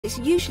It's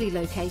usually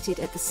located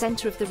at the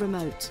centre of the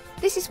remote.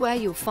 This is where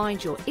you'll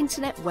find your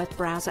internet web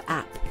browser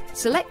app.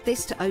 Select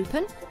this to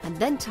open and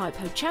then type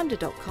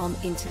hochanda.com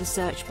into the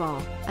search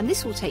bar, and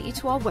this will take you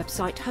to our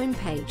website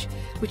homepage,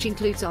 which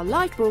includes our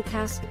live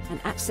broadcast and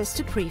access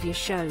to previous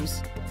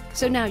shows.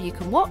 So now you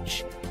can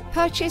watch,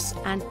 purchase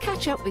and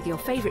catch up with your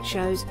favourite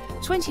shows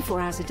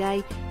 24 hours a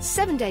day,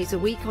 7 days a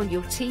week on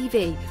your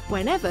TV,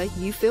 whenever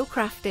you feel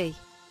crafty.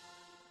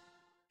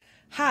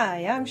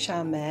 Hi, I'm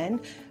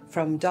Charmaine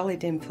from Dolly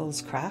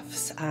Dimples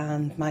Crafts,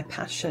 and my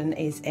passion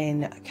is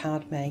in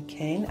card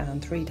making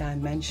and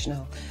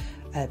three-dimensional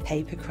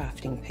paper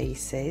crafting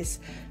pieces.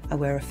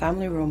 We're a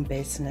family-run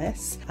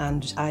business,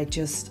 and I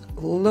just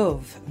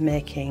love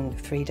making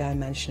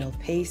three-dimensional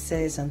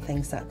pieces and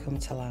things that come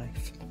to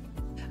life.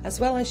 As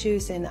well as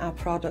using our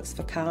products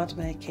for card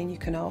making, you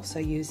can also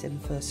use them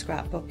for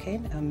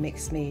scrapbooking and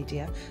mixed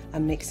media,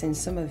 and mixing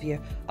some of your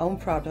own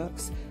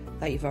products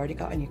that you've already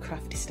got in your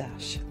crafty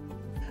stash.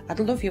 I'd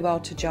love you all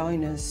to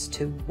join us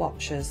to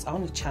watch us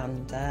on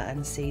Hochanda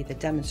and see the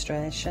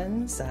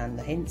demonstrations and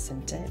the hints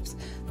and tips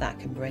that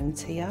I can bring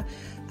to you.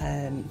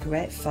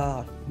 Great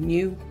for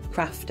new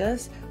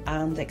crafters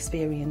and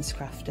experienced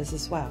crafters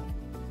as well.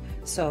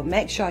 So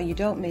make sure you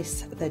don't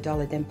miss the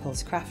Dolly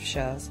Dimples craft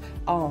shows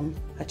on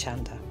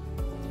Hochanda.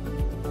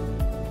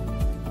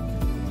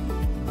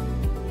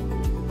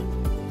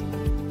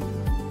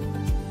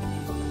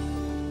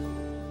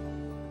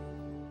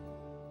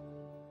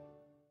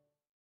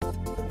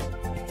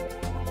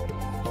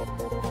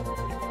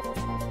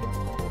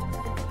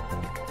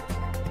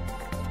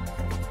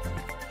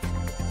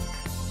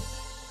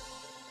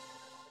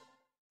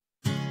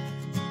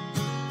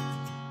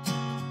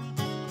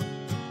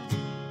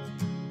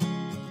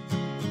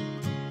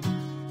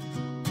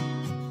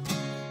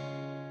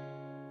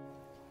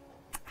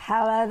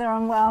 Hello there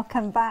and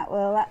welcome back.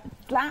 Well,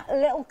 that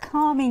little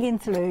calming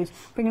interlude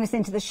bringing us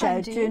into the show.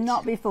 Indeed. Do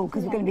not be fooled,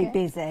 because we're going to be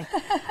busy.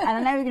 And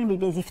I know we're going to be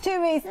busy for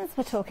two reasons.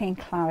 We're talking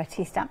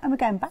clarity stamp, and we're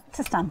going back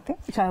to stamping,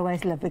 which I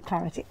always love with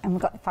clarity. And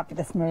we've got the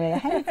fabulous Maria.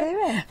 How are you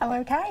doing? I'm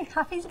okay.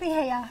 Happy to be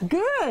here.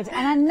 Good.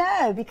 And I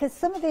know, because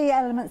some of the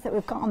elements that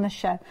we've got on the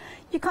show,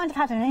 you kind of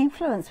had an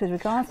influence with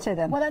regards to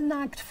them. Well, I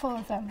nagged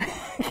for them.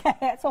 Okay,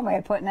 that's one way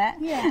of putting it.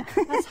 Yeah,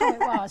 that's how it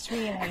was,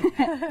 really.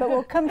 But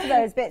we'll come to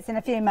those bits in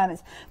a few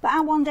moments. But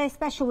our one-day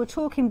special, we're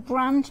talking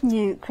brand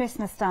new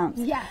Christmas stamps.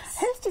 Yes.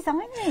 Who's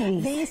designed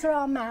these? These are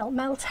our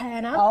Mel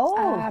Turner.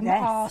 Oh,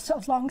 yes. Our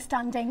sort of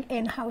long-standing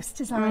in-house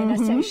designer,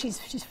 so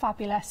she's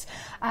fabulous.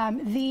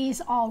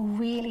 These are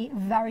really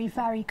very,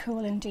 very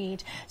cool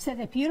indeed. So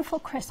they're beautiful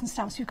Christmas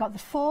stamps. We've got the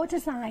 4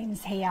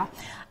 designs here,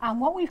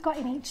 and what we've got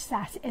in each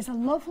set is a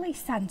lovely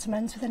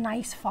sentiment with a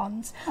nice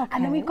font,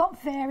 and then we've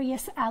got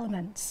various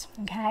elements.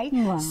 Okay,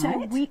 right.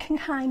 So we can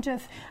kind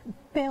of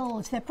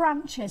build the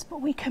branches,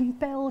 but we can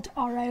build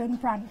our own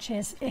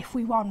branches if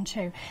we want to.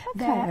 Okay.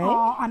 There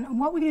are, and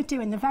what we're going to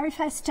do in the very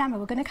first demo,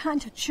 we're going to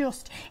kind of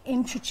just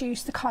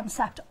introduce the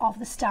concept of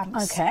the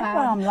stamps. Okay,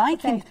 well, I'm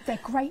liking... They're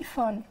great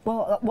fun.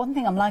 Well, one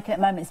thing I'm liking at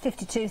the moment is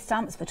 52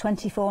 stamps for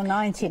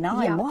 £24.99.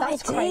 Yeah, what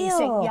that's a crazy.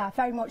 deal. Yeah,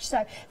 very much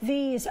so.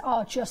 These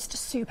are just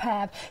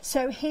superb.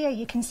 So here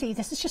you can see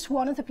this is just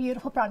one of the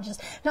beautiful branches.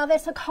 Now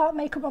this, I can't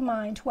make up my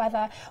mind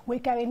whether we're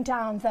going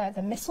down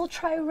the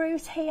mistletoe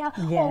route here,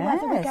 or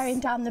whether we're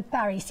going down the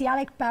berries. See, I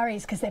like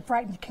berries because they're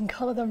bright and you can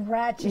colour them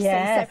red, you see.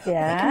 So they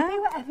can be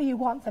whatever you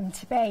want them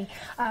to be.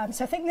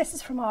 So I think this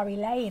is from our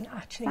Elaine,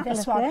 actually,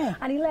 this one.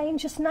 And Elaine,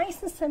 just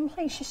nice and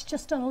simply, she's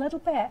just done a little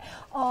bit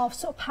of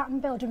sort of pattern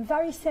building,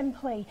 very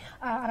simply.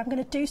 And I'm going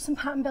to do some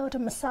pattern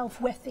building myself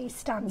with these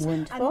stamps.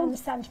 Wonderful. And then the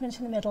sentiment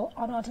in the middle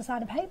on our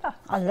designer paper.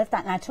 I love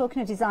that. Now,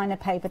 talking of designer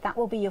paper, that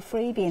will be your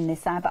freebie in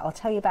this ad, but I'll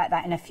tell you about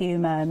that in a few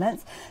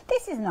moments.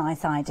 This is a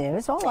nice idea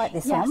as well, like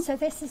this one. Yeah, so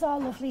this is our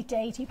lovely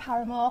Dee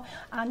Paramore,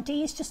 and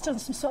Dee's just done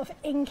some sort of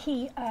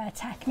inky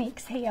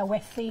techniques here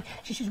with the,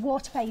 she's used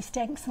water-based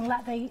inks and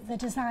let the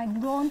design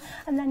run,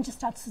 and then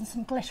just add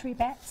some glittery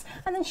bits,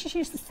 and then she's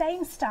used the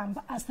same stamp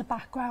as the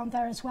background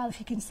there as well, if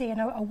you can see, in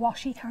a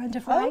washy kind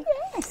of way.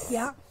 Oh, yes.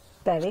 Yeah.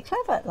 Very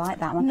clever, like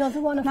that one.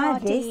 Another one of our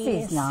This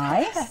D's. is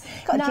nice.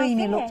 Got a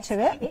dreamy look to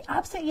it. It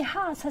absolutely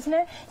has, hasn't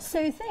it?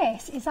 So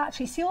this is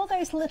actually, see all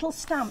those little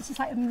stamps, it's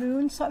like a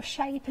moon sort of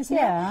shape, isn't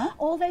it?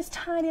 All those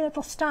tiny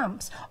little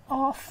stamps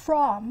are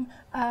from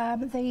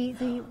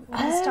the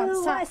stamp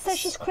sets. Right, so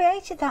she's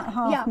created that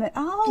half moon.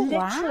 Oh,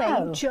 literally,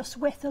 wow. just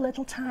with the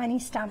little tiny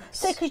stamps.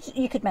 So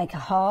you could make a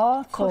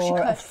heart,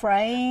 or a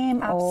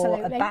frame,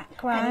 or a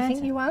background.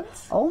 Anything you want.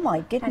 Oh my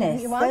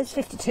goodness, you want. those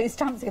 52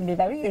 stamps are going to be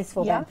very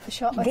useful then. For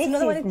sure. This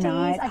Another one is of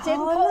nice. D's. I didn't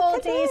put all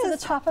D's at the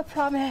top, I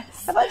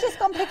promise. Have I just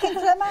gone picking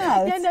them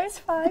out? Yeah, no, it's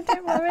fine,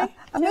 don't worry.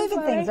 I'm moving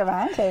things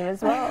around here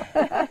as well.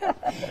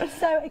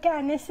 So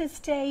again, this is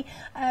Dee.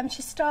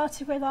 She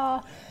started with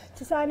our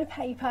designer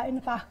paper in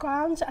the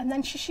background, and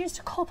then she's used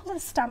a couple of the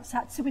stamp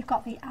sets. So we've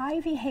got the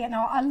ivy here.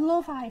 Now, I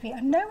love ivy. I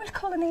know we're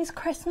calling these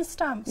Christmas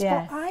stamps,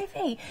 yes, but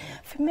ivy,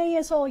 for me,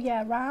 is all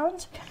year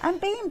round. And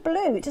being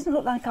blue, it doesn't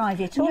look like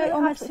ivy at all. No, it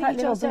almost looks like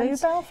little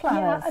bluebell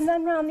flowers. Yeah, and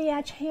then around the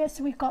edge here,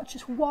 so we've got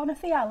just one of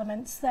the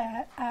elements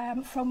there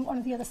from one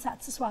of the other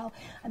sets as well.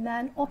 And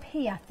then up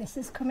here, this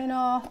is coming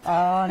off.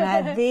 Oh,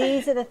 now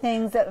these are the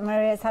things that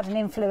Maria's had an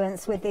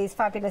influence with, these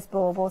fabulous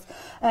baubles.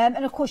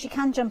 And of course, you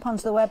can jump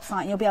onto the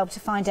website and you'll be able to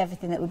find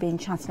everything that we've been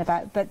chatting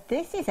about. But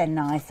this is a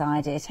nice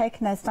idea,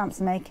 taking those stamps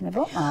and making a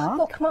bookmark.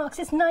 Bookmarks,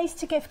 it's nice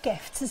to give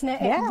gifts, isn't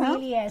it? Yeah. It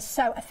really is.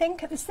 So I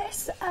think it was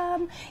this,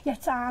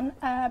 it's Anne.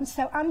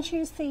 So Anne's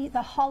used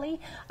the holly,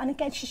 and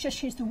again, she's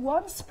just used the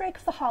one sprig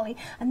of the holly,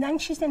 and then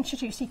she's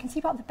introduced, you can see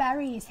about the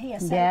berries here.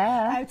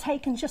 So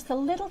taken just a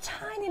little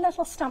tiny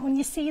little stamp. When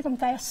you see them,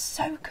 they're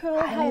so cool,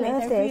 Hayley.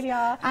 They really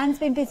are. Anne's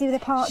been busy with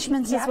the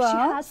parchment as well.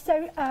 Yeah, she has.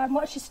 So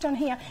what she's done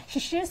here,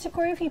 she's used a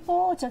groovy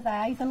border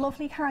there, the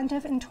lovely kind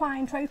of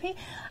entwined ropey,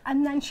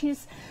 and then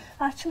she's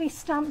actually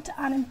stamped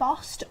and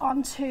embossed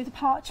onto the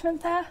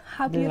parchment there.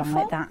 How beautiful.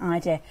 Like that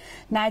idea.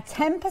 Now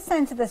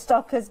 10% of the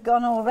stock has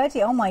gone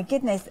already. Oh my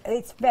goodness,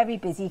 it's very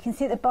busy. You can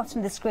see at the bottom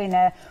of the screen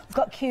there, we've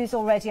got queues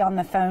already on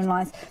the phone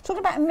lines.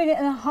 Talking about 1.5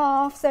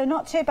 minutes, so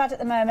not too bad at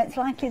the moment. It's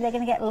likely they're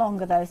going to get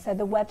longer though, so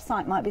the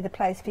website might be the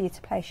place for you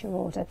to place your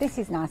order. This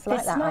is nice, I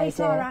like that idea. This is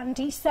nice,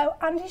 Andy. So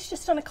Andy's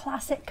just done a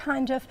classic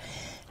kind of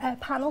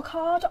panel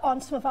card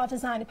on some of our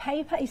designer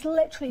paper. He's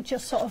literally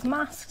just sort of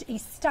masked,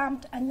 he's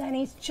stamped, and then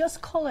he's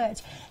just coloured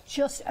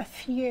just a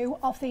few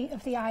of the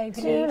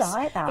ivy leaves.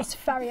 I like that. It's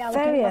very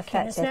elegant very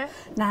looking, effective. isn't it?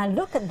 Now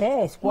look at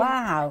this,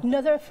 wow. Yeah.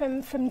 Another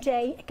from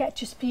Day, get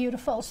just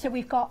beautiful. So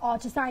we've got our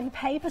designer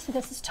paper, so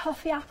this is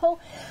toffee apple,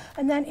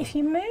 and then if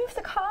you move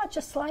the card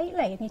just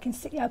slightly, and you can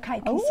see, okay,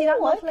 can you see that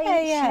lovely?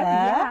 Okay,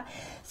 yeah.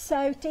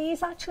 So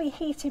Dee's actually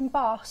heat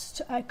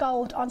embossed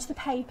gold onto the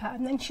paper,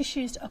 and then she's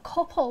used a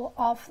couple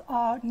of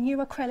our new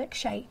acrylic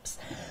shapes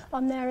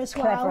on there as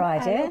well. Clever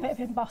idea. A little bit of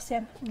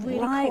embossing, really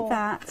like cool.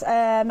 That.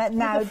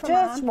 Now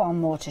just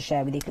one more to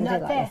share with you. Can do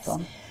like this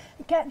one.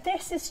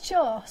 This is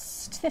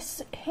just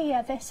this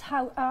here. This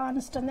how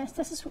Anne's done this.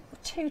 This is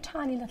two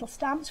tiny little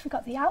stamps. We've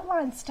got the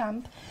outline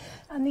stamp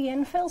and the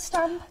infill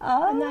stamp.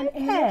 Oh, and then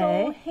in the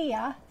middle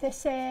here,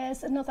 this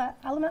is another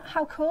element.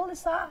 How cool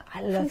is that?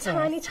 I love it.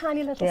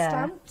 Tiny little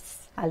stamps.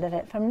 I love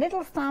it. From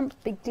little stamps,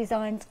 big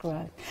designs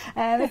grow.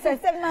 So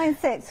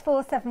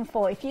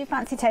 796474. If you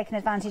fancy taking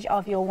advantage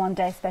of your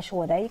one-day special,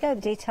 well, there you go.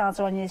 The details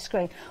are on your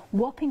screen.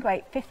 Whopping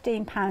great,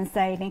 £15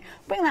 saving.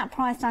 Bring that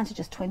price down to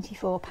just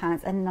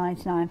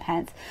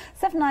 £24.99.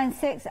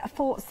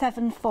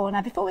 796474.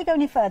 Now, before we go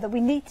any further,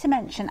 we need to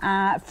mention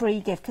our free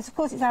gift, because of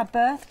course it's our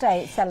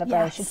birthday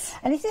celebration. Yes.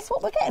 And is this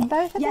what we're getting?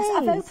 Both of these? Yes,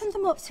 I've opened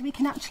them up so we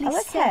can actually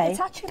see. It's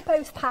actually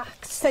both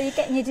packs. So you're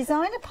getting your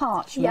designer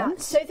parchment. Yeah.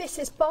 So this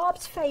is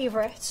Barb's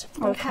favourite.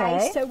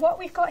 Okay, so what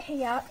we've got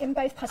here in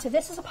both parts, so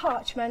this is a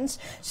parchment,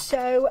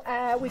 so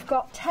we've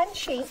got 10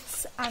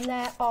 sheets and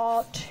there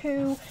are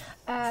 2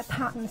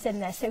 patterns in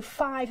there, so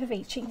 5 of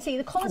each. You can see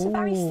the colours are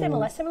very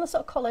similar sort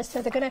of colours,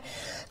 so they're going to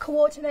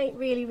coordinate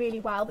really, really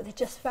well, but they're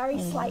just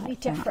very slightly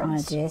different.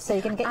 Idea. So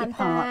you're going to get your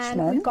parchment.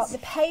 And we've got the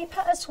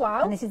paper as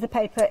well. And this is the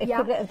paper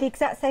equivalent of the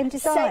exact same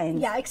design.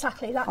 Yeah,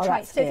 exactly, that's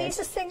right. So these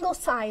are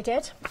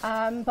single-sided,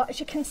 but as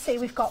you can see,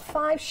 we've got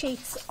 5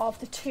 sheets of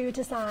the 2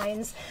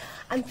 designs.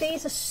 And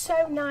these are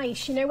so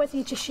nice, you know, whether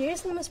you're just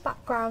using them as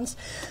backgrounds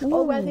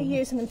or whether you're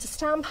using them to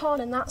stamp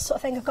on and that sort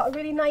of thing. I've got a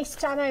really nice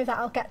demo that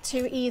I'll get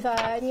to either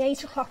in the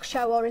 8 o'clock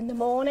show or in the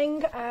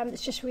morning.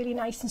 It's just really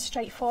nice and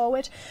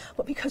straightforward.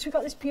 But because we've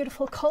got this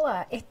beautiful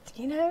colour, it's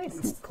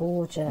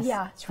gorgeous.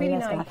 Yeah, it's really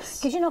nice.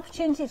 Gives you an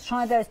opportunity to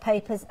try those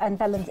papers and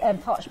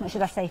parchment,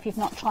 should I say, if you've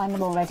not tried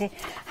them already.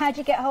 How do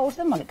you get hold of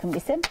them? Well, it can be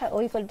simple.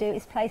 All you've got to do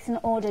is place an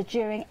order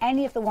during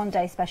any of the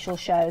one-day special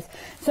shows.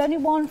 So only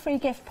one free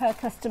gift per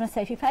customer.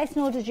 So if you place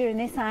an order during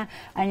this hour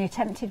and you're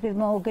tempted with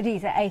more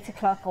goodies at 8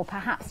 o'clock or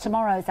perhaps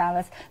tomorrow's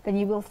hours, then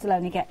you will still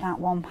only get that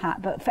 1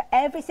 pack. But for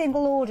every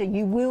single order,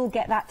 you will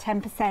get that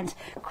 10%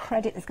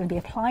 credit that's going to be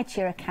applied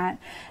to your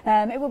account.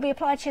 It will be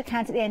applied to your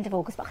account at the end of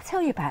August, but I'll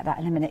tell you about that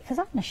in a minute because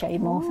I'm going to show you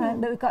more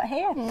that we've got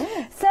here.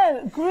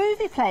 So,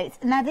 groovy plates.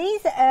 Now,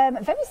 these are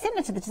very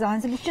similar to the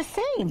designs that we've just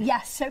seen.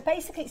 Yes, so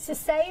basically it's the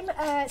same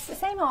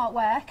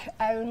artwork,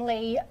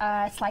 only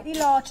slightly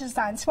larger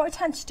designs. So what we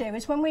tend to do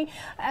is when we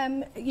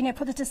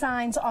put the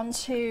designs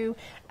onto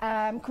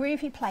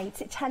groovy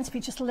plates, it tends to be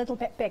just a little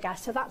bit bigger,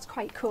 so that's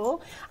quite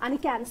cool. And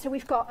again, so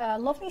we've got a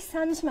lovely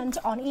sentiment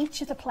on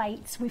each of the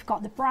plates. We've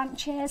got the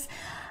branches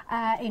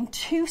in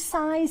 2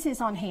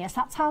 sizes on here, so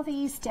that's how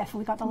these differ.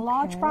 We've got a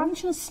large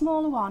branch and a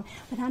smaller one,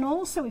 but then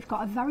also we've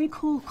got a very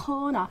cool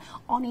corner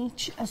on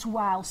each as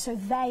well, so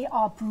they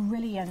are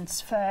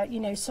brilliant for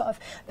sort of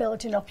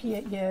building up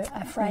your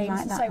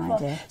frames and so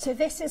forth. So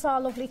this is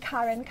our lovely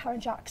Karen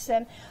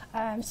Jackson.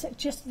 So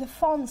just the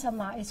font on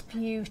that is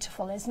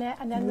beautiful, isn't it?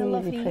 And then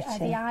really the lovely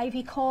the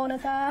ivy corner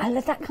there. I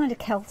love that kind of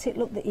Celtic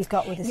look that you've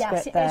got with the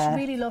script there. Yes, it is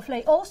really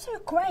lovely. Also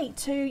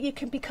great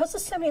because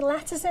there's so many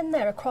letters in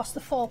there across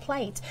the full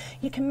plate,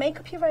 You can make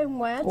up your own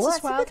words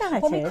as well. That's a good idea,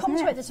 when we come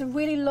isn't to it? it, there's a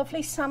really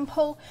lovely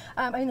sample.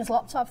 I mean, there's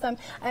lots of them.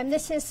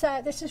 This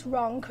is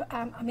wrong.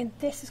 I mean,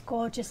 this is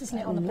gorgeous, isn't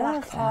it? On the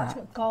black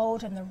parchment,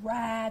 gold and the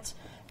red.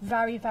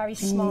 Very, very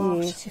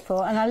smart.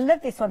 Beautiful. And I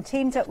love this one,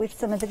 teamed up with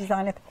some of the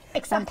designer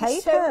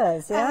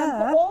papers.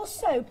 But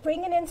also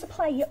bringing into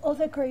play your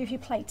other groovy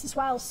plates as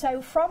well.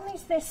 So from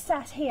this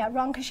set here,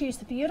 Ronka's used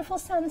the beautiful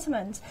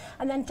sentiment,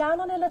 and then down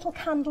on a little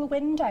candle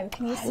window,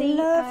 can you see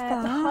the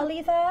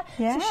holly there?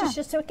 Yeah.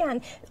 So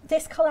again,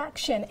 this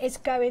collection is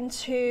going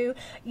to,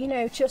 you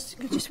know, just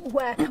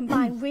work,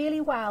 combine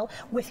really well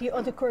with your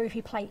other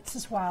groovy plates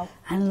as well.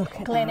 And look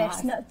at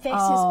Glynis, that. This is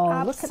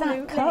absolutely... look at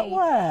that cut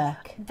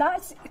work.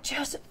 That's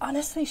just...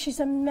 Honestly, she's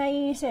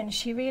amazing.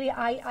 She really,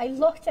 I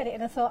looked at it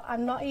and I thought,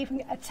 I'm not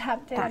even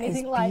attempting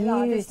anything like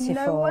that. There's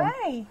no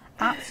way.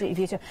 Absolutely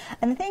beautiful.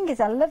 And the thing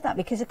is, I love that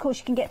because, of course,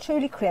 you can get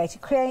truly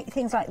creative. Create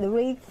things like the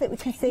wreath that we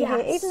can see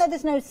here. Even though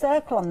there's no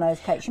circle on those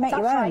plates, you make your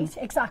own. That's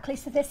right, exactly.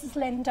 So this is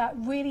Linda,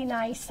 really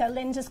nice. So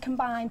Linda's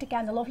combined,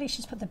 again, the lovely,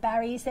 she's put the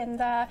berries in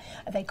there.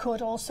 They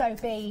could also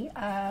be,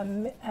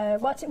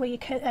 what's it, where you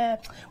could,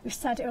 we've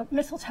said it,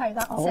 mistletoe,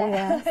 that's it,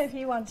 yes. if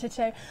you wanted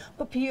to.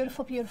 But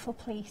beautiful, beautiful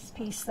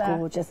piece there.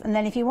 Gorgeous. And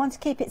then if you want to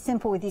keep it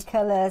simple with your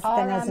colours,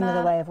 then there's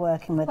another way of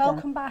working with them.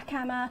 Welcome back,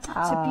 Emma. It's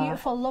a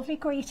beautiful, lovely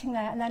greeting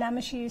there. And then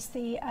Emma's used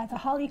the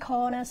holly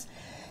corners,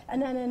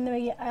 and then in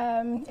the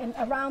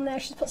around there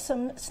she's put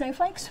some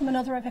snowflakes from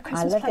another of her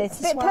Christmas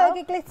plates as well. A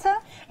bit of purgy glitter.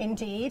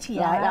 Indeed,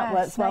 yeah. Right, that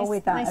works well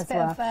with that as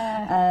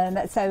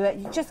well.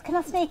 So just can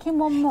I sneak in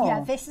one more?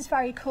 Yeah, this is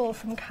very cool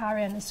from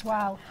Karen as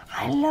well.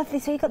 I love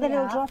this. So you've got the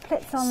little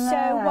droplets on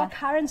there. So what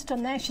Karen's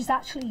done there, she's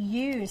actually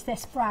used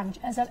this branch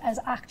as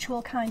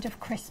actual kind of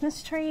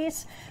Christmas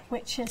trees,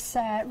 which is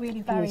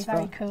really very,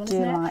 very cool, isn't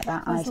it? Do you like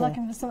that idea? I was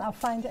looking for something, I'll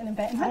find it in a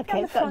bit. And okay,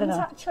 on the front,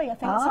 actually, I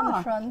think it's on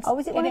the front. Oh,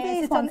 is it one of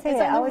these ones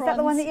here? Oh, is that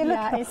the one that you're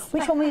looking for?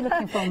 Which one were you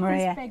looking for,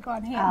 Maria? This big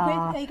one here.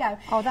 There you go.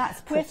 Oh, that's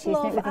pretty.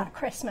 With love at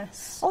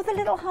Christmas. Oh, the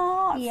little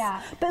hearts.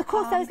 Yeah. But of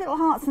course, those little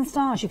hearts and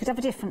stars, you could have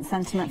a different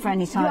sentiment for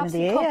any time of the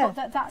year.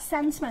 But that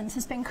sentiment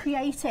has been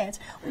created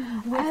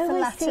with the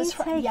letters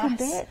from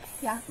bits.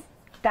 Yeah.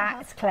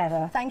 That's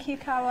clever. Thank you,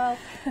 Carol.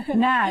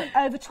 Now,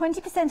 over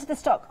 20% of the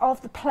stock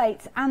of the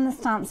plates and the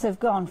stamps have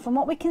gone. From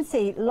what we can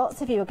see,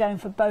 lots of you are going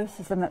for both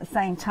of them at the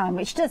same time,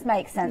 which does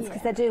make sense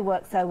because they do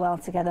work so well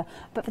together.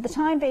 But for the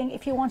time being,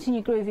 if you're wanting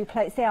your groovy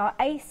plates, they are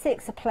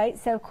A6 a plate.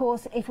 So, of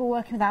course, if we're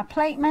working with our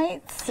plate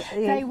mates...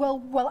 They will...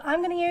 Well, I'm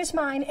going to use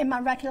mine in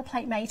my regular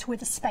plate mate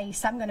with a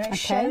space. I'm going to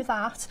show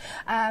that.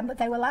 But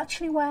they will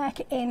actually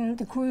work in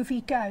the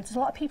Groovy Go. There's a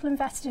lot of people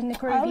invested in the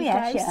Groovy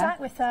Go set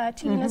with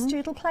Tina's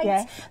doodle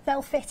plates.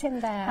 They'll fit in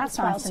there as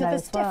well. So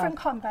there's different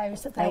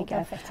combos that they'll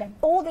fit in.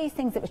 All these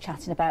things that we're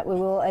chatting about we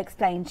will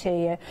explain to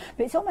you,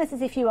 but it's almost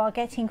as if you are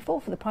getting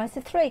 4 for the price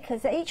of 3,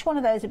 because each one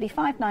of those would be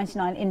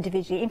 £5.99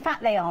 individually. In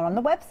fact, they are on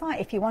the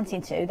website if you're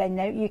wanting to. They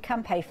know you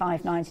can pay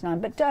 £5.99,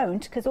 but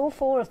don't, because all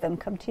 4 of them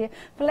come to you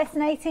for less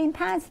than £18.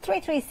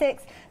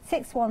 336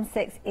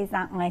 616 is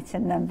that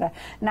item number.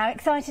 Now,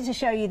 excited to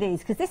show you these,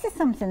 because this is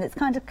something that's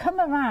kind of come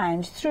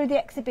around through the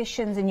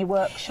exhibitions and your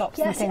workshops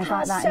and things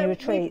like that, and your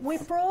retreats. We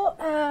brought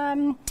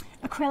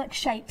acrylic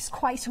shapes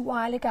quite a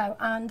while ago,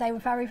 and they were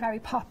very, very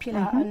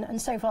popular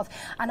and so forth.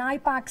 And I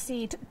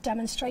bag-seed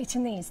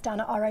demonstrating these down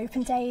at our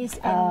open days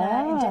in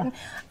Denton,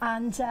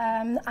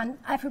 and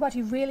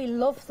everybody really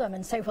loved them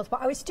and so forth.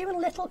 But I was doing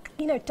little,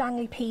 you know,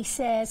 dangly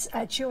pieces,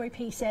 jewellery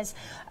pieces,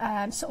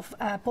 sort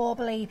of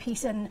bauble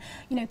pieces, and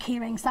you know, key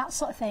rings, that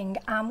sort of thing.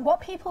 What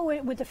people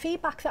were, with the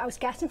feedback that I was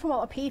getting from a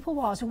lot of people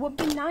was, it would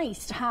be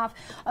nice to have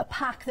a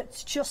pack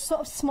that's just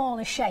sort of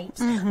smaller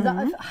shapes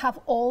that have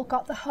all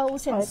got the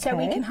holes in, so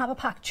we can have a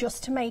pack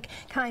just to make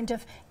kind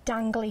of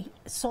dangly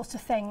sort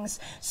of things.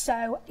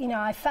 So, you know,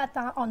 I fed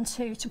that on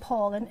to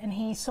Paul, and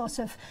he sort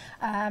of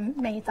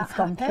made that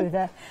happen. Gone through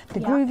the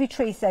groovy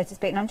tree, so to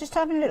speak. And I'm just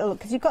having a little look,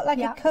 because you've got like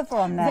a cover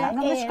on there. I'm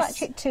not going to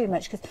scratch it too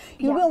much, because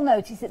you will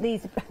notice that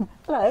these are...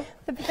 Hello?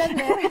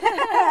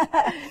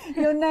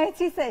 You'll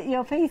notice that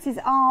your pieces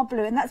are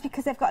blue, and that's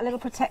because they've got a little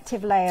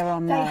protective layer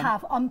on there. They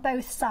have, on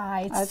both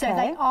sides. So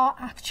they are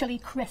actually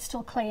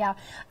crystal clear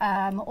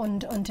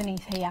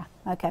underneath here.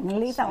 Okay, I'm going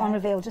to leave that one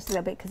revealed just a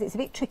little bit, because it's a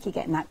bit tricky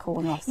getting that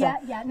corner off. So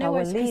no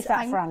worries. We'll leave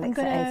that for Alex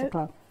at 8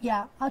 o'clock.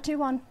 Yeah, I'll do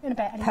one in a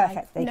bit anyway.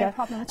 Perfect, there you go. No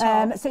problem at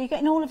all. So you're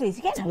getting all of these.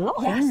 You're getting a lot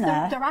in there.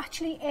 Yes, there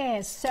actually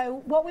is.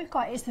 So what we've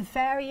got is the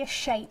various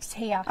shapes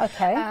here.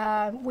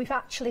 Okay. We've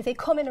actually, they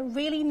come in a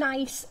really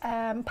nice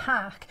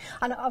pack.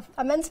 And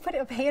I meant to put it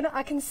up here.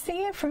 I can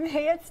see it from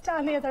here. It's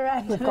down the other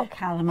end. We've got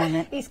Callum on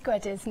it. He's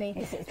good, isn't he?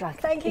 It's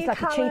like, Thank you,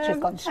 like a cheetah's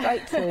gone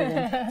straight to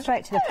them.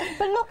 Straight to them.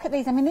 But look at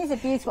these. I mean, these are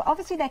beautiful.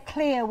 Obviously, they're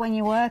clear when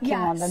you're working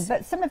on them.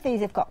 But some of these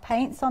have got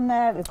paints on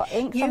there. We've got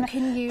inks on there. You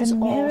can use the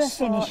mirror all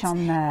finish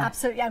on there.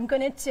 Absolutely.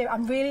 absolutely.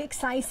 I'm really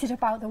excited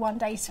about the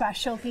one-day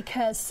special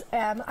because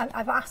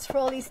I've asked for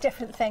all these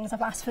different things.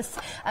 I've asked for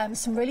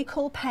some really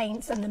cool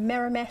paints and the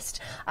mirror mist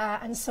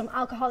and some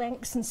alcohol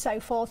inks and so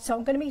forth. So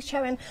I'm going to be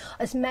showing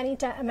as many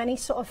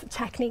sort of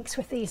techniques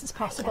with these as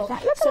possible.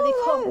 So they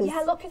come,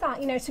 yeah, look at that.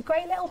 You know, it's a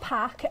great little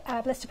pack,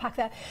 blister pack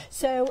there.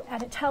 So,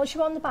 and it tells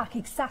you on the back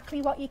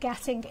exactly what you're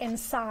getting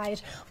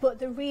inside. But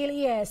there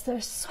really is,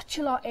 there's such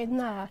a lot in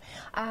there.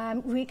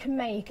 We can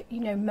make, you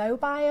know,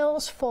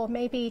 mobiles for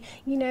maybe,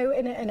 you know,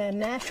 in a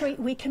nursery.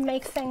 We can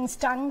make things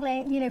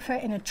dangling, you know, for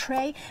in a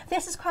tray.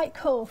 This is quite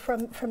cool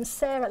from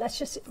Sarah. Let's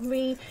just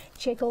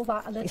re-jiggle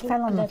that a little. It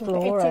fell on the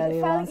floor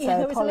earlier on, so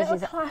there was a little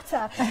apologies.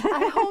 clatter.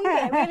 I hung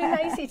it really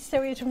nicely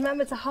so we'd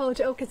remember to hold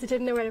it up because I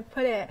didn't know where to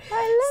put it.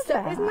 I love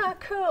that. Isn't that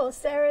cool?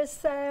 Sarah's...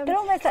 They're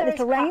almost like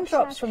little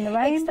raindrops from the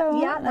rainbow,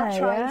 yeah, aren't that's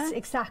they? right, Yeah?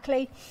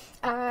 exactly.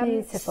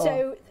 Beautiful.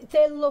 So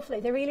they're lovely,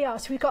 they really are.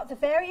 So we've got the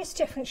various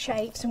different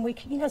shapes and we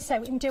can, you know, so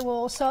we can do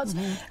all sorts.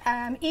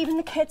 Even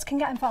the kids can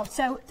get involved.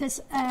 So there's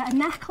a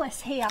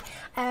necklace here.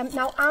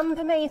 Now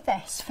Amber made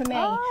this for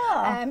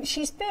me.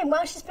 She's been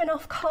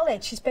off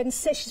college. She's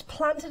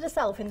planted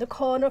herself in the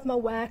corner of my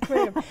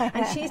workroom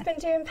and she's been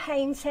doing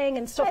painting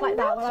and stuff like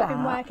that while I've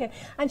been working.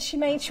 And she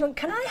went,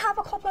 can I have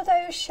a couple of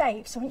those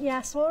shapes? I went,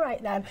 yes, all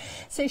right then.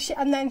 So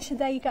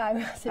there you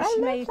go. So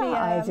she made me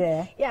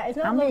idea. Yeah,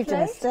 isn't that Amber, you've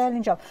done a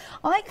sterling job.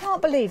 I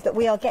can't believe that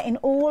we are getting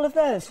all of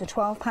those for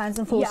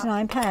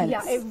 £12.49.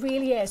 Yeah, it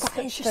really is.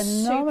 That is Such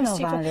phenomenal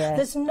super value.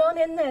 There's none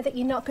in there that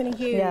you're not going to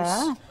use.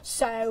 Yeah.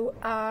 So,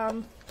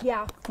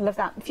 yeah. Love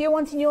that. If you're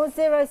wanting yours,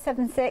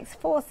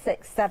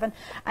 076467,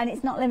 and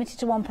it's not limited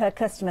to one per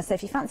customer. So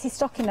if you fancy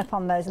stocking up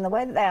on those, and the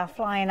way that they are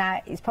flying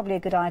out, it's probably a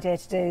good idea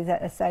to do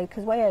that. So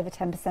because way over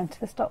 10% of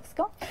the stock's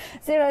gone.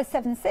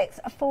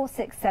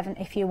 076467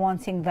 if you're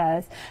wanting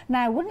those.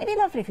 Now, wouldn't it be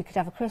lovely if we could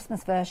have a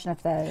Christmas version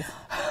of those?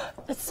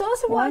 The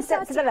sauce of One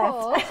step to the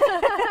left.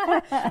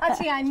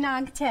 Actually, I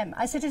nagged him.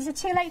 I said, "Is it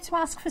too late to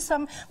ask for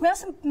some?" We have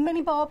some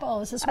mini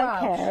baubles as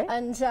well, okay.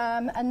 And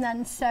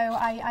then so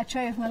I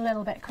drove him a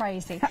little bit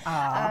crazy. He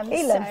loves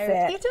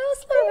it. He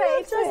does love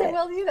it. He does it.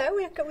 Well, you know,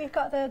 we've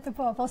got the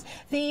baubles.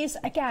 These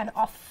again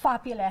are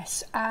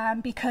fabulous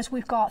because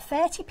we've got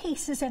 30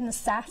 pieces in the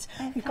set.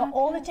 We've got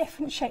all the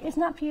different shapes. Isn't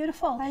that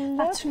beautiful? I love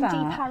That's from that.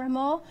 Dee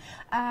Paramore.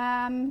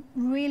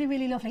 Really,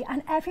 really lovely.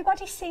 And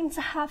everybody seems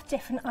to have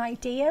different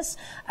ideas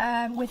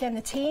within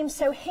the team.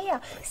 So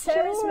here,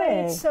 Sarah's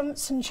made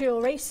some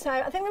jewellery. So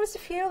I think there was a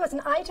few of us,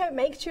 and I don't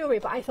make jewellery,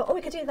 but I thought, oh,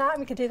 we could do that,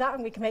 and we could do that,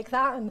 and we can make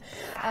that, and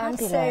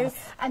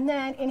and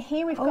then in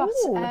here we've got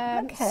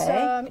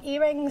some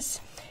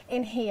earrings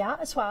in here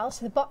as well.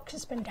 So the box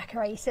has been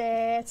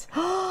decorated.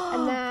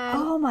 And then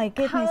oh my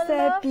goodness,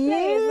 they're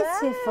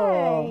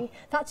beautiful.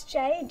 That's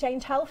Jane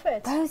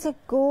Telford. Those are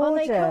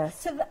gorgeous.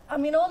 So I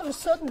mean, all of a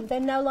sudden they're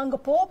no longer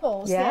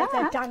baubles. Yeah.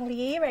 They're dangly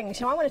earrings.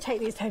 So I want to take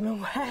these home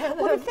and wear them.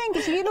 Well, the thing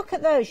is, if you look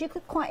at those, you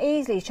could quite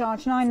easily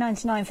charge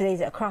 $9.99 for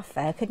these at a craft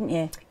fair, couldn't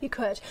you? You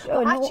could.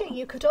 Well, actually,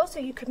 you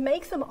could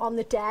make them on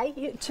the day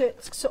to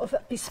sort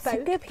of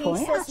bespoke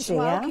pieces as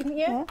well, couldn't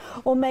you? Yeah.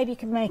 Or maybe you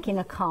could make in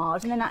a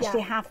card and then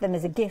actually have them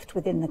as a gift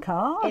within the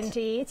card.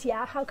 Indeed,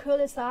 yeah. How cool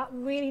is that?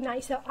 Really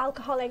nice. So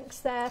alcohol inks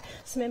there,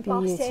 some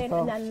embossing, Beautiful.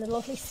 and then the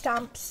lovely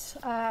stamps.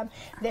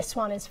 This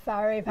one is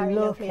very, very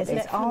lovely, isn't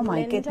it? Oh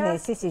my Linda.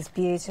 goodness, this is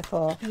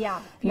beautiful. Yeah,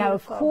 beautiful.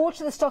 Now, a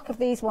quarter of the stock of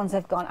these ones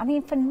have gone. I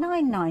mean, for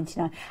 $9.99.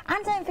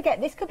 And don't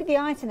forget, this could be the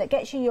item that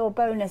gets you your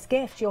bonus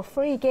gift, your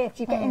free gift.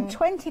 You get in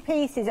 20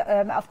 pieces.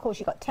 Of course,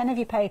 you've got 10 of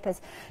your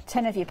papers,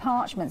 10 of your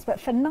parchments. But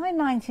for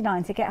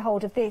 $9.99 to get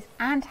hold of this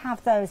and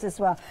have those as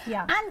well,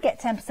 and get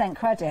 10%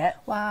 credit.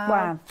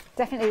 Wow.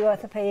 Definitely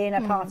worth being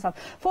a part of.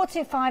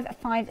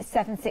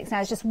 425576. Now,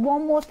 there's just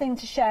one more thing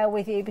to share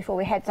with you before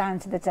we head down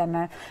to the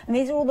demo. And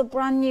these are all the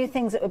brand new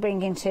things that we're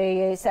bringing to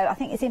you. So I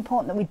think it's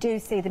important that we do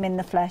see them in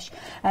the flesh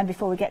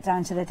before we get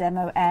down to the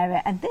demo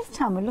area. And this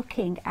time we're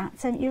looking at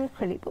your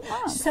acrylic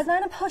bookmarks. So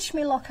then push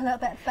me luck a little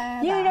bit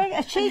further. You're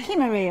a cheeky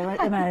Maria at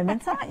the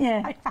moment, aren't you?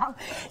 I am.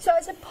 So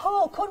I said,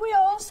 Paul, could we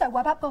also,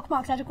 what about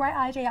bookmarks? I had a great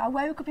idea. I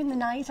woke up in the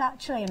night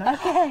actually and I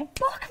went,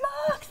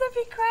 bookmarks, that'd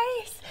be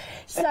great.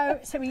 So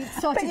we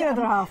sorted it. But the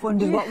other half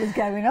wondered what was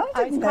going on,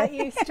 I was quite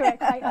used to it,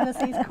 quite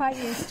honestly, quite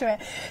used to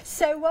it.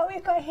 So what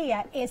we've got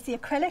here is the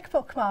acrylic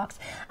bookmarks,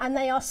 and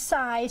they are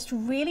sized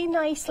really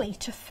nicely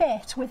to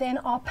fit within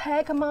our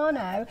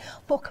Pergamano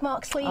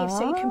bookmark sleeves,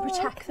 so you can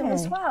protect them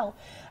as well.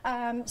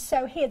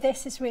 So here,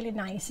 this is really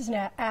nice, isn't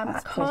it?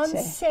 I can't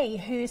see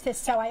who's this,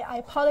 so I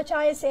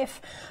apologise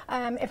if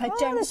I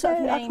don't sort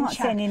of name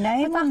check. Any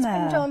name but on that's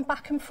there. been done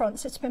back and front,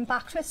 so it's been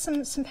backed with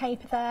some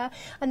paper there,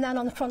 and then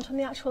on the front, on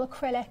the actual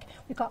acrylic,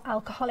 we've got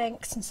alcohol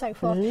inks and so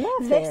forth.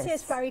 This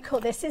is very cool.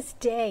 This is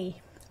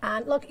Dee.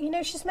 And look, you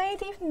know, she's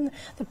made even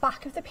the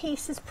back of the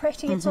piece is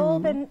pretty. It's all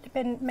been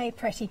made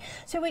pretty.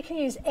 So we can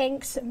use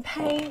inks and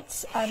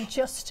paints and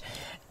just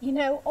you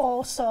know,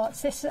 all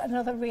sorts. This is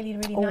another really,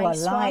 really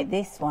nice one. I like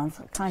this one.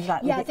 So kind of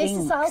like yeah, with the this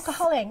inks. is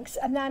alcohol inks,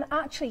 and then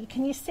actually,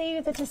 can you see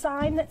the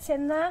design that's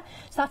in there?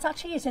 So that's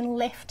actually using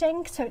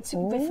lifting. So it's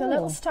with the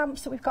little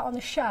stamps that we've got on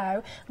the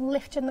show,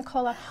 lifting the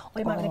colour. Or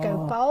you might want to go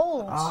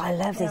gold. Oh, I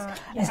love this.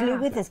 Yeah. As Lou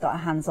Withers got her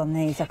hands on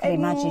these, I can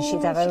imagine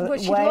she'd have a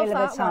whale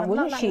of a time,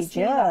 wouldn't she?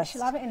 Just.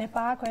 She'll have it in her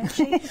bag, won't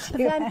she? But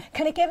then,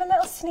 can I give a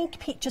little sneak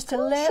peek? Just a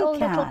little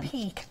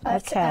peek.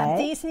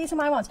 Okay. These are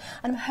my ones,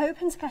 and I'm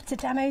hoping to get to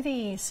demo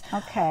these.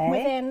 Okay.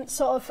 Within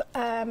sort of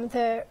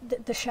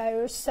the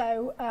shows,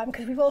 so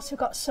because we've also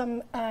got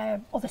some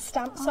other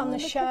stamps on the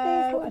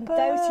show, and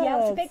those,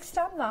 yeah, it's a big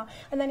stamp that,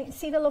 and then you can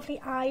see the lovely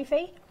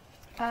ivy.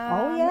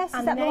 Oh yes,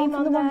 and is that the one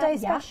from the one-day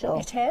special?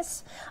 Yeah, it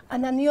is.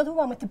 And then the other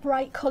one with the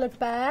bright coloured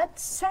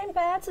birds, same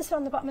birds as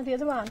on the bottom of the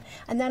other one.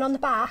 And then on the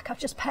back, I've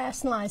just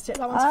personalised it.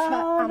 That one's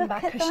for Amber,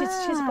 because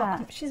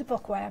she's a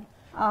bookworm.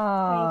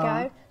 Oh,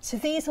 there you go. So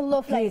these are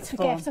lovely for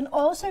gifts, and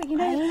also, you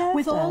know,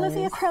 with all of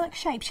the acrylic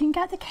shapes, you can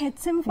get the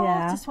kids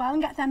involved as well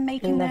and get them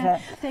making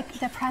their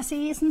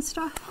prezzies and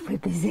stuff. We're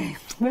busy.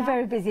 We're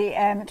very busy.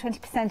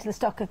 20% of the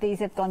stock of these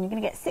have gone. You're going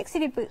to get 6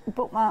 of your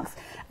bookmarks.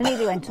 I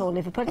nearly went all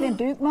Liverpool in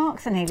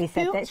bookmarks. I nearly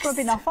said that. It's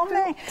rubbing off on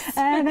me.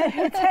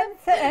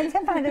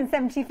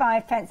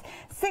 £10.75.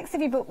 6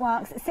 of your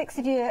bookmarks, 6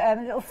 of your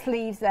little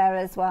sleeves there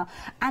as well.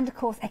 And of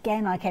course,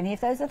 again, like any of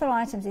those other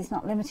items, it's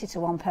not limited to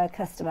one per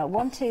customer.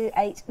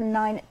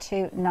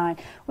 128929.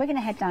 We're going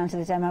to head down to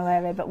the demo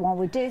area, but while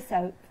we do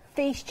so,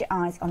 feast your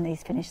eyes on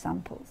these finished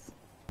samples.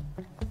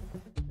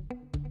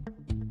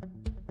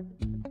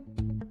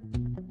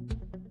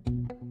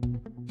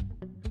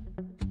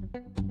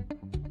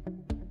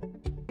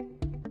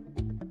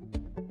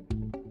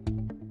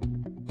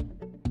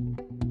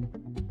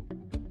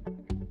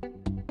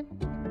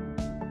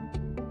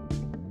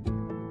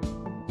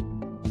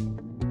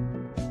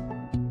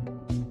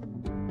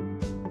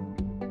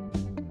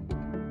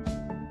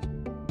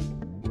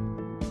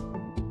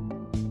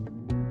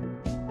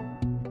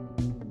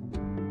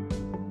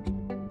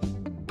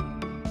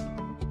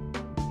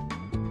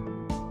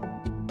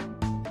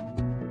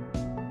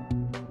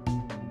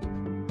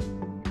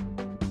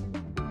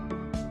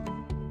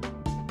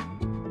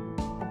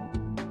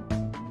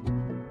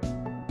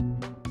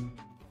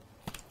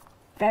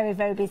 Very,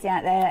 very busy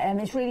out there.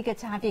 It's really good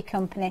to have your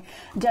company.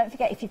 And don't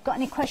forget, if you've got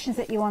any questions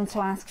that you want to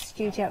ask,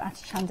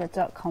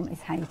 studio@hochanda.com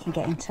is how you can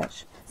get in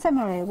touch. So,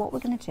 Maria, what we're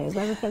going to do,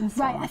 where we're going to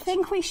start? Right, I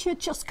think we should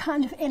just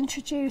kind of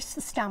introduce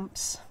the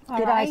stamps.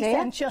 Good idea.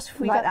 And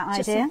we've got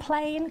just some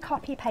plain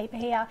copy paper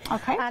here.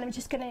 Okay. And I'm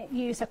just going to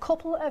use a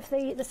couple of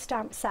the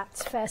stamp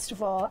sets first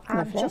of all,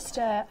 and just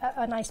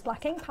a nice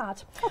black ink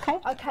pad. Okay.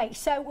 Okay,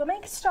 so we'll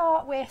make a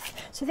start with,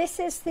 so this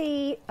is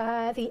the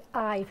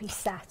ivy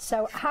set.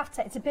 So I have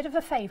to, it's a bit of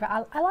a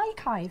favourite. I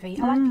like ivy.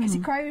 I like because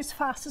it grows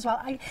fast as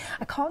well. I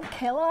can't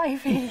kill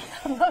ivy.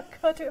 I'm not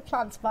good with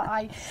plants, but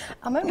I'm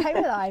okay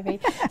with ivy.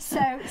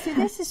 So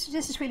this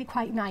is really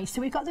quite nice. So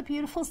we've got the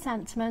beautiful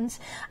sentiments,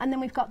 and then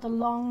we've got the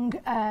long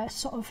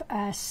sort of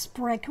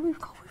sprig. We've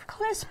called it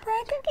a sprig.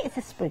 I think it's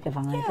a sprig of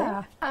ivy.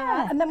 Yeah.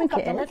 And then we've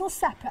got the little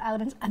separate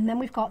elements, and then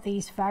we've got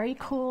these very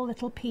cool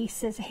little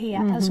pieces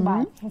here as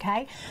well.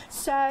 Okay,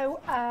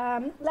 so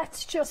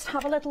let's just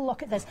have a little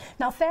look at this.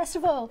 Now, first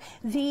of all,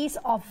 these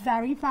are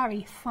very,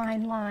 very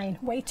fine line.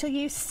 Wait till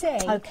you see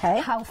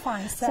how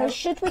fine. So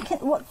should we?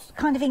 What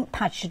kind of ink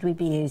pad should we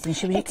be using?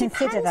 Should we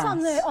consider that? It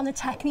depends on the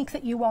technique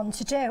that you want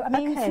to do. I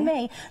mean, for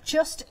me,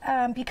 just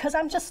because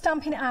I'm just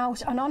stamping it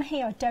out, and on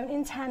here I don't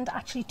intend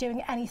actually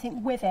doing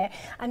anything with it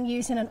and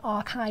using an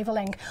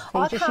archival ink. So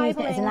you're just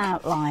using it as an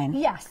outline?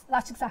 Yes,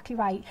 that's exactly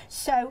right.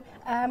 So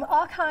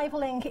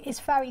archival ink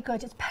is very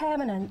good. It's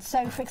permanent.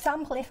 So, for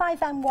example, if I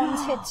then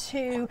wanted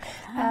to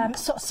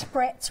sort of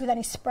spritz with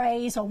any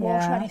sprays or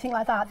water or anything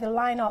like that, the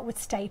line art would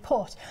stay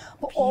put.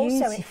 But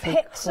also it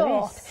picks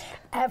up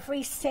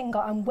every single,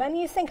 and when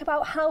you think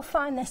about how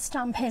fine this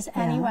stamp is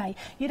anyway,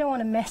 you don't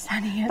want to miss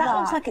any of that. That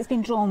looks like it's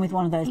been drawn with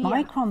one of those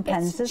micron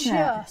pens, doesn't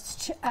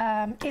it?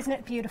 Isn't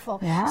it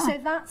beautiful? Yeah. So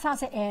that's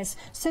as it is.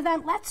 So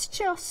then let's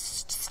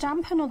just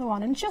stamp another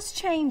one and just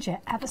change it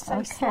ever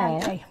so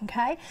slightly.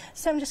 Okay.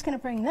 So I'm just going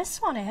to bring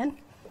this one in,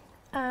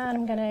 and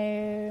I'm going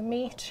to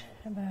meet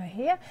over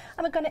here,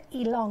 and I'm going to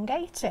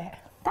elongate it.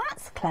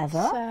 That's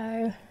clever.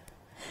 So,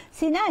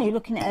 see, now you're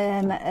looking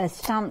at a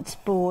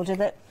stamped border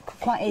that could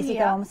quite easily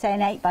go on, say, an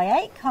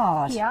 8x8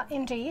 card. Yeah,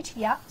 indeed,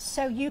 yeah.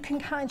 So you can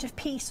kind of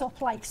piece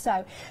up like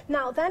so.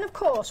 Now, then, of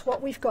course,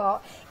 what we've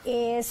got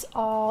is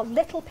our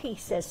little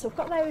pieces. So we've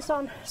got those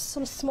on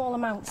some small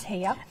amounts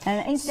here.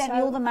 And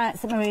incidentally, all the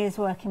amounts that Maria's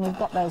working, we've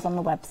got those on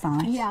the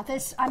website. Yeah,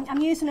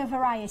 I'm using a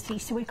variety.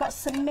 So we've got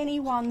some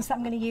mini ones that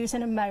I'm going to use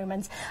in a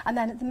moment. And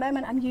then at the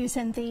moment, I'm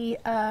using the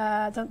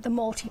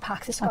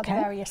multi-pack. This has got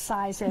various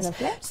sizes.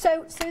 Lovely.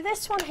 So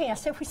this one here,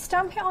 so if we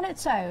stamp it on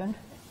its own,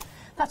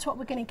 that's what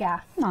we're going to get.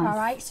 Nice. All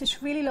right, so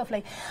it's really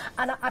lovely.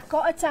 And I've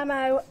got a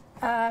demo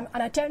and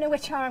I don't know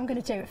which hour I'm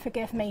going to do it,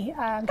 forgive me,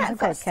 because I've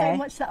got so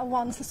much that I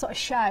want to sort of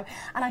show.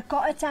 And I've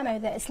got a demo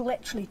that is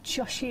literally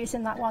just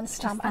using that one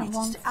stamp,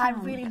 and I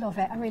really love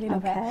it. I really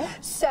love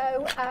it.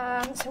 So,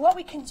 so what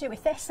we can do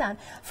with this then,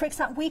 for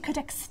example, we could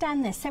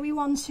extend this. So we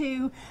want to,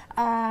 you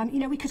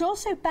know, we could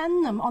also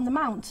bend them on the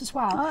mount as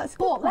well.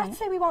 But let's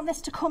say we want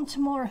this to come to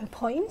more of a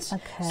point.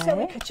 So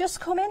we could just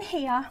come in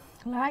here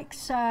like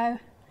so,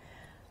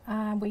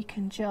 and we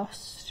can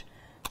just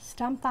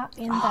stamp that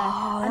in there,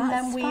 and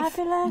then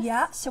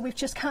we've so we've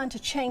just kind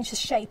of changed the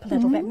shape a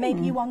little bit.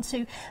 Maybe you want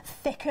to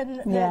thicken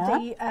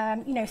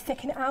the you know,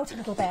 thicken it out a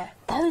little bit.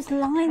 Those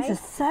lines are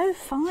so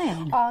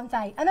fine, aren't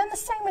they? And then the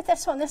same with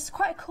this one. This is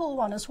quite a cool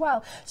one as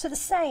well. So the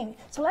same.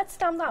 So let's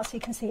stamp that so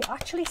you can see it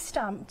actually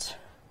stamped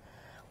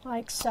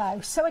like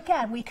so. So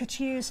again, we could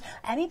use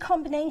any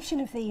combination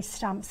of these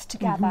stamps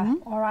together,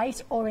 all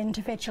right, or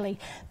individually.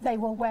 They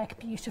will work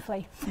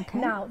beautifully.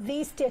 Now,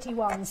 these Diddy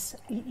ones,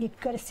 you've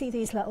got to see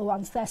these little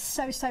ones. They're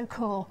so, so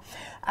cool.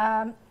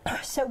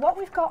 So what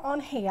we've got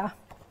on here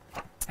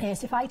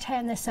is, if I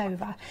turn this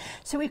over,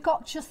 so we've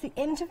got just the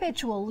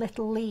individual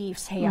little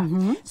leaves here.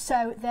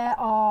 So there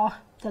are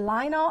the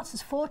line arts.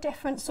 There's 4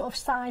 different sort of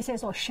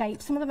sizes or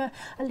shapes. Some of them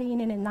are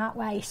leaning in that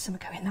way, some are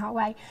going that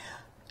way.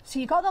 So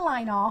you've got the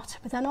line art,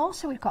 but then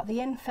also we've got the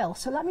infill.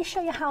 So let me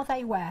show you how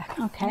they work.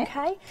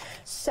 Okay.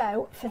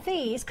 So for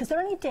these, because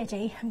they're only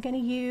Diddy, I'm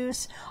going to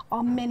use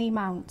our mini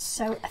mounts.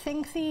 So I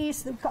think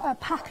these, they've got a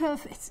pack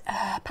of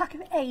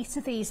 8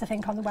 of these, I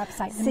think, on the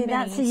website. See,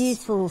 that's a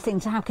useful thing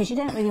to have, because you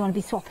don't really want to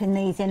be swapping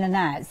these in and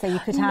out. So you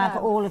could have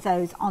all of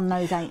those on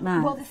those 8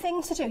 mounts. Well, the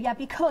thing to do,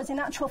 because in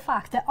actual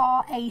fact there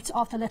are 8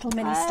 of the little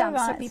mini stamps.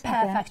 That'd be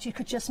perfect. You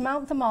could just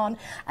mount them on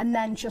and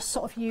then just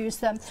sort of use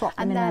them,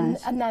 and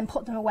then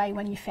put them away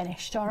when you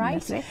finished, all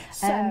right?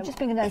 So just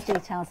bringing those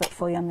details up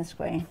for you on the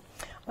screen.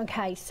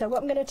 Okay, so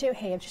what I'm going to do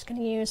here, I'm just going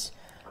to use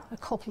a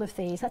couple of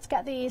these. Let's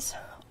get these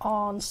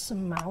on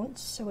some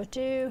mounts. So we'll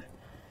do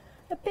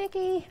a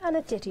biggie and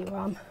a Diddy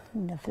one.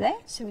 Lovely.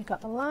 So we've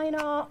got the line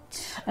art.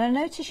 And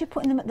I notice you're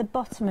putting them at the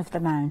bottom of the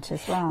mount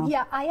as well.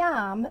 Yeah, I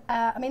am.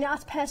 I mean,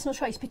 that's personal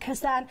choice, because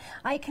then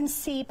I can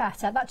see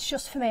better. That's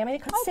just for me. I mean,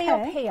 you can see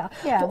up here,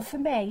 but for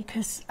me,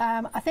 because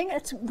I think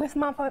it's with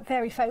my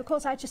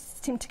varifocals, I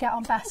just seem to get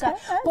on better.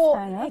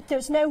 But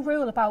there's no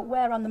rule about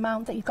where on the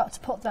mount that you've got to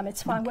put them.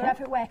 It's fine.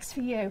 Wherever it works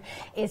for you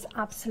is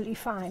absolutely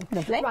fine.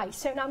 Lovely. Right,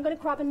 so now I'm going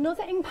to grab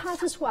another ink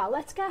pad as well.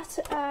 Let's get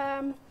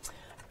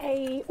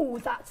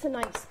that's a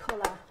nice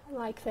colour.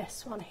 Like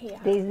this one here.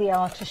 These are the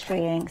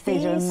artistry inks.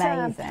 These are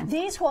amazing.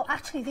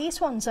 These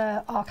ones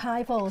are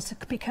archivals,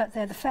 because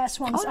they're the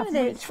first ones I've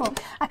reached for.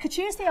 I could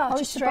use the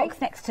artistry. The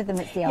box next to them,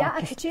 it's the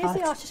I could use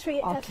the artistry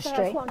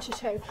if wanted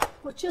to.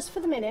 But just for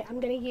the minute, I'm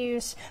going to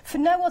use, for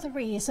no other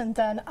reason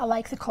than I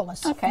like the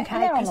colours.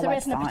 Because there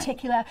isn't a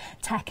particular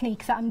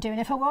technique that I'm doing.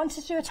 If I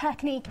wanted to do a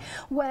technique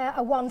where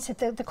I wanted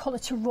the colour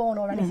to run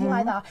or anything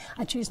like that,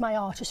 I'd use my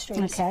artistry.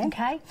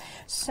 Okay.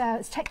 So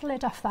let's take the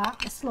lid off that.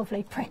 It's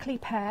lovely, prickly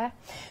pear.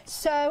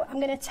 So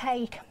I'm going to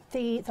take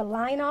the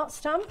line art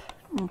stamp,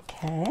 of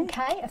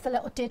the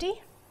little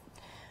Diddy,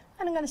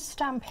 and I'm going to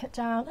stamp it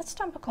down. Let's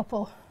stamp a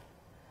couple,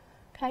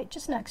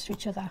 just next to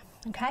each other.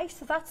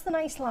 So that's the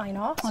nice line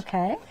art.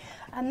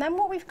 And then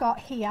what we've got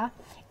here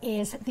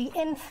is the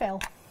infill.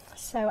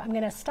 So I'm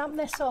going to stamp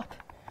this up.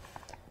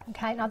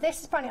 Now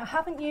this is brand new. I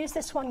haven't used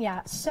this one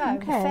yet. So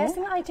the first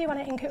thing that I do when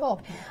I ink it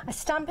up, I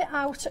stamp it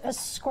out as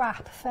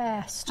scrap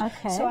first.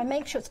 So I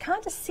make sure it's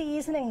kind of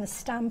seasoning the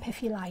stamp,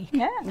 if you like.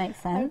 Yeah, that makes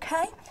sense.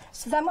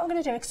 So then what I'm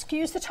going to do,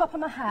 excuse the top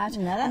of my head.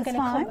 No, that's I'm going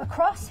to come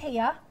across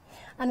here,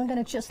 and I'm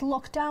going to just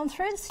look down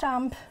through the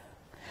stamp.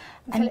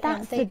 And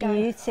that's the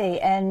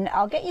beauty, and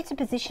I'll get you to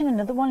position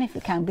another one if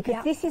you can,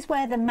 because this is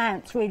where the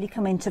mounts really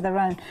come into their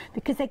own,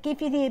 because they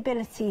give you the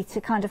ability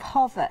to kind of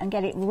hover and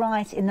get it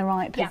right in the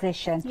right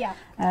position.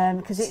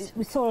 Because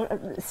we saw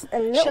a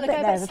little bit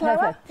there of a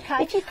slower.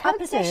 If you can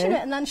position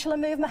it, and then shall I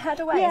move my head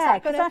away? Yeah,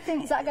 because I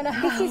think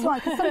this is why,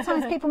 because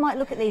sometimes people might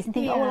look at these and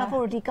think, oh, well, I've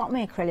already got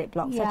my acrylic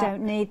blocks, I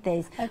don't need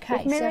these.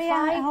 If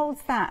Miriam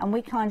holds that and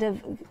we kind of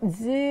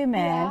zoom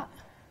in,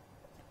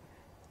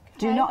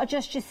 do not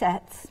adjust your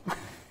sets.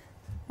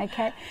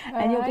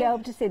 And you'll be able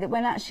to see that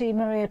when actually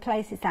Maria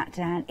places that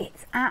down,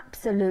 it's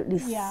absolutely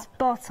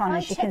spot on,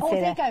 as you can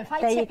see there.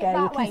 There you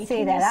go, you can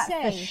see there, that's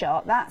the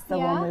shot, that's the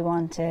one we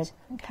wanted.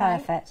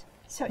 Perfect.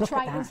 So it's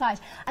right inside.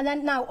 And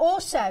then now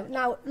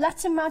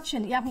let's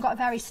imagine you haven't got a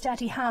very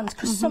steady hand,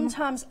 because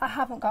sometimes I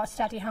haven't got a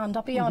steady hand,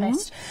 I'll be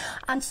honest.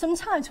 And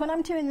sometimes when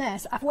I'm doing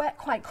this, I've worked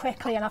quite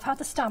quickly and I've had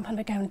the stamp and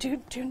we're going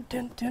dun, dun,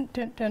 dun, dun,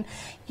 dun, dun.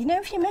 You know,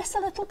 if you miss a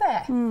little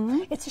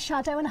bit, it's a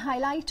shadow and a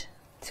highlight.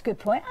 It's a good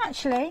point,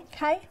 actually.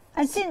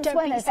 And since Don't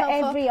when beat has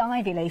yourself up. every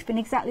ivy leaf been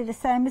exactly the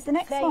same as the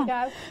next There one? you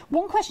go.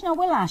 One question I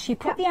will ask, you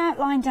put the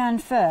outline down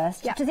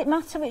first. Yeah. Does it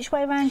matter which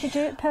way around you do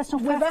it,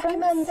 personal We preference?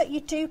 recommend that you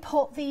do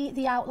put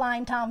the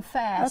outline down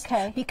first,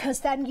 Okay.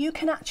 because then you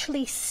can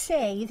actually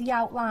see the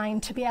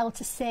outline to be able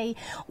to see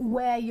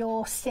where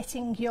you're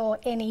sitting your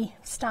innie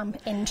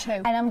stamp into.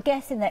 And I'm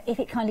guessing that if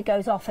it kind of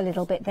goes off a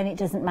little bit, then it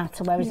doesn't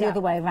matter, whereas the Yeah.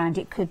 other way around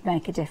it could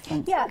make a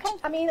difference. Yeah, Okay.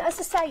 I mean, as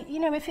I say, you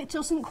know, if it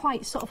doesn't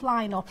quite sort of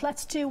line up,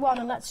 let's do one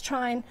and let's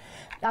try and...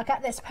 I'll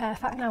get this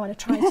perfect now and I'm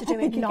trying to do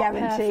it You not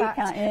guarantee, perfect.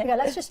 can't you? Yeah,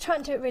 let's just try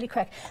and do it really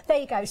quick. There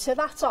you go. So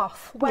that's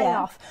off, way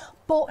Yeah. off.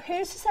 But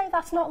who's to say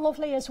that's not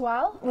lovely as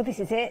well? Well, this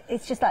is it.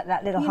 It's just like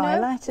that little You know,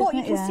 highlight, isn't but you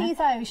it? can Yeah. see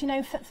those, you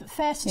know,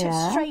 first two,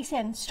 Yeah. straight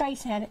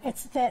in.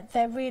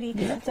 They're really,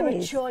 they're a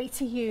Lovely. joy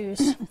to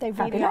use. They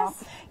really are.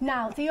 Fabulous.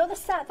 Now, the other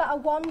set that I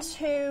want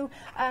to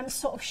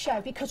sort of show,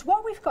 because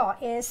what we've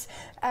got is,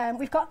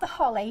 we've got the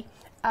holly,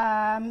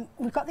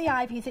 we've got the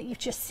ivy that you've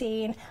just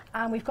seen,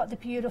 and we've got the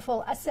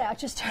beautiful, I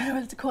just don't know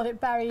whether to call it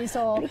berries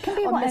or... It can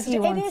be or whatever misty.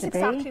 you want It is to be.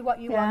 exactly what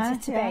you want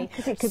it to be.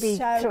 Because it could be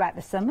So- throughout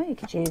the summer, you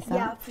could use that.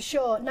 yeah, for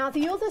sure. Now,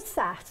 the other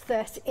set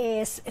that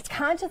is, it's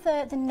kind of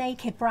the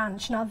naked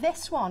branch. Now,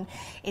 this one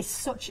is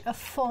such a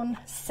fun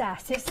set.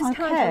 This is kind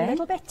of Okay. a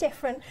little bit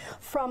different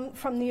from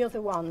the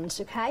other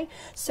ones, okay?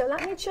 So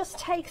let me just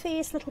take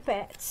these little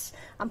bits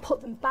and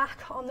put them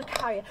back on the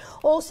carrier.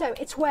 Also,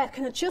 it's worth,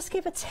 can I just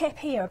give a tip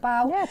here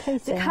about Yeah,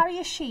 please the do.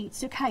 carrier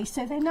sheets, okay?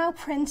 So they're now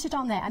printed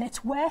on there, and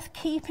it's worth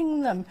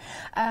keeping them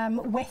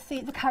with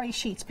the carrier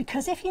sheets,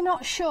 because if you're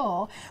not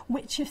sure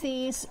which of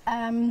these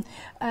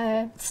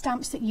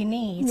stamps that you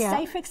need, Yeah.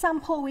 say for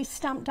example we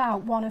stamped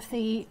out one of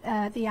the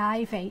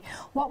ivy,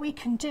 what we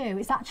can do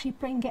is actually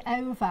bring it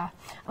over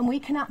and we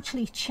can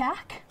actually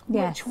check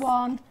Yes. which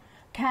one,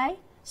 okay?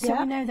 So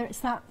Yeah. we know that it's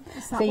that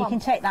So you one. can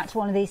take that to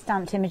one of these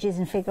stamped images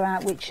and figure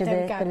out which of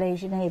There we the go.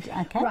 leaves you need.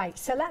 Okay. Right,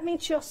 so let me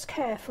just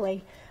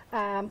carefully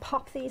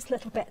pop these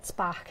little bits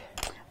back.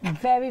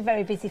 Very,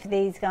 very busy for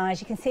these guys.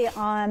 You can see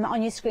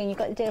on your screen, you've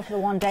got the deal for the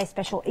one-day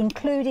special,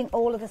 including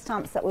all of the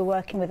stamps that we're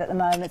working with at the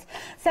moment.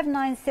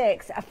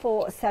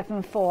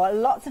 796-474.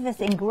 Lots of us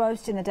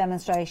engrossed in the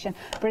demonstration,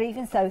 but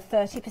even so,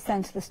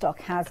 30% of the stock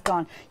has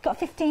gone. You've got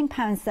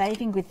 £15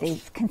 saving with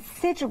these,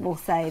 considerable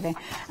saving,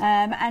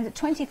 and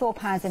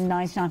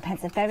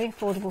 £24.99, a very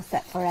affordable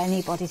set for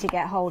anybody to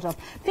get hold of.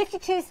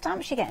 52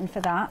 stamps you're getting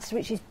for that,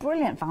 which is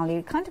brilliant value.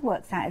 It kind of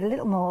works out a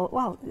little more,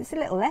 well, it's a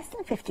little less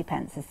than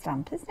 50p a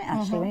stamp, isn't it,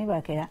 actually? When you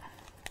work it out.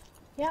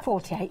 Yeah.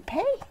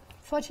 48p.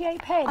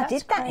 48p. I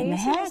did that in my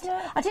crazy, head. isn't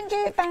it? I didn't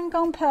do it bang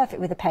on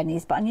perfect with the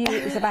pennies, but I knew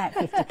it was about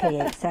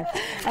 50p each. So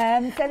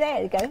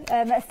there you go.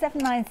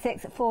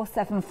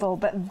 796-474,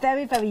 but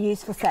very, very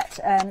useful set.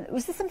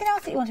 Was there something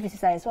else that you wanted me to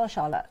say as well,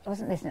 Charlotte? I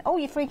wasn't listening. Oh,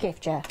 your free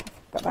gift, Jeff.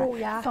 Oh,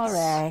 yeah.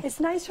 Sorry. It's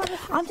nice to have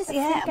a I'm just,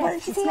 yeah, well, you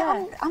see,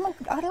 I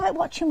like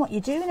watching what you're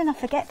doing, and I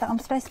forget that I'm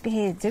supposed to be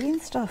here doing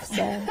stuff, so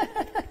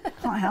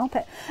can't help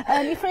it.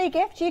 Your free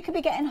gift, you could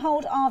be getting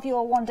hold of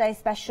your one-day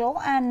special,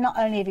 and not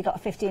only have you got a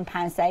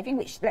 £15 saving,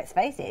 which, let's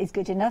face it, is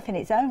good enough in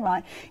its own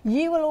right,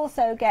 you will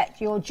also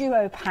get your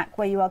duo pack,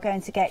 where you are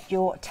going to get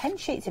your 10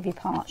 sheets of your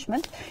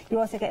parchment. You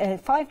also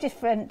get 2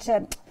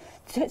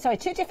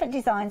 different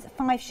designs,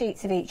 5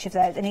 sheets of each of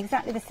those, and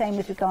exactly the same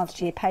with regards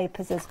to your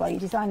papers as well. Your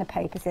designer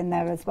papers in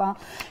there as well.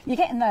 You're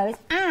getting those,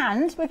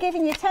 and we're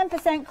giving you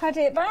 10%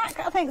 credit back.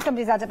 I think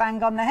somebody's had a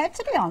bang on the head,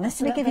 to be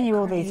honest. We're giving you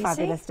all these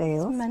fabulous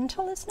deals. It's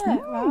mental, isn't it?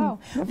 Wow.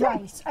 lovely.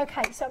 Right,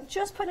 okay, so I'm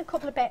just putting a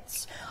couple of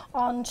bits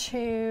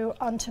onto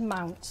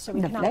mount, so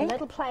we can have a Lovely.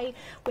 little play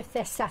with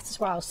this set as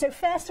well. So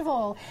first of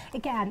all,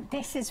 again,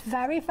 this is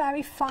very,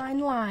 very fine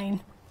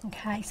line.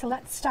 Okay, so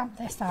let's stamp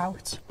this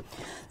out.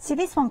 See,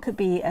 this one could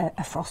be a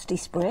frosty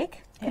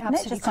sprig. It couldn't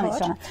absolutely Just on its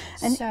could. own.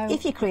 And So-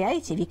 if you're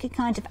creative, you could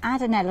kind of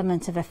add an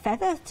element of a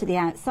feather to the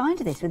outside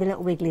of this with a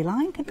little wiggly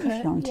line, couldn't you,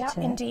 if you wanted Yeah,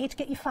 to? indeed.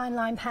 Get your fine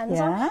line pens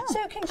Yeah. on. So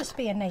it can just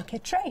be a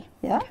naked tree.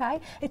 Yeah. Okay.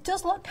 It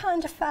does look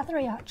kind of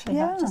feathery, actually,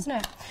 Yeah. that, doesn't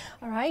it?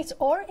 All right.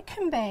 Or it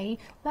can be,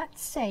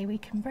 let's say, we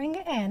can bring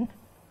it in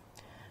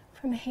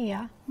from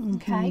here.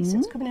 Okay. So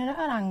it's coming in at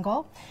an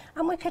angle.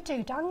 And we could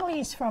do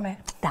danglies from it.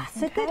 That's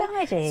a good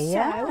idea,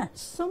 yeah. So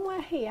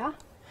somewhere here,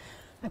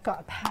 I've got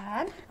a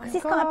pen. Because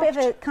it's got a bit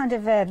of a kind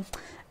of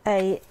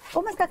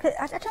almost like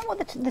I don't know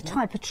what the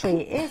type of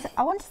tree is.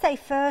 I want to say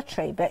fir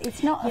tree, but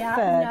it's not Yeah, a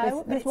fir.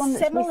 no, There's it's one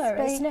that's similar,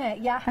 wispy. isn't it?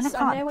 Yes, And I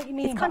can't- know what you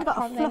mean, It's kind of but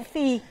got I a can't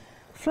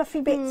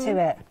fluffy bit to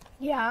it.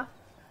 Yeah.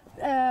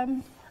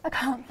 I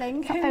can't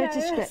think. Not Who very knows?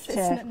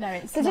 descriptive. No,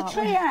 it's There's not. a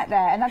tree out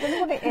there, and I don't know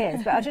what it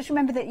is, but I just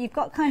remember that you've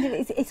got kind of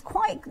it's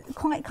quite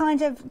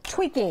kind of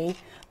twiggy,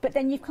 but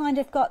then you've kind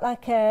of got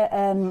like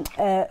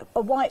a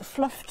white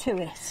fluff to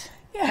it.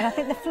 Yeah. And I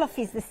think the fluff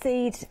is the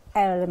seed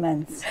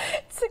element.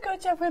 It's a good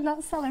job we're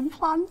not selling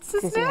plants,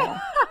 isn't Isn't it? it?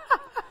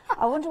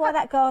 I wonder why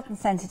that garden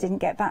centre didn't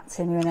get back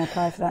to me when I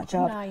applied for that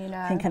job. Now you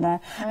know. I think I know.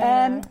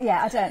 I know.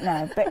 Yeah, I don't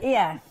know, but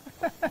yeah.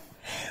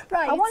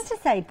 Right. I want to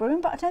say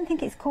broom, but I don't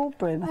think it's called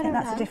broom. I think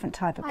that's a different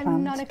type of plant.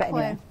 I'm not a clue.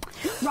 Anyway.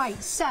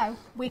 Right, so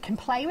we can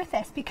play with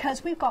this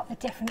because we've got the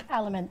different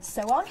elements.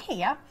 So on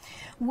here,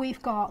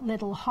 we've got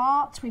little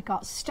hearts, we've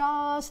got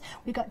stars,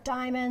 we've got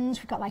diamonds,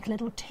 we've got like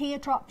little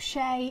teardrop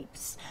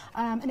shapes.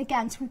 And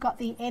again, so we've got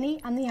the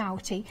innie and the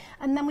outie.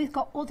 And then we've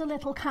got other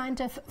little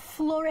kind of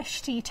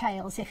flourish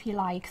details, if you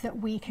like, that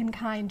we can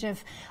kind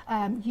of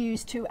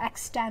use to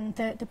extend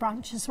the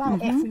branch as well,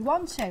 if we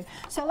want to.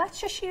 So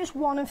let's just use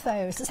one of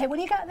those. So when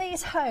you get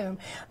these home,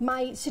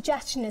 my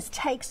suggestion is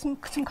take some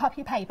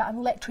copy paper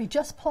and literally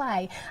just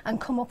play and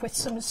come up with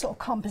some sort of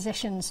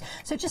compositions.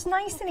 So just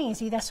nice and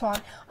easy, this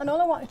one. And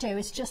all I want to do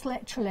is just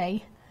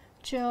literally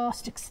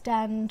just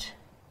extend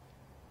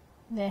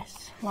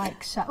this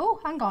like so. Oh,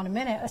 hang on a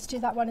minute, let's do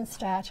that one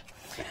instead.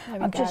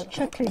 I'm just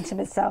chuckling to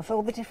myself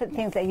all the different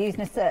things they're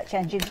using a search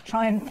engine to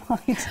try and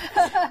find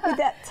with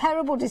that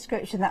terrible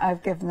description that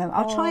I've given them.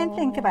 I'll try and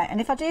think about it,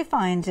 and if I do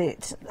find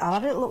it, I'll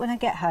have a little look when I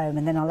get home,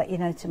 and then I'll let you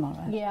know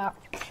tomorrow. Yeah.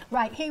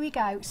 Right, here we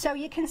go. So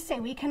you can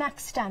see we can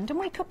extend, and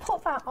we could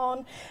put that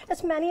on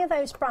as many of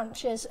those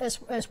branches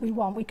as we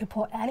want. We could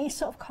put any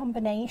sort of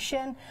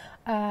combination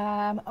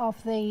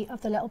of the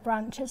little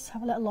branches.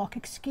 Have a little look.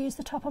 Excuse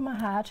the top of my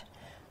head.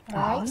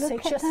 Right, so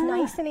just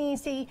nice and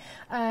easy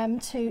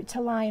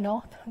to line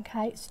up.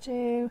 Okay,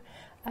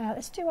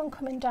 let's do one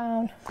coming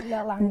down a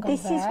little angle.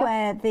 This is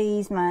where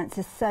these mounts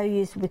are so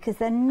useful because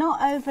they're not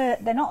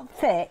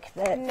thick.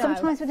 No.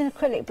 Sometimes with an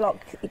acrylic block,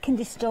 it can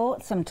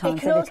distort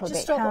sometimes a little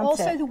bit. Can't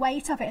also it? The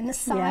weight of it and the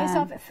size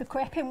of it for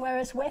gripping.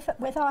 Whereas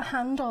with our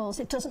handles,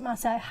 it doesn't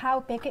matter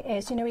how big it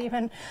is. You know,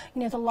 even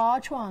the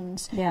large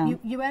ones. Yeah.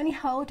 You only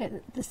hold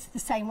it the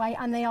same way,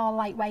 and they are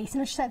lightweight.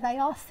 And as I said, they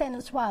are thin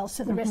as well,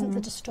 so there isn't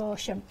the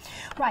distortion.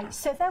 Right.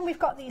 So then we've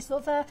got these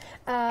other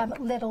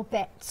little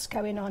bits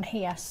going on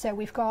here. So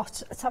we've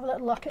got. Let's have a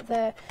little look at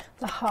the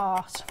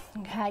heart.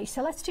 Okay,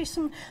 so let's do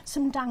some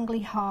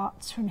dangly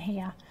hearts from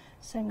here.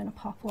 So I'm going to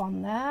pop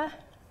one there,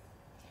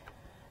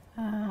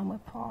 and we'll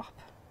pop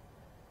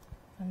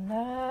one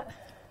there,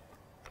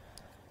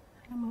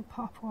 and we'll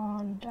pop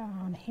one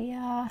down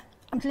here.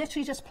 I'm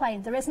literally just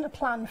playing. There isn't a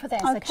plan for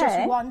this. Okay. I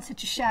just wanted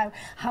to show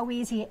how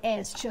easy it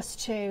is just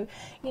to,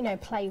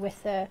 play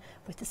with the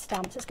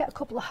stamps. Let's get a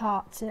couple of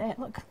hearts in it.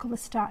 Look, a couple of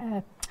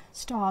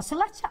stars. So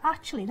let's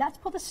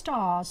put the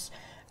stars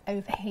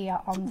over here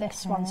on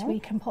this one, so we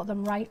can put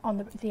them right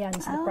on the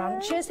ends of the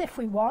branches if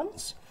we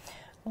want,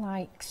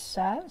 like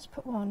so. Let's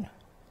put one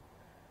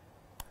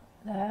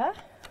there.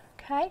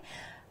 Okay,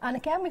 and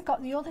again we've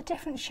got the other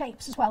different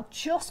shapes as well.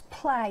 Just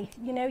play,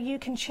 you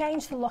can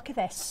change the look of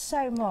this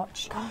so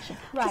much. Gosh.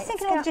 Right, just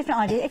thinking of a different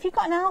idea. If you've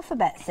got an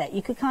alphabet set,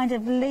 you could kind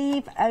of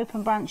leave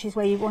open branches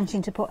where you're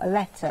wanting to put a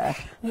letter,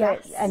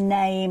 a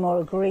name or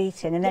a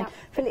greeting, and then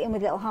fill it in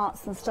with little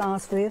hearts and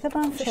stars for the other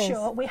branches. For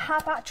sure. We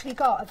have actually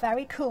got a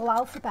very cool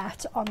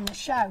alphabet on the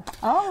show.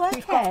 Oh, okay.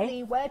 We've got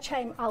the word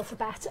chain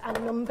alphabet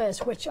and numbers,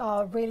 which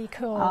are really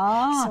cool.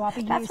 Oh, so I'll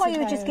be that's why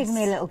you were just giving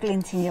me a little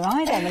glint in your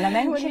eye then when I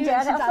mentioned it.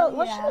 I thought,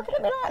 what's she looking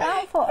at me like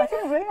that for? I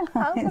didn't realise.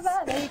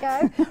 Alphabet, there you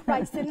go.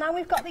 Right, so now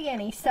we've got the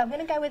innie, so I'm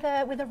going to go with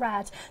a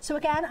red. So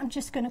again, I'm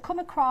just going to come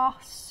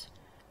across,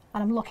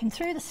 and I'm looking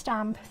through the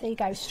stamp. There you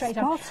go, straight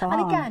on.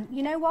 And again,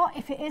 you know what?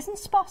 If it isn't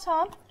spot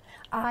on,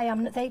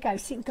 there you go.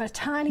 See, we've got a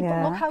tiny,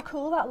 but look how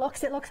cool that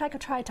looks. It looks like I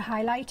tried to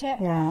highlight it.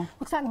 Yeah.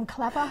 Looks like I'm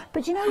clever.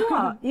 But you know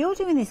what? You're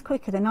doing this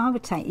quicker than I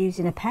would take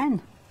using a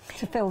pen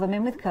to fill them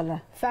in with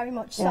colour. Very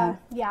much so.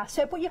 Yeah.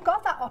 So, but you've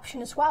got that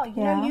option as well.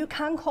 You know, you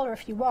can colour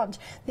if you want.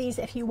 These,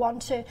 if you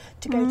want to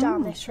go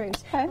down this route.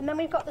 Okay. And then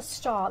we've got the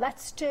star.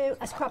 Let's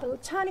grab a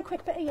tiny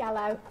quick bit of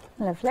yellow.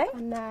 Lovely.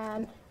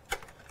 And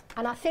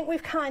I think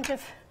we've kind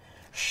of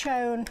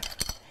shown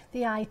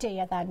the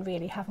idea then,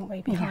 really, haven't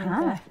we, behind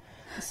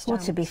the stamps. Well,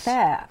 to be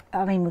fair,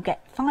 I mean, we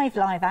get 5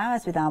 live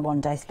hours with our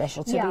one-day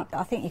special.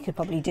 I think you could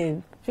probably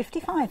do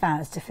 55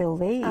 hours to fill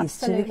these.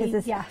 Absolutely,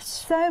 because there's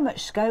so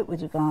much scope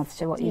with regards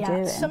to what you're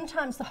doing.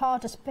 Sometimes the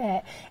hardest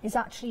bit is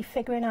actually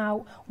figuring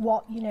out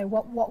what we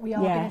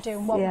are going to do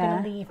and what we're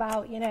going to leave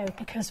out,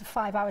 because of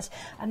 5 hours.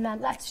 And then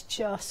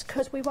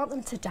because we want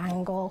them to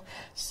dangle,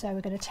 so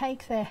we're going to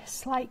take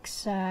this like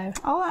so.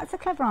 Oh, that's a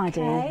clever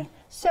idea. Okay,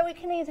 so we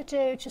can either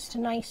do just a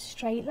nice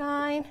straight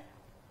line,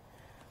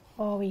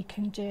 or we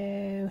can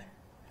do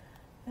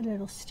a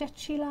little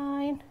stitchy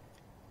line.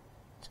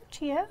 It's up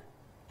to you.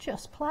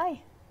 Just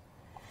play.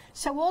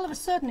 So all of a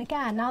sudden,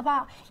 again, now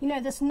that,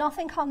 there's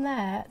nothing on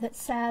there that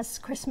says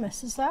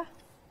Christmas, is there?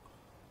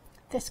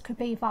 This could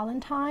be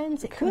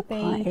Valentine's, it could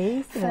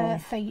be for your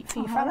friend.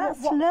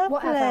 That's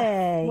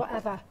lovely.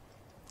 Whatever.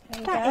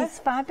 That is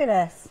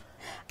fabulous.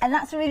 And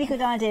that's a really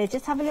good idea.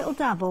 Just have a little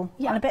dabble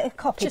and a bit of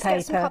copy paper. Just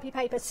get some copy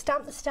paper,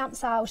 stamp the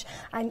stamps out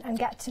and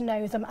get to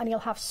know them, and you'll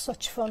have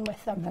such fun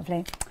with them.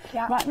 Lovely.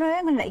 Yeah. Right, Maria,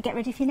 I'm going to let you get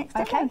ready for your next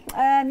event.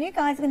 You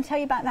guys are going to tell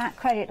you about that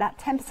credit, that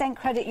 10%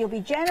 credit you'll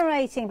be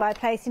generating by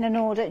placing an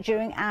order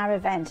during our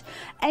event.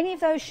 Any of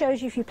those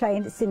shows if you play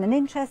and it's in an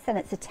interest, then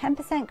it's a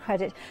 10%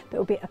 credit that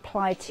will be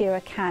applied to your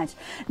account.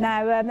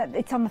 Now,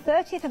 it's on the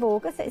 30th of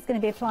August that it's going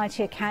to be applied to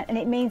your account, and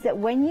it means that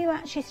when you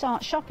actually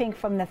start shopping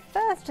from the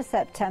 1st of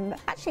September,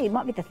 actually it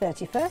might be the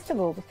 31st of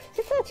August. Is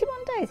it 31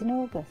 days in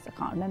August? I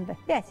can't remember.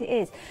 Yes, it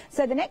is.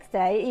 So the next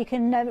day you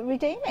can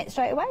redeem it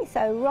straight away.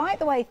 So right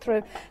the way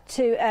through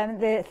to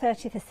the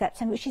 30th of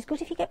September, which is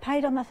good if you get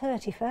paid on the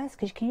 31st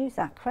because you can use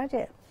that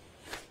credit.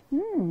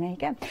 There you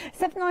go.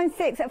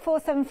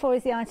 796-474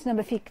 is the item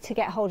number for you to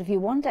get hold of your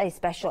one-day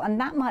special, and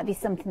that might be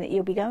something that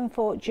you'll be going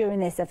for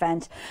during this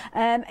event.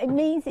 It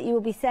means that you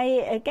will be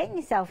getting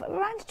yourself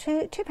around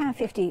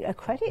 £2.50 a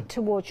credit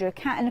towards your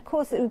account, and of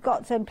course we've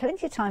got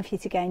plenty of time for you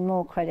to gain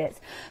more credits.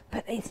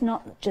 But it's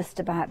not just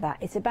about that.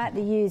 It's about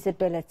the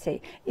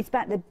usability. It's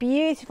about the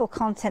beautiful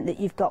content that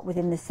you've got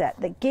within the set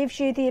that gives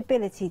you the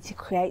ability to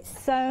create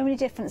so many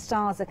different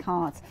styles of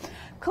cards.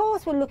 Of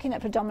course, we're looking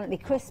at predominantly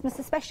Christmas,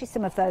 especially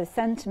some of those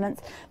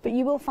sentiments, but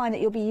you will find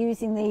that you'll be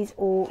using these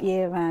all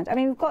year round. I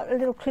mean, we've got a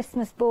little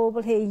Christmas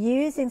bauble here,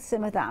 using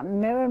some of that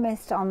mirror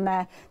mist on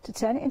there to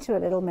turn it into a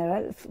little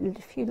mirror, a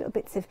few little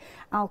bits of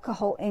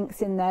alcohol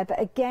inks in there,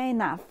 but again,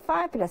 that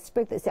fabulous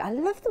sprig that's it. I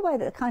love the way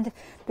that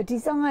the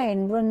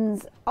design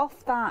runs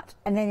off that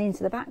and then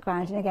into the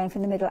background, and again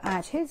from the middle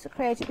out. Who's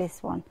created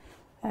this one?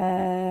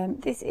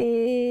 This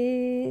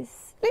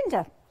is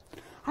Linda.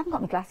 I haven't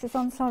got my glasses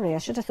on, sorry. I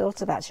should have thought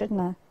of that,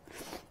 shouldn't I?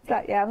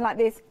 Like, yeah, I'm like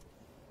this.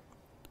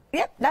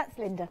 Yep, that's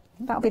Linda.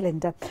 That'll be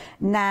Linda.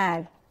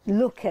 Now,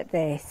 look at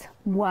this.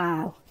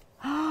 Wow.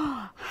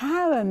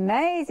 How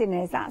amazing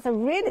is that? That's a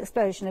real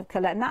explosion of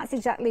colour, and that's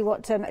exactly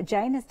what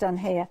Jane has done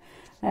here.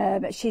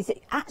 She's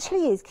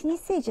actually can you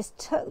see, just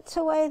tucked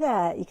away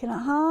there? You can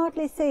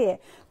hardly see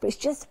it, but it's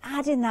just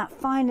adding that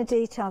finer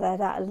detail there,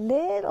 that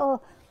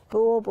little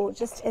bauble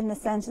just in the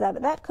centre there,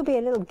 but that could be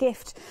a little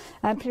gift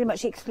pretty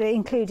much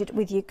included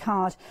with your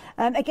card.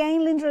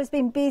 Again, Linda has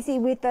been busy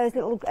with those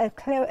little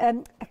acrylic.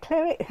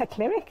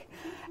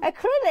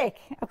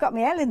 I've got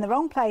my L in the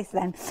wrong place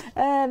then.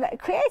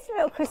 Creating a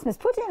little Christmas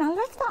pudding. I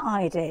love that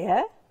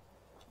idea.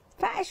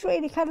 That is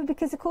really clever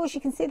because, of course,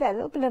 you can see there a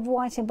little bit of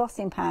white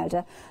embossing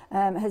powder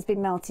has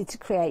been melted to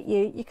create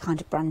your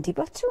kind of brandy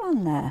butter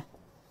on there.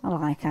 I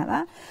like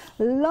that.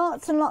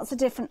 Lots and lots of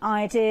different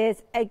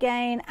ideas.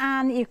 Again,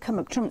 and you've come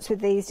up trumps with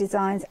these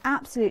designs.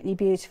 Absolutely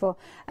beautiful.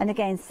 And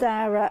again,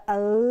 Sarah, a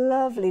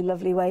lovely,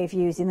 lovely way of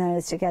using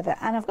those together.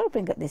 And I've got to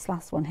bring up this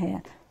last one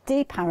here.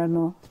 D.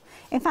 Paramore.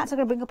 In fact, I'm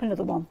going to bring up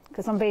another one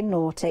because I'm being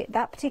naughty.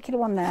 That particular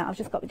one there, I've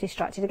just got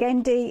distracted.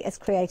 Again, D is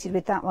created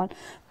with that one.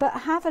 But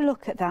have a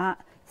look at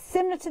that.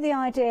 Similar to the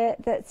idea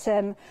that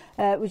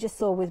we just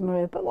saw with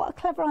Maria, but what a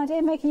clever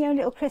idea, making your own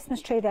little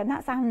Christmas tree there. And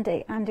that's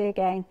Andy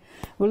again.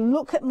 We'll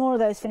look at more of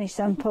those finished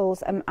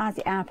samples as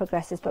the hour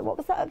progresses. But what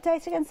was that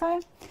update again,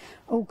 Simon?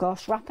 Oh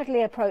gosh,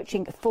 rapidly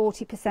approaching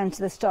 40% of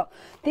the stock.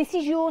 This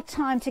is your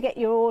time to get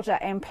your order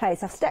in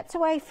place. I've stepped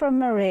away from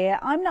Maria.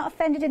 I'm not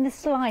offended in the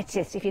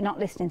slightest if you're not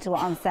listening to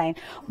what I'm saying.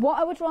 What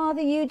I would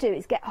rather you do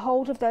is get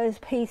hold of those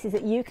pieces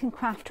that you can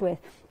craft with.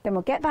 Then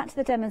we'll get back to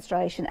the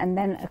demonstration, and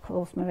then, of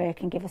course, Maria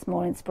can give us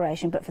more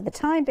inspiration. But for the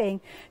time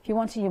being, if you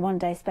wanted your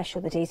one-day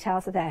special, the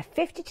details are there.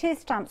 52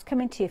 stamps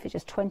coming to you for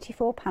just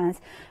 £24.99,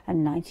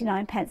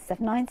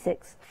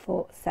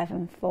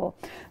 796-474.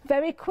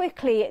 Very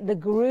quickly, the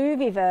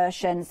groovy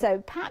version.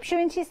 So perhaps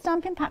you're into your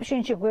stamping, perhaps you're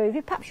into your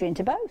groovy, perhaps you're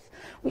into both.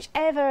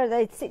 Whichever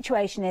the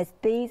situation is,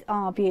 these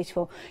are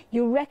beautiful.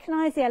 You'll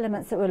recognise the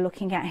elements that we're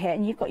looking at here,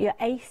 and you've got your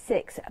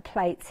A6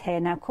 plates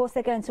here. Now, of course,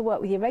 they're going to work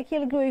with your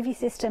regular groovy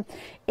system.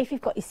 If you've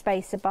got your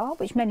spacer bar,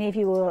 which many of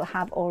you will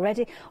have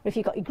already, or if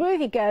you've got your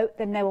Groovy Go,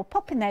 then they will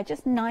pop in there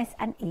just nice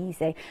and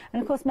easy.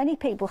 And of course, many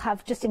people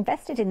have just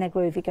invested in their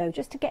Groovy Go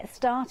just to get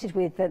started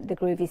with the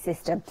Groovy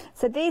system.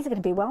 So these are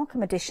going to be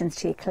welcome additions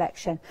to your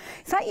collection.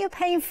 It's like you're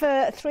paying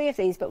for 3 of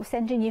these, but we're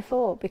sending you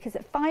 4, because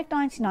at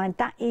 £5.99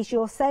 that is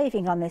your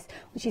saving on this,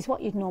 which is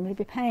what you'd normally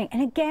be paying.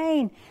 And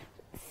again,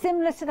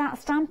 similar to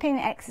that stamping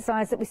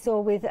exercise that we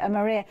saw with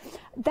Maria,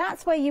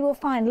 that's where you will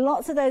find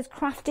lots of those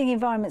crafting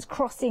environments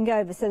crossing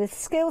over. So the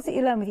skills that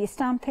you learn with your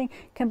stamping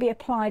can be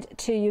applied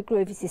to your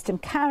groovy system.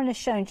 Karen has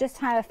shown just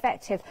how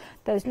effective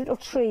those little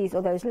trees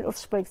or those little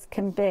sprigs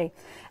can be.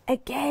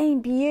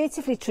 Again,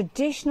 beautifully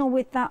traditional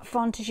with that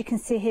font, as you can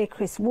see here,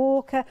 Chris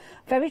Walker.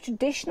 Very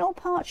traditional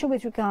parcher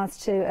with regards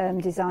to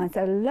design.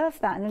 So love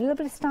that. And a little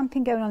bit of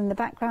stamping going on in the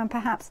background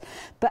perhaps.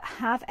 But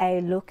have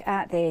a look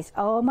at this.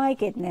 Oh my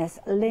goodness,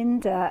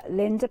 Linda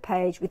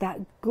Page with that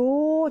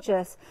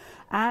gorgeous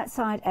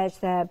outside edge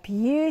there,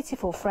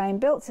 beautiful frame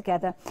built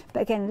together,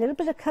 but again a little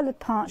bit of coloured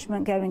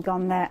parchment going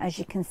on there, as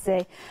you can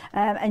see.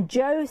 And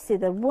Josie,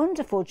 the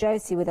wonderful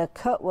Josie with her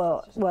cut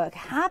work,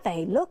 have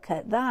a look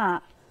at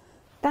that.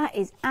 That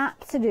is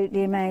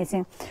absolutely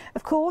amazing.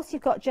 Of course,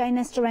 you've got Jane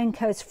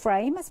Nesterenko's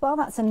frame as well.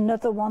 That's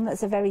another one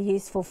that's a very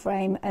useful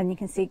frame, and you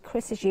can see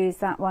Chris has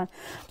used that one.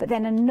 But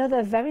then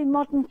another very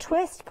modern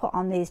twist put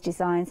on these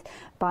designs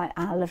by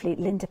our lovely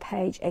Linda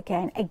Page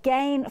again.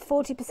 Again,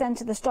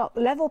 40% of the stock.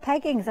 Level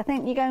peggings, I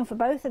think you're going for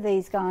both of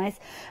these guys.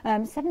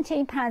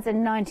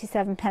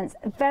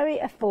 £17.97, very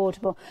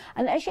affordable.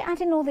 And as you're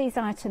adding all these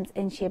items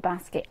into your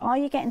basket, are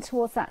you getting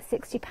towards that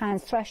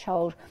 £60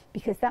 threshold?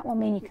 Because that will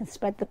mean you can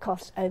spread the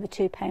cost over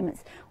 2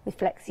 payments with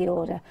flexi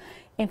order.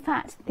 In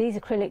fact, these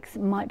acrylics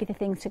might be the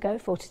things to go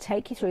for to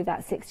take you through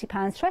that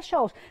 £60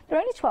 threshold. They're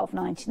only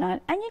 £12.99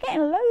 and you're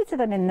getting loads of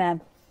them in there.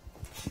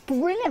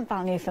 Brilliant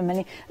value for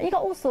money. And you've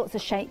got all sorts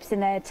of shapes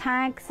in there,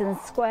 tags and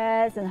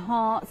squares and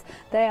hearts.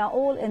 They are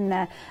all in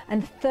there.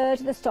 And a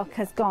third of the stock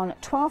has gone.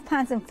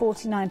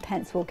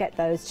 £12.49 will get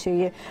those to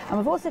you. And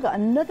we've also got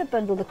another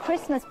bundle, the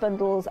Christmas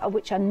bundles,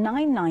 which are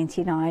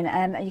 £9.99.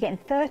 And you're getting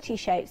 30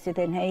 shapes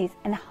within these,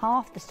 and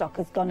half the stock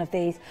has gone of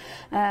these.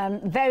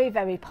 Very,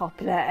 very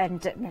popular.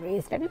 And Marie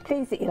is very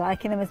pleased that you're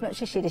liking them as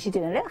much as she does. She's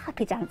doing a little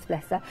happy dance,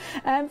 bless her.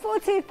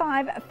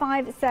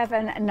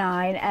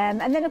 425579.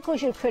 And then, of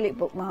course, your acrylic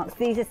bookmarks.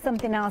 These are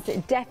something else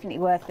that's definitely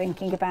worth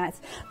thinking about.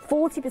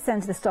 40%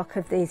 of the stock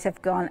of these have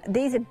gone.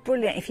 These are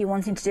brilliant if you're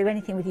wanting to do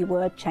anything with your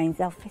word chains.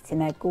 They'll fit in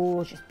there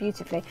gorgeous,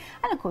 beautifully.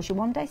 And of course your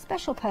one day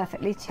special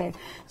perfectly too.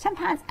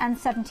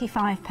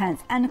 £10.75.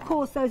 And of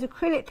course those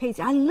acrylic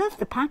pieces. I love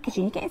the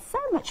packaging. You're getting so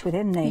much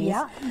within these.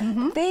 Yeah.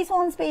 These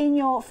ones being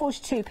your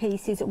 42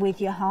 pieces with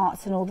your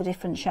hearts and all the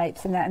different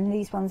shapes and that. And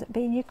these ones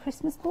being your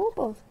Christmas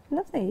baubles.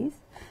 Love these.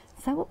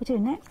 So what we do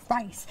next?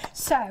 Right,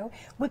 so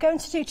we're going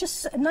to do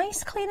just a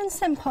nice, clean and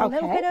simple, a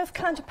little bit of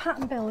kind of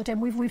pattern building.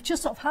 We've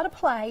just sort of had a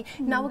play.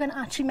 Now we're going to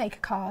actually make a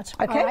card.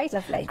 Okay, all right?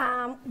 lovely.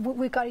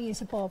 We've got to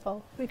use a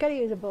bauble. We've got to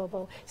use a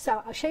bauble.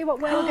 So I'll show you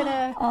what we're going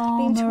to Maria,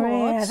 lean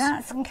towards.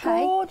 That's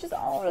gorgeous.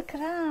 Oh, look at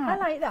that. I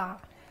like that.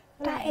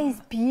 That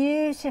is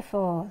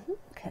beautiful.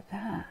 Look at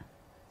that.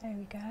 There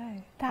we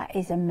go. That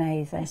is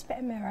amazing. Nice bit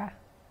of mirror.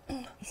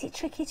 Is it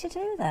tricky to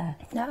do there?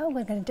 No,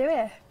 we're going to do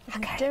it.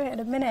 We're going to do it in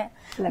a minute.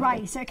 Lovely.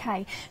 Right,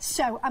 okay.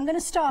 So I'm going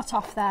to start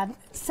off then.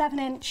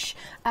 7-inch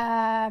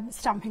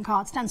stamping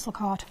card, stencil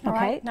card. All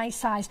right, nice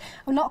size.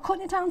 I'm not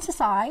cutting it down to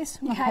size,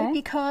 okay?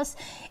 Because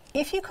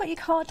if you cut your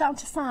card down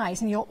to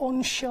size and you're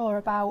unsure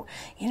about,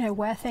 you know,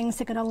 where things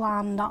are going to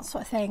land, that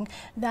sort of thing,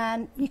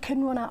 then you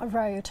can run out of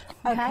road,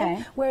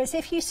 okay? Whereas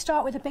if you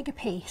start with a bigger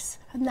piece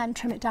and then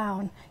trim it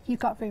down, you've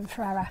got room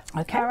for error.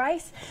 Okay. All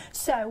right?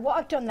 So what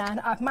I've done then,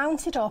 I've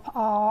mounted up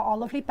our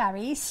lovely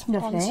berries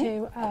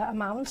onto a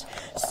mount.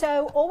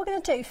 So all we're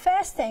going to do,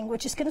 first thing, we're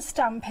just going to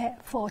stamp it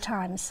 4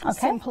 times.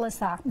 Simple as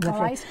that. Lovely.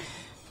 All right?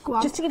 Go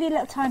on. Just to give you a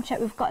little time check,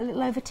 we've got a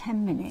little over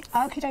 10 minutes.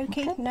 Okie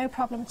dokie, no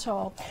problem at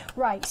all.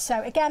 Right,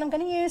 so again, I'm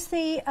going to use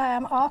the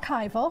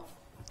archival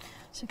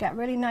to get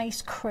really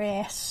nice,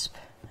 crisp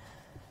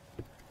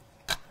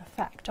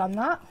effect on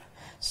that.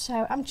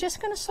 So I'm just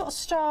going to sort of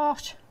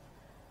start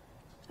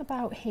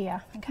about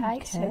here,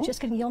 okay? So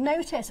just going to, you'll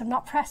notice I'm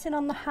not pressing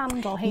on the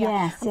handle here.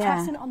 I'm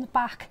pressing it on the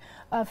back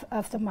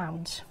of the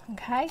mount,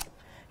 okay?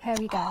 Here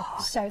we go.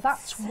 So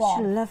that's such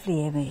one. a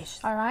lovely image.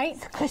 All right.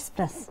 It's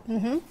crispness.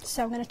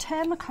 So I'm going to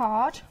turn my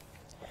card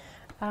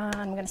and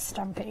I'm going to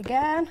stamp it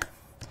again.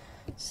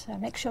 So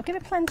make sure, give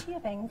it plenty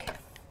of ink.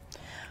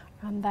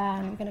 And then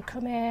I'm going to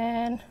come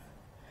in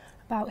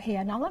about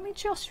here. Now let me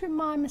just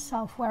remind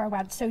myself where I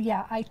went. So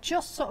yeah, I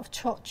just sort of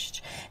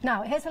touched.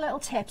 Now here's a little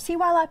tip. See,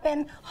 while I've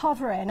been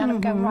hovering and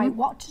I'm going, right,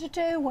 what did I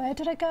do? Where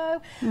did I go?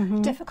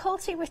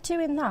 Difficulty with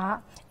doing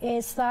that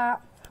is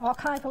that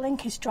archival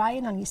ink is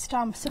drying on your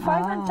stamp. So if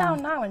I went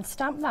down now and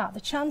stamped that, the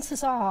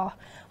chances are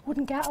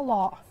wouldn't get a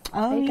lot.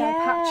 Oh, go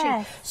patchy.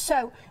 yes.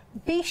 So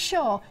be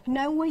sure,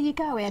 know where you're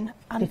going,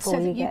 and Before so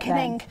that you you get can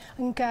there. ink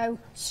and go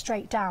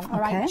straight down. All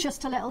right,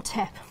 just a little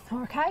tip.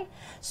 Okay,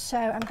 so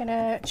I'm going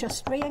to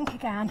just re-ink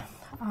again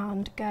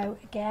and go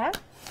again.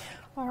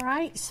 All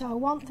right, so I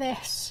want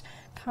this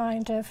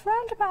kind of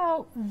round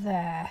about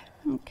there.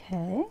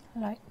 Okay.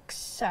 Like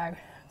so.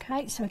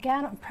 Okay, so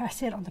again, I'm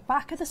pressing on the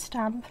back of the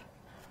stamp.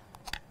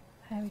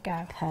 There we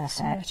go. Perfect.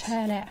 So I'm going to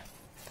turn it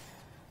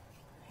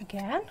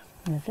again.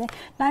 Lovely.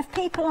 Now, if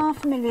people are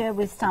familiar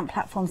with stamp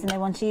platforms and they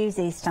want to use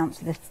these stamps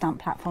with the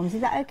stamp platforms,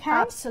 is that okay?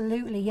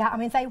 Absolutely, yeah. I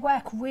mean, they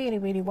work really,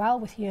 really well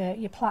with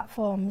your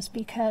platforms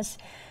because,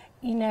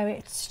 you know,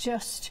 it's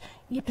just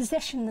you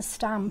position the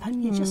stamp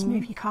and you just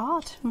move your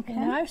card, you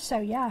know. So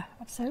yeah,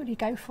 absolutely,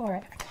 go for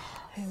it.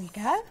 Here we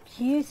go.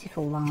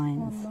 Beautiful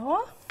lines. One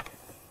more.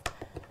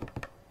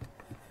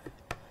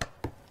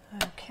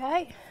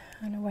 Okay,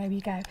 and away we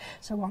go.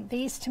 So I want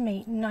these to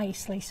meet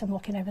nicely. So I'm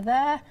looking over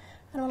there.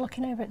 And I'm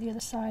looking over at the other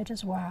side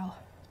as well,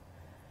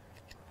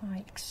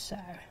 like so.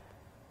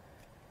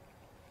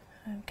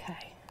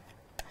 Okay.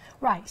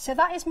 Right, so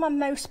that is my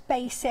most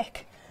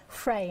basic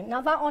frame.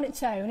 Now that on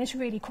its own is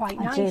really quite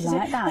nice. I do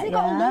like that, It's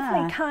got a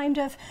lovely kind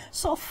of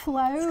sort of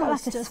flow. It's got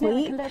like a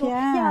sweep, like a little,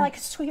 like a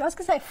sweep. I was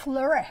going to say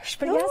flourish,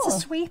 but yeah, it's a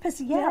sweep.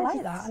 I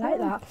like that. I like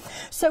that.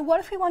 So what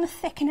if we want to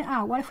thicken it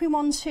out? What if we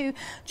want to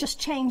just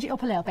change it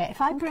up a little bit?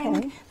 If I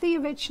bring the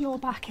original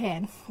back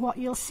in, what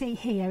you'll see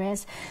here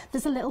is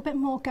there's a little bit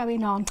more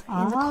going on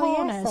in the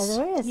corners. Yes, so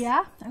there is.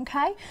 Yeah,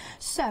 okay.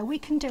 So we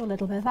can do a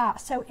little bit of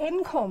that. So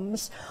in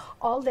comes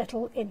our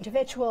little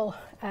individual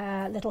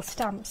little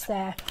stamps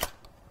there.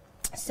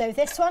 So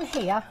this one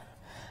here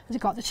has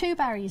got the 2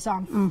 berries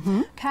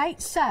on. Okay,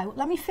 so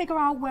let me figure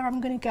out where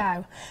I'm going to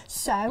go.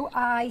 So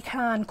I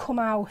can come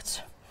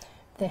out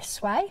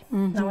this way.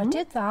 Now I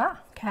did that.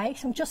 Okay,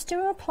 so I'm just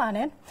doing a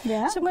planning.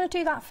 Yeah. So I'm going to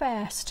do that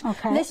first.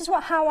 Okay. And this is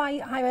how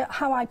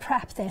I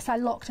prep this. I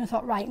looked and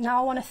thought, right,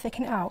 now I want to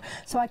thicken it out.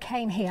 So I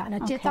came here and I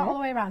did that all the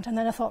way around, and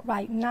then I thought,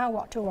 right, now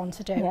what do I want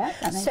to do? Yeah,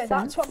 that makes sense.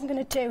 That's what I'm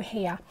going to do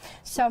here.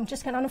 So I'm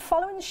just going to, I'm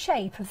following the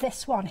shape of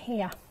this one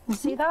here.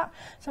 See that?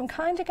 So I'm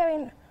kind of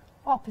going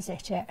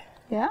opposite it.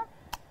 Yeah.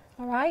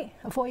 All right,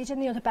 avoiding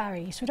the other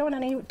berries. We don't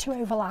want any to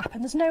overlap,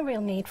 and there's no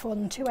real need for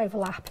them to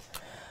overlap.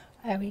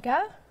 There we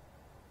go.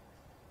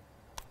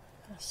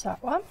 That's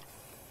that one.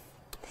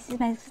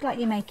 This is like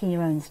you're making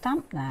your own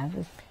stamp now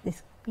with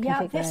this.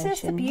 Yeah, this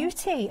is the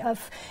beauty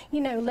of,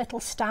 you know, little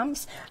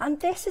stamps, and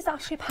this is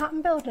actually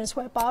pattern builders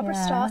where Barbara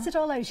started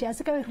all those years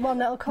ago with one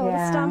little colour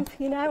stamp,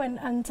 you know,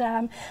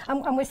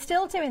 and we're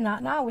still doing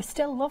that now. We're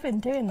still loving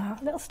doing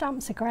that. Little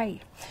stamps are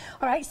great.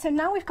 All right, so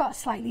now we've got a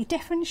slightly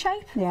different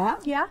shape. Yeah.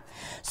 Yeah.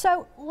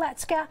 So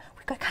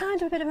we've got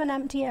kind of a bit of an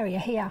empty area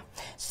here.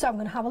 So I'm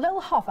going to have a little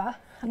hover,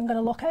 and I'm going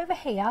to look over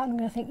here, and I'm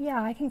going to think,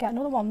 yeah, I can get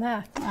another one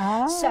there.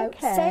 Oh, so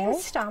same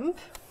stamp,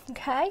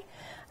 okay.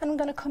 And I'm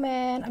going to come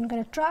in, I'm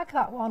going to drag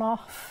that one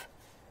off,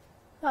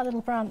 that little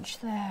branch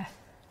there.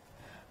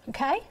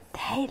 Okay?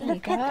 Hey,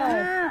 look at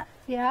that.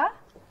 Yeah?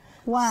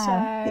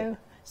 Wow.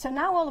 So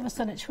now all of a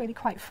sudden it's really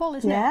quite full,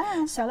 isn't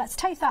it? So let's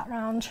take that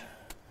round.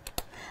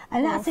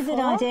 And that's a good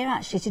idea,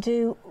 actually, to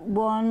do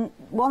one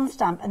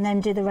stamp and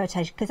then do the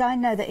rotation. Because I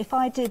know that if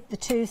I did the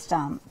 2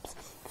 stamps,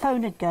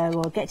 phone would go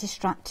or get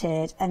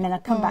distracted, and then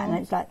I'd come back and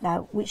it's like,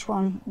 now, which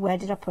one, where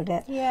did I put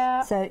it?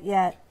 Yeah. So,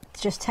 yeah,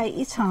 just take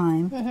your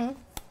time.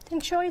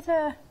 Enjoy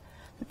the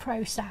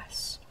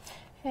process.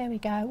 Here we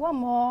go, one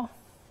more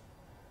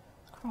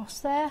across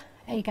there.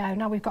 There you go.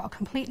 Now we've got a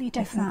completely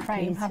different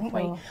frame, haven't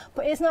we?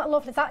 But isn't that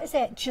lovely? That is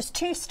it, just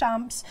 2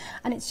 stamps,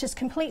 and it's just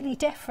completely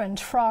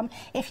different from,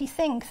 if you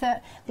think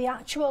that the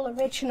actual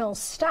original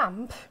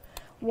stamp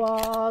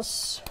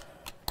was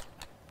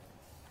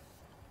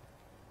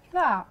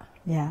that.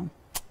 Yeah.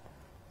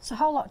 It's a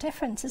whole lot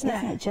different, isn't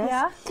it? Just?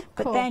 Yeah.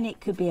 But then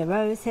it could be a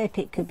rose hip,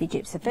 it could be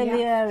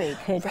gypsophilia, it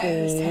could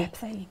rose be hip,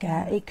 there you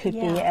go. It could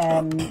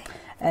be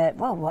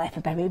well,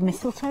 whatever berry,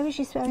 mistletoe, as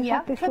you said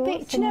before.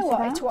 Do you know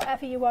what? It's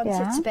whatever you want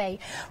it to be.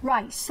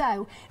 Right,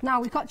 so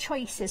now we've got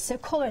choices. So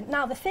colouring.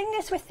 Now the thing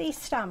is with these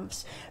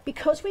stamps,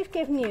 because we've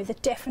given you the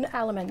different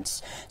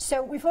elements,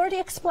 so we've already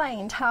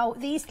explained how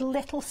these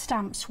little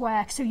stamps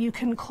work, so you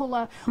can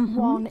colour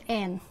one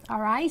in, all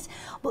right?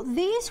 But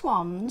these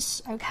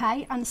ones,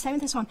 okay, and the same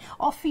with this one,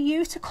 are for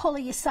you to colour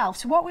yourself.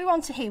 So what we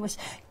wanted here was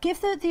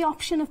give the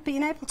option of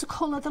being able to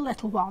colour the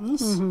little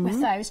ones with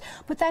those,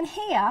 but then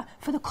here,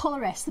 for the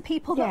colourists, the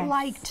people that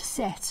like to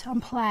sit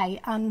and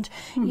play and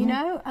you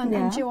know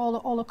and do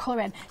all the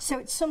colouring, so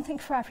it's something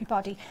for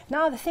everybody.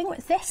 Now the thing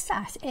with this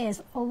set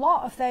is a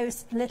lot of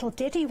those little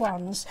diddy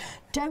ones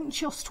don't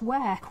just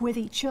work with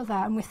each other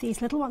and with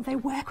these little ones, they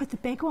work with the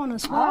big one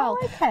as well,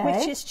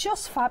 which is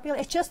just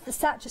fabulous. It's just the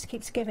set just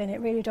keeps giving,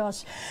 it really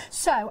does.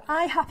 So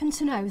I happen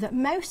to know that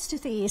most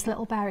of these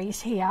little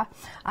berries here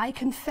I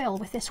can fill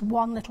with this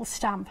one little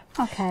stamp.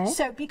 Okay.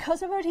 So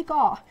because I've already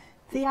got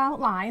the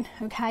outline,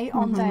 okay,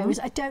 on those,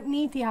 I don't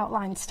need the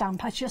outline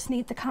stamp, I just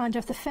need the kind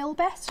of the fill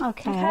bit.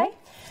 Okay.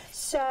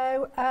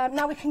 So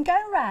now we can go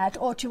red,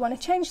 or do you want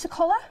to change the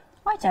colour?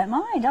 I don't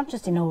mind, I'm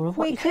just in awe of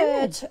what you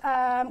could.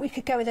 We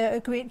could go with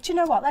a green. Do you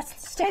know what?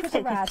 Let's stick with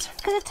the red.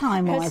 Because of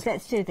time-wise,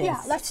 let's do this. Yeah,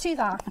 let's do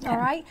that. Okay. All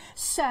right.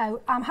 So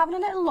I'm having a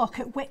little look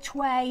at which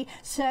way.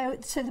 So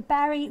the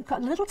berry,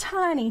 got a little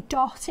tiny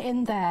dot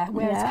in there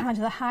where it's kind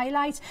of the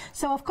highlight.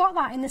 So I've got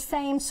that in the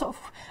same sort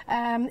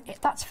of.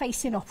 That's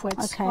facing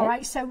upwards. Okay. All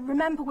right. So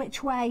remember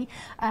which way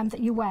that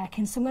you're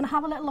working. So I'm going to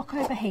have a little look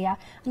over here,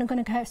 and I'm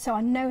going to go so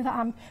I know that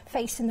I'm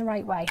facing the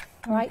right way.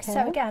 All right.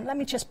 So again, let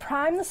me just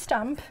prime the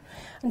stamp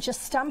and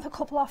just stamp a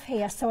couple off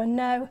here so I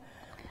know.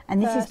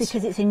 And this is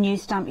because it's a new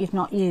stamp you've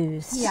not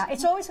used. Yeah,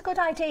 it's always a good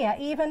idea,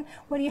 even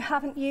when you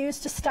haven't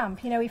used a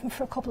stamp, you know, even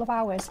for a couple of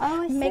hours.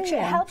 Oh, I see. Make sure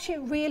it helps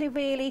you really,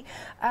 really,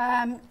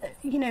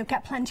 you know,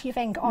 get plenty of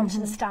ink onto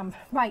the stamp.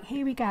 Right,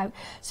 here we go.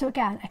 So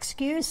again,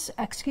 excuse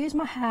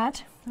my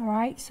head. All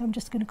right, so I'm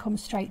just going to come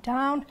straight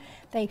down.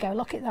 There you go,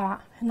 look at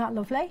that. Isn't that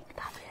lovely?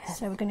 Fabulous.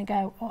 So we're going to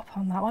go up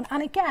on that one.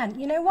 And again,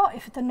 you know what?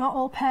 If they're not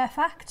all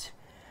perfect,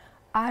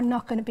 I'm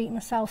not going to beat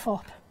myself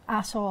up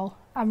at all.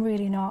 I'm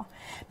really not,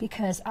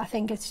 because I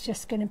think it's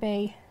just going to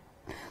be.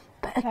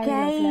 But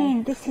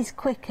again, this is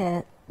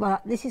quicker well,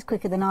 this is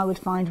quicker than I would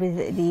find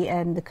with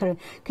the colouring.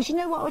 Because you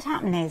know what would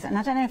happen is, and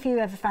I don't know if you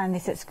ever found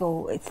this at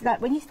school, it's that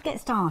when you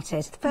get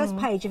started, the first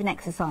page of an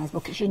exercise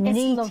book, it's your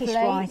neatest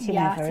writing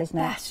ever, isn't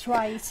it? Best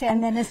writing.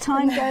 And then as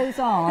time goes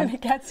on,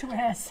 it gets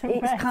worse and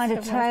it worse kind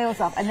of trails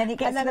off, and then it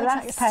gets to the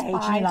last page,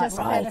 and you're like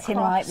writing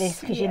like this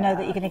because you know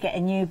that you're going to get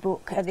a new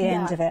book at the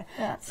end of it.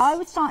 I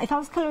would start, if I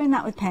was colouring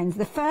that with pens,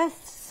 the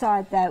first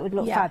side there would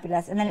look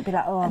fabulous, and then it'd be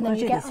like, oh, I'm going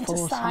to do this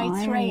 4 times.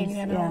 Side 3 and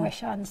you know, I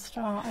wish I'd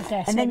started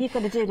this. And then you've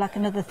got to do like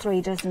another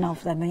 3 dozen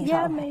of them. And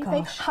yeah, like, oh,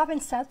 maybe. gosh.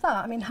 Having said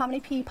that, I mean, how many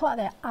people out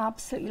there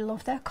absolutely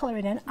love their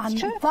colouring in, and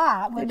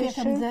that will give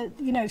them the,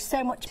 you know,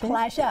 so much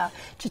pleasure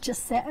to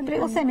just sit and. But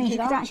it also means you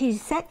could actually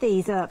set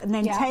these up and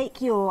then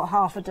take your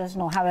half a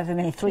dozen or however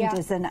many 3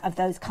 dozen of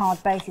those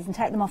card bases and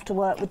take them off to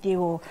work with you,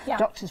 or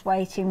doctor's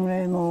waiting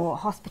room, or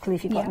hospital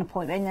if you've got an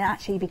appointment, and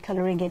actually be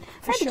colouring in.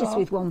 Maybe just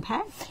with 1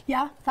 pen.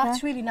 Yeah,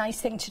 that's a really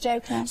nice thing to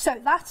do. So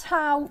that's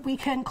how we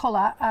can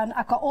colour, and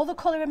I've got all the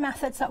colouring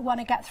methods that I want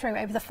to get through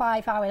over the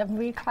 5 hours. I'm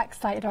really quite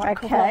excited about a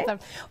couple of them.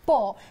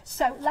 But,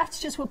 so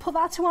we'll put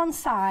that to one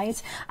side,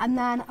 and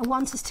then I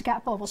want us to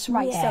get bubbles.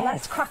 Right, so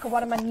let's crack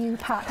one of my new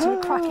packs.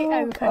 We'll crack it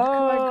open. Come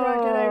on,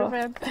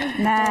 crack it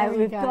open. Now,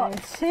 we've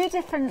got 2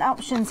 different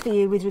options for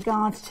you with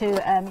regards to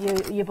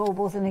your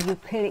baubles and your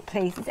acrylic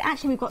pieces.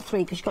 Actually, we've got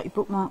 3 because you've got your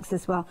bookmarks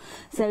as well.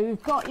 So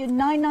we've got your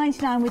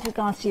 £9.99 with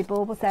regards to your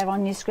baubles there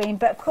on your screen.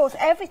 But, of course,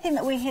 everything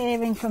that we're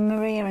hearing from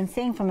Maria and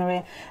seeing from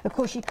Maria, of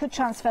course, you could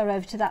transfer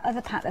over to that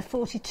other pack, the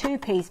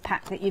 42-piece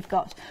pack that you've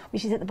got,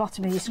 which is at the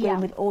bottom of your screen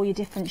with all your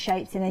different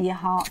shapes in there, your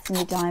hearts and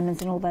your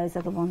diamonds and all those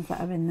other ones that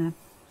are in there.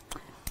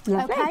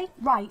 Lovely. Okay,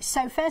 right,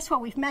 so first of all,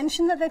 we've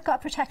mentioned that they've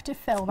got protective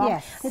film on.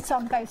 Yes. It's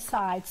on both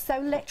sides, so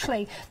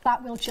literally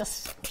that will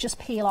just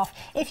peel off.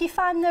 If you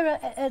find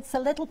it's a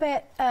little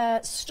bit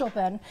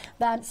stubborn,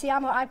 then see,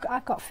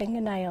 I've got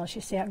fingernails,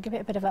 you see, I can give it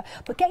a bit of a,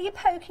 but get your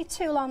pokey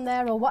tool on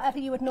there or whatever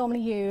you would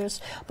normally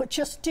use, but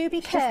just do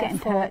be careful.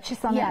 Just getting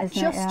purchase on it,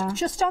 isn't it?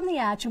 Just on the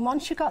edge, and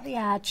once you've got the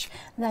edge,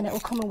 then it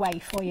will come away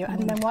for you.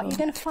 And then what you're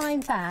going to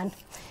find then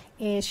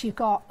is you've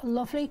got a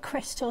lovely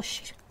crystal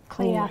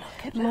clear,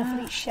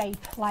 lovely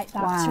shape like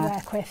that to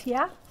work with,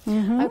 yeah?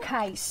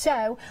 Okay,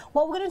 so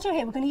what we're going to do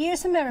here, we're going to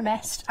use the mirror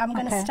mist, and we're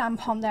going to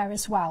stamp on there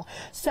as well.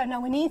 So now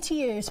we need to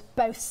use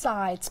both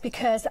sides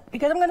because I'm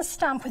going to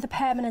stamp with a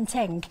permanent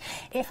ink.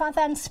 If I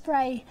then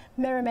spray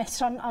mirror mist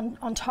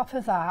on top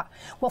of that,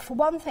 well, for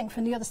one thing,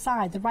 from the other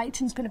side, the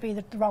writing's going to be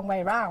the wrong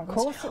way around. Of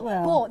course it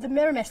will. But the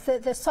mirror mist,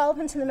 the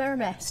solvent in the mirror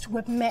mist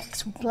would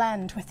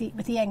blend with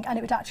the ink, and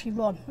it would actually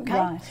run. Okay.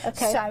 Right.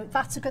 Okay. So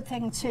that's a good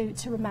thing to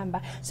remember.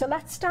 So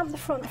let's stamp the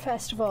front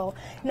first of all.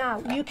 Now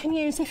you can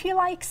use, if you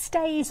like,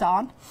 stays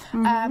on,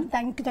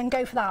 then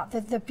go for that.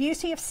 The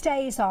beauty of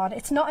stays on,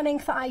 it's not an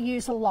ink that I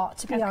use a lot,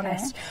 to be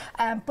honest,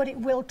 but it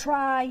will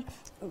dry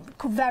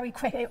very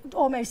quick,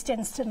 almost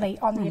instantly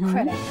on the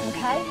acrylic,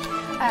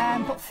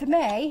 okay? But for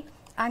me,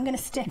 I'm going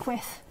to stick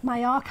with my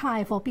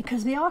archival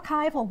because the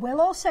archival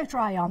will also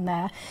dry on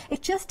there.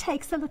 It just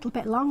takes a little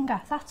bit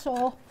longer, that's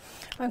all.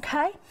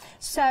 Okay,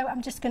 so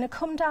I'm just going to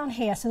come down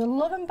here. So the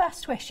love and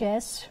best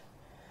wishes.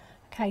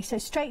 Okay, so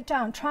straight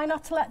down. Try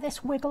not to let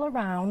this wiggle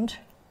around.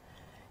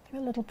 Give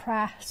it a little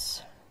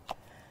press,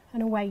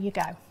 and away you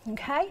go.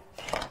 Okay,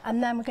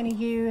 and then we're going to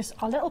use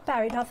our little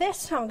berry. Now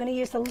this time I'm going to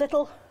use the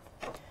little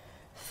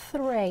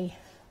 3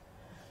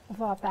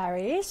 of our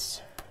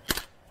berries.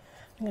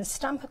 I'm going to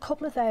stamp a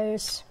couple of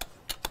those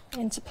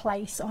into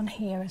place on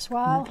here as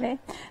well. Lovely.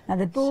 Now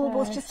the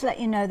baubles, just to let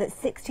you know that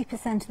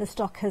 60% of the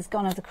stock has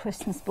gone of the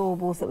Christmas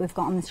baubles that we've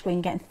got on the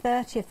screen, getting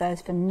 30 of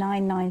those for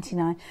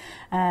 £9.99.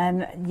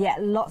 Yeah,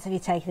 lots of you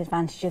taking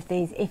advantage of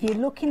these. If you're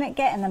looking at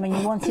getting them and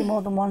you're wanting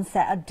more than one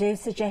set, I do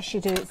suggest you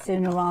do it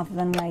sooner rather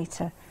than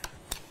later.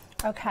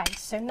 Okay,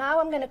 so now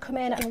I'm going to come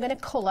in and I'm going to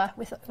colour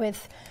with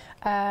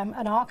an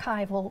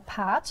archival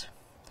pad.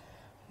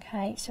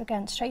 Okay, so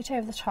again, straight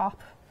over the top.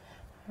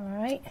 All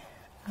right.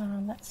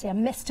 Let's see, I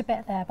missed a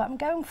bit there, but I'm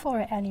going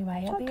for it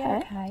anyway. It'll be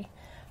okay.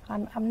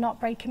 I'm not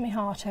breaking my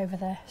heart over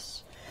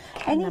this.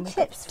 Any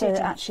tips for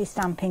actually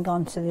stamping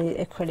onto the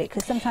acrylic?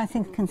 Because sometimes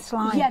things can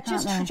slide. Yeah,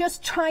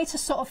 just try to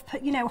sort of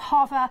put,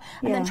 hover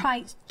and then try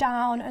it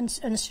down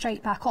and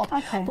straight back up.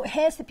 Okay. But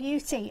here's the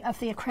beauty of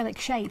the acrylic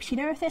shapes.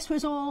 If this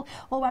was all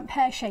went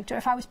pear-shaped, or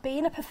if I was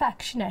being a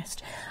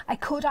perfectionist, I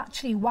could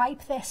actually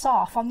wipe this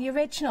off. On the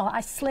original,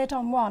 I slid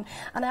on one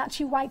and I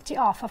actually wiped it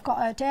off. I've got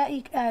a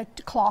dirty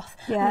cloth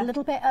and a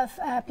little bit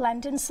of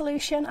blending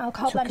solution,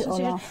 alcohol blending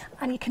solution,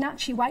 and you can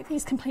actually wipe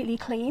these completely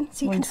clean.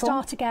 So you can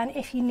start again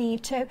if you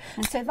need to.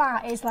 So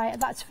that is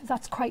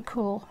that's quite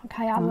cool.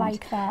 Okay, I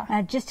like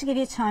that. Just to give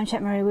you a time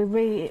check, Marie, we're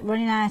really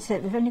running out of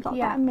it. We've only got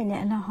about 1.5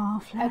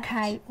 minutes left.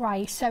 Okay,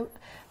 right. So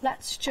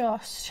let's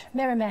just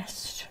mirror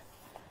mist.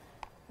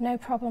 No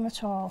problem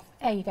at all.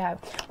 There you go.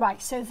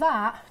 Right, so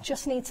that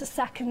just needs a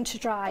second to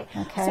dry.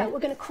 Okay. So we're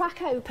going to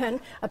crack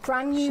open a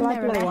brand new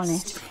mirror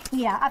mist.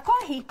 Yeah, I've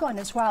got a heat gun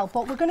as well,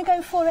 but we're going to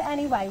go for it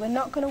anyway. We're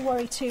not going to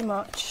worry too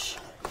much.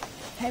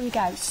 Here we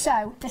go.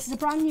 So this is a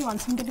brand new one,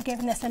 so I'm going to be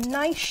giving this a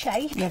nice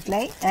shake.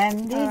 Lovely.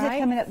 These are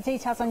coming up,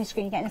 details on your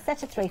screen. You're getting a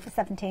set of 3 for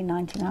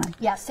 £17.99.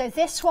 Yeah, so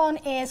this one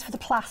is for the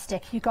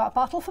plastic. You've got a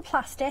bottle for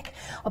plastic,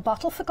 a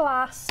bottle for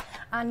glass,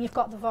 and you've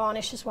got the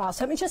varnish as well.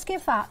 So let me just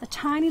give that a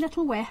tiny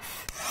little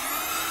whiff.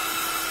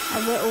 A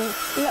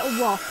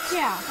little waft.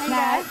 Yeah,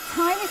 now,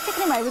 time is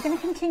ticking away. We're going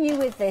to continue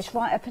with this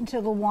right up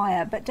until the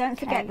wire, but don't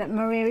forget that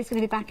Maria is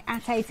going to be back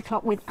at 8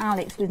 o'clock with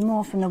Alex with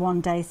more from the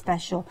one-day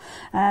special.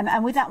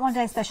 And with that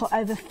one-day special,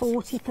 over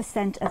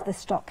 40% of the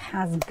stock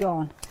has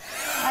gone.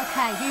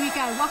 Okay, here we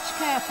go. Watch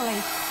carefully.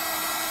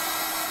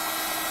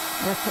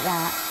 Look at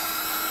that.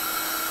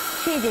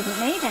 She didn't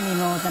need any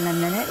more than a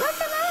minute. Look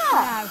at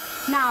that.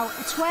 Now,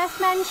 it's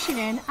worth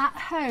mentioning, at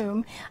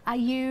home, I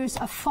use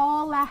a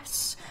far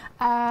less...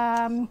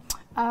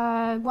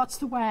 what's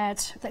the word?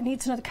 That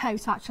needs another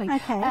coat, actually.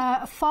 Okay.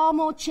 A far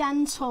more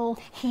gentle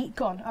heat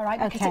gun, all right?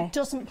 Because it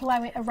doesn't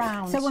blow it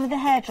around. So one of the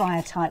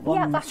hairdryer type ones?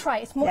 Yeah, that's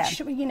right. It's much,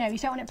 you know, you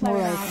don't want it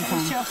blowing around.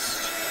 It's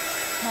just...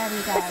 There we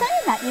go. But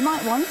saying that, you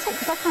might want it,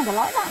 because I kind of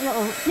like that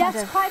little... Yeah,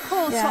 it's quite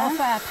cool, sort of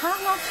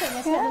pattern option.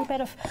 There's a little bit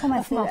of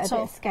almost mottle. a bit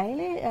of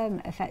scaly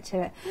effect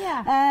to it.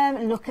 Yeah.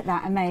 Look at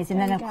that, amazing.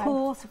 Then, of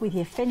course, with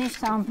your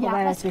finished sample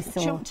there, as we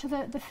saw. Jump to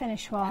the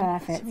finished one.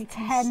 Perfect. So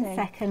 10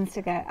 seconds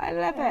to go. I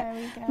love there it.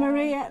 We go.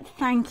 Maria,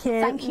 thank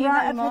you. Thank you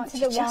right very much. Up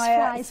into the Just wire.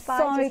 flies by,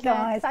 Sorry,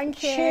 guys.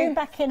 Thank you. Tune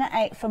back in at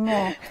 8 for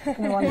more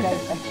from the One Day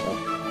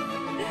Special.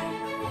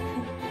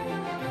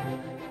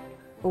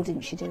 Oh,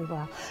 didn't she do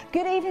well?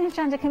 Good evening,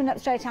 Hochanda, coming up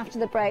straight after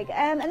the break.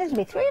 And there's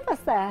going to be 3 of us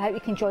there. I hope you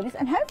can join us.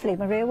 And hopefully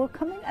Maria will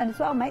come in and as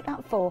well make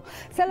that 4.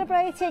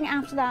 Celebrating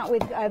after that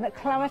with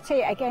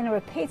Clarity. Again, a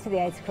repeat of the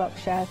 8 o'clock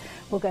show.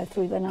 We'll go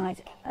through the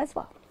night as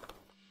well.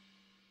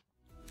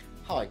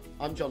 Hi,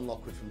 I'm John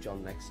Lockwood from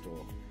John Next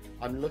Door.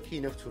 I'm lucky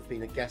enough to have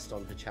been a guest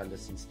on Hochanda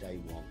since day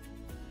 1.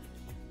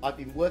 I've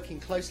been working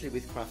closely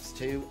with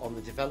Crafts2 on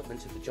the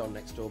development of the John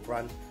Next Door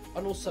brand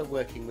and also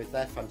working with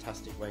their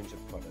fantastic range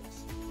of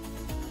products.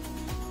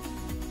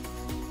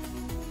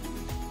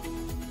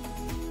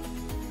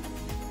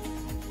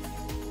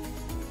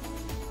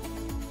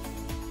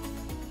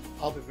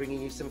 I'll be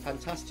bringing you some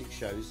fantastic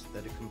shows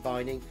that are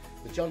combining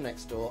the John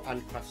Next Door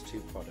and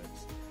Crafts2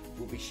 products.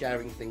 We'll be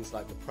sharing things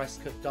like the press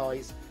cut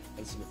dies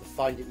and some of the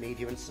Find It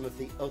media and some of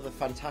the other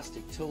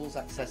fantastic tools,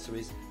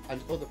 accessories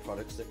and other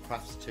products that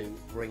Crafts2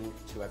 bring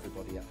to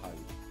everybody at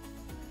home.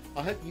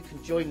 I hope you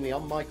can join me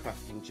on my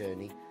crafting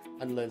journey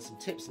and learn some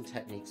tips and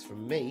techniques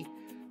from me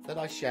that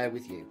I share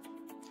with you.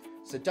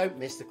 So don't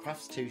miss the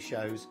Crafts2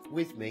 shows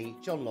with me,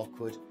 John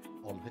Lockwood,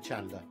 on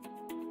Hochanda.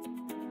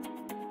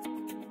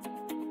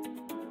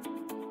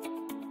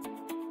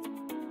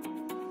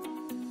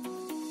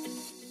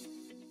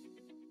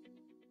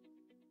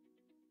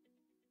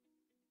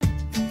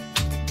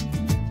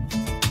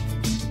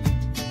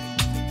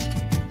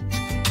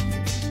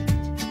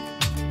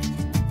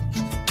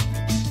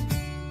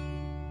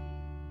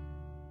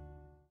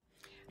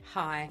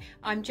 Hi,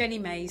 I'm Jenny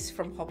Mays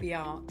from Hobby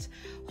Art.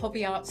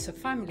 Hobby Art's a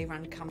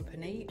family-run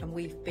company and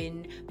we've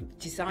been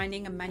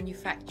designing and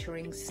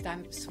manufacturing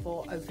stamps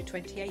for over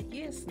 28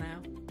 years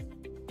now.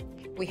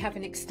 We have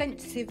an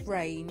extensive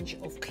range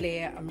of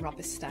clear and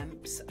rubber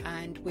stamps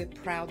and we're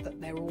proud that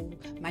they're all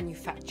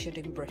manufactured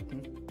in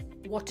Britain.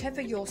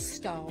 Whatever your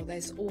style,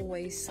 there's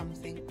always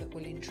something that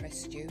will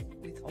interest you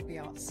with Hobby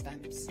Art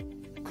stamps.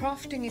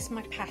 Crafting is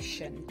my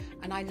passion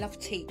and I love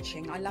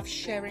teaching. I love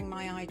sharing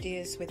my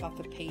ideas with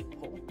other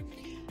people.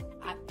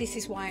 This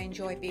is why I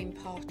enjoy being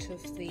part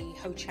of the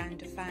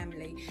Hochanda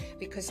family,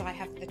 because I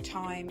have the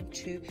time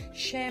to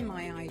share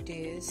my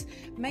ideas,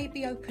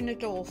 maybe open a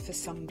door for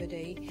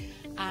somebody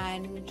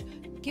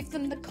and give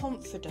them the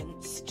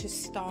confidence to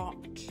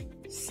start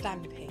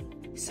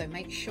stamping. So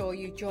make sure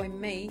you join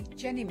me,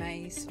 Jenny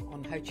Mays,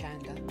 on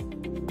Hochanda.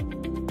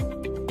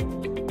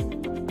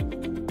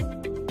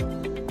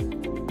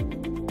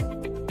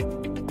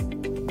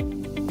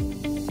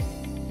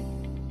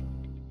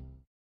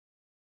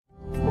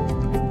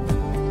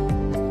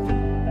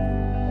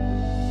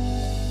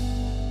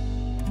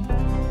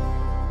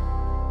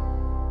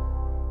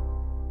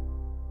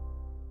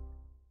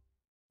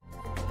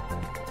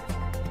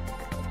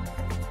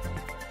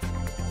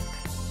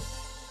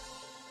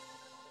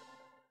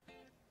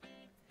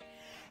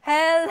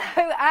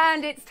 Hello,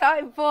 and it's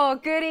time for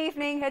Good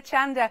Evening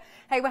Hochanda.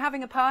 Hey, we're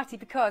having a party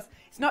because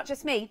it's not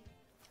just me.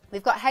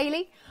 We've got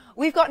Hayley,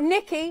 we've got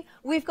Nikki,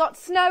 we've got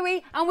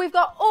Snowy, and we've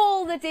got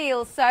all the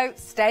deals, so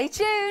stay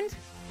tuned.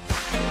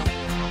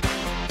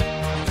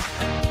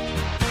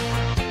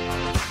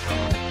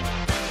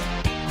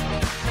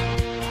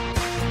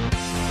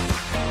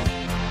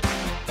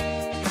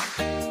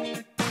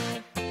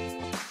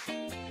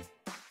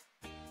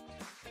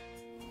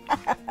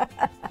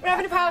 We're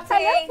having a party.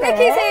 Nikki's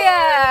here.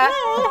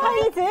 Hey, how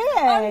you doing?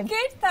 I'm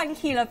good,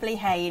 thank you, lovely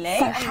Hayley.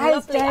 So and how's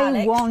lovely day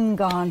Alex. 1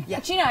 gone? Yeah.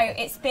 Do you know,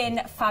 it's been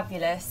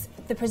fabulous.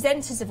 The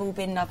presenters have all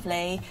been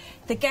lovely.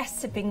 The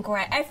guests have been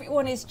great.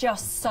 Everyone is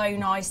just so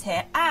nice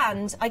here.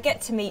 And I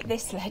get to meet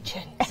this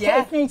legend.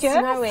 Yeah. Isn't he just?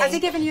 Snowy. Has he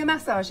given you a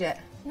massage yet?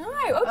 No.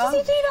 Oh, does he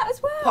do that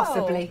as well?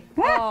 Possibly.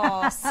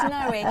 Oh,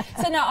 Snowy.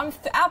 So no, I'm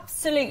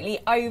absolutely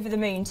over the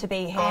moon to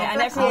be here,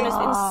 and everyone has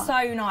been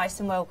so nice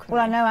and welcoming.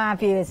 Well, I know our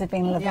viewers have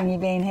been loving you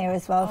being here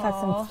as well. We've had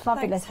some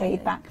fabulous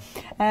feedback.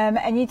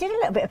 And you did a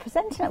little bit of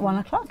presenting at 1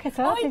 o'clock as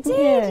well, didn't you?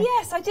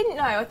 Yes. I didn't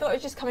know. I thought I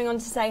was just coming on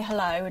to say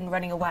hello and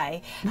running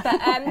away.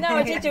 But no,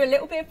 I did do a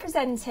little bit of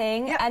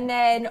presenting, and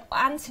then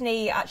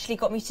Anthony actually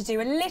got me to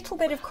do a little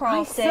bit of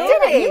crafting.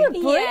 Did he? You were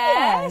brilliant.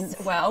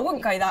 Yes. Well, I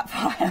wouldn't go that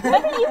far.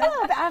 You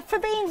were, for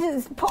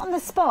being put on the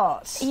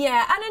spot.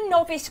 Yeah, and a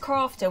novice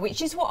crafter,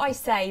 which is what I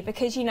say,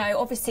 because, you know,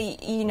 obviously,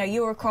 you know,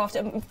 you're a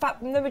crafter. In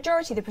fact, the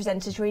majority of the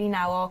presenters really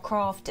now are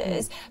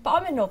crafters, but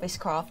I'm a novice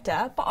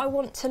crafter, but I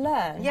want to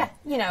learn. Yeah.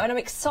 You know, and I'm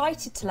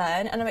excited to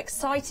learn, and I'm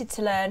excited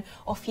to learn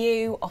off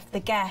you, off the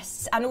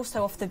guests, and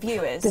also off the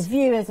viewers. The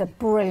viewers are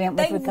brilliant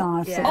with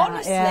regards to that.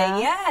 Honestly,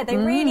 they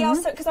really are.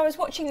 Because I was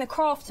watching the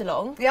craft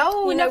along.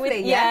 Oh,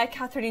 lovely. With,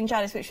 Catherine and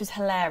Janice, which was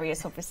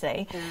hilarious,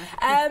 obviously.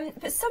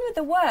 But some of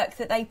the work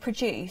that they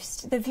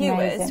produced, the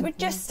viewers, were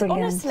just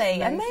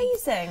honestly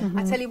amazing.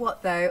 I tell you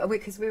what, though,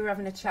 because we were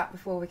having a chat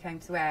before we came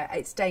to air,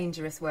 it's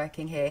dangerous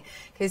working here.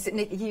 Because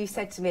Nick, you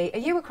said to me, "Are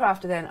you a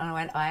crafter then?" And I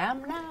went, "I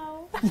am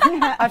now."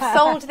 I've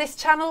sold this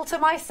channel to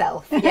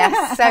myself.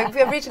 Yes. So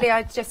originally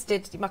I just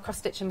did my cross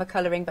stitch and my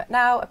colouring, but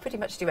now I pretty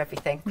much do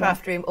everything.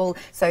 Craft room, all.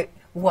 So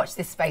watch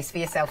this space for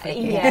yourself,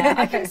 Nikki. Yeah,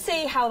 I can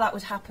see how that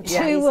would happen.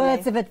 Two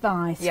words of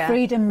advice: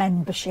 freedom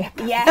membership.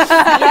 Yes.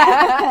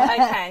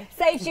 Okay.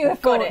 Saves you a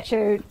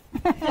fortune.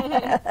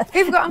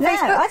 Who've got on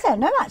Facebook? I don't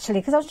know actually,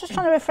 because I was just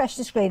trying to refresh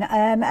the screen,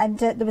 and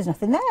there was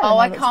nothing there. Oh,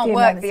 I can't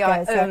work the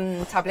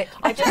tablet.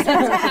 I just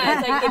said to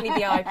her, "Don't give me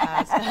the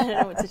iPad." I don't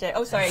know what to do.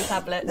 Oh, sorry,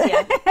 tablets.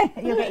 Yeah,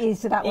 you'll get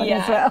used to that one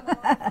as well.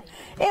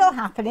 It'll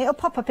happen. It'll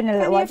pop up in a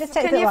little while. Just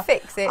take a little while.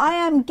 Fix it? I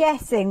am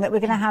guessing that we're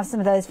going to have some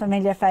of those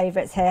familiar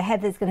favourites here.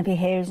 Heather's going to be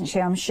here, isn't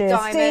she? I'm sure.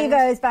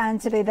 Steve-O's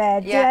bound to be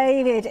there. Yeah.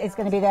 David is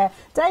going to be there.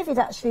 David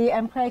actually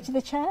created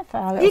the chair for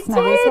our little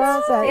Snowy as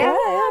well. So, Do you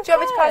want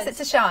me to pass it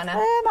to Shana?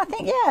 I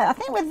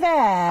think we're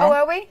there. Oh,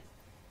 are we?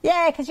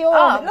 Yeah, because you're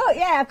look,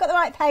 I've got the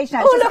right page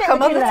now. Oh, look,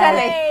 I'm on the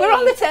telly. We're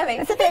on the telly.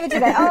 It's a bit of a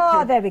delay.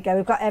 Oh, there we go.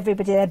 We've got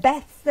everybody there.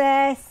 Beth's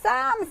there.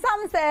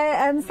 Sam's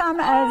there. Sam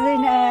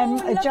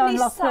as in John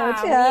Lockwood.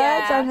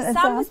 Sam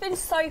has been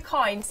so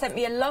kind. Sent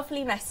me a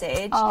lovely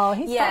message. Oh,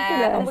 he's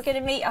fabulous. And we're going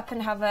to meet up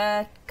and have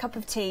a cup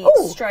of tea,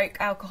 stroke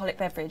alcoholic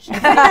beverage. So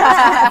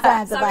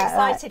I'm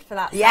excited for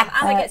that. Yeah,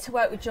 and I get to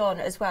work with John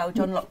as well.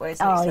 John Lockwood.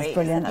 Oh, he's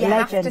brilliant. You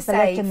have to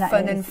say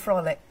fun and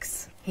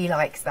frolics. He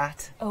likes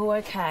that. Oh,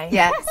 okay.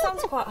 Yeah. That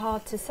sounds quite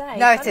hard to say.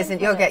 No, it isn't.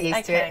 You'll get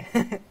used to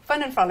it.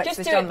 Fun and frolics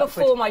with John Lockwood. Just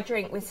do it before my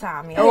drink with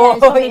Sam. Now,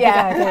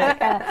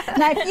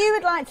 if you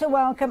would like to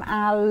welcome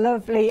our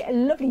lovely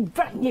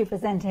brand new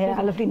presenter here,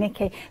 our lovely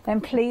Nikki,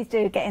 then please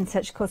do get in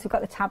touch. Of course, we've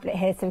got the tablet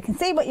here so we can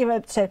see what you're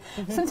up to.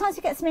 Sometimes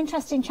we get some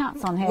interesting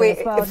chats on here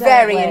as well.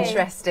 Very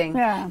interesting.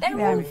 Yeah. They're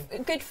all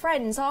good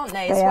friends, aren't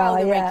they, as well,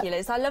 the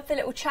regulars? I love the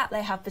little chat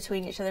they have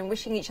between each other and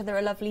wishing each other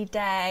a lovely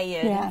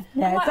day. And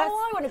I'm like, I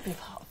want to be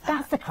part of that.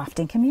 That's the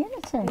crafting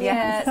community.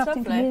 Yeah, it's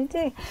crafting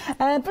community.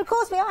 But of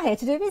course we are here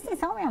to do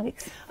business, aren't we,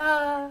 Alex?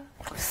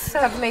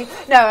 Sadly.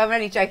 No, I'm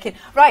only joking.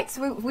 Right,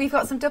 so we've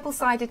got some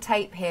double-sided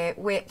tape here,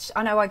 which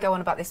I know I go on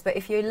about this, but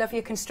if you love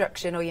your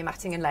construction or your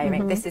matting and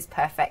layering, this is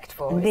perfect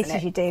for, and this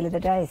is your deal of the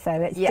day, so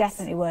it's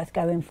definitely worth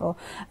going for.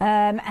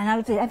 And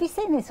have you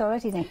seen this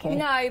already, Nikki?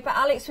 No, but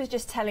Alex was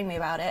just telling me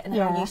about it and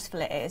how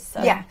useful it is.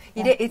 So. Yeah,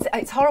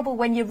 it's horrible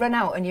when you run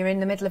out and you're in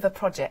the middle of a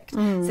project.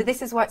 So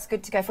this is why it's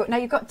good to go for it. Now,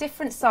 you've got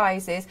different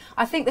sizes.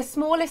 I think the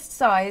smallest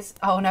size,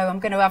 oh no, I'm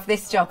going to have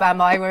this job, am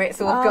I, where it's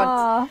all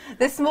gone.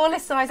 The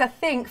smallest size, I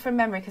think, from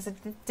memory, because I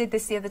did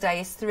this the other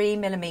day, is 3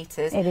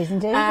 millimetres. It is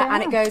indeed,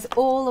 and it goes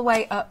all the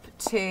way up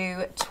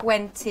to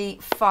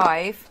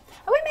 25.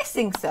 Are we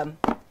missing some?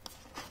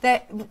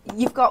 There,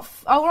 you've got,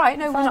 oh right,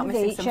 no, we're not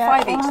missing some.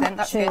 5 each then,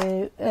 that's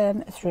good.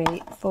 1, 2,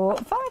 3, 4,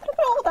 5, look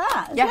at all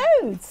that,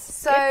 loads.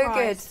 So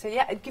good, so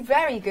yeah,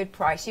 very good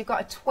price. You've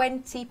got a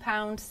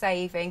 £20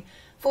 saving.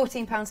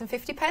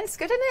 £14.50,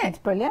 good, isn't it? It's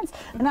brilliant.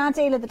 And our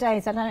deal of the day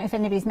is, I don't know if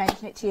anybody's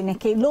mentioned it to you,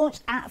 Nikki,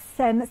 launched at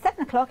 7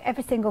 o'clock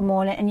every single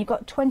morning, and you've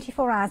got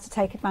 24 hours to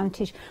take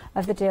advantage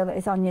of the deal that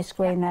is on your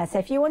screen there. So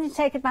if you want to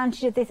take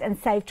advantage of this and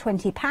save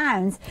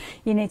 £20,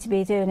 you need to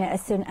be doing it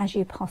as soon as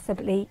you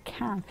possibly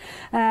can.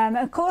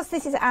 Of course,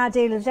 this is our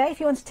deal of the day. If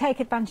you want to take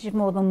advantage of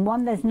more than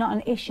one, there's not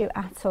an issue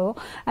at all.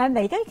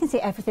 There you go, you can see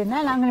everything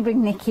there. Now I'm going to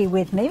bring Nikki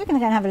with me. We're going to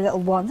go and have a little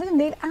one. So I'm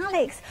going to leave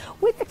Alex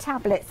with the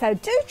tablet. So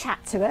do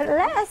chat to her.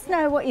 Let us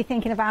know what you're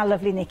thinking of our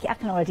lovely Nikki. I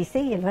can already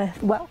see you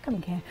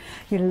welcoming her.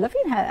 You're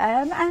loving her.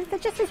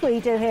 And just as we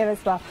do here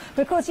as well.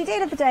 But of course, your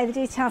deal of the day, the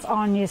details are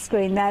on your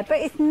screen there. But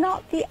it's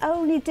not the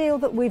only deal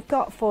that we've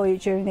got for you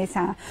during this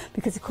hour,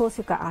 because of course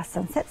we've got our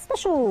sunset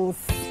specials.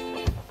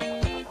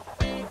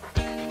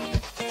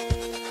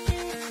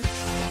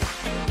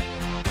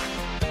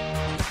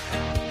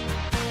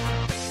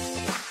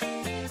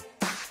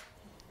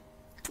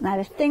 Now,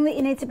 the thing that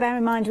you need to bear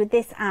in mind with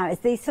this hour is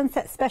these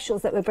sunset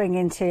specials that we're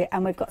bringing to you,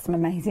 and we've got some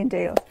amazing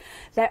deals.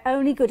 They're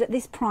only good at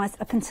this price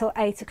up until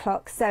 8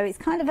 o'clock, so it's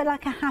kind of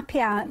like a happy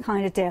hour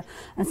kind of deal.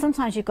 And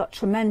sometimes you've got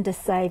tremendous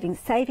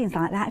savings like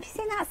that. Have you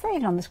seen that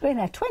saving on the screen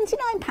there?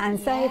 £29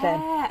 saving.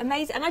 Yeah,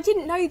 amazing. And I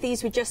didn't know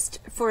these were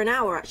just for an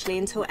hour, actually,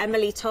 until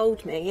Emily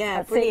told me. Yeah,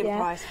 That's brilliant it, yeah.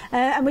 price.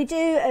 And we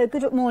do a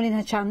good morning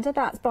Hochanda.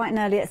 That's bright and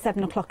early at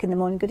 7 o'clock in the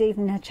morning. Good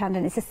evening Hochanda.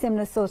 And it's a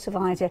similar sort of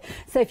idea.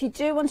 So if you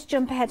do want to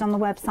jump ahead on the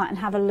website and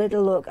have a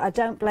little look, I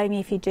don't blame you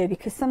if you do,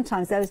 because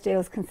sometimes those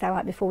deals can sell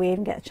out before we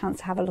even get a chance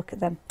to have a look at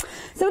them.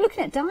 So we're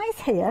looking at dies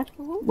here.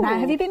 Ooh. Now,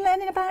 have you been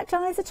learning about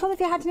dies at all? Have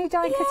you had any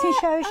die cutting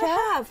shows yet?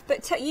 I have,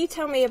 but you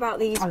tell me about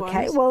these ones.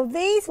 Okay, well,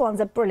 these ones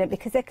are brilliant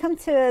because they come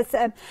to us,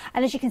 and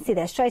as you can see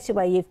there, straight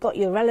away, you've got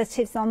your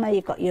relatives on there,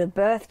 you've got your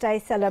birthday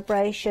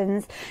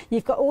celebrations,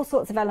 you've got all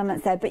sorts of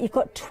elements there, but you've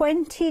got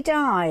 20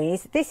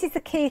 dies. This is the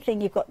key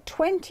thing. You've got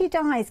 20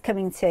 dies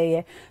coming to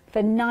you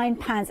for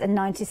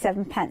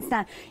 £9.97.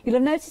 Now, you'll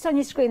have noticed on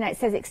your screen that it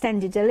says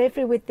extended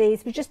delivery with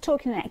these. We're just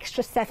talking an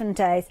extra 7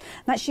 days.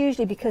 And that's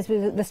usually because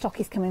the stock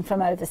is coming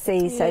from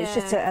overseas, so it's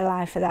just to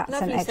allow for that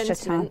some extra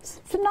time.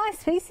 Some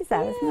nice pieces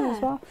there, isn't there,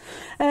 as well?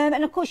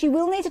 And of course, you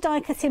will need a die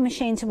cutting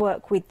machine to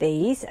work with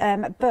these,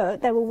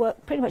 but they will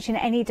work pretty much in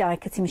any die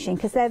cutting machine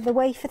because they're the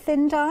wafer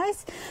thin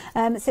dies.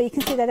 So you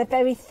can see they're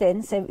very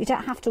thin, so you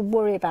don't have to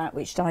worry about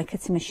which die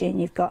cutting machine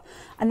you've got.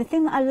 And the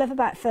thing that I love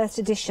about first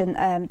edition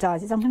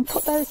dies is I'm going to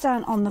put those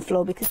down on the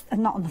floor, because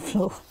not on the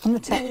floor, on the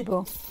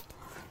table.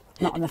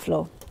 Not on the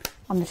floor,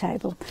 on the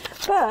table.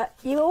 But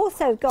you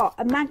also got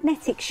a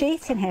magnetic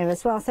sheet in here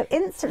as well, so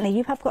instantly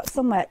you have got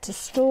somewhere to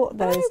store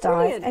those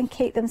dies and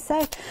keep them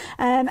safe.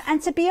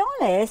 And to be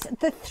honest,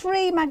 the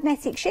 3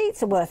 magnetic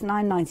sheets are worth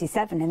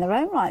 £9.97 in their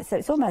own right, so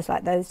it's almost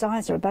like those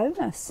dies are a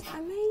bonus.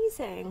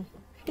 Amazing.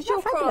 Is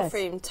your craft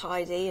room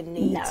tidy and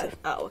neat? No.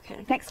 Oh,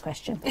 okay. Next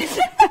question.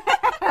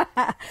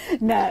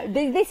 No,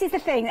 this is the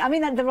thing. I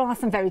mean, there are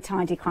some very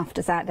tidy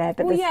crafters out there,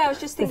 but I was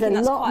just thinking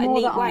that's quite a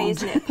neat way,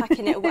 isn't it,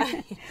 packing it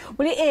away?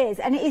 Well, it is,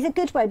 and it is a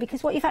good way,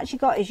 because what you've actually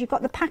got is you've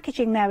got the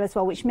packaging there as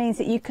well, which means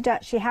that you could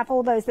actually have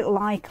all those little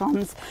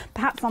icons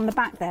perhaps on the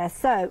back there.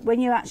 So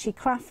when you're actually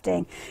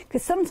crafting,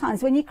 because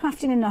sometimes when you're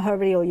crafting in a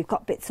hurry or you've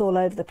got bits all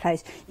over the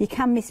place, you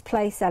can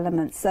misplace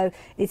elements. So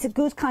it's a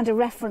good kind of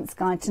reference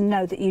guide to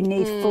know that you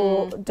need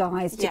 4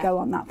 dies to go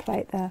on that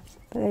plate there.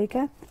 But there you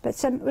go. But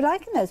we're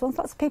liking those ones.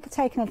 Lots of people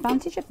taking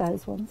advantage of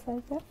those ones.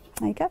 So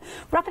there you go.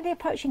 Rapidly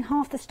approaching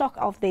half the stock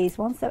of these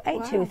ones. So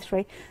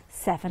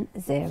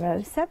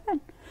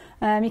 823707.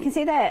 You can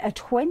see there are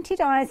 20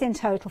 dies in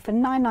total for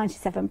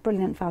 £9.97.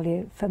 Brilliant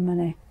value for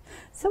money.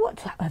 So what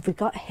have we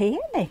got here,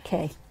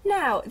 Nikki?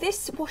 Now,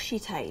 this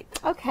washi tape.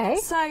 Okay.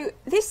 So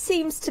this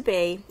seems to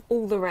be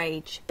all the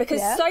rage,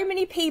 because so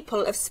many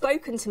people have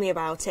spoken to me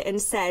about it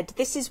and said,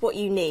 this is what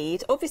you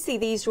need. Obviously,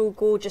 these are all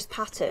gorgeous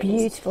patterns.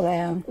 Beautiful they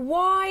are.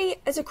 Why,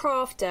 as a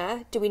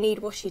crafter, do we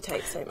need washi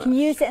tape so much? You can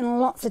use it in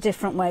lots of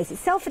different ways.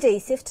 It's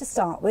self-adhesive to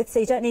start with, so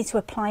you don't need to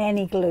apply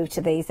any glue to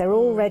these. They're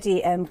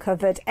already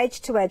covered,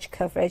 edge-to-edge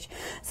coverage.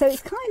 So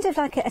it's kind of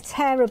like a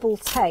tearable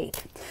tape.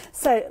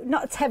 So,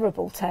 not a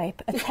terrible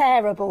tape, a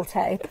tearable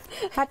tape.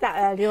 Had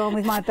that earlier on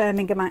with my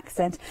Birmingham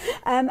accent.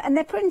 And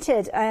they're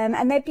printed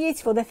and they're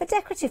beautiful. They're for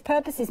decorative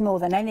purposes more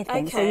than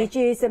anything. So you'd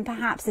use them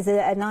perhaps as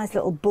a nice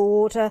little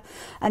border,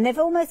 and they've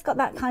almost got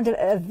that kind of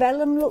a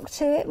vellum look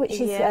to it, which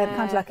is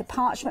kind of like a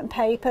parchment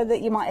paper that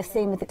you might have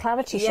seen with the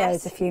Clarity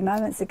shows a few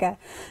moments ago.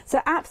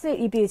 So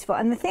absolutely beautiful.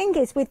 And the thing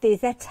is with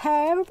these, they're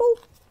tearable.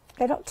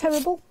 They're not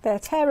terrible, they're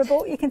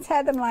tearable. You can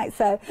tear them like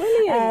so.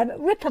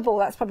 Rippable,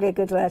 that's probably a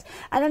good word.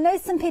 And I know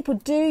some people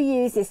do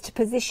use this to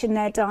position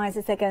their dies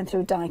as they're going through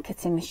a die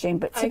cutting machine,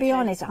 but to be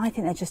honest, I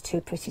think they're just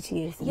too pretty to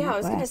use them. Yeah, I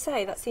was going to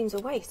say, that seems a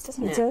waste,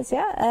 doesn't it? It does,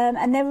 yeah.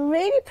 And they're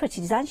really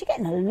pretty designs. You're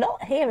getting a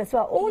lot here as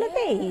well. All of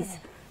these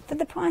for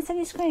the price on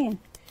your screen.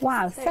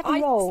 Wow, so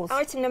 7 rolls.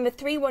 Item number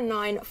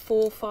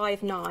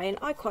 319459.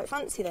 I quite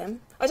fancy them.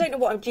 I don't know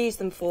what I'd use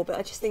them for, but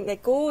I just think they're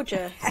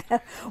gorgeous.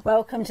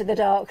 Welcome to the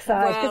dark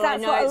side. Well,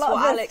 that's I know, what a lot what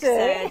of Alex us do.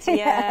 said.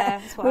 Yeah,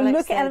 that's what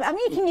Alex said. I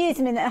mean, you can use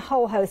them in a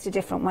whole host of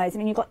different ways. I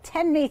mean, you've got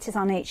 10 metres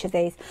on each of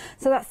these,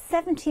 so that's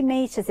 70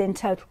 metres in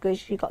total,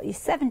 because you've got your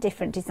 7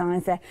 different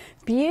designs there.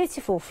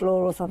 Beautiful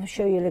florals, I'm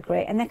sure you'll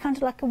agree, and they're kind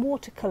of like a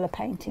watercolour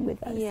painting with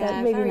those. Yeah, so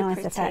really very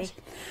nice pretty. effect.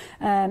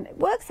 It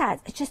works out,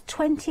 it's just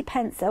 20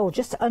 pence, or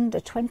just under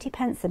 20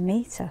 pence a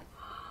metre.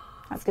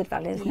 That's good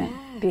value, isn't it?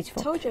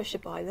 Beautiful. Told you I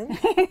should buy them.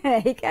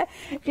 There you go.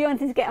 If you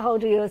wanted to get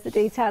hold of yours, the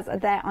details are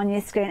there on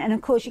your screen. And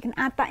of course, you can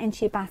add that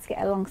into your basket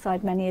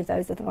alongside many of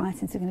those other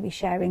items we're going to be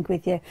sharing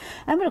with you.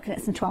 And we're looking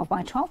at some 12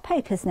 by 12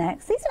 papers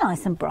next. These are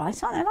nice and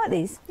bright, aren't they? I like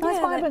these. Nice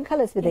vibrant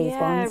colours with these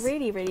ones. Yeah,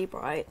 really, really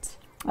bright.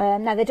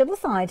 Now they're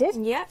double-sided.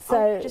 Yeah, so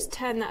I'll just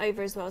turn that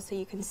over as well so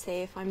you can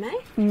see, if I may.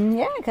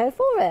 Yeah, go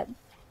for it.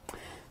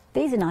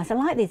 These are nice. I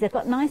like these. They've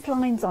got nice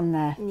lines on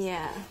there.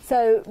 Yeah.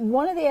 So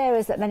one of the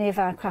areas that many of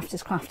our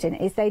crafters craft in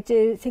is they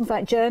do things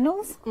like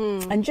journals.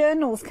 And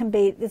journals can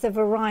be, there's a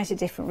variety of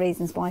different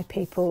reasons why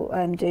people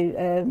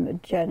do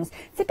journals.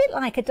 It's a bit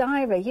like a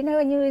diary, you know,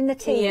 when you're in the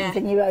teens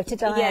and you wrote a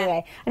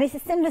diary. And it's a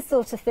similar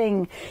sort of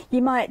thing.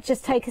 You might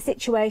just take a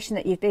situation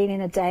that you've been in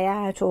a day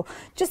out, or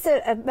just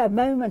a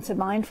moment of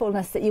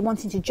mindfulness that you're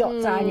wanting to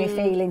jot down your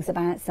feelings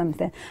about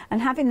something.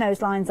 And having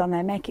those lines on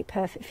there make it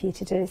perfect for you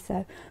to do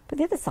so. But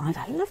the other side,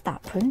 I love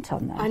that print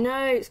on there. I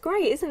know, it's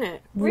great, isn't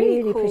it?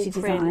 Really cool pretty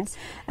design.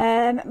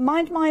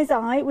 Mind My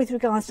Eye with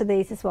regards to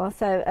these as well.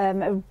 So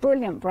a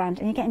brilliant brand,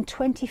 and you're getting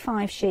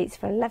 25 sheets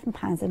for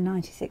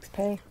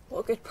 £11.96. What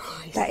a good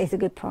price. That is a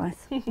good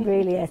price,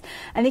 really is.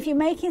 And if you're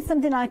making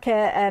something like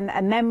a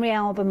memory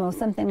album or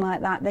something like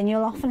that, then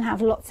you'll often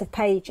have lots of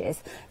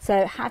pages.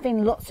 So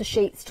having lots of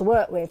sheets to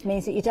work with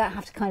means that you don't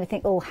have to kind of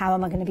think, oh, how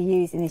am I going to be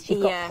using this?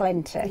 You've got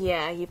plenty.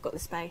 Yeah, you've got the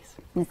space.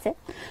 That's it.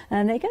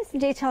 And there you go, some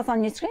details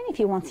on your screen if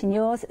you're wanting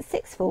yours,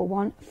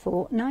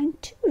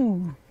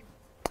 641492.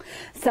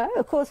 So,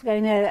 of course, we're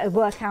going to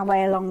work our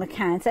way along the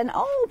counter. And,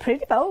 oh,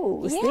 pretty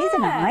bowls. Yeah. These are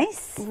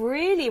nice.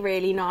 Really,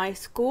 really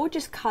nice.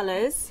 Gorgeous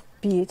colours.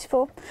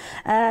 Beautiful.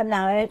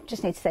 Now, I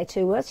just need to say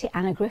 2 words here.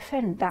 Anna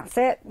Griffin, that's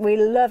it. We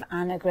love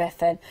Anna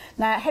Griffin.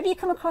 Now, have you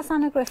come across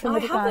Anna Griffin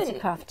with regards to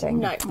crafting?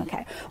 No.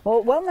 Okay.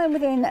 Well known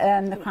within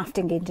the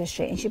crafting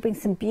industry, and she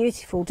brings some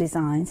beautiful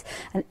designs.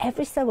 And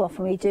every so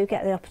often, we do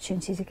get the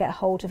opportunity to get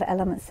hold of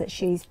elements that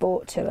she's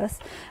brought to us.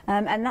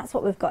 And that's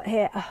what we've got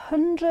here.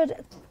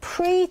 100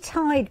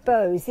 pre-tied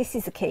bows. This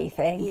is a key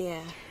thing.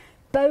 Yeah.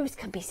 Bows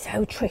can be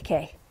so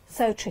tricky.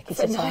 So tricky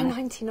to tie.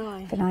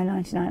 £9.99. For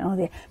 £9.99, oh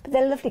dear. But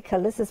they're lovely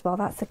colours as well,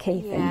 that's the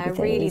key thing. Yeah,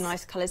 really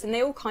nice colours. And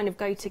they all kind of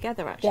go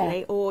together,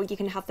 actually. Or you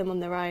can have them on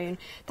their own.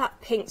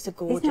 That pink's a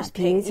gorgeous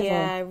pink.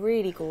 Yeah,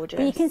 really gorgeous.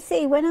 But you can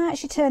see, when I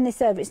actually turn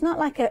this over, it's not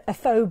like a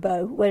faux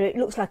bow, where it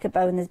looks like a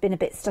bow and there's been a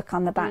bit stuck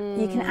on the back.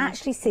 You can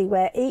actually see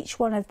where each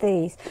one of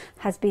these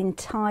has been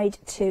tied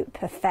to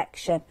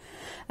perfection.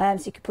 So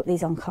you could put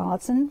these on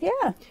cards and,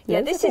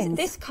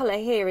 this colour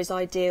here is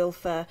ideal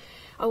for,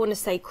 I want to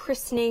say,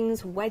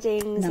 christenings,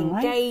 weddings,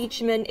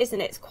 engagement,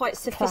 isn't it? It's quite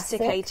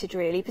sophisticated,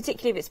 really,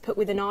 particularly if it's put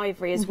with an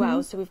ivory as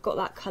well. So we've got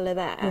that colour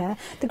there. Yeah,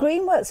 the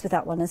green works with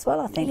that one as well,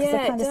 I think, because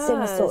they're kind of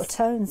similar sort of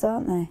tones,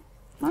 aren't they?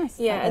 Nice.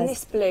 Yeah, and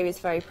this blue is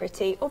very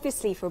pretty,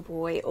 obviously for a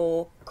boy,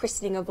 or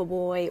christening of a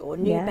boy, or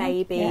new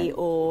baby,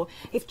 or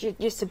if you're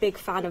just a big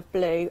fan of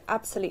blue,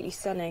 absolutely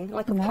stunning,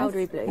 like a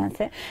powdery blue.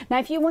 That's it. Now,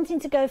 if you're wanting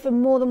to go for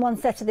more than one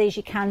set of these,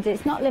 you can do.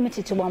 It's not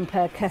limited to one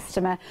per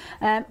customer.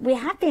 We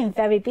have been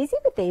very busy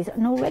with these,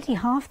 and already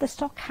half the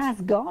stock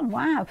has gone.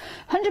 Wow.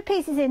 100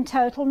 pieces in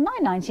total,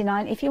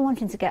 £9.99. If you're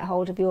wanting to get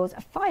hold of yours,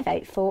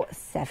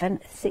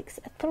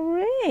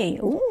 584763.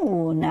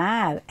 Ooh,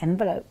 now,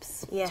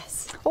 envelopes.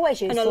 Yes. Always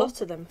useful. And a lot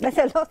of them. There's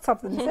a lot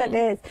of them, certainly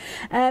is.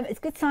 It's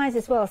good size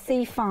as well,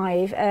 C5.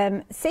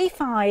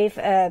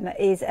 C5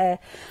 is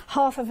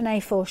half of an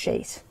A4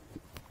 sheet.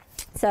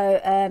 So,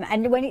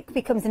 and when it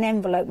becomes an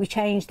envelope, we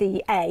change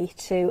the A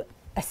to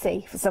a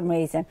C for some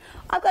reason.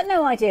 I've got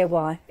no idea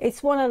why.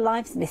 It's one of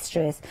life's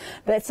mysteries.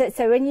 But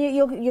so when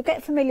you'll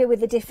get familiar with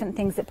the different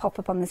things that pop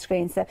up on the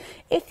screen. So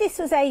if this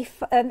was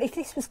if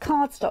this was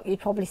cardstock, you'd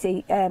probably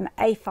see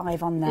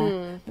A5 on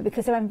there. But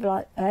because they're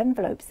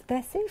envelopes,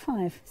 they're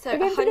C5. So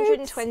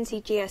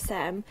 120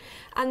 GSM,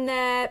 and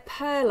they're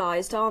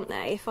pearlised, aren't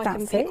they? If I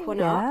can pick one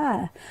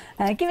up.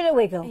 Give it a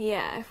wiggle.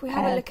 Yeah. If we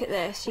have a look at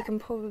this, you can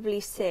probably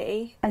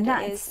see. And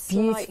that's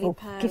beautiful.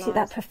 Gives it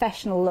that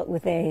professional look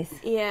with these.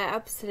 Yeah,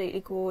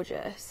 absolutely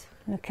gorgeous.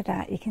 Look at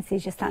that, you can see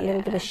just that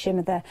little bit of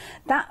shimmer there.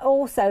 That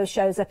also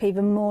shows up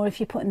even more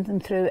if you're putting them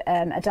through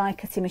a die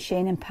cutting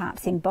machine and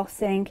perhaps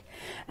embossing.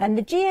 And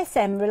the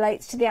GSM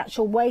relates to the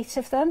actual weight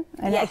of them.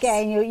 And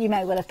again, you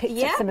may well have picked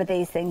up some of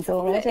these things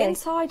already.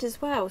 Inside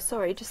as well,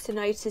 sorry, just to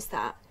notice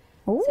that.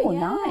 Oh, so,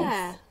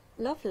 nice.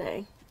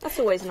 Lovely. That's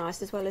always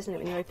nice as well, isn't it,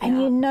 when you open it up?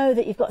 And you know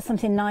that you've got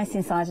something nice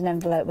inside an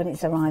envelope when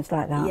it's arrived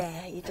like that.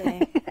 Yeah, you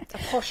do. A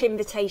posh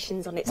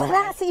invitations on its way.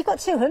 Well, that's it. You've got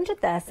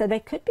 200 there, so they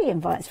could be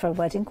invites for a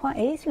wedding quite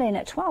easily, and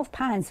at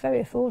 £12,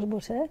 very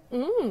affordable too.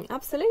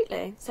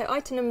 Absolutely. So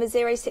item number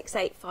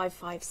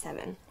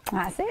 068557.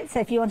 That's it. So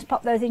if you want to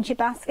pop those into your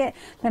basket,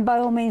 then by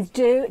all means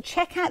do.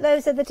 Check out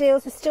those other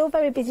deals. We're still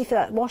very busy for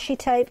that washi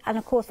tape, and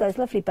of course those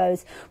lovely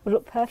bows will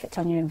look perfect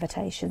on your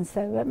invitation.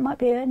 So it might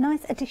be a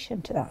nice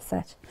addition to that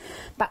set.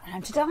 Back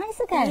round to dies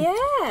again.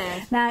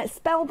 Yeah. Now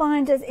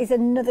Spellbinders is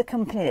another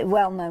company that's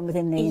well known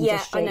within the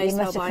industry. I know you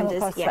must have come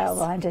across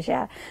Spellbinders,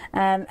 yeah.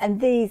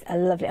 And these are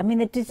lovely. I mean,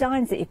 the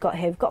designs that you've got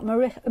here, we've got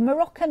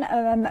Moroccan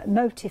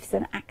motifs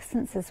and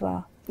accents as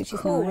well. Which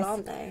is cool, nice.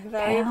 Aren't they?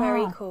 Very,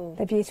 very cool.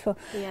 They're beautiful.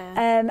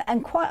 Yeah.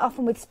 And quite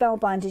often with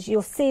Spellbinders,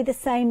 you'll see the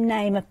same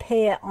name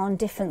appear on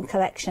different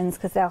collections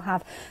because they'll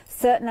have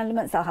certain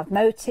elements, they'll have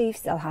motifs,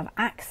 they'll have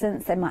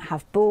accents, they might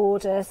have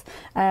borders.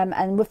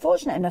 And we're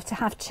fortunate enough to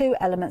have 2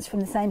 elements from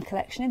the same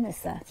collection in this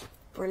set.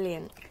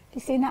 Brilliant. Have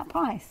you seen that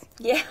price?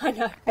 Yeah, I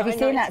know. Have you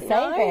seen that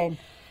saving?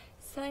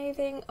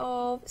 Saving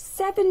of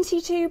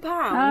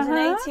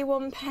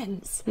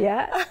 £72.81.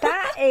 Yeah,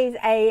 that is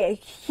a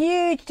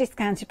huge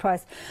discounted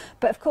price.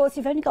 But of course,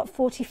 you've only got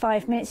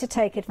 45 minutes to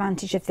take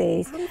advantage of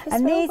these.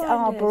 And these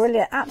are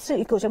brilliant,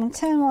 absolutely gorgeous. I'm going to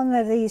turn one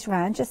of these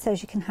around just so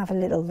you can have a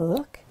little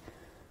look.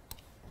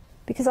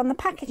 Because on the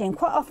packaging,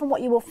 quite often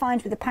what you will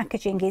find with the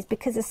packaging is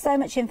because there's so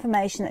much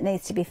information that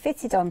needs to be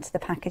fitted onto the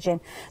packaging,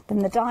 then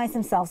the dies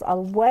themselves are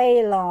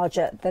way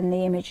larger than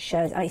the image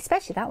shows. I mean,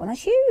 especially that one,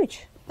 that's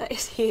huge. That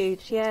is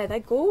huge, yeah. They're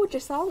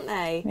gorgeous, aren't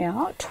they?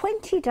 Yeah,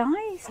 20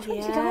 dies.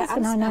 20 dies for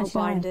and £9.99.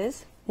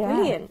 spellbinders. Yeah.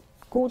 Brilliant.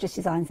 Gorgeous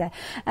designs there.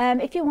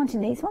 If you're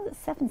wanting these ones, it's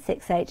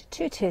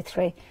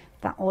 768223.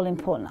 That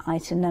all-important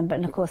item number.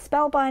 And of course,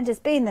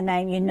 spellbinders being the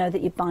name, you know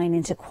that you're buying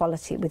into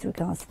quality with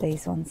regards to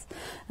these ones.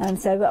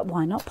 So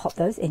why not pop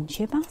those into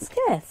your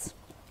baskets?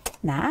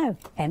 Now,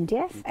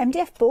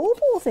 MDF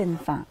baubles, in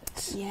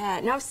fact.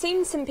 Yeah, now I've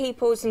seen some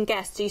people, some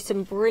guests do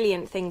some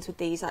brilliant things with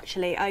these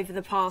actually over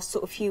the past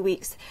sort of few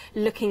weeks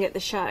looking at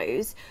the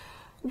shows.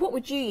 What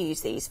would you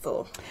use these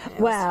for?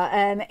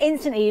 Well,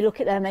 instantly you look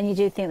at them and you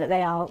do think that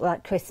they are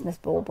like Christmas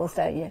baubles,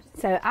 don't you?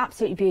 So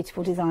absolutely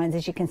beautiful designs,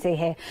 as you can see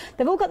here.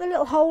 They've all got the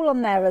little hole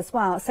on there as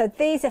well. So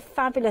these are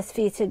fabulous for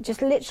you to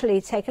just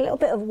literally take a little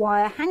bit of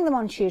wire, hang them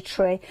onto your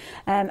tree,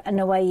 and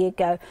away you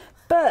go.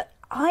 But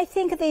I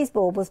think of these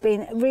baubles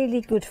being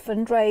really good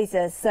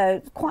fundraisers. So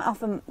quite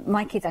often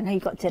my kids, I know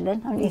you've got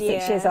Dylan, only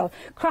 6 years old,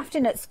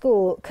 crafting at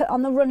school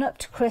on the run up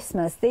to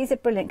Christmas. These are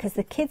brilliant because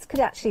the kids could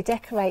actually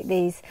decorate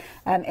these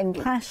in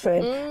the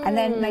classroom and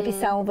then maybe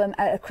sell them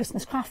at a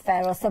Christmas craft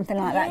fair or something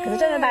like that. Because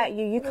I don't know about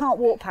you, you can't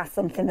walk past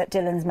something that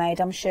Dylan's made,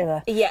 I'm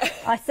sure. Yeah.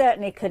 I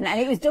certainly couldn't. And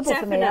it was double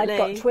for me. I'd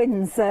got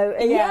twins, so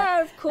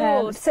yeah, of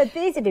course. So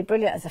these would be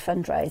brilliant as a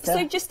fundraiser.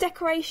 So just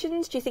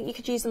decorations, do you think you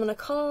could use them on a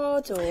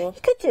card or? You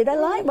could do, they're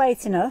lightweight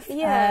enough.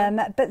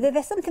 Yeah. But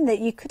there's something that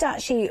you could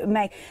actually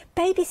make.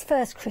 Baby's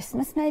first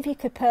Christmas, maybe you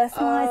could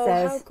personalise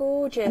those. How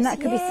gorgeous. And that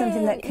could be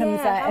something that comes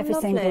out every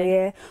single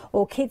year.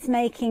 Or kids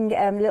making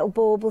little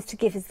baubles to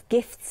give as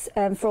gifts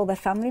for all their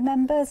family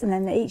members, and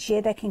then each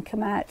year they can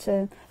come out.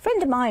 A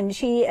friend of mine,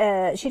 she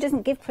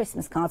doesn't give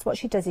Christmas cards. What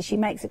she does is she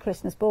makes a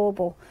Christmas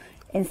bauble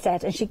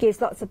instead, and she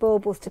gives lots of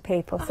baubles to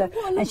people. So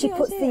and she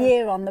puts the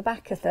year on the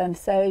back of them,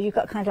 so you've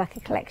got kind of like a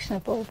collection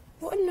of baubles.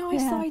 What a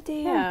nice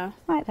idea. Yeah,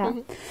 like that.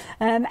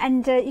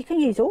 And you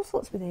can use all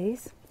sorts with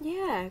these.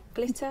 Yeah,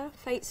 glitter,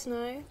 fake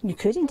snow. You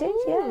could indeed,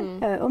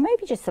 yeah. Or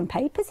maybe just some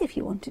papers if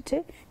you wanted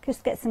to.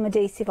 Just get some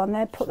adhesive on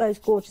there, put those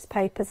gorgeous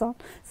papers on,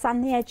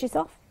 sand the edges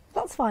off.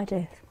 Lots of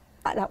ideas.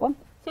 Like that one.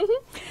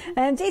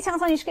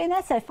 Details on your screen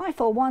there, so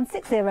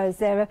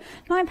 541600,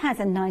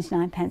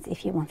 £9.99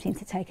 if you're wanting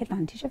to take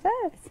advantage of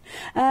those.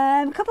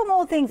 A couple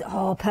more things.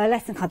 Oh,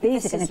 pearlescent card.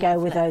 These are going to go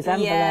with those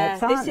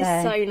envelopes, aren't they? This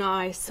is so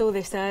nice. Saw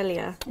this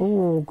earlier.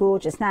 Oh,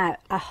 gorgeous. Now,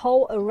 a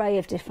whole array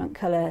of different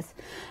colours.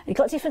 You've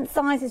got different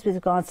sizes with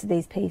regards to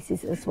these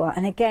pieces as well.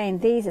 And again,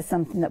 these are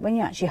something that when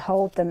you actually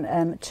hold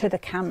them to the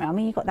camera, I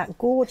mean, you've got that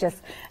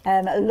gorgeous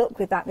look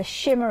with that, the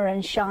shimmer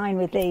and shine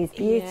with these.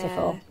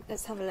 Beautiful. Yeah.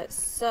 Let's have a look.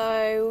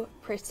 So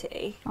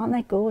pretty. Aren't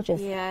they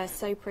gorgeous? Yeah,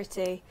 so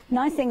pretty.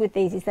 Nice thing with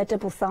these is they're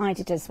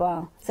double-sided as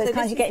well. So it's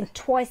kind of you're getting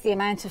twice the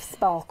amount of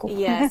sparkle.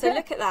 Yeah, so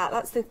look at that.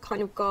 That's the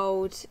kind of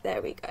gold.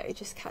 There we go,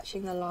 just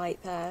catching the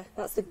light there.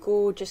 That's the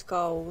gorgeous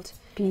gold.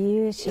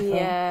 Beautiful.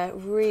 Yeah,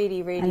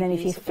 really, really And then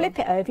beautiful. if you flip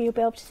it over, you'll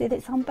be able to see that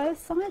it's on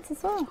both sides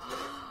as well.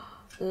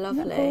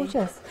 Lovely. Isn't that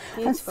gorgeous?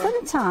 Beautiful. And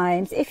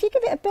sometimes, if you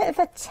give it a bit of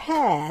a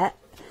tear,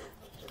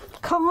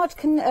 card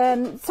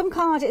can some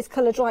card is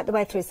coloured right the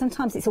way through.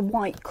 Sometimes it's a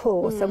white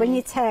core, so when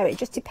you tear it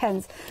just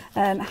depends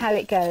how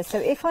it goes. So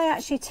if I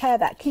actually tear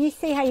that, can you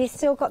see how you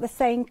still got the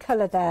same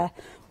colour there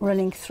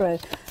running through?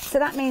 So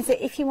that means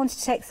that if you want to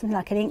take something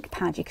like an ink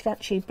pad, you could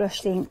actually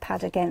brush the ink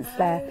pad against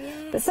there.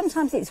 But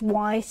sometimes it's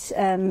white,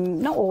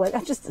 not always.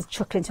 I'm just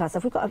chuckling to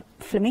myself. We've got a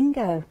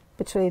flamingo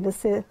between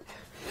us here.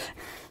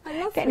 I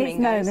love Getting its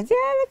flamingos. moments.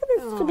 Yeah, look at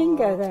this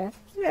flamingo there.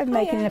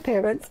 Making an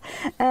appearance.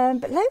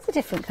 But loads of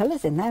different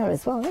colours in there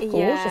as well. They're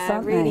gorgeous,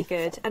 aren't they? Really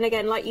good. And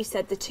again, like you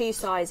said, the two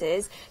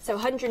sizes, so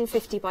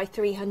 150 by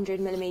 300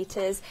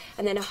 millimetres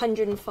and then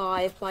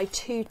 105 by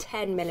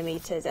 210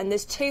 millimetres. And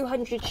there's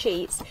 200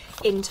 sheets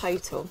in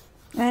total.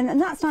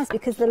 And that's nice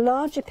because the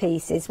larger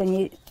pieces, when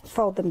you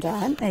fold them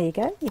down, there you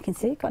go, you can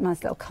see, got a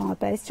nice little card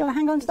base. Do you want to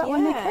hang on to that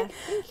one, Nikki?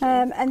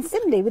 And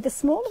similarly with the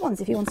smaller ones,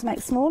 if you want to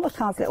make smaller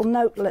cards, little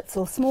notelets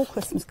or small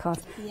Christmas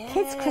cards. Yes.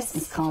 Kids'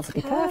 Christmas cards would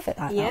be perfect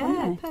like that,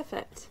 wouldn't they?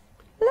 Perfect.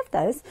 Love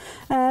those.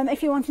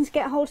 If you're wanting to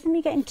get hold of them,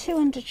 you're getting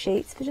 200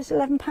 sheets for just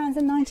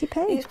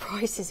 £11.90. These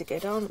prices are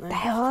good, aren't they? They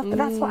are, but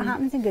that's what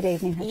happens in Good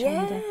Evening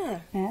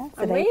Hochanda. Yeah,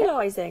 so I'm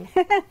realising.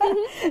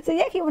 So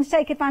yeah, if you want to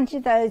take advantage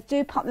of those,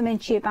 do pop them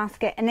into your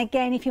basket. And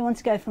again, if you want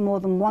to go for more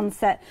than one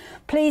set,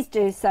 please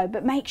do so.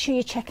 But make sure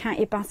you check out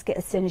your basket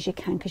as soon as you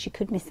can, because you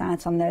could miss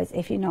out on those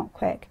if you're not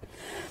quick.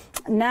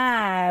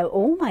 Now,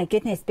 oh my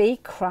goodness, Be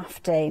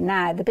Crafty.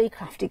 Now, the Be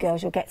Crafty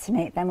girls, you'll get to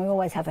meet them. We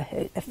always have a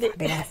hoot. They're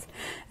fabulous.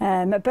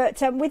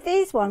 But with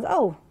these ones,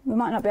 we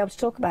might not be able to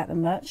talk about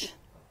them much.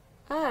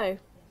 Oh.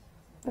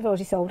 They've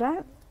already sold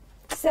out.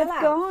 They've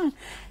gone.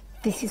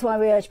 This is why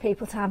we urge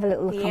people to have a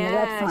little look on the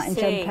website and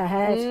jump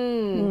ahead.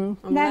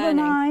 Never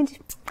mind.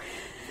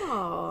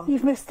 Aww.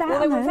 You've missed out.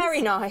 Well, they were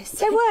very nice.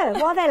 They were,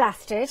 while they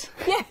lasted.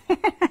 Yeah.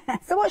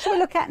 So what should we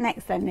look at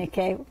next then,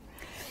 Nikki?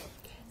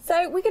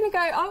 So we're going to go,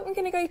 aren't we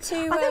going to go to...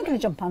 I think we're going to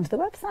jump onto the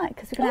website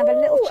because we're going to have a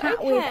little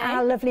chat with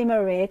our lovely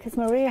Maria, because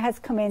Maria has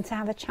come in to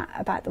have a chat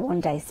about the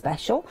one-day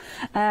special.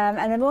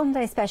 And the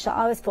one-day special,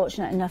 I was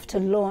fortunate enough to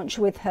launch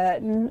with her,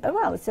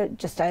 well, it's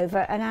just over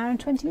an hour and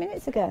 20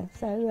 minutes ago.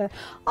 So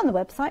on the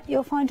website,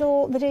 you'll find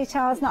all the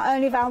details, not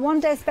only of our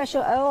one-day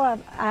special or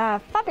our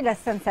fabulous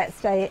Sunset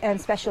Stay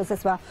specials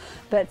as well,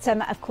 but,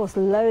 of course,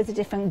 loads of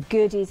different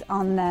goodies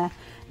on there.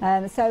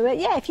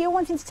 Yeah, if you're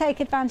wanting to take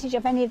advantage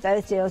of any of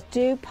those deals,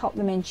 do pop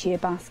them into your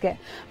basket.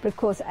 But of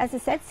course, as I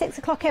said, 6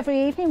 o'clock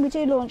every evening, we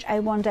do launch a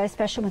one-day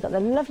special. We've got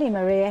the lovely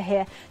Maria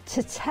here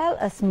to tell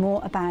us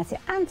more about it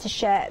and to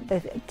share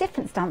the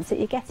different stamps that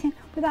you're getting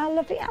with our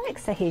lovely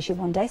Alex. So here's your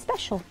one-day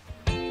special.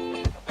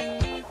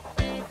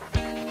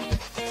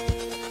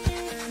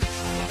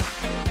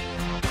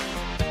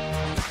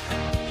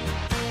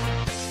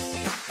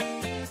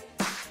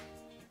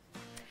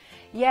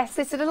 Yes,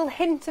 it's a little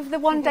hint of the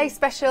one-day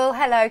special.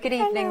 Hello, good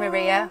evening,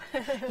 Maria.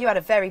 You had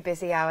a very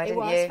busy hour, didn't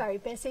you? It was very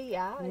busy,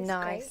 yeah.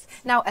 Nice.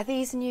 Great. Now, are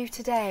these new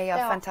today?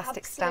 Our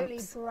fantastic stamps?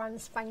 Absolutely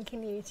brand spanking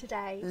new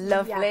today.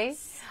 Lovely.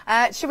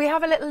 Yes. Should we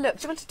have a little look?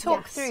 Do you want to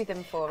talk through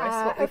them for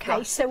us?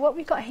 Okay, so what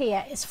we've got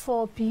here is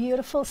 4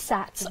 beautiful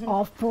sets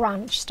of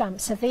branch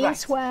stamps. So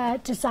these were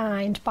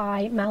designed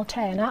by Mel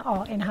Turner,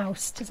 our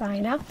in-house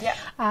designer. Yep.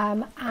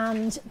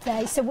 And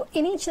so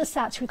in each of the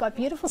sets we've got a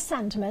beautiful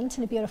sentiment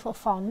and a beautiful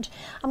font,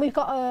 and we've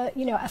got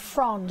a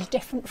frond,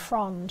 different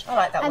frond. I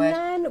like that word.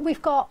 And then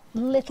we've got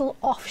little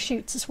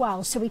offshoots as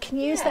well, so we can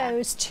use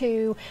those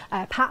to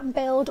pattern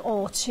build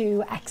or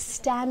to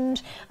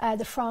extend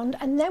the frond.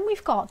 And then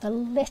we've got the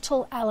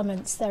little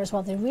elements there as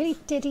well, the really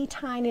diddy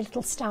tiny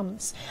little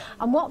stamps.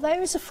 And what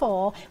those are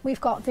for,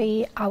 we've got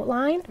the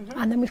outline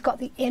and then we've got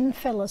the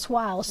infill as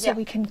well, so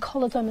we can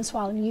colour them as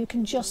well, and you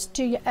can just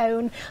do your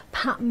own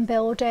pattern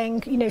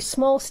building. You know,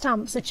 small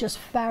stamps are just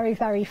very,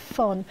 very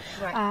fun.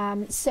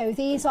 So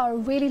these are a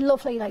really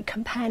lovely like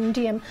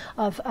compendium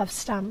of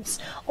stamps.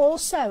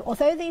 Also,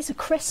 although these are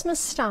Christmas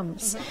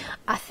stamps,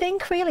 I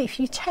think really if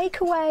you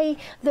take away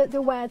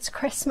the words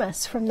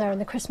Christmas from there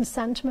and the Christmas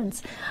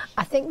sentiments,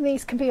 I think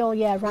these can be all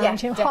year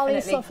round. You know,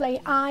 holly's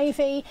lovely,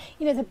 ivy,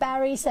 you know, the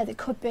berries there that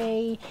could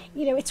be,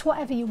 you know, it's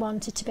whatever you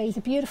want it to be.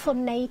 The beautiful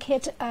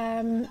naked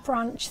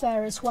branch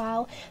there as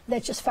well. They're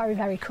just very,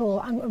 very cool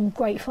and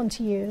great fun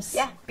to use.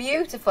 Yeah,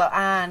 beautiful.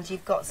 And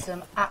you've got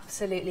some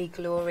absolutely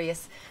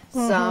glorious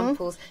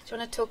samples. Do you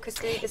want to talk us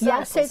through the samples?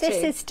 Yeah, so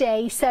this is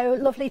Dee. So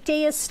lovely.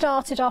 Dee has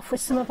started off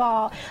with some of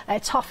our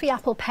toffee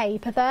apple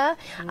paper there,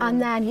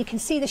 and then you can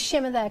see the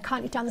shimmer there,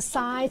 can't you, down the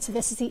side? So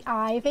this is the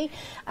ivy.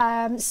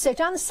 So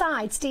down the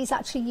sides, Dee's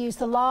actually used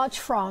the large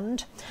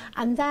frond,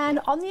 and then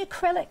on the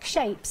acrylic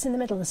shapes in the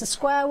middle, there's a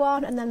square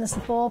one, and then there's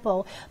the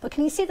bauble. But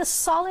can you see the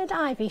solid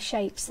ivy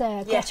shapes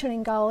there, glittering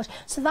in gold?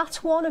 So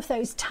that's one of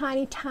those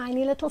tiny,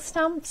 tiny little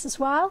stamps as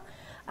well.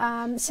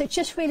 So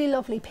just really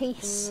lovely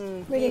piece,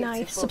 really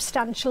nice,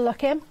 substantial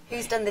looking.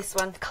 Who's done this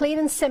one? Clean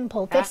and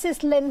simple. This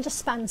is Linda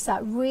Spencer,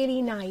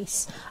 really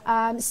nice.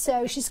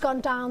 So she's gone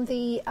down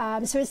the,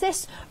 so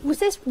was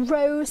this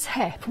rose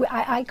hip?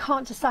 I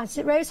can't decide, is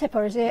it rose hip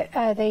or is it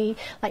the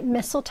like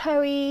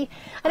mistletoe-y?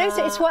 I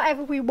know it's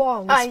whatever we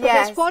want, but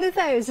it's one of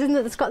those, isn't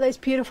it, that's got those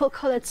beautiful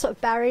coloured sort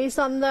of berries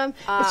on them.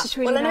 It's just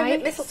really nice. Well, I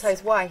know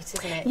mistletoe's white,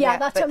 isn't it? Yeah,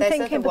 that's what I'm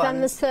thinking, but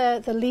then there's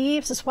the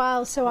leaves as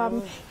well,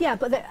 so yeah,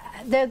 but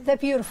they're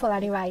beautiful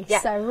anyway,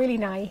 so really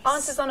nice.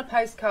 Answers on a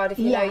postcard if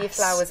you know your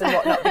flowers and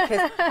whatnot,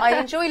 because I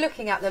enjoy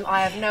looking at them.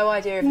 I have no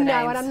idea of the names.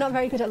 No, and I'm not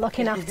very good at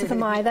looking after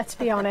them either, to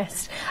be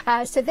honest.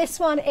 So this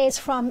one is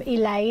from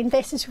Elaine.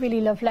 This is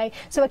really lovely.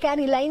 So again,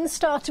 Elaine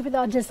started with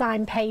our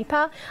design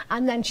paper,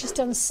 and then she's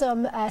done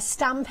some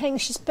stamping.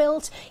 She's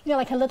built, you know,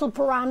 like a little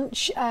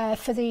branch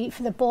for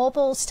the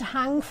baubles to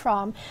hang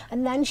from,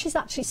 and then she's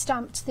actually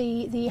stamped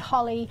the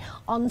holly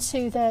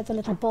onto the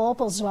little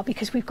baubles as well,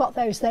 because we've got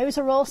those. Those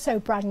are also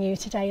brand new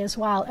today as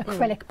well,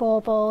 acrylic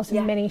baubles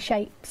and mini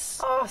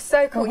shapes. Oh,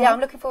 so cool. Yeah, I'm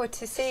looking forward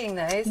to seeing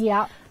those.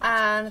 Yeah.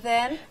 And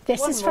then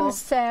this is from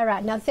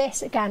Sarah. Now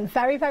this, again,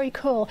 very, very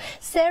cool.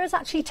 Sarah's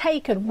actually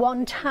taken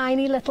one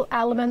tiny little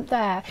element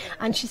there,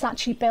 and she's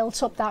actually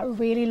built up that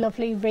really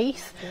lovely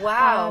wreath.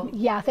 Wow.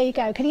 Yeah, there you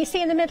go. Can you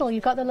see in the middle,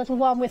 you've got the little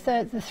one with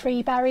the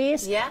 3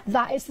 berries? Yeah.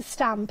 That is the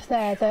stamp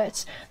there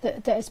that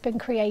has been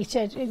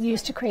created,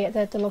 used to create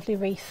the lovely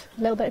wreath.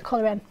 A little bit of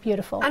colour in,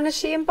 beautiful. And has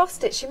she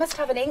embossed it? She must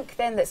have an ink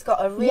then that's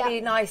got a really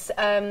nice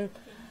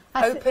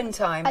open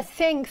time. I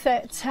think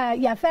that,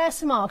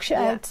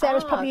 Versamark.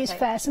 Sarah's probably used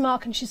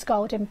Versamark, and she's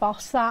gold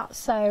embossed that.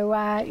 So,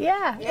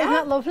 isn't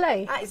that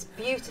lovely? That is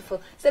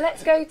beautiful. So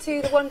let's go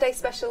to the one-day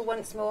special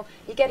once more.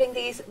 You're getting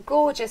these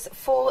gorgeous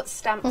 4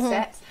 stamp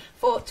sets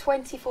for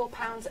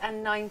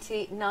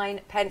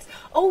 £24.99.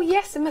 Oh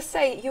yes, I must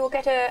say you'll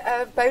get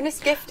a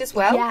bonus gift as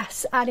well.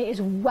 Yes, and it is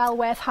well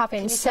worth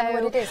having. Can you tell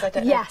me what it is? I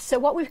don't know. Yes, so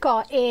what we've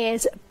got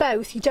is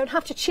both. You don't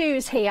have to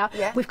choose here.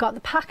 Yeah. We've got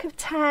the pack of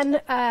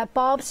 10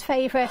 Barb's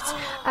favourite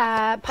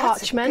parchment.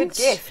 That's a good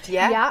gift,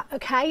 yeah. Yeah,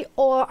 okay.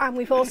 And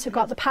we've also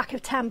got the pack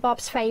of 10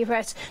 Bob's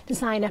favourite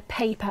designer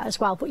paper as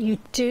well, but you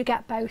do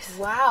get both.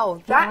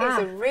 Wow, that is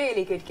a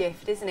really good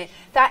gift, isn't it?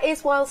 That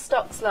is while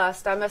stocks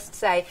last, I must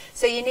say.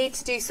 So you need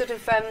to do sort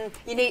of,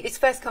 it's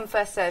first come,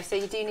 first serve, so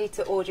you do need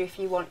to order if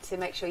you want to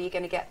make sure you're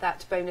going to get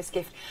that bonus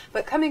gift.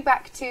 But coming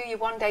back to your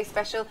one-day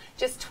special,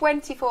 just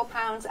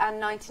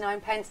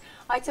 £24.99.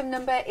 Item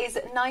number is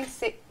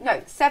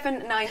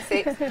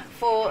 796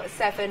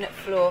 47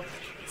 floor.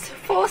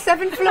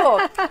 47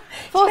 floor.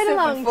 It's been a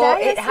long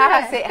day. It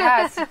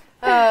has.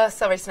 Oh,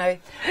 sorry, Snowy.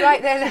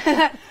 Right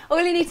then,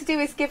 all you need to do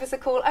is give us a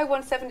call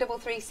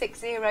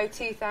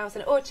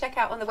 01733602000 or check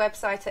out on the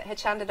website at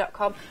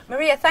hochanda.com.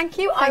 Maria, thank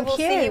you. I will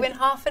see you in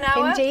half an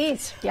hour.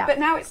 Indeed. Yeah. But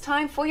now it's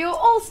time for your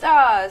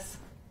All-Stars.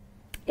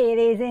 It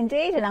is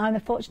indeed, and I'm the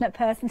fortunate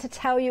person to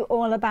tell you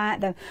all about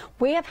them.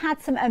 We have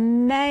had some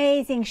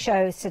amazing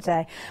shows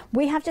today.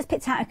 We have just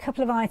picked out a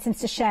couple of items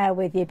to share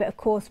with you, but of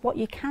course what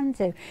you can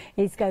do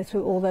is go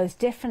through all those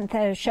different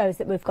shows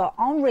that we've got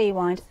on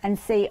Rewind and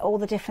see all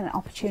the different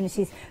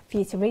opportunities for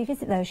you to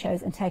revisit those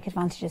shows and take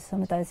advantage of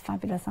some of those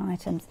fabulous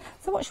items.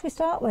 So what should we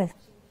start with?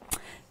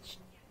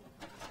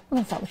 We're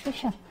going to start with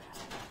Tricia.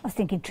 I was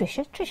thinking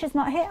Tricia. Tricia's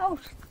not here. Oh,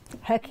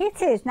 her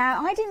kit is.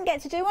 Now, I didn't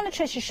get to do one of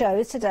Tricia's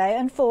shows today,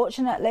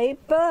 unfortunately,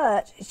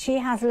 but she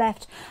has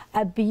left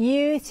a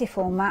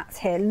beautiful mat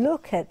here.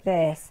 Look at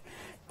this.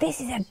 This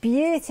is a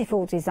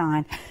beautiful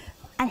design.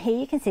 And here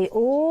you can see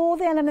all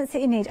the elements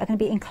that you need are going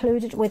to be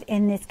included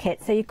within this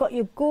kit. So you've got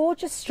your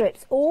gorgeous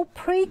strips all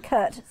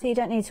pre-cut, so you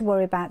don't need to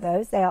worry about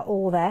those. They are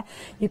all there.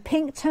 Your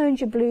pink tones,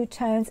 your blue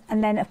tones,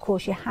 and then of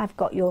course you have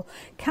got your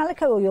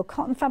calico or your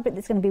cotton fabric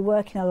that's going to be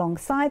working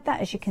alongside that,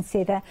 as you can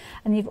see there.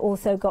 And you've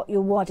also got your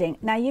wadding.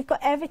 Now you've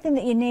got everything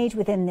that you need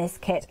within this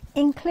kit,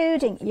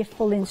 including your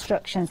full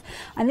instructions.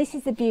 And this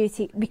is the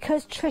beauty,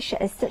 because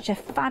Tricia is such a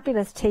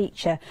fabulous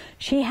teacher,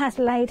 she has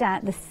laid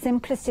out the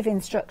simplest of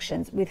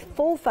instructions with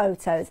full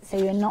photos, so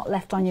you're not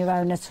left on your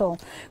own at all.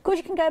 Of course,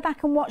 you can go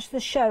back and watch the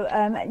show.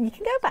 You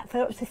can go back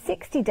for up to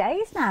 60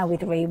 days now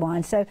with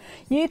Rewind, so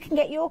you can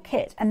get your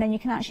kit and then you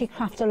can actually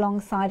craft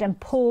alongside and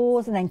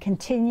pause and then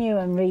continue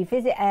and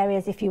revisit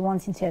areas if you're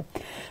wanting to.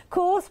 Of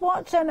course,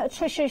 what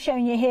Tricia is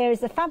showing you here is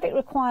the fabric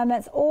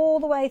requirements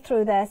all the way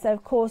through there. So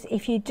of course,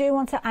 if you do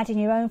want to add in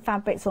your own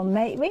fabrics or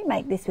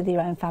remake this with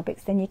your own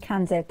fabrics, then you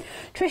can do.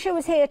 Tricia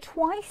was here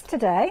twice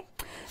today.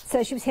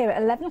 So she was here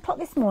at 11 o'clock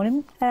this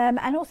morning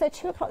and also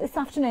 2 o'clock this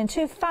afternoon.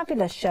 Two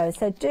fabulous shows,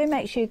 so do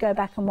make sure you go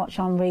back and watch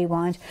on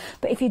Rewind.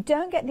 But if you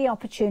don't get the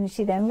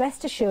opportunity, then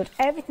rest assured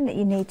everything that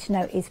you need to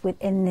know is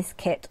within this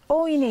kit.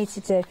 All you need to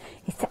do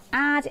is to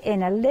add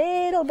in a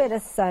little bit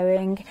of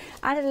sewing,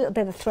 add a little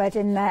bit of thread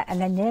in there,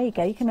 and then there you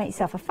go. You can make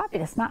yourself a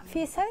fabulous mat for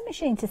your sewing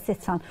machine to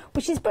sit on,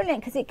 which is brilliant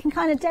because it can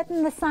kind of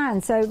deaden the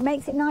sound, so it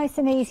makes it nice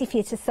and easy for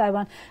you to sew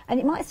on, and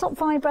it might stop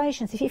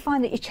vibrations if you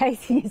find that you're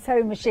chasing your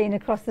sewing machine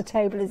across the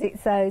table as it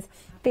sews.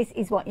 This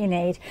is what you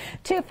need.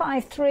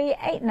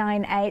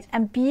 253898,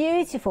 and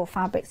beautiful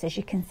fabrics, as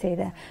you can see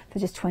there, for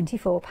just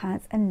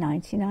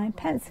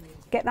 £24.99.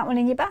 Get that one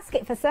in your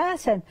basket for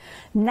certain.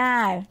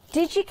 Now,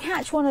 did you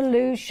catch one of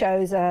Lou's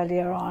shows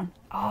earlier on?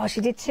 Oh,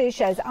 she did 2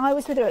 shows. I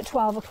was with her at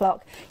 12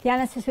 o'clock.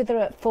 Yanis was with her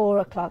at 4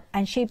 o'clock.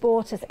 And she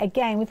bought us,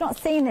 again, we've not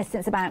seen this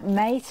since about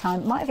May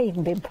time. It might have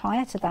even been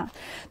prior to that.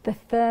 The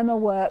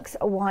Thermaworks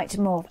White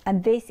Morph.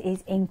 And this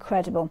is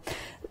incredible.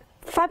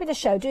 Fabulous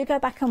show. Do go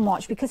back and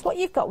watch, because what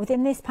you've got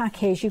within this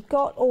pack is you've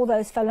got all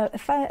those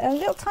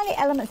little tiny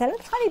elements, they're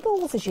little tiny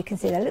balls, as you can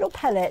see, they're little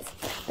pellets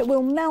that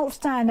will melt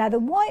down. Now the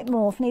white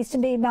morph needs to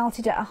be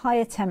melted at a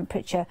higher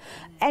temperature.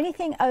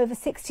 Anything over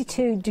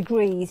 62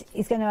 degrees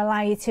is going to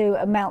allow you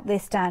to melt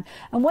this down,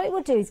 and what it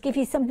will do is give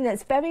you something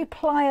that's very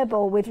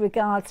pliable with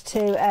regards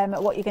to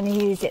what you're going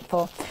to use it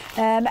for.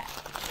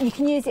 You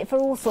can use it for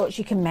all sorts.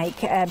 You can make,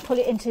 put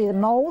it into the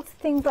moulds,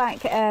 things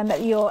like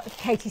your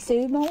Katie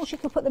Sue moulds, you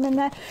can put them in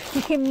there.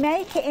 You can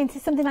make it into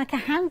something like a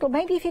handle.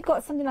 Maybe if you've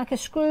got something like a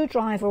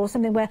screwdriver or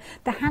something where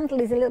the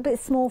handle is a little bit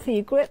small for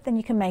your grip, then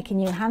you can make a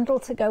new handle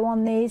to go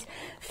on these.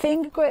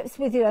 Finger grips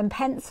with your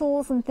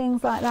pencils and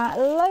things like that.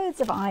 Loads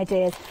of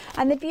ideas.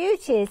 And the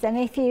beauty is then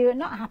if you're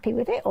not happy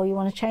with it or you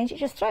want to change it,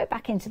 just throw it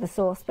back into the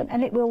saucepan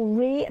and it will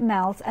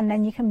re-melt, and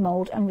then you can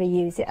mould and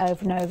reuse it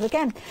over and over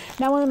again.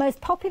 Now, one of the most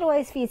popular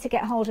ways for you to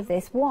get hold of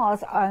this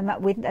was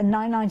with a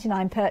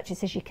 £9.99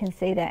 purchase, as you can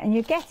see there, and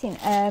you're getting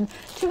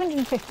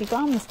 250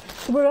 grams.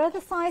 So we're other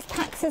size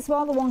packs as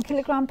well. The 1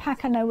 kilogram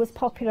pack I know was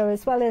popular,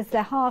 as well as the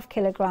 ½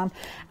 kilogram.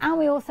 And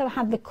we also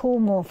had the Cool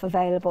Morph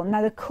available.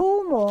 Now the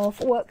Cool Morph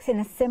works in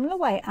a similar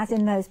way as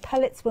in those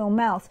pellets will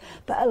melt,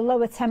 but at a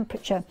lower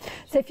temperature.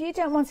 So if you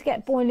don't want to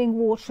get boiling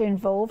water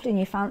involved and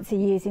you fancy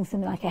using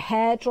something like a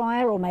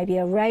hairdryer or maybe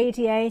a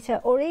radiator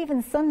or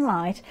even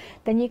sunlight,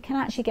 then you can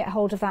actually get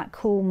hold of that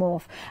Cool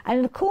Morph.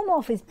 And the Cool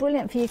Morph is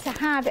brilliant for you to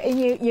have in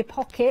your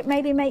pocket.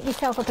 Maybe make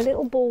yourself like a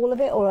little ball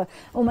of it, or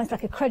almost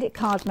like a credit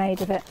card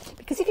made of it.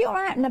 Because if you're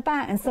out and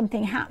about and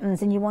something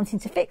happens and you're wanting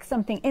to fix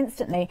something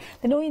instantly,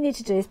 then all you need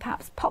to do is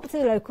perhaps pop to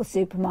the local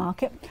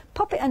supermarket,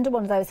 pop it under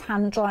one of those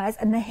hand dryers,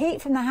 and the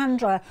heat from the hand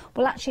dryer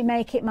will actually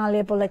make it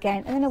malleable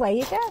again, and then away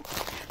you go.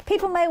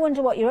 People may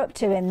wonder what you're up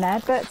to in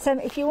there, but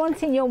if you're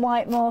wanting your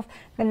white morph,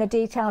 then the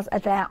details are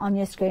there on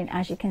your screen,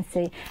 as you can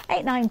see.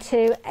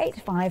 892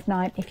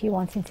 859 if you're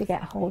wanting to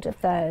get hold of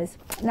those.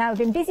 Now, we've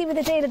been busy with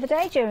the deal of the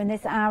day during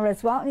this hour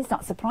as well, and it's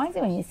not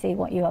surprising when you see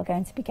what you are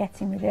going to be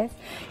getting with this.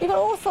 You've got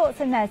all sorts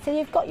in there. So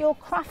you've got your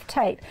craft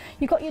tape,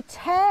 you've got your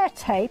tear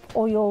tape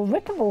or your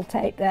rippable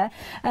tape there.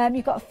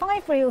 You've got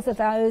 5 reels of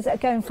those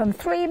going from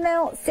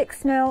 3mm,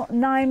 6mm,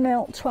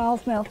 9mm,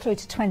 12mm through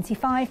to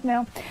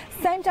 25mm.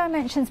 Same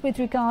dimensions with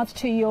regards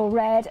to your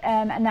red.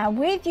 Now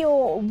with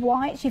your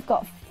white, you've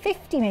got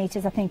 50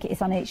 metres, I think it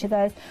is, on each of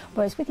those,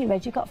 whereas with your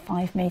red you've got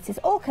 5 metres,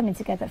 all coming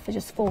together for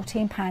just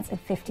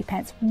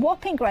 £14.50.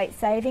 Whopping great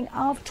saving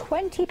of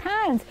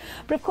 £20.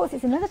 But of course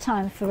it's another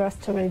time for us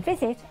to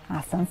revisit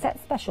our sunset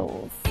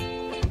specials.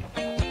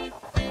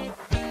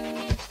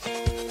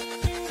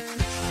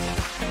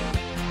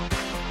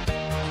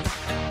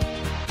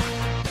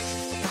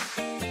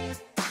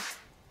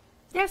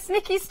 Yes,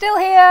 Nikki's still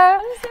here.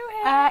 I'm still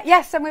here.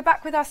 Yes, and we're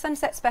back with our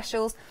sunset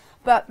specials.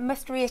 But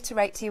must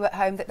reiterate to you at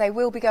home that they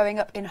will be going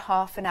up in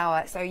half an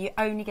hour, so you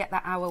only get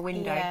that hour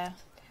window. Yeah.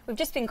 We've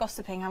just been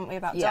gossiping, haven't we,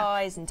 about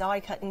dyes and die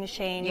cutting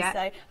machines.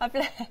 So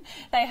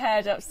they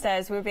heard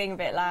upstairs we were being a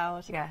bit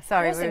loud. Yeah,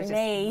 sorry. It wasn't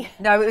me.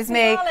 No, it was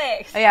me.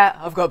 Alex. Yeah,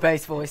 I've got a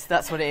bass voice.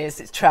 That's what it is.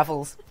 It's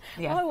travels.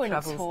 Yeah, I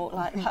wouldn't talk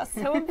like that.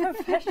 So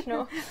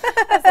unprofessional.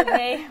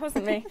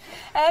 Wasn't me.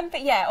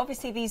 But yeah,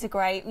 obviously these are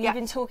great. We've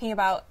been talking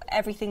about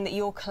everything that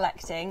you're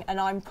collecting, and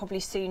I'm probably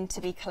soon to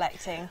be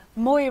collecting.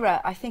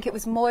 Moira, I think it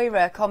was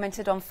Moira,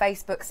 commented on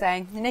Facebook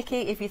saying,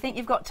 Nikki, if you think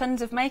you've got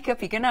tons of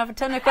makeup, you're going to have a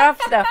ton of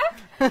craft stuff.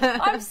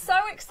 I'm so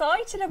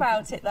excited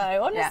about it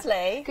though,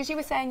 honestly. Because you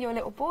were saying your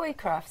little boy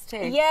crafts too.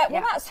 Yeah,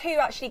 well that's who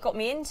actually got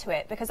me into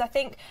it, because I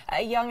think at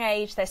a young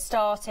age they're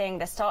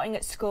starting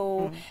at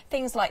school,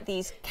 things like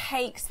these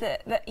cakes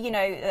that you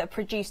know are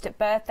produced at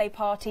birthday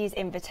parties,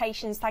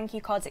 invitations, thank you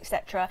cards,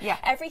 etc.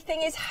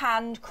 Everything is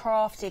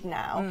handcrafted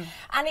now,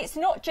 and it's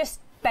not just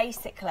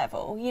basic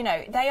level, you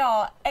know, they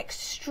are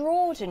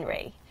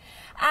extraordinary.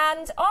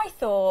 And I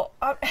thought,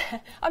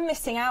 I'm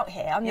missing out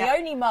here. I'm the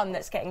only mum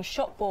that's getting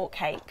shop-bought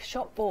cake,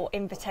 shop-bought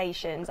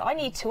invitations. I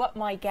need to up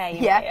my game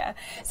here.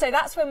 So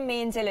that's when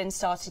me and Dylan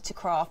started to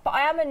craft. But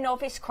I am a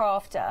novice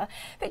crafter.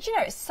 But, you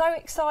know, it's so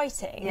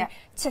exciting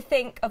to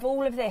think of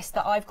all of this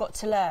that I've got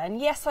to learn.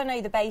 Yes, I know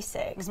the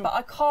basics, but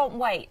I can't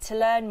wait to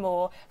learn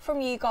more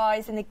from you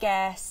guys and the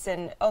guests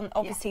and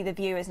obviously the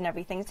viewers and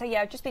everything. So,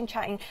 yeah, I've just been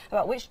chatting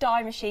about which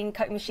die machine,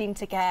 cutting machine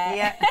to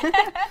get.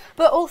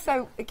 But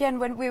also, again,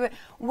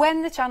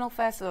 when the channel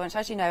first launched,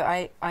 as you know,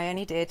 I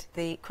only did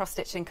the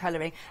cross-stitch and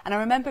colouring, and I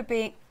remember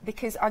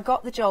because I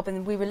got the job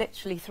and we were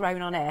literally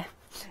thrown on air,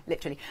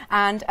 literally,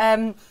 and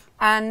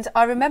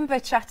I remember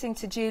chatting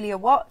to Julia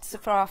Watts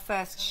for our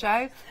first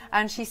show,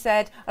 and she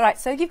said, all right,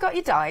 so you've got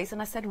your dies, and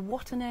I said,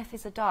 what on earth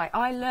is a die?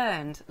 I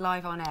learned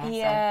live on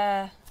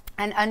air.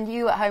 And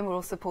you at home were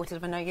all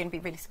supportive. I know you're going to be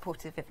really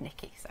supportive of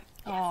Nikki. So,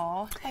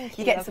 oh, thank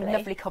you. You get some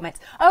lovely comments.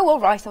 Oh, all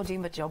right, I'll do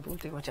my job. We'll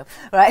do my job.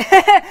 Right,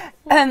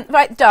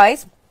 right,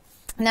 dies.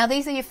 Now,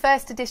 these are your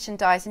first edition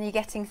dies, and you're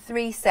getting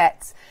 3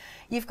 sets.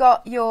 You've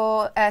got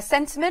your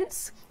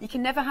sentiments. You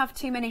can never have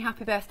too many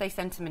happy birthday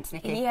sentiments,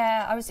 Nikki.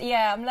 Yeah,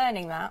 I'm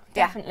learning that,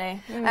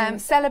 definitely.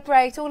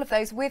 Celebrate, all of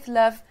those with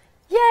love.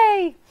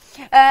 Yay!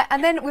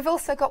 And then we've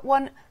also got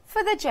one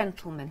for the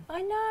gentleman.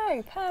 I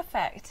know,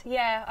 perfect.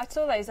 Yeah, I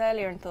saw those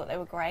earlier and thought they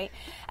were great.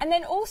 And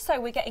then also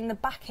we're getting the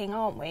backing,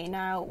 aren't we,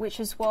 now, which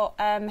is what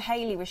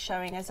Hayley was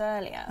showing us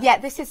earlier. Yeah,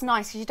 this is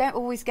nice because you don't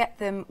always get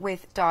them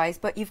with dies,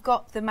 but you've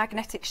got the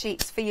magnetic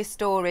sheets for your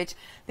storage,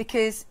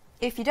 because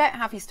if you don't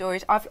have your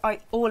storage,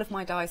 all of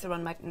my dies are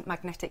on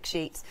magnetic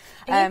sheets.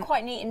 Are you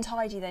quite neat and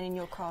tidy then in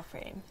your craft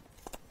room?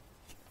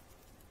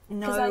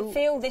 No. Because I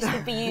feel this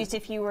would be used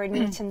if you were a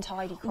neat and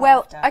tidy crafter.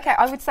 Well, okay,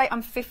 I would say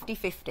I'm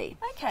 50-50.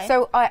 Okay.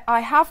 So I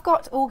have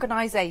got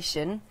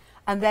organisation,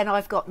 and then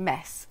I've got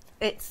mess.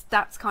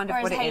 That's kind of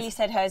what it is. Whereas Hayley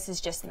said hers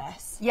is just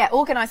mess. Yeah,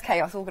 organised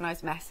chaos,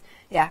 organised mess.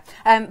 Yeah,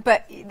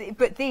 but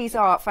these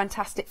are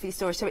fantastic for your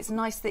storage. So it's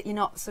nice that you're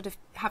not sort of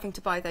having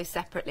to buy those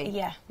separately.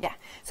 Yeah. Yeah.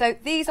 So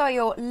these are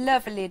your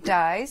lovely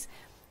dies.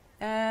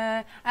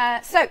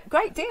 So,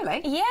 great deal,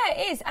 eh? Yeah,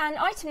 it is. And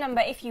item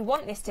number, if you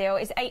want this deal,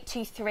 is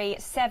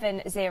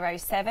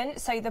 823707.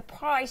 So the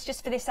price,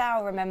 just for this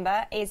hour,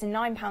 remember, is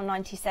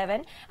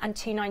 £9.97 and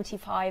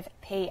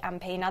 2.95p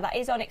and p. Now, that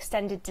is on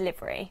extended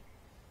delivery.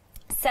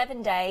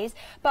 7 days,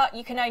 but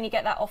you can only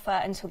get that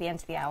offer until the end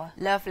of the hour.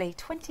 Lovely.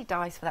 20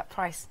 dies for that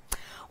price.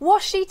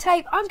 Washi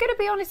tape. I'm going to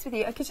be honest with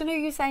you, because I know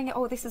you're saying,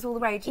 oh, this is all the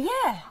rage.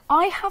 Yeah.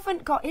 I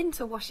haven't got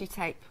into washi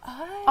tape.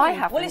 Oh. I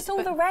haven't. Well, it's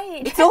all the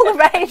rage. It's all the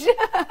rage.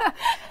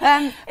 But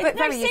no,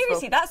 very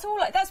seriously, useful.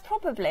 that's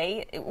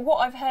probably what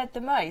I've heard the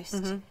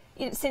most.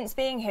 Since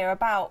being here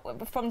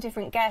about from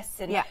different guests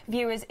and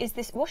viewers is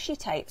this washi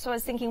tape. So I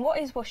was thinking, what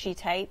is washi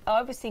tape? I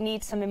obviously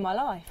need some in my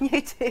life. You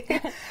do.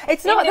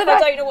 It's not Even that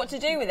if I don't know what to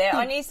do with it,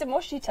 I need some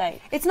washi tape.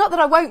 It's not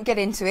that I won't get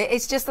into it,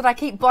 it's just that I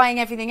keep buying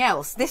everything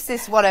else. This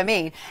is what I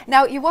mean.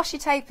 Now, your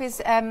washi tape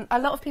is, a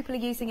lot of people are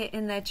using it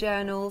in their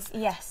journals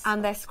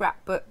and their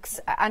scrapbooks,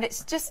 and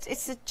it's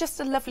just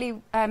a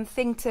lovely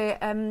thing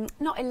to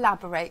not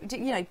elaborate,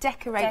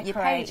 decorate your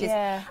pages.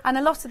 Yeah. And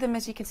a lot of them,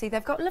 as you can see,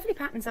 they've got lovely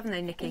patterns, haven't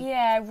they, Nikki?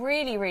 Yeah,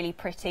 really, really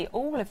pretty,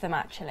 all of them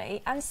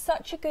actually, and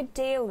such a good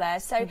deal there.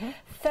 So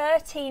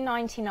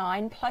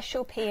 £13.99 plus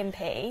your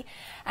P&P.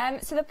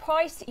 So the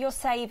price you're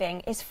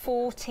saving is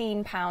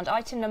 £14.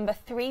 Item number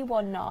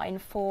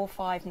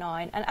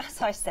 319459. And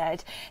as I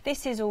said,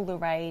 this is all the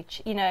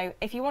rage. You know,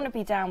 if you want to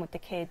be down with the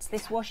kids,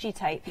 this washi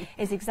tape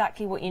is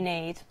exactly what you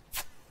need.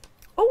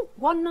 Oh,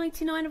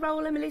 £1.99 a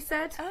roll, Emily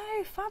said.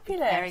 Oh,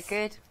 fabulous. Very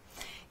good.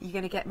 You're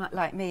going to get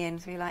like me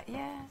and be like,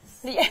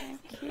 yes.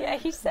 Yeah,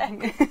 you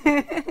said.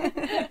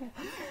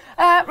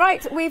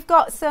 Right, we've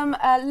got some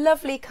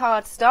lovely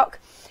cardstock.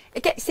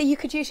 So you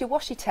could use your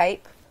washi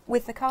tape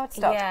with the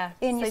cardstock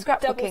in your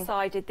scrapbooking.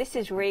 Double-sided. This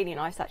is really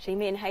nice, actually.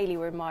 Me and Hayley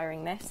were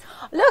admiring this.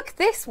 Look,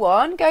 this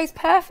one goes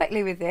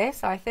perfectly with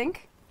this, I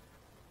think.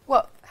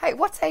 What? Hey,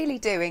 what's Hayley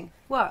doing?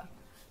 What?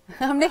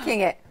 I'm nicking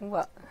it.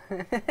 What?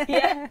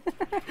 Yeah.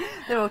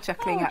 They're all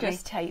chuckling at me.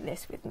 Just take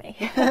this with me.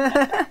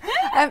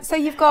 So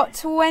you've got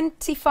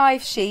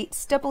 25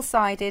 sheets,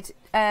 double-sided,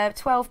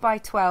 12 by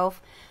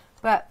 12,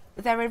 but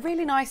they're a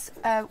really nice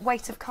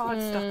weight of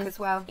cardstock as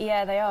well.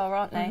 Yeah, they are,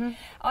 aren't they?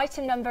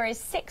 Item number is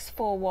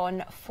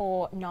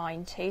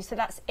 641492, so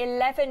that's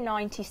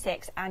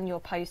 £11.96 annual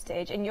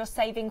postage, and you're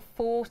saving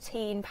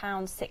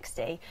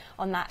 £14.60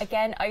 on that.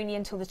 Again, only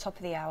until the top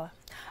of the hour.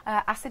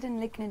 Acid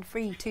and lignin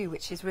free too,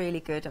 which is really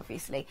good,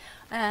 obviously.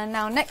 And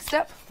now next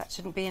up, that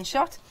shouldn't be in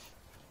shot.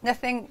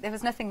 Nothing. There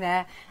was nothing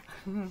there.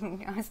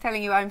 I was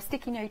telling you, I'm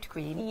sticky note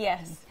green.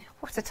 Yes.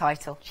 What a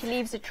title. She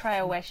leaves a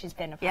trail where she's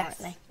been,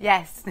 apparently.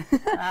 Yes.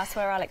 That's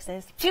where Alex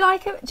is. Do you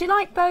like it? Do you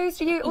like bows?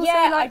 Do you also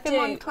like them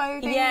on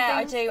clothing? Yeah,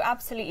 I do.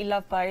 Absolutely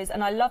love bows,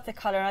 and I love the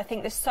colour, and I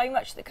think there's so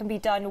much that can be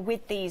done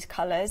with these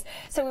colours.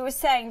 So we were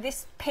saying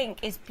this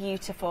pink is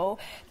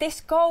beautiful.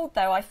 This gold,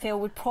 though, I feel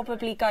would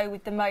probably go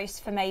with the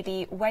most for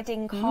maybe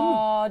wedding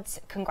cards,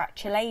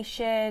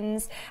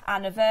 congratulations,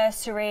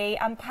 anniversary,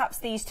 and perhaps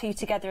these two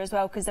together as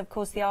well, because of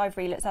course the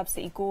ivory looks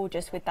absolutely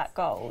gorgeous with that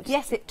gold.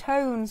 Yes, it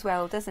tones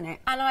well, doesn't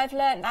it? And I've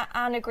learnt that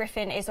Anna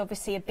Griffin is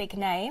obviously a big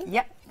name.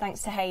 Yep.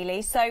 Thanks to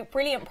Hayley. So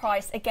brilliant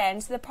price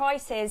again. So the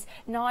price is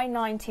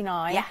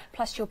 $9.99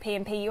 plus your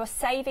P&P. You're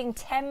saving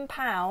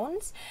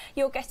 £10.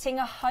 You're getting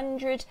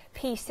 100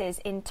 pieces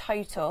in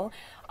total.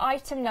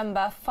 Item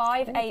number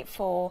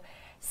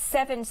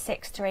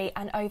 584763,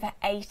 and over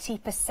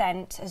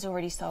 80% has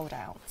already sold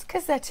out. It's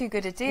because they're too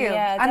good a deal.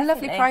 Yeah, and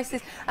definitely. lovely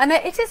prices. And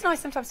it is nice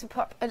sometimes to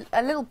put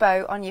a little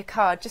bow on your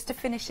card just to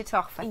finish it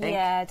off, I think.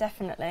 Yeah,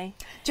 definitely.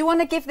 Do you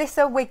want to give this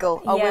a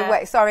wiggle? Oh,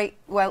 Yeah. Sorry.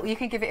 Well, you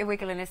can give it a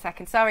wiggle in a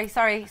second. Sorry,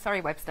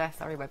 Webster.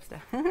 Sorry, Webster.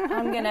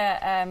 I'm going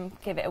to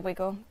give it a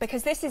wiggle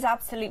because this is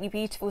absolutely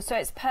beautiful. So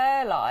it's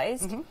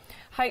pearlised.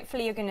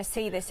 Hopefully you're going to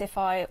see this if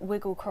I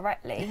wiggle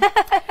correctly.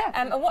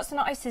 And what's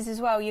nice is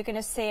as well, you're going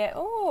to see it.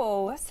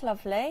 Oh, that's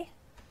lovely.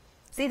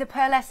 See the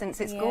pearlescence,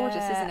 it's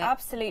gorgeous, isn't it?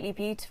 Absolutely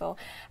beautiful.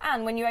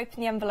 And when you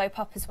open the envelope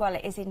up as well,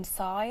 it is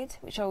inside,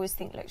 which I always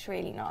think looks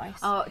really nice.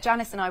 Oh,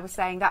 Janice and I were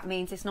saying that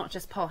means it's not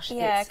just posh,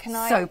 yeah, it's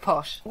so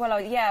posh. Well,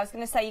 yeah, I was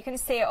going to say, you can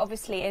see it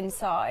obviously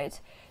inside,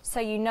 so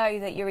you know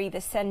that you're either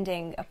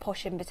sending a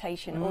posh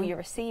invitation or you're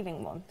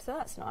receiving one. So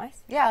that's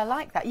nice. Yeah, I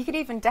like that. You could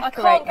even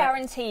decorate I can't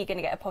guarantee you're going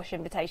to get a posh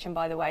invitation,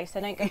 by the way, so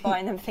don't go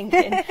buying them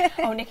thinking,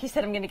 oh, Nikki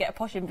said I'm going to get a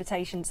posh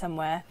invitation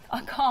somewhere. I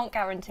can't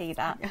guarantee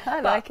that.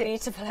 I like it.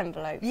 Beautiful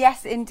envelope.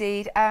 Yes,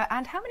 indeed.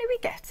 And how many are we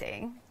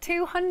getting?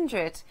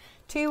 200.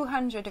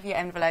 200 of your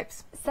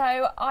envelopes.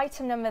 So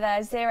item number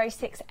there,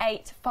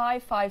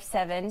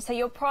 068557. So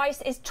your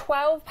price is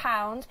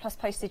 £12 plus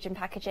postage and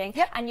packaging,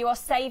 and you are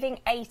saving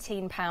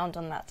 £18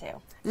 on that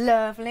deal.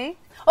 Lovely.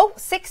 Oh,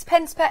 6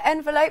 pence per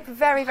envelope.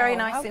 Very, very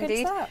nice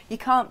indeed. You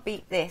can't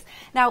beat this.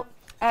 Now,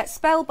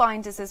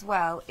 Spellbinders as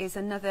well is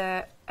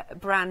another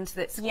brand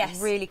that's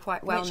really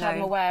quite well known. Which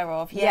I'm aware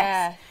of,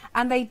 Yes.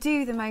 And they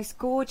do the most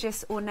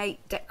gorgeous, ornate,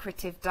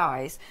 decorative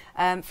dies,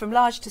 from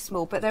large to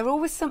small, but they're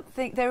always a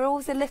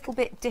little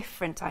bit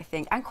different, I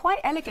think, and quite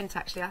elegant,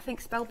 actually. I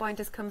think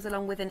Spellbinders comes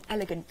along with an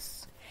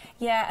elegance.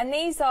 Yeah, and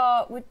these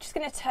are, we're just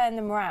going to turn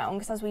them around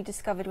because as we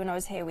discovered when I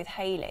was here with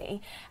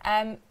Hayley,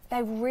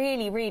 they're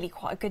really, really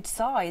quite a good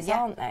size,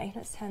 aren't they?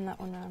 Let's turn that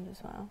one around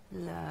as well.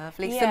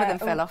 Lovely. Some of them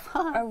fell off.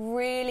 A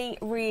really,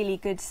 really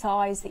good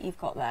size that you've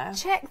got there.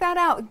 Check that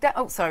out.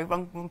 Oh, sorry,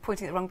 I'm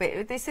pointing at the wrong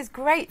bit. This is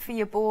great for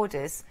your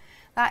borders.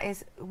 That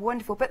is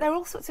wonderful. But there are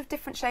all sorts of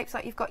different shapes.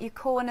 Like you've got your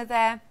corner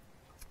there.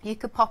 You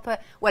could pop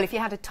it. Well, if you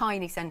had a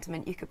tiny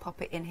sentiment, you could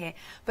pop it in here.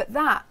 But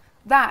that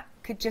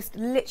could just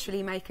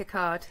literally make a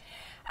card.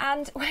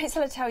 And wait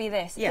till I tell you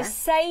this, the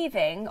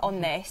saving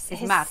on this is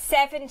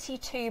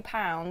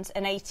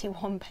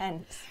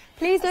 £72.81.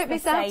 Please don't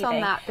miss out on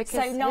that. Because,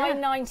 so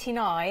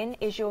 £9.99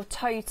 is your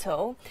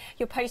total,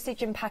 your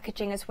postage and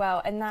packaging as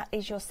well, and that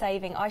is your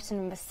saving, item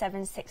number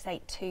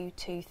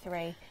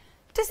 768223.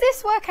 Does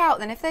this work out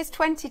then? If there's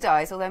 20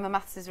 dies, although my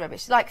maths is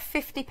rubbish, like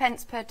 50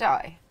 pence per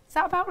die. Is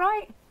that about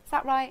right? Is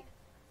that right?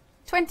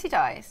 20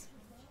 dies?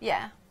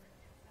 Yeah.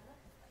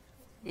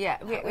 Yeah,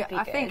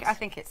 I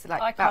think it's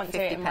like about 50 pence. I can't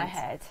do it in my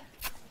head.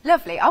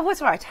 Lovely. I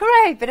was right.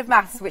 Hooray! Bit of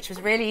maths, which was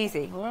really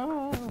easy.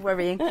 Oh,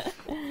 worrying.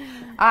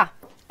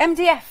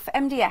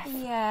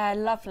 MDF. Yeah,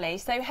 lovely.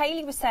 So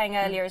Hayley was saying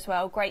earlier as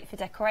well, great for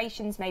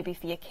decorations, maybe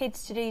for your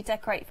kids to do,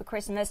 decorate for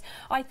Christmas.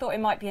 I thought it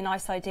might be a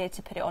nice idea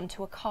to put it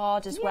onto a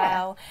card as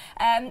well.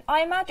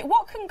 I imagine,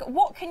 what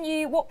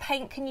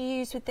paint can you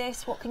use with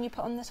this? What can you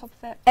put on the top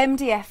of it?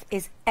 MDF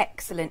is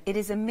excellent. It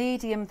is a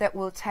medium that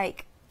will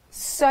take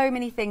so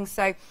many things.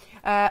 So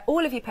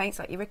all of your paints,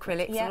 like your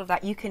acrylics, all of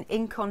that, you can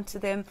ink onto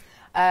them.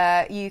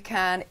 You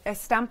can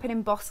stamp and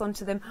emboss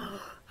onto them.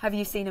 Have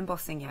you seen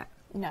embossing yet?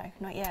 No,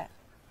 not yet.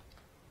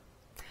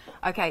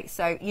 Okay,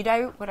 so you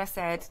know what I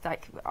said,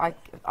 like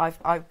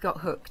I've got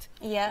hooked.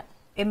 Yeah.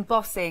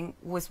 Embossing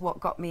was what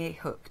got me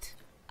hooked.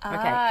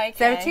 Okay.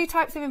 There are two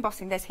types of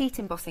embossing. There's heat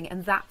embossing,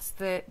 and that's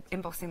the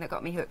embossing that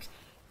got me hooked.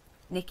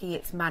 Nikki,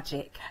 it's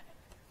magic.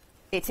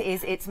 It's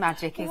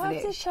magic, isn't it? You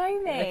have to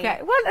show me. Okay.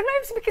 Well, no,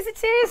 it's because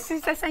it is.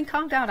 They're saying,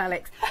 calm down,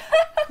 Alex.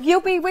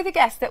 You'll be with a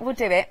guest that will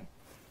do it.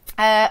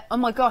 Oh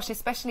my gosh,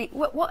 especially,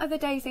 what other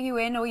days are you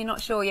in, or you're not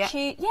sure yet?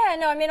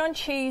 I'm in on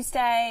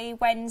Tuesday,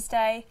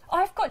 Wednesday.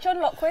 I've got John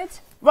Lockwood.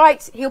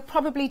 Right, he'll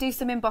probably do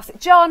some embossing.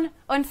 John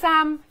and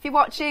Sam, if you're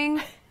watching,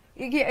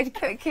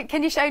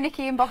 can you show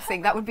Nikki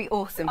embossing? That would be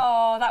awesome.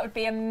 Oh, that would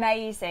be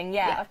amazing.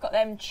 Yeah, I've got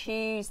them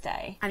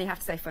Tuesday. And you have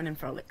to say fun and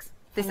frolics.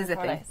 This is a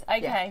thing.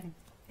 Okay. Yeah.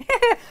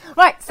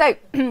 Right, so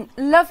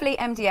lovely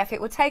MDF.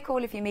 It will take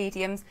all of your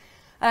mediums.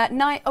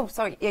 Oh,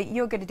 sorry,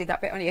 you're going to do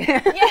that bit, aren't you?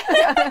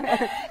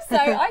 Yeah. So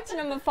item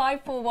number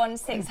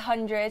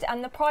 541600,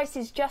 and the price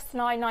is just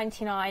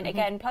 £9.99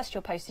 again, plus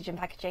your postage and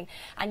packaging,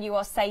 and you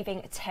are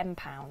saving £10.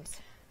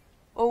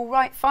 All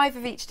right, 5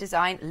 of each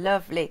design,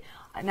 lovely.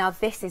 Now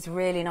this is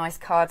really nice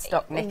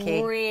cardstock,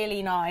 Nikki.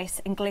 Really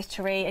nice and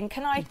glittery. And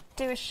can I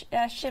do a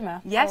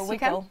shimmer? Yes, or a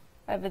wiggle,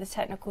 whatever the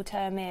technical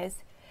term is.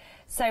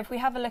 So if we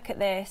have a look at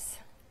this.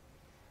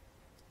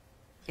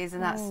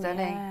 Isn't that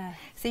stunning? Yeah.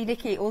 See,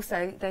 Nikki,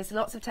 also, there's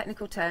lots of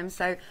technical terms.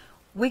 So,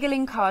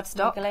 wiggling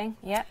cardstock. Wiggling,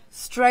 yeah.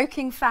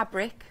 Stroking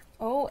fabric.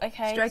 Oh,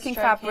 okay. Stroking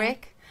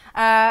fabric.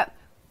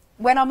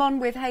 When I'm on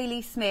with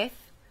Hayley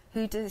Smith,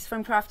 who does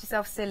from Craft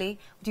Yourself Silly,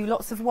 we do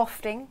lots of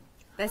wafting.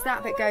 There's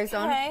that goes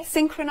on.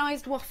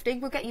 Synchronised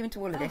wafting. We'll get you into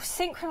all of this.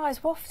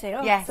 Synchronised wafting.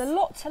 Oh, yes. There's a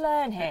lot to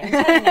learn here.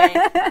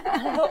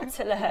 A lot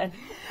to learn.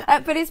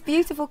 But it's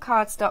beautiful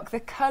cardstock. The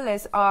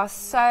colours are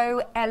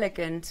so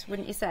elegant,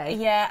 wouldn't you say?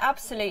 Yeah,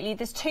 absolutely.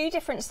 There's 2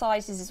 different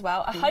sizes as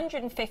well.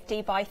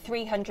 150 by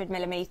 300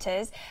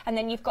 millimetres, and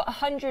then you've got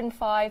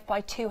 105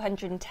 by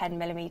 210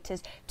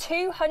 millimetres.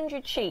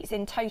 200 sheets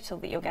in total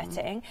that you're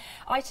getting.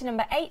 Item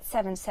number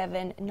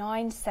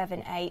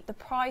 877978. The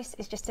price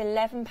is just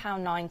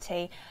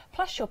 £11.90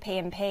 plus your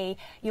P&P.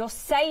 Your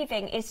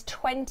saving is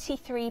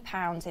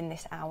 £23 in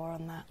this hour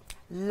on that.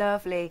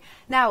 Lovely.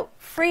 Now,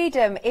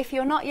 Freedom, if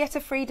you're not yet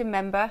a Freedom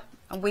member,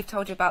 and we've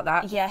told you about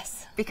that.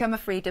 Yes. Become a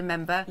Freedom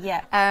member.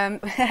 Yeah.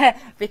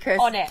 Because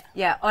on it.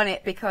 Yeah, on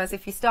it, because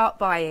if you start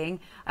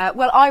buying,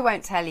 well, I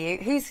won't tell you.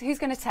 Who's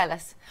going to tell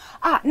us?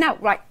 Now,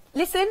 right,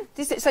 listen.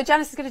 So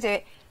Janice is going to do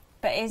it.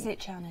 But is it,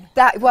 Janice?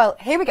 Well,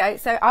 here we go.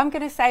 So I'm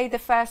going to say the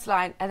first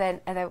line, and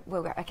then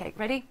we'll go. Okay,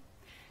 ready?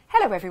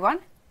 Hello, everyone.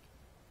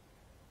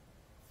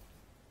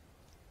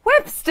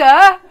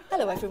 Webster!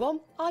 Hello everyone,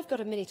 I've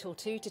got a minute or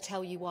two to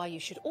tell you why you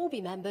should all be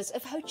members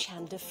of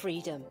Hochanda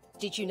Freedom.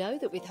 Did you know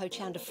that with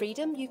Hochanda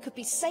Freedom you could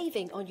be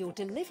saving on your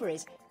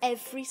deliveries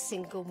every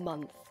single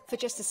month? For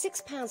just a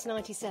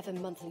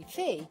 £6.97 monthly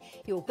fee,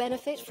 you'll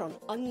benefit from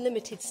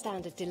unlimited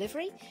standard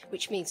delivery,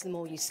 which means the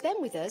more you spend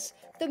with us,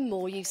 the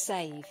more you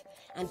save.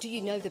 And do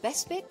you know the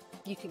best bit?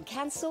 You can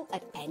cancel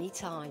at any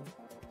time.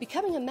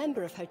 Becoming a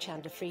member of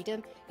Hochanda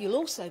Freedom, you'll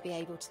also be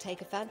able to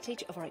take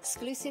advantage of our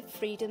exclusive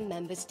Freedom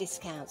members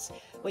discounts,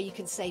 where you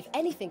can save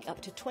anything up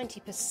to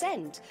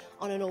 20%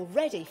 on an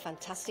already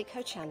fantastic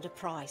Hochanda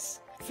price.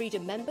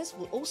 Freedom members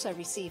will also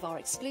receive our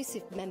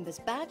exclusive members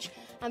badge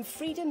and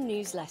Freedom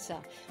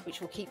newsletter,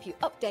 which will keep you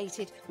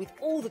updated with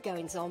all the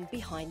goings on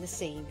behind the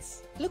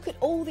scenes. Look at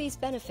all these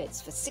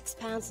benefits for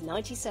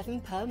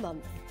 £6.97 per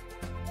month.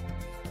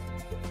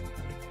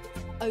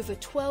 Over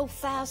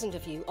 12,000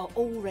 of you are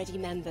already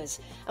members,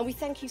 and we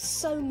thank you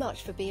so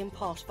much for being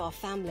part of our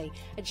family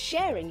and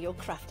sharing your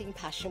crafting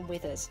passion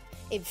with us.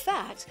 In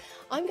fact,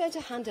 I'm going to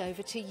hand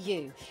over to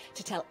you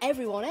to tell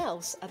everyone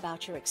else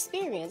about your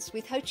experience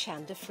with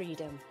Hochanda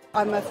Freedom.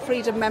 I'm a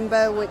Freedom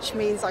member, which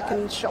means I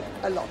can shop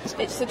a lot.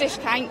 It's the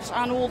discounts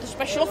and all the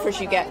special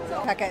offers you get.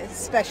 I get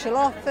special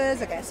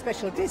offers, I get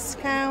special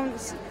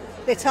discounts.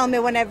 They tell me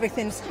when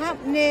everything's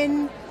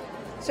happening.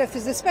 So if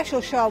there's a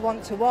special show I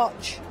want to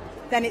watch,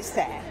 then it's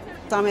there.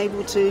 I'm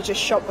able to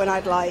just shop when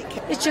I'd like.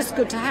 It's just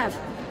good to have.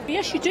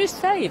 Yes, you do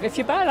save. If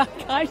you buy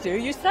like I do,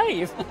 you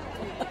save.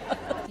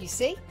 You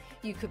see,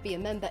 you could be a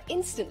member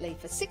instantly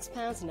for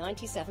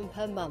 £6.97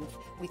 per month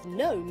with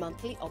no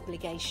monthly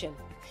obligation.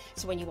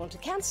 So when you want to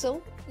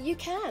cancel, you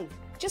can.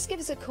 Just give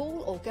us a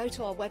call or go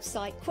to our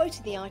website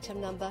quoting the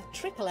item number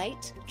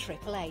 888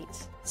 888.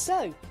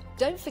 So,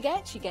 don't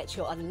forget you get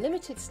your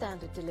unlimited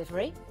standard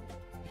delivery,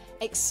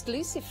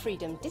 exclusive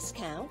Freedom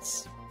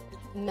discounts,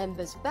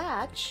 members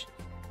badge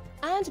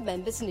and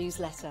members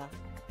newsletter.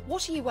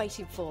 What are you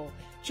waiting for?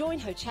 Join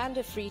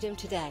Hochanda Freedom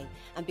today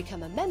and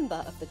become a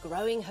member of the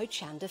growing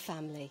Hochanda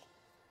family.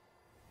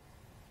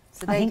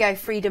 So there you go,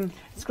 Freedom.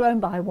 It's grown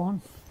by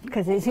one.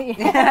 Because it's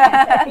definitely.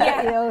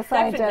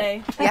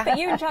 Yeah. But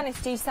you and Janice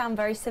do sound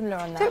very similar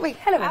on that. Don't we?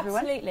 Hello,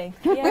 everyone. Absolutely.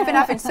 Yeah. We've been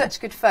having such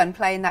good fun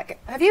playing that game.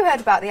 Have you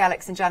heard about the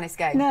Alex and Janice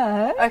game?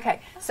 No.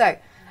 Okay, so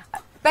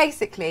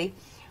basically,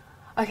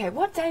 okay,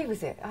 what day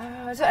was it?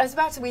 It was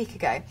about a week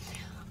ago.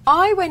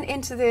 I went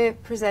into the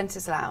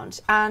presenters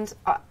lounge and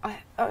I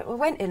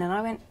went in and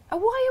I went, oh,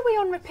 why are we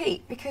on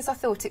repeat? Because I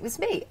thought it was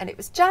me and it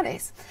was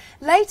Janice.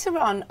 Later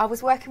on, I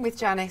was working with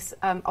Janice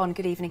on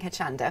Good Evening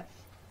Hochanda.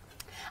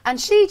 And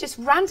she just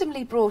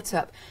randomly brought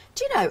up,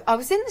 do you know, I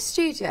was in the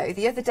studio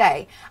the other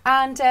day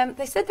and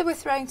they said they were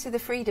throwing to the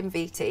Freedom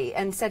VT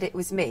and said it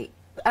was me.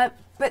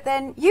 But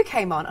then you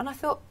came on and I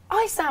thought,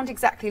 I sound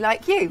exactly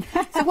like you.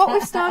 So what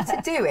we've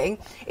started doing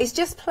is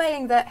just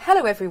playing the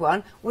hello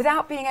everyone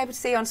without being able to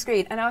see on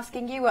screen and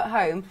asking you at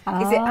home,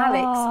 is it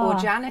Alex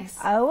or Janice?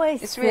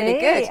 It's really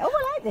good. Oh,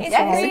 I like this.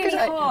 It's really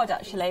hard,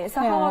 actually. It's a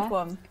hard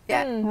one.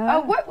 Yeah.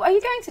 Oh, what, are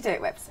you going to do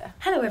it, Webster?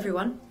 Hello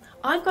everyone.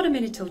 I've got a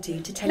minute or two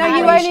to tell you. No,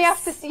 you only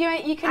have to.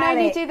 You can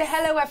only do the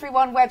hello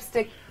everyone,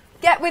 Webster.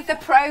 Get with the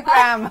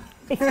programme.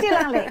 It's still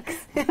Alex.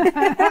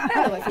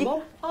 Hello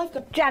everyone. I've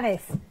got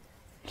Janice.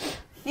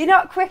 You're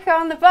not quicker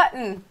on the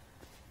button.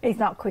 He's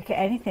not quick at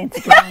anything.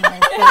 To be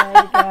honest.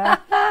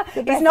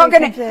 He's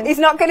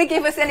not going to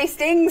give us any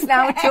stings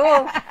now at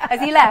all.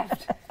 Has he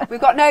left? We've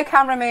got no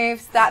camera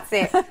moves. That's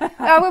it.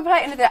 No, we'll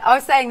play it another. I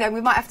was saying though,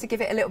 we might have to give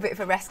it a little bit of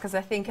a rest because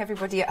I think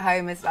everybody at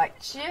home has like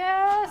just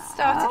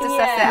started to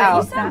suss it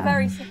out. You sound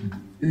very.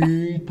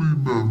 All be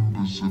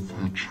members of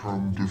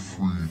Hochanda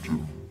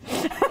Freedom.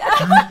 Did you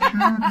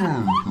know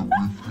that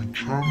with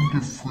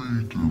Hochanda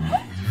Freedom,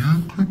 you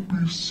could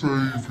be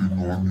saving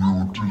on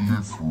your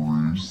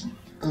deliveries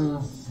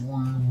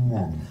every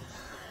month?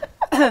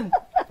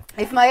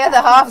 If my other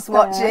half's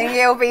watching,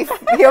 he'll be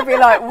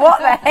like, what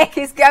the heck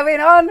is going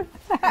on?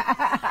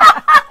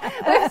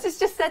 Webster's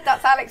just said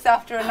that's Alex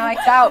after a night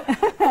out.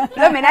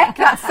 Blimmin' heck,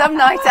 that's some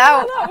night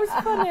out. That was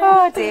funny.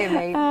 Oh dear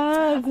me.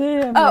 Oh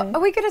dear me. Oh,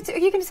 are you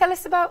going to tell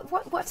us about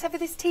whatever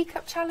this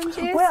teacup challenge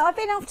is? Well, I've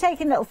been off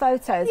taking little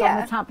photos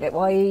on the tablet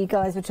while you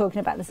guys were talking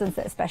about the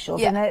sunset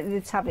specials, and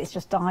the tablet's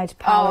just died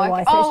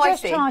power-wise, so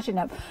it's just charging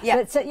up. Yeah.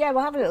 But we'll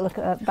have a little look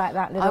about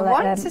that little I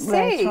want to see.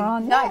 later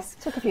on. Nice.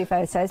 Yeah, took a few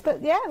photos,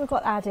 but yeah, we've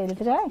got our deal of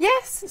the day.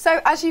 Yes.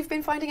 So as you've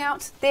been finding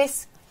out,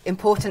 this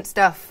important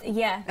stuff.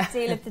 Yeah,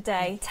 deal of the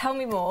day. Tell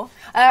me more.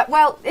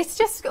 Well, it's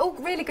just all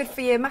really good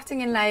for you,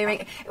 matting and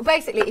layering.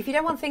 Basically, if you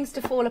don't want things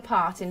to fall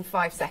apart in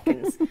 5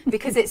 seconds,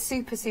 because it's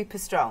super, super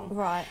strong.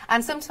 Right.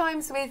 And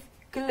sometimes with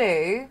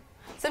glue,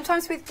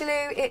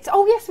 it's...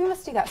 Oh, yes, we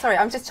must do that. Sorry,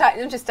 I'm just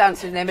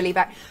answering Emily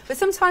back. But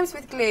sometimes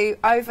with glue,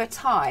 over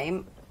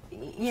time,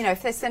 you know,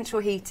 if there's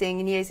central heating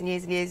and years and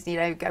years and years, you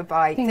know, go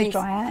by, things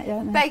dry out,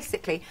 don't they?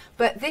 Basically.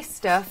 But this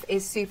stuff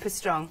is super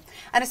strong,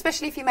 and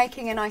especially if you're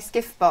making a nice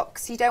gift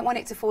box, you don't want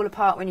it to fall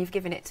apart when you've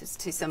given it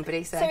to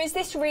somebody. So is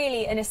this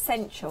really an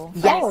essential?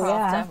 Yes. Oh,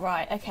 yeah.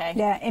 Right. Okay.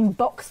 Yeah, in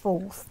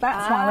boxfuls.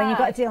 That's why when you've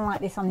got a deal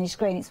like this on your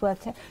screen, it's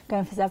worth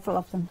going for several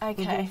of them.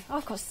 Okay.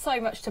 I've got so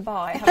much to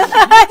buy. Haven't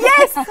I?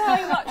 Yes.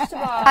 So much to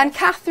buy. And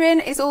Catherine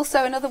is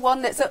also another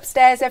one that's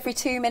upstairs every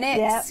 2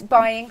 minutes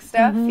buying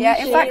stuff. Yeah.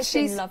 In fact,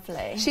 she's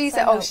lovely. She's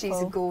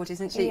she's a gorge,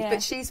 isn't she? Yeah.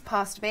 But she's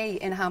passed me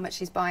in how much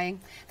she's buying.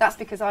 That's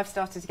because I've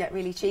started to get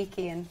really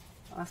cheeky and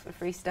ask for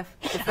free stuff.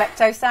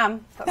 Deflecto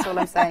Sam, that's all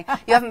I'm saying.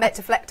 You haven't met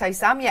Deflecto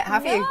Sam yet,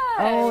 have you?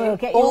 Oh, we'll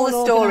get all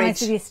the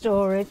storage. With your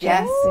storage.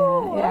 Yes.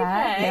 Ooh,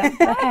 okay.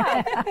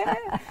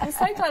 I'm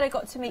so glad I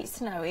got to meet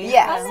Snowy.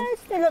 Yes. I know,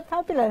 they look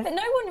fabulous. But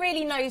no one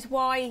really knows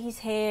why he's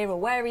here or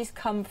where he's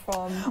come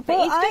from. But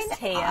Well, he's just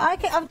here.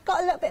 I've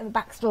got a little bit of a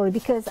backstory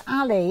because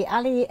Ali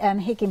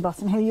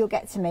Higginbottom, who you'll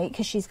get to meet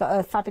because she's got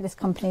a fabulous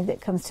company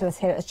that comes to us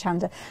here at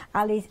Hochanda,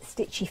 Ali's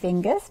Stitchy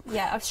Fingers.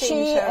 Yeah, I've seen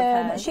the show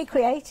of hers. She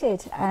created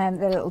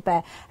the little bear.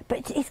 Yeah,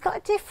 but he's got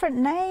a different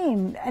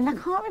name, and I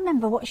can't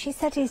remember what she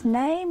said his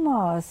name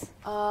was.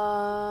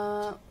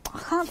 I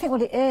can't think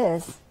what it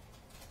is.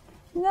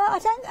 No, I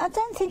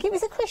don't think it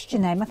was a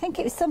Christian name. I think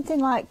it was something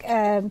like,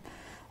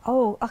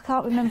 oh, I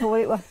can't remember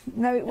what it was.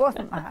 No, it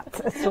wasn't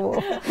that at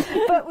all.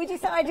 But we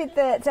decided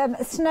that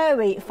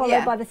Snowy,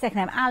 followed by the second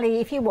name. Ali,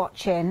 if you're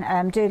watching,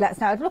 do let us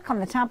know. I'd look on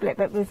the tablet,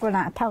 but we've run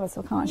out of power,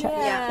 so I can't check.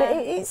 Yeah. But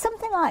it's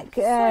something like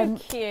so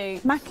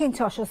cute.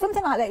 Macintosh or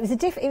something like that.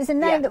 It was a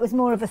name that was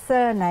more of a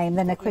surname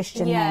than a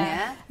Christian name.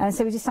 And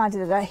so we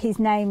decided that his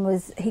name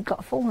was, he got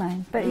a full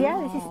name. But yeah,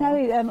 this is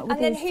Snowy. With and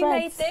then his who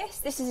threads. made this?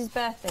 This is his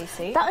birthday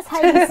suit. That was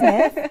Hayley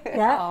Smith.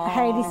 Yeah,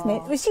 Hayley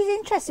Smith. Well, she's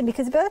interesting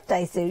because a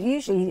birthday suit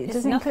usually it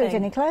doesn't include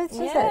any clothes, does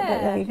it?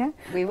 But there you go.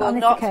 We will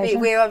not be.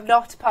 We have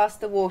not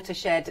passed the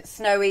watershed.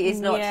 Snowy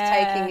is not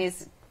taking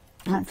his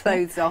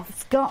clothes off.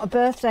 He's got a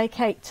birthday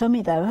cake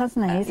tummy though,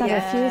 hasn't he? He's had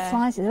a few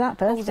slices of that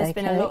birthday there's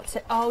been cake. a lot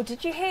to...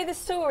 did you hear the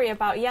story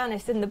about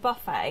Yanis in the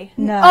buffet?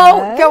 No.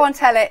 Oh, go on,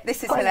 tell it.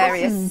 This is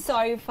hilarious. This is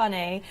so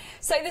funny.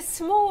 So this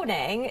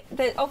morning,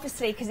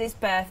 obviously because it's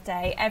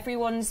birthday,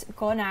 everyone's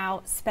gone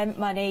out, spent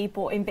money,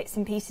 bought in bits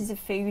and pieces of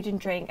food and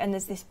drink, and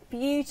there's this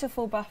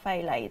beautiful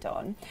buffet laid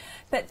on.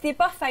 But the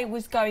buffet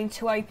was going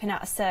to open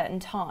at a certain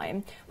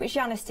time, which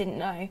Yanis didn't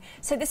know.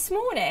 So this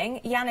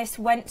morning, Yanis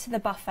went to the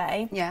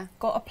buffet,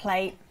 got a plate,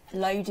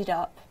 loaded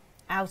up,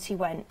 out he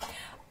went.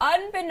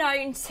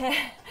 Unbeknown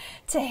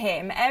to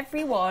him,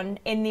 everyone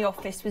in the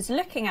office was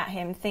looking at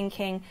him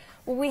thinking,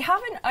 well, we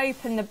haven't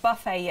opened the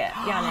buffet yet,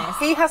 Yanis.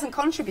 He hasn't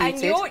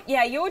contributed.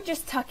 And you're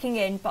just tucking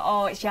in, but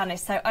it's Yanis,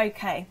 so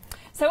okay.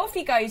 So off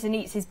he goes and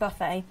eats his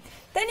buffet.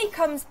 Then he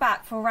comes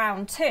back for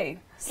round 2.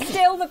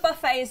 Still the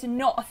buffet is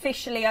not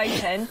officially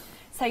open.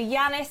 So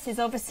Yanis is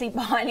obviously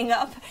piling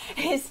up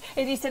and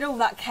he said, oh,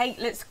 that cake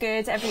looks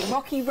good, every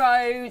rocky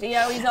road,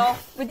 he's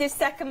off with his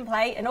second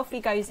plate and off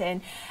he goes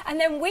in. And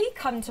then we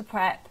come to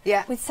prep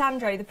with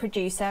Sandro, the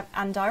producer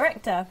and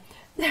director.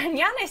 And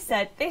Yanis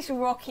said, this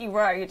rocky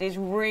road is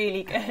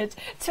really good,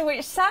 to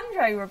which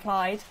Sandro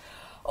replied,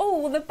 oh,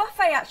 well, the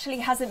buffet actually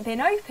hasn't been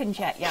opened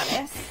yet,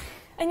 Yanis.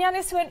 And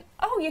Yanis went,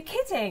 oh, you're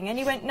kidding? And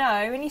he went, no.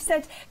 And he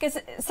said, because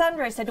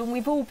Sandro said, well,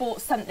 we've all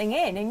bought something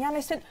in. And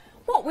Yanis went,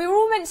 what, we were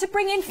all meant to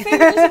bring in food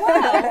as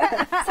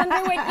well?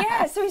 Sandro went,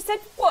 yeah. So he said,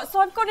 what, so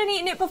I've gone and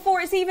eaten it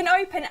before it's even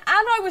open and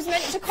I was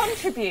meant to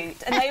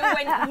contribute? And they all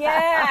went,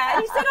 yeah.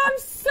 And he said, I'm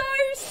so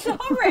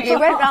sorry. He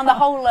went round the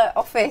whole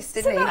office,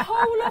 didn't he? So the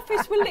whole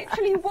office were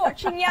literally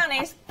watching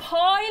Yanis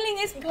piling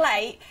his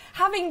plate,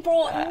 having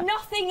brought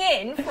nothing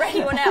in for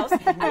anyone else,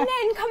 and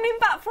then coming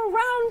back for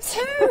round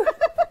 2.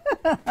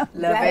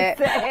 Love it.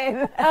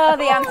 Oh,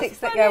 the antics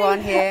that go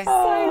on here. So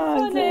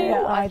funny.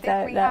 Dear, I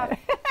don't know.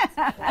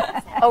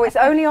 Oh, it's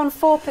only on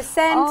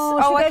 4%. Oh,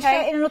 should we go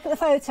straight in and look at the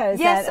photos?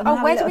 Yes. Then?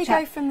 Oh, where do we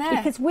go from there?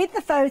 Because with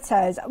the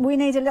photos, we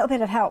need a little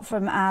bit of help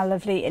from our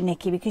lovely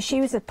Nikki, because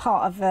she was a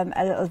part of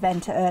a little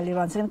event earlier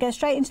on. So I'm going to go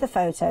straight into the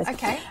photos.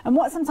 Okay. And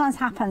what sometimes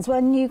happens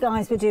when you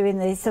guys were doing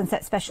the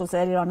sunset specials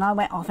earlier on, I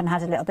went off and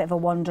had a little bit of a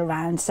wander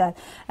around. So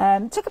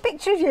took a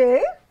picture of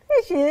you.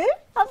 There's you.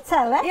 I'm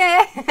telling.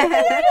 Yeah. There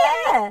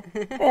I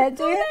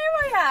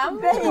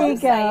am. There you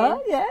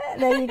go. Yeah,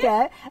 there you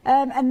go.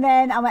 And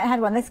then I went and had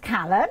one. There's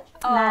Callum.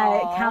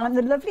 Now, Callum,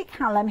 the lovely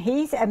Callum,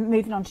 he's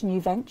moving on to new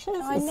ventures.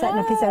 He's setting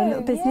up his own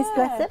little business,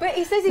 bless him. But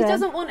he says he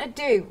doesn't want a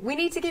do. We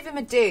need to give him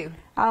a do.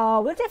 Oh,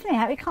 we'll definitely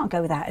have. We can't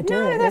go without a do.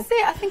 No, that's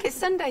it. I think it's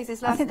Sunday's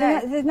his last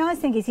day. The nice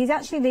thing is he's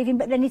actually leaving,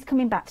 but then he's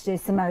coming back to do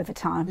some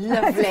overtime. Lovely.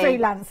 As a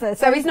freelancer.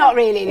 So he's not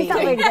really leaving. He's not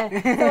really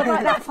there. So I'd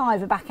like that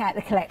 £5 back out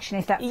the collection,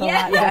 if that's all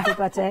right with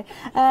everybody.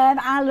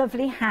 Our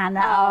lovely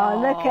Hannah. Oh,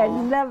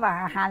 love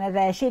our Hannah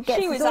there. She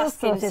was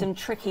asking some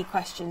tricky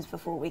questions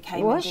before we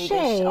came. Was she?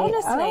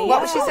 Honestly.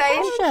 What was she saying?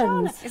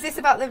 Is this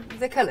about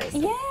the colours?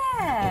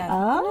 Yeah.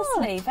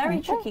 Honestly,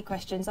 very tricky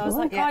questions. I was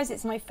like, guys,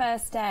 it's my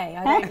first day.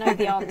 I don't know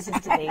the answers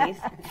to these.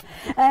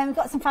 We've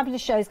got some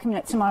fabulous shows coming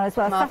up tomorrow as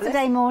well. Marvellous.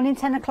 Saturday morning,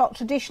 10 o'clock,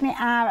 traditionally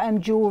our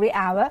jewellery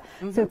hour.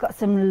 So we've got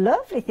some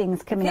lovely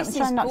things coming up. I'm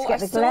trying not to get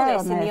the glare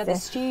on in the there. other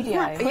studio.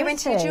 Are you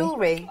into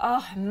jewellery?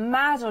 Oh,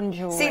 mad on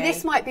jewellery. See,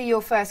 this might be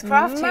your first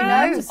craft. Who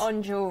Mad knows?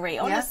 on jewellery,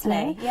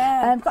 honestly. We've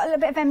got a little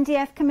bit of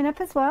MDF coming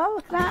up as well.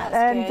 Look at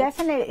that.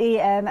 Definitely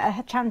a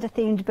Hochanda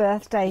themed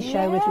birthday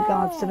show with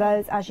regards to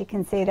those, as you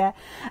can see there.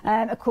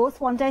 Of course,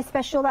 one day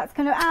special. That's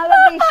going to our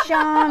lovely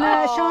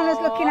Shana. Shana's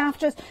looking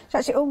after us. It's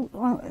actually,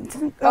 it's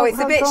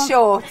a bit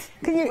short.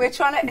 We're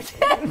trying to.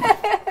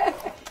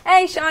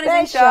 Hey, Shana's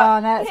in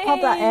shot. Shana, let's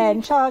pop that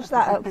in, charge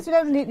that up, because we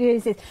don't need to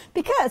use this.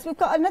 Because we've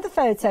got another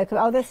photo.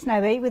 Oh, there's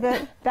Snowy with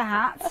the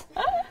hat.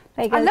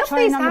 There you go. I love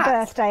trying these on hats. the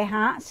birthday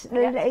hat.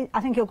 Yeah.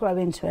 I think you'll grow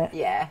into it.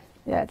 Yeah.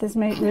 Yeah, there's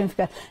room for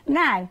growth.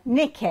 Now,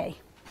 Nikki,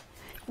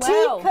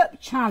 Teacup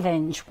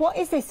challenge. What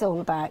is this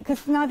all about?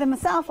 Because neither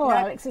myself or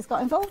Alex has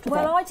got involved with it.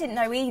 Well, I didn't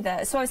know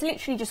either. So I was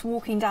literally just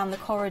walking down the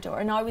corridor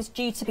and I was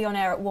due to be on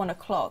air at 1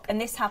 o'clock. And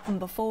this happened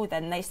before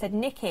then. They said,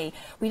 Nikki,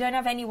 we don't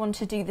have anyone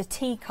to do the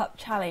teacup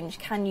challenge.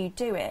 Can you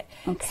do it?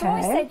 Okay. So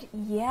I said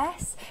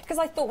yes. Because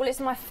I thought, well, it's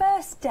my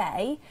first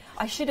day.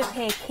 I should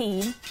appear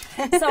keen.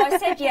 So I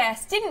said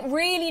yes. Didn't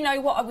really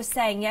know what I was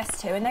saying yes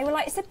to. And they were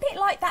like, it's a bit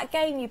like that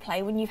game you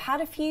play when you've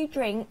had a few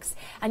drinks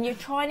and you're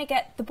trying to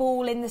get the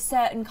ball in the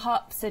certain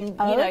cups and, you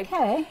know.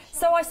 Okay.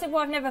 So I said,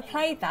 well, I've never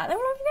played that. They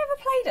were like, I've never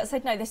played it. I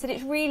said, no. They said,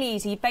 it's really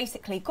easy. You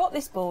basically got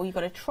this ball, you've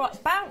got to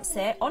bounce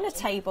it on a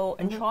table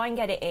and try and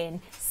get it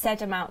in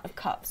said amount of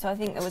cups. So I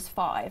think there was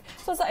 5.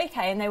 So I was like,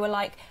 okay. And they were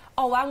like,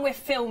 oh, and we're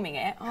filming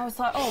it. I was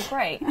like, oh,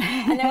 great.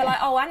 And they were like,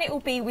 oh, and it will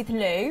be with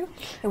Lou.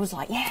 It was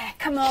like, yeah,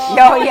 come on.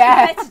 Oh,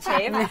 yeah.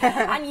 Competitive.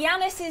 And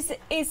Yanis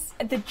is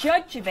the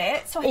judge of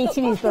it. So I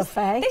eating his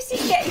buffet. This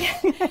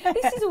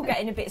is all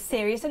getting a bit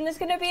serious and there's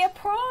going to be a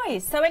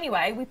prize. So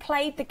anyway, we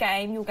played the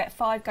game. You'll get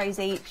 5 goes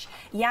each.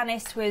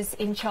 Yanis was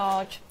in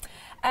charge.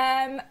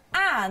 And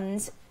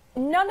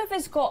none of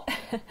us got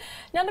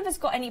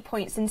any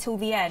points until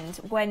the end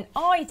when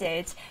I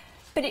did.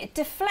 But it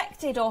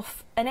deflected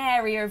off an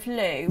area of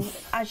Lou,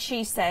 as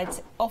she said,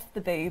 off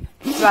the boob.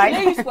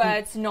 Right. Lou's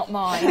words, not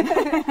mine. And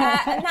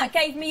that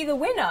gave me the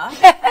winner.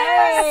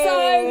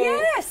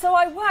 So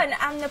I won.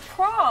 And the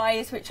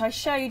prize, which I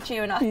showed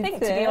you, and I think,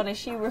 to be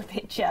honest, you were a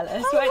bit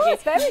jealous, weren't you?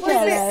 Very was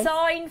jealous. a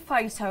signed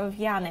photo of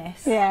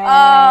Yanis.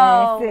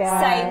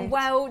 Yes, Saying,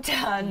 well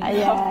done,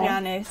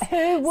 Yanis.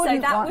 Who wouldn't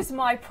So that want... was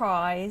my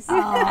prize.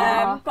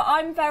 But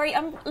I'm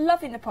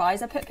loving the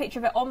prize. I put a picture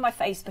of it on my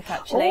Facebook,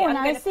 actually. I'm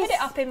going to put it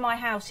up in my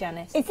house,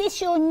 Yanis. Is this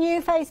your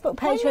new Facebook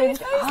page? We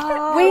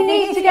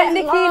need to get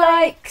Nikki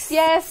likes.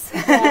 Yes.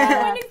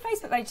 My new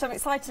Facebook page, so I'm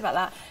excited about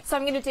that. So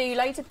I'm going to do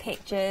loads of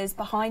pictures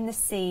behind the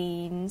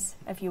scenes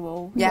of you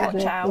all. Yeah.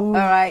 Watch out. All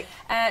right.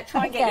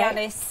 Try and get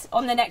Yanis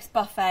on the next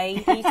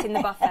buffet, eating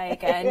the buffet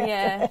again.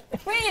 Yeah.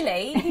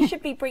 Really? He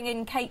should be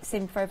bringing cakes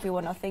in for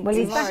everyone, I think. Well,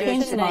 he's back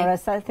in tomorrow,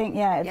 so I think,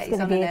 it's going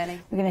to be...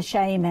 We're going to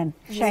shame him.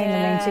 Shame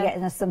him into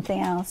getting us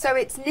something else. So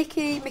it's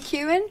Nikki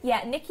McEwen?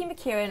 Yeah, Nikki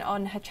McEwen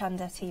on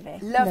Hochanda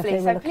TV. Lovely.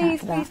 So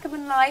please come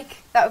and like.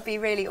 That would be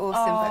really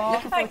awesome. But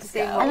looking forward to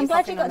seeing what I'm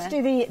glad you got to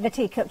do the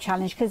teacup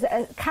challenge, because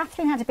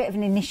Catherine had a bit of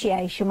an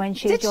initiation when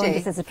she joined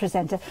us as a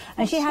presenter,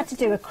 and she had to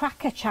do a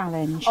cracker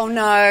challenge. Oh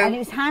no! And it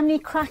was how many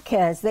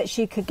crackers that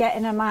she could get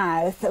in her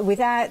mouth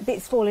without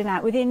bits falling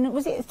out within,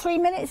 was it 3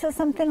 minutes or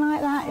something like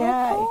that?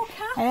 Poor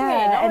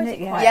Catherine.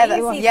 You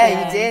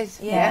did.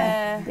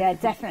 Yeah,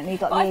 definitely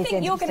got the easy. I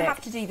think you're going to have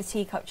to do the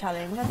teacup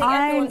challenge. I think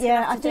everyone's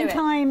going to have to do it.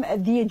 I'm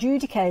the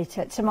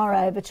adjudicator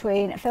tomorrow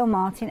between Phil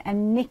Martin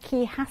and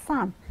Nikki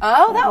Hassan.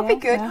 Oh, that would be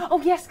good. Yeah.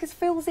 Oh, yes, because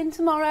Phil's in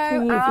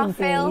tomorrow.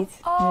 Phil.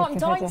 Oh, I'm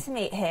dying to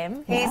meet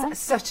him. He's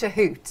such a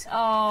hoot.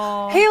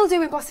 Oh. He'll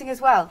do embossing as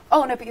well.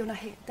 Oh, no, but you're not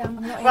here. I'm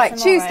not here right,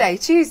 tomorrow.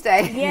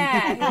 Tuesday.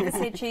 Yeah, have us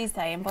here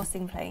Tuesday,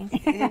 embossing, please.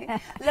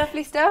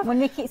 Lovely stuff. Well,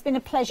 Nikki, it's been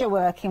a pleasure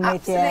working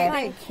with you.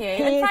 Thank you.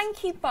 And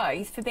thank you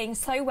both for being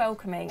so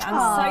welcoming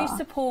and so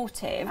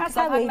supportive. Because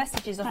I've had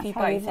messages off you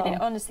both, and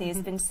it honestly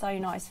has been so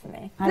nice for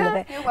me. I love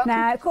it.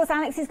 Now, of course,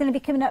 Alex is going to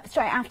be coming up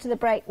straight after the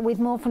break with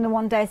more from the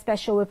One Day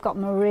Special. We've got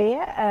Maria.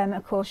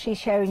 Of course, she's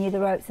showing you the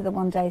ropes of the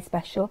One Day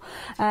Special.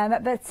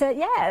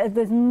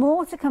 There's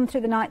more to come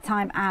through the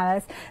nighttime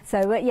hours.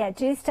 So,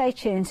 do stay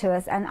tuned to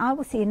us. And I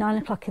will see you 9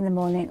 o'clock in the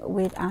morning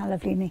with our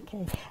lovely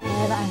Nikki.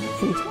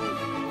 See you tomorrow.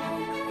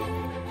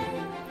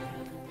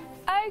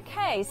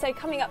 Okay, so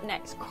coming up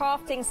next,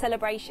 crafting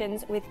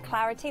celebrations with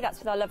clarity. That's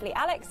with our lovely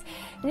Alex.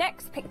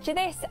 Next, picture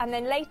this, and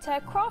then later,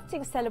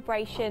 crafting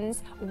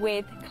celebrations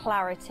with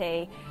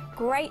clarity.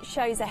 Great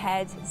shows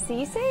ahead.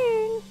 See you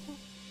soon.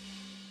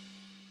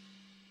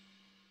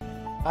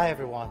 Hi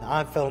everyone,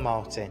 I'm Phil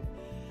Martin.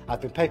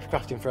 I've been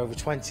papercrafting for over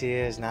 20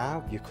 years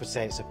now. You could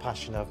say it's a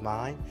passion of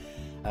mine.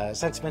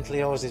 Sentimentally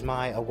Yours is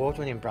my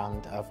award-winning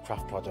brand of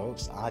craft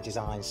products. I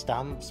design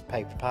stamps,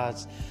 paper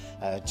pads,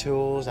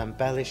 tools,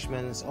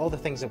 embellishments, all the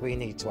things that we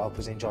need to help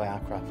us enjoy our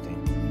crafting.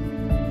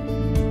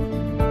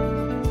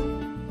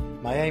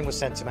 My aim with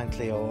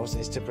Sentimentally Yours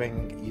is to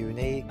bring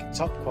unique,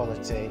 top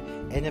quality,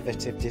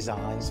 innovative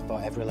designs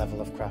for every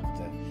level of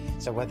crafter.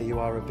 So whether you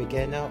are a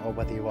beginner or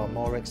whether you are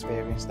more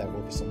experienced, there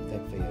will be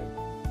something for you.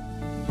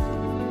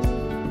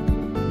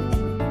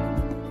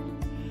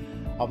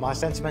 On my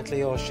Sentimentally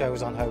Yours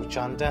shows on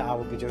Hochanda, I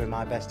will be doing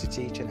my best to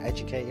teach and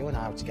educate you on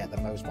how to get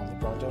the most from the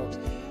products,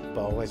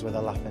 but always with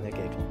a laugh and a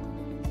giggle.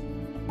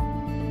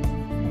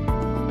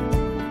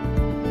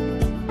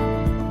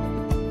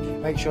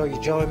 Make sure you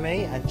join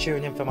me and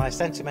tune in for my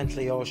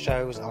Sentimentally Yours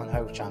shows on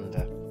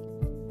Hochanda.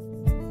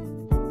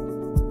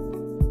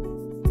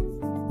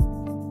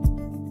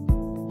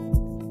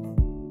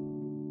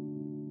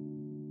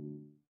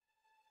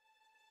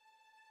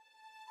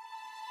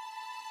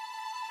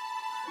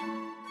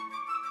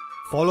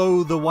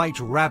 Follow the white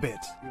rabbit,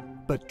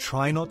 but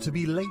try not to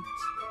be late.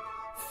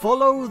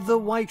 Follow the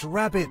white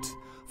rabbit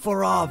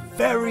for our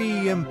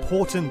very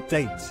important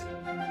date.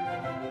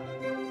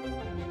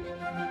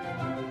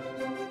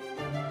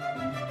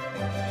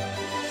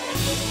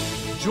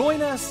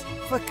 Join us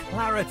for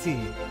Clarity,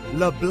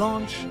 La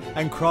Blanche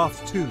and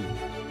Craft 2.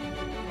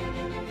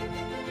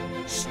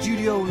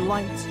 Studio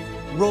Light,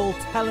 Roll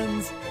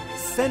Talons,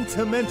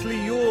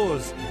 Sentimentally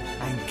Yours,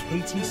 and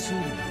Katie Sue.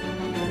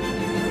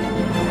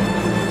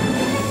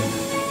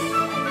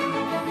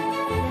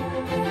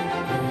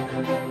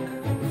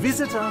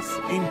 Visit us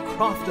in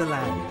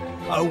Crafterland,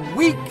 a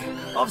week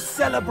of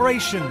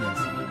celebrations,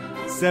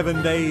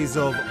 7 days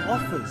of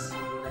offers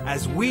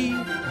as we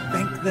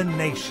thank the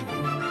nation.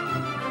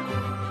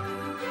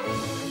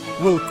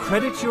 We'll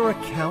credit your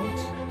account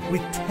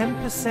with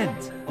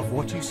 10% of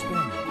what you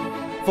spend.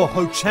 For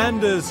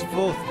Hochanda's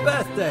 4th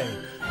birthday,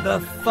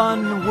 the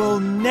fun will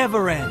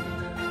never end.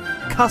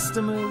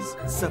 Customers,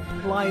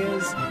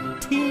 suppliers,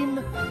 team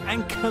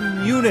and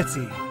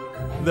community.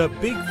 The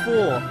Big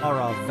Four are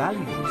our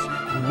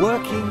values,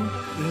 working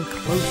in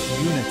close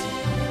unity.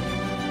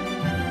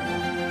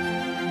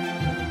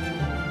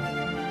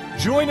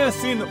 Join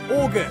us in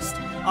August.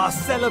 Our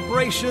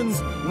celebrations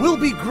will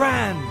be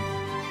grand.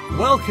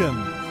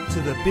 Welcome to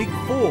the Big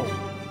Four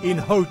in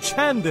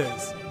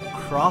Hochanda's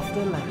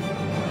Crafterland.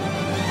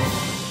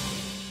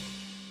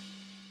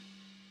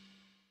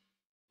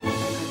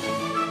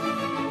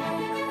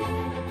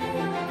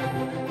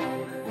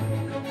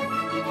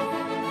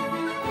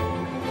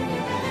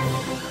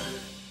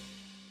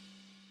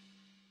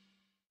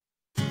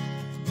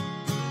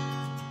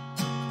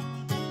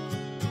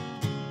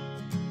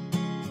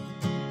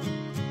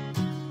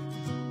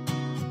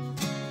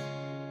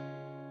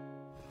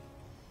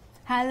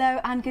 Hello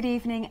and good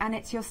evening, and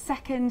it's your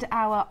second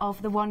hour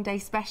of the One Day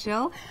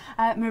Special.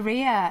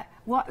 Maria,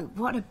 what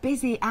a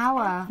busy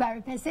hour. Very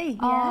busy,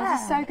 Oh, yes.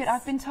 this is so good.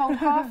 I've been told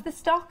half the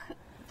stock,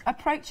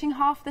 approaching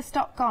half the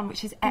stock gone,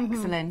 which is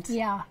excellent.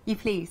 Yeah. You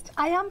pleased?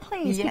 I am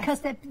pleased Yes.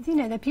 because they're,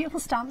 they're beautiful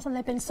stamps and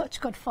they've been such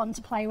good fun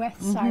to play with.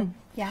 So,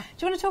 yeah.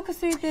 Do you want to talk us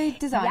through the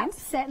designs?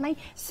 Yes, certainly.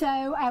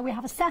 So we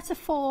have a set of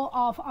 4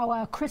 of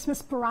our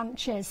Christmas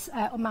branches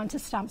unmounted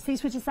stamps.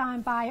 These were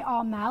designed by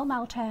our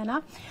Mel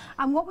Turner.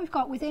 And what we've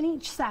got within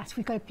each set,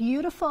 we've got a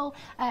beautiful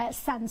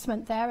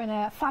sentiment there in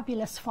a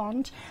fabulous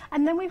font.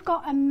 And then we've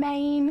got a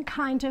main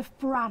kind of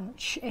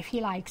branch, if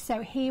you like. So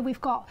here we've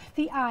got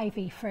the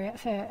ivy, for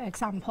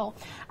example.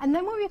 And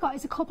then what we've got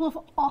is a couple of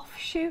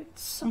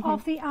offshoots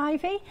of the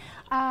ivy.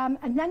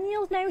 And then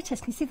you'll notice,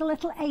 can you see the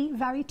little 8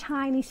 very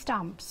tiny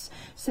stamps?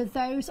 So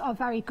those are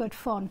very good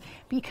fun,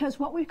 because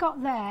what we've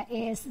got there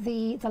is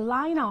the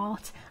line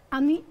art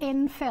and the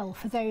infill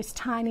for those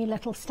tiny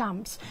little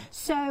stamps.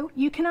 So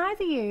you can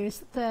either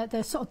use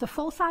the sort of the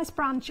full-size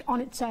branch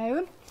on its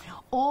own,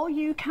 or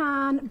you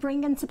can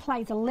bring into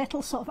play the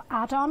little sort of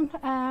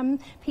add-on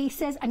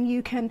pieces, and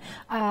you can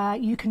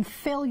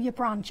fill your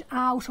branch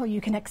out, or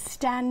you can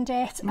extend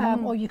it,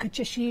 or you could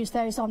just use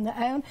those on their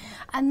own.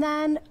 And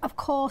then, of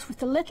course, with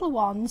the little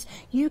ones,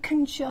 you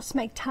can just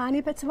make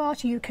tiny bits of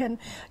art. You can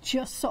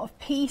just sort of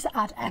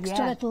add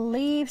extra little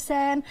leaves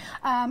in,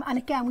 and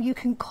again, you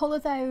can colour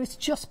those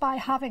just by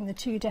having the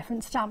 2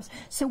 different stamps.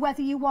 So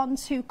whether you want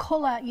to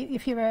colour,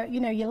 if you're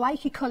you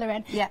like your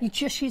colouring, you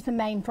just use the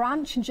main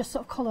branch and just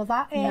sort of colour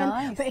that in.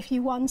 Nice. But if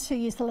you want to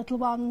use the little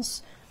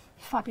ones,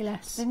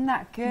 fabulous. Isn't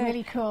that good?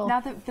 Really cool.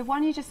 Now, the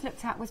one you just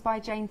looked at was by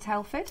Jane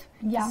Telford.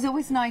 Yeah. It's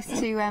always nice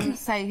to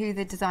say who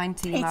the design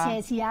team are. It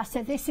is, yeah.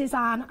 So this is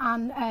Anne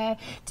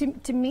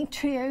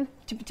Demetrio.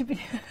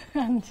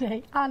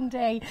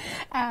 Andy.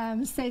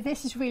 So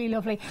this is really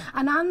lovely.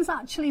 And Anne's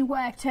actually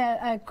worked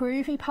a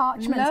groovy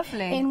parchment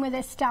in with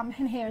this stamp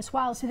in here as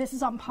well. So this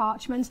is on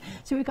parchment.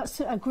 So we've got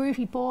a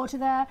groovy border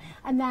there.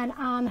 And then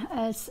Anne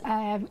has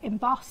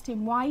embossed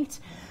in white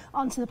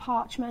onto the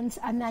parchment,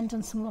 and then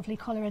done some lovely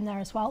colour in there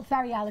as well.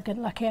 Very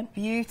elegant looking.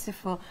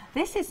 Beautiful.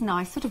 This is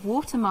nice, sort of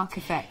watermark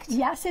effect.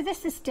 Yeah, so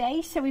this is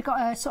Day, so we've got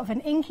a sort of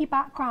an inky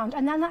background,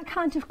 and then that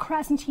kind of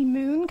crescenty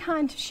moon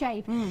kind of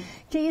shape.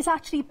 Day's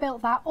actually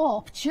built that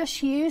up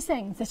just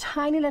using the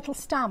tiny little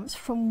stamps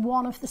from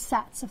one of the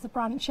sets of the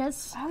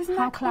branches. Oh, isn't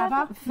that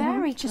clever?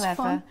 Very just clever.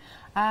 fun.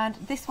 And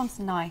this one's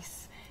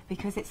nice,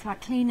 because it's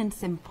like clean and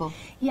simple.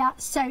 Yeah,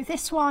 so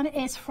this one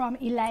is from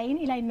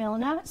Elaine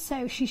Milner.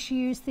 So she's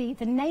used the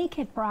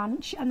naked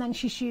branch, and then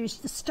she's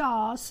used the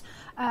stars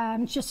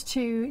just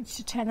to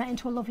turn that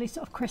into a lovely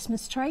sort of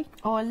Christmas tree.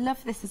 Oh, I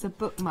love this as a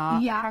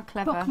bookmark. Yeah, how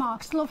clever.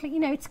 Bookmarks, lovely.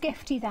 It's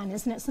gifty then,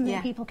 isn't it? Something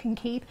that people can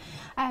keep.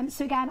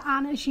 So again,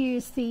 Anna's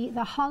used the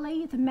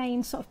holly, the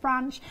main sort of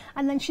branch,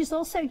 and then she's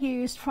also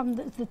used from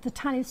the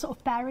tiny sort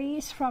of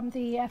berries from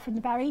the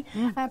berry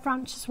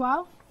branch as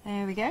well.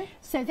 There we go.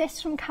 So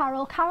this from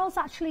Carol. Carol's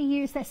actually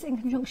used this in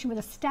conjunction with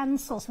a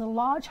stencil. So the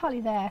large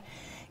holly there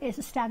is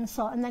a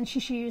stencil, and then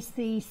she's used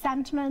the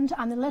sentiment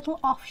and the little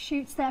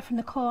offshoots there from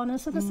the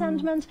corners of the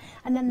sentiment,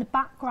 and then the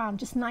background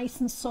just nice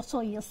and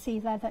subtle. You'll see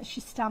there that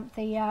she stamped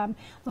the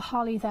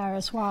holly there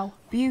as well.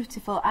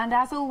 Beautiful. And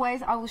as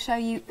always, I will show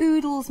you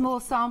oodles more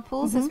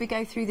samples as we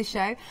go through the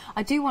show.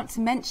 I do want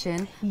to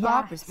mention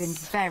Barbara's been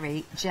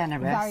very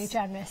generous. Very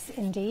generous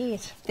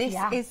indeed. This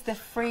is the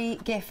free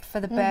gift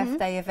for the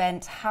birthday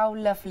event. how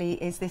lovely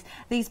is this?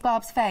 These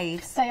Barb's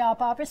faves? They are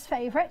Barbara's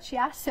favourites,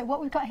 yes. So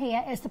what we've got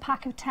here is the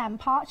pack of 10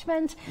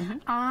 parchment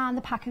and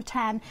the pack of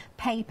 10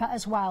 paper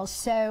as well.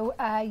 So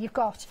you've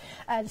got,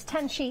 there's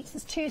 10 sheets,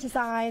 there's 2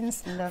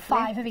 designs,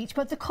 5 of each,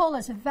 but the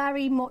colours are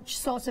very much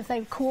sort of,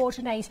 they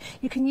coordinate.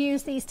 You can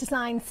use these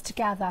designs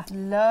together.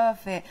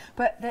 Love it.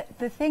 But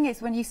the thing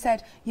is, when you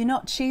said you're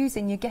not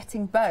choosing, you're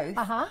getting both,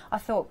 I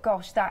thought,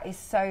 gosh, that is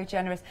so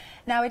generous.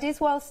 Now, it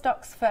is while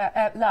stocks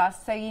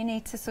last, so you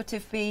need to sort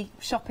of be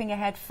shopping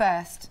ahead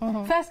first.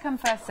 First come,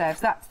 first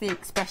serves. That's the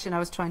expression I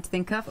was trying to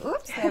think of.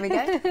 Oops, there we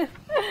go.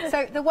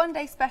 So the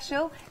one-day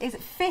special is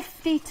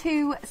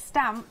 52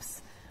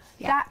 stamps.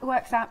 That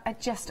works out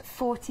at just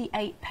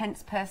 48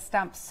 pence per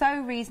stamp. So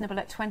reasonable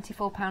at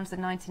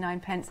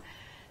 £24.99,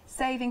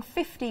 saving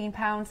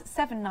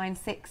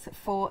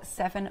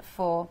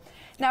 £15.796,474.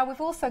 Now,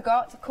 we've also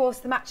got, of course,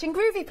 the matching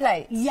groovy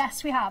plates.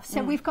 Yes, we have.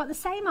 So we've got the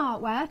same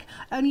artwork,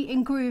 only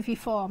in groovy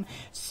form.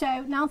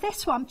 So now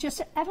this one,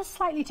 just ever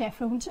slightly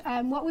different.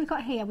 What we've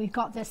got here, we've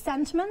got the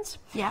sentiment.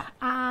 Yeah.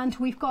 And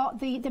we've got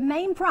the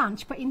main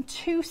branch, but in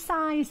 2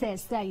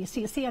 sizes. There, you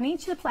see on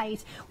each of the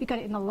plates, we've got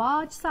it in a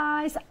large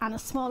size and a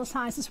smaller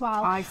size as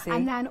well. I see.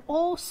 And then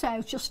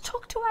also, just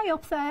tucked away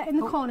up there in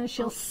the corners,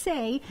 you'll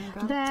see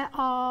there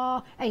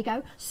are, there you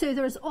go. So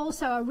there is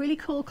also a really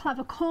cool,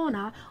 clever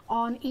corner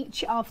on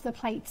each of the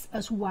plates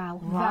as well.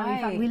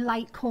 Very, we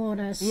like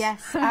corners.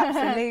 Yes,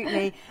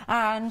 absolutely.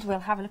 And we'll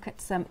have a look at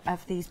some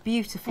of these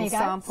beautiful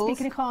samples.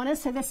 Speaking of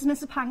corners, so this is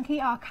Mrs.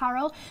 Pankey, our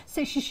Carol.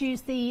 So she's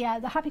used the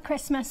Happy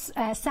Christmas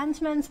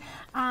sentiment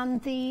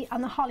and the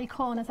holly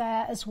corner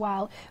there as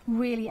well.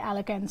 Really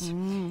elegant.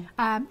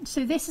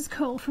 So this is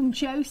cool from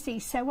Josie.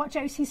 So what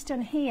Josie's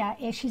done here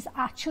is she's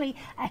actually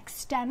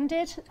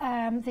extended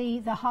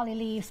the holly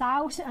leaves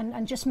out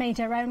and just made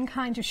her own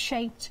kind of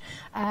shaped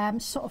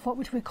sort of, what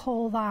would we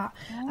call that?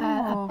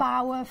 A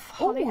bow of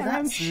holly, her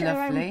own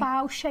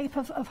bow shape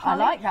of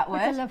holly. I like that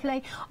word.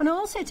 Lovely. And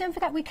also, don't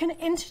forget, we can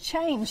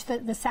interchange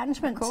the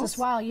sentiments as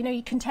well. You know,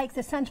 you can take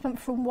the sentiment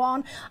from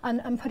one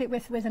and put it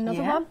with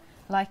another one.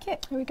 Like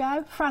it. Here we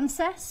go.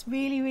 Frances,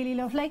 really, really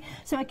lovely.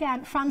 So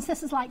again,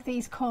 Frances is like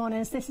these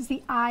corners. This is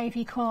the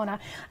ivy corner.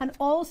 And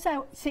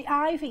also, see,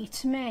 ivy,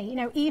 to me, you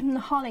know, even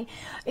the holly,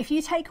 if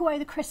you take away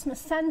the Christmas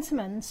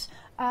sentiment,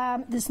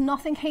 there's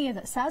nothing here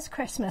that says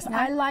Christmas.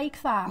 I like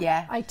that.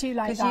 Yeah. I do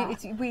like that.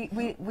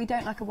 We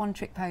don't like a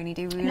one-trick pony,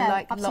 do we? We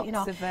like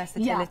lots of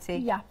versatility.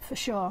 Yeah, for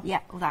sure.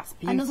 Yeah, well, that's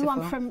beautiful. Another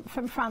one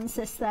from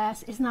Frances there.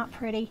 Isn't that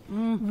pretty?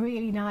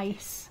 Really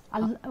nice.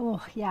 Oh,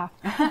 yeah.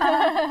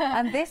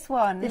 And this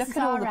one, look at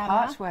all the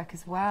patchwork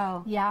as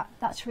well. Yeah,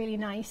 that's really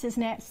nice,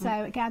 isn't it?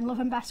 So, again,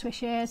 love and best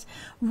wishes.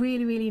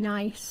 Really, really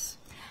nice.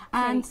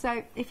 And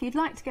so, if you'd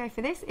like to go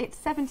for this, it's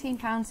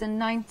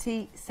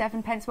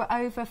 £17.97. We're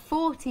over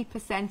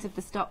 40% of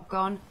the stock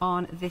gone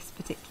on this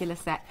particular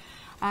set.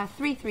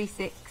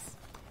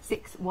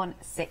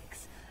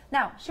 336616.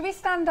 Now, should we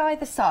stand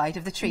either side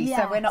of the tree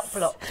so we're not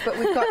blocked? But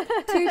we've got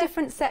 2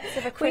 different sets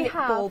of acrylic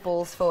ball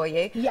balls for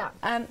you. Yeah.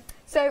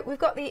 So we've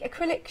got the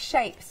acrylic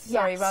shapes,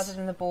 rather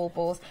than the ball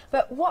balls.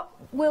 But what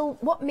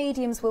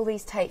mediums will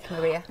these take,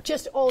 Maria?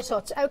 Just all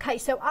sorts. Okay,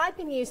 so I've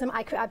been using them.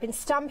 I've been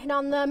stamping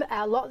on them.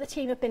 A lot of the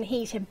team have been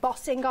heat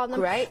embossing on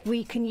them. Great.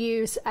 We can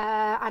use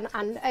and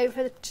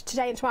over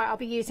today and tomorrow I'll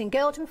be using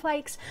gilding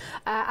flakes.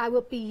 I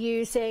will be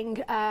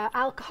using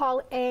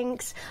alcohol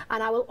inks,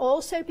 and I will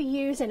also be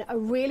using a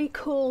really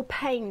cool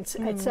paint.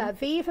 It's a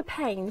Viva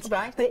paint,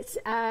 but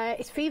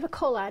it's Viva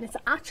colour, and it's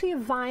actually a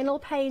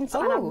vinyl paint.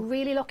 And I'm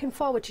really looking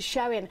forward to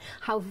showing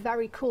how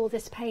very cool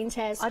this paint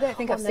is. I don't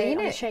think I've seen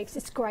it. The shapes,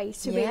 it's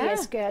great. It really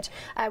is good.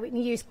 We can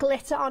use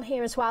glitter on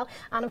here as well,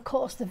 and of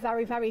course the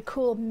very, very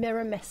cool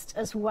mirror mist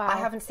as well. I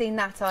haven't seen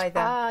that either.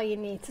 Oh, you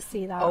need to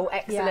see that. Oh,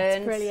 excellent. Yeah,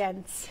 it's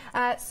brilliant.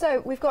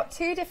 So we've got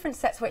 2 different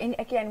sets.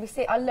 Again, we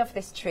see. I love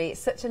this tree.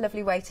 It's such a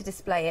lovely way to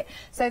display it.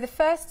 So the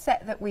first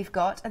set that we've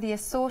got are the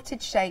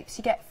assorted shapes.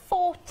 You get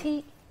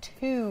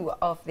 42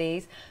 of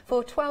these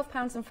for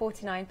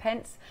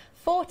 £12.49.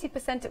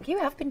 40% of, you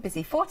have been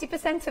busy,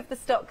 40% of the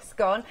stock's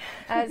gone,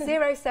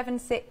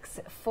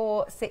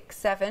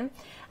 076467.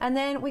 And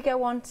then we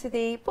go on to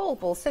the ball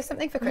balls, so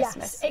something for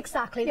Christmas. Yes,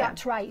 exactly,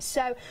 that's right.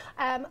 So,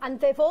 and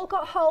they've all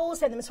got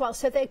holes in them as well,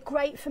 so they're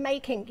great for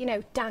making, you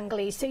know,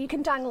 danglies. So you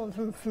can dangle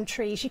them from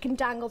trees, you can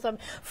dangle them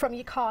from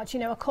your cards.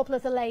 You know, a couple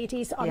of the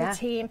ladies on the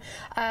team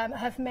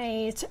have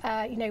made,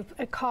 you know,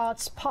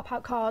 cards,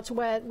 pop-out cards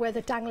where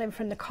they're dangling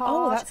from the card.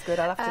 Oh, that's good,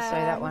 I'll have to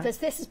show that one.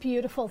 This is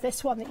beautiful,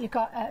 this one that you've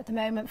got at the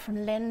moment from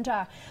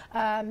Linda.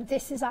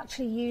 This is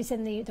actually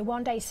using the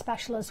one-day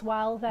special as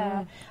well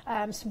there.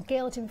 Some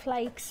gilding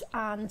flakes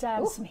and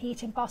some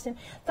heat embossing.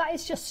 That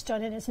is just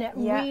stunning, isn't it?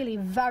 Really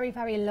very,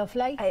 very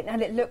lovely.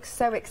 And it looks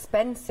so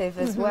expensive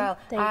as well.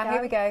 Here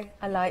we go.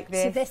 I like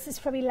this. So this is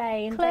from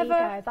Elaine. Clever.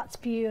 There you go. That's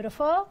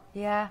beautiful.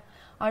 Yeah.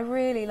 I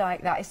really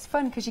like that. It's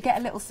fun because you get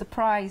a little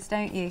surprise,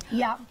 don't you?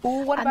 Yeah.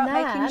 Oh, what about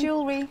making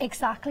jewellery?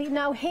 Exactly.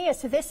 Now here,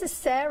 so this is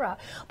Sarah,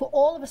 but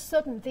all of a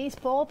sudden these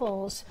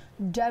baubles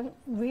don't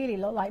really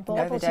look like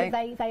baubles. No, they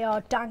don't. They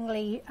are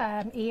dangly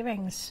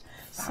earrings.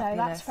 Fabulous. So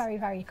that's very,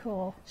 very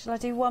cool. Shall I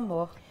do one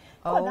more?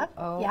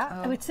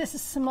 This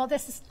is some more.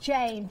 This is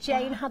Jane.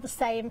 Jane had the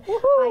same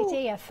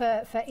idea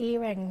for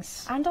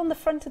earrings. And on the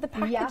front of the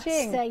packaging. Yes,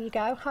 there you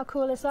go. How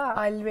cool is that?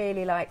 I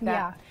really like that.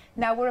 Yeah.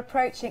 Now we're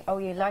approaching,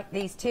 you like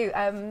these too,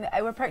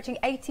 we're approaching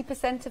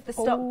 80% of the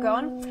stock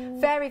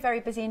gone. Very, very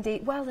busy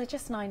indeed. Well, they're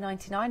just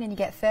 $9.99 and you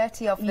get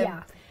 30 of them.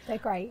 Yeah, they're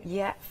great.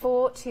 Yeah,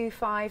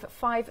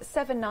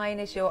 425579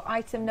 is your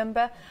item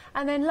number.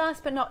 And then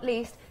last but not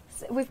least,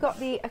 we've got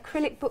the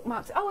acrylic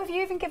bookmarks. Oh, have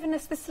you even given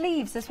us the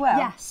sleeves as well?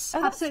 Yes,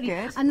 absolutely.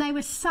 Good. And they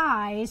were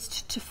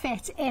sized to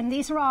fit in.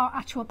 These are our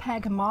actual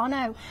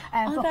Pergamano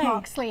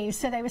bookmark sleeves.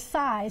 So they were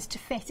sized to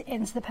fit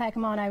into the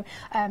Pergamano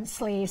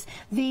sleeves.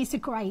 These are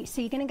great. So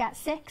you're going to get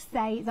 6.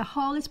 The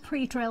hole is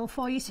pre-drilled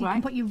for you, so you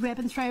can put your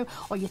ribbon through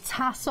or your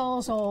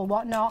tassels or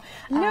whatnot.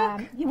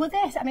 Look.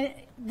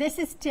 This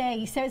is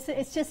D, so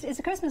it's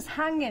a Christmas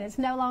hanging. It's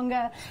no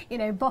longer,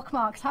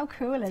 bookmarks. How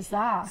cool is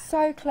that?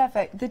 So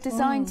clever. The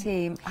design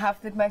team have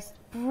the most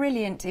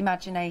brilliant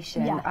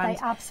imagination. Yeah, and they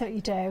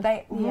absolutely do.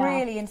 They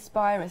really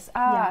inspire us.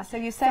 So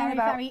you're saying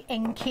very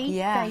inky.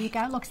 Yeah. There you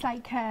go. It looks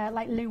like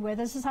Lou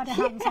Withers has had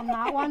her hands on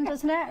that one,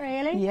 doesn't it?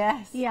 Really?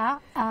 Yes. Yeah.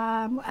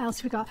 What else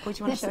have we got? Would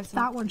you want to show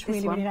that one's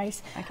really, really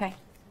nice. Okay.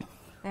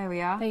 There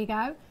we are. There you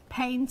go.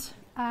 Paint.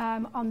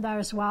 On there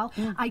as well.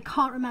 I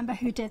can't remember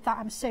who did that,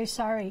 I'm so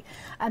sorry.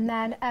 And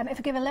then if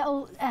I give a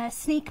little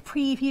sneak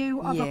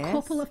preview of a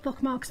couple of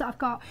bookmarks that I've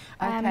got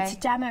to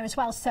demo as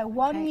well. So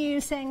one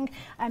using,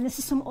 this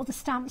is some other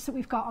stamps that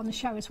we've got on the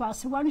show as well.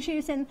 So one's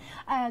using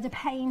the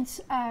paint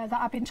that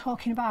I've been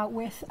talking about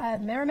with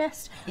Mirror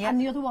Mist,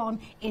 and the other one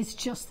is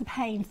just the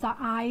paint, that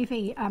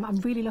Ivy. I'm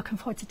really looking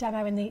forward to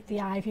demoing the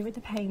Ivy with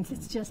the paint.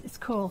 It's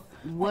cool.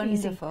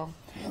 Wonderful.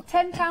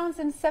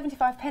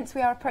 £10.75.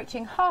 We are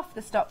approaching half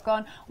the stock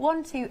gone.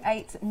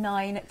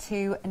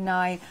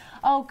 128929.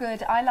 Oh,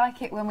 good. I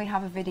like it when we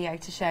have a video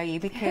to show you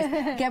because,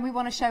 again, we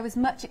want to show as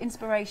much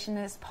inspiration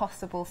as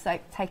possible. So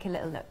take a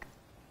little look.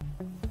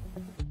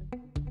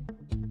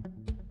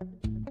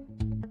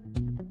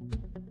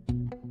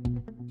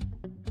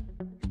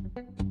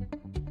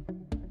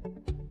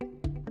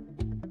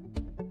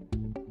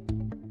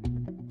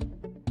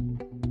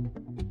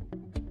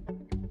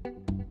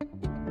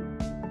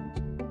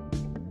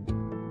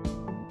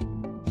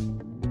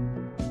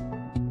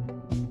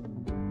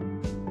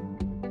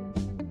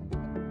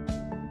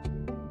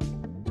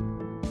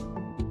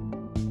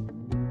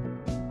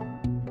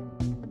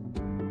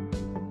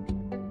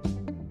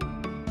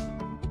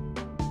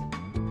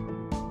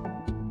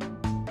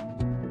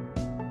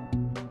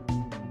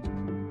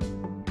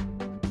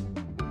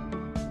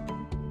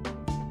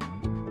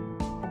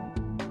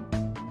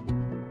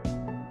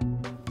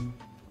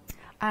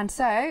 And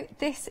so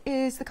this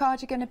is the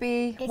card you're going to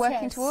be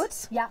working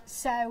towards? Yeah,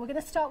 so we're going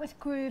to start with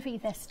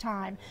Groovy this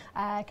time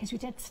because we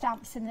did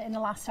stamps in the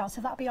last hour, so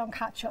that'll be on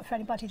catch-up for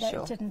anybody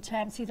that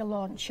didn't see the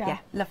launch. Yeah,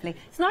 lovely.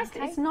 It's nice.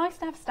 It's nice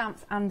to have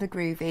stamps and the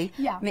Groovy.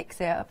 Yeah,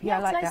 mix it up. Yeah,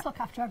 I like it's nice to look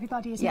after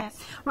everybody, isn't it?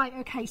 Right.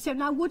 Okay. So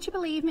now, would you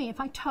believe me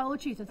if I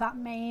told you that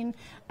main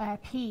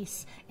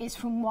piece is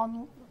from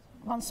one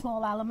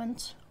small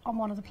element on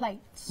one of the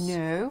plates?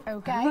 No.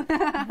 Okay. Well,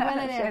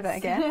 it is. Show that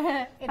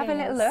again. Have a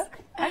little look.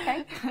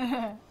 Okay.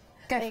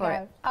 Go for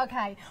it.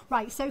 Okay,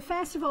 right, so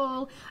first of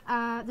all,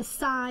 the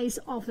size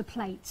of the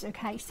plates,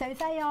 okay, so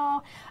they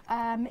are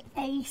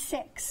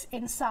A6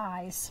 in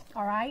size,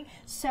 all right?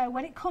 So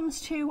when it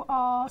comes to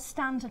our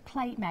standard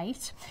plate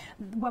mate,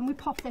 when we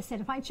pop this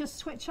in, if I just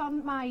switch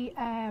on my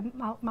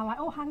light,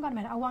 oh, hang on a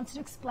minute, I wanted to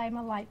explain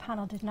my light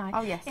panel, didn't I?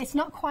 Oh, yes. It's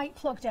not quite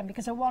plugged in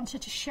because I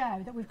wanted to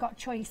show that we've got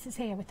choices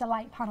here with the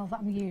light panel that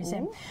I'm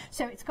using. Ooh.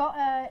 So it's got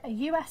a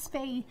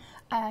USB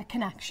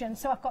connection,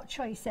 so I've got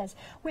choices.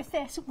 With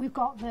this, we've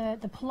got the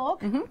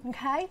plug,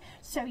 okay?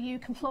 So you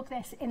can plug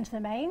this into the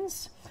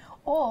mains,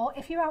 or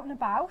if you're out and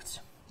about,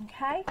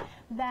 okay,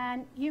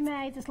 then you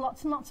may, there's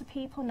lots and lots of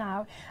people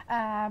now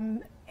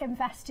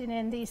investing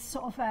in these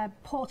sort of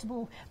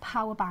portable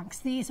power banks.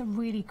 These are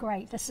really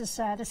great. This is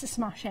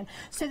smashing.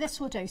 So this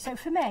will do. So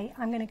for me,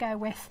 I'm going to go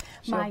with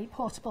my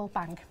portable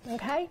bank,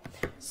 okay?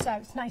 So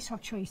it's nice to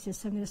have choices.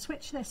 So I'm going to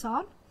switch this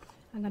on.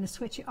 I'm going to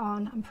switch it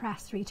on and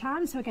press 3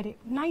 times so I get it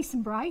nice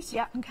and bright.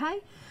 Yeah.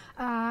 Okay.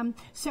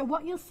 So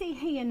what you'll see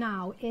here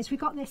now is we've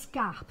got this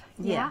gap.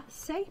 Yeah.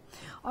 See?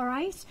 All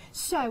right.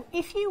 So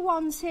if you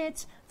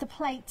wanted the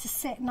plate to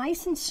sit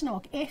nice and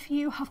snug, if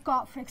you have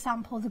got, for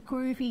example, the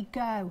Groovy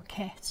Go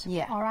kit,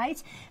 all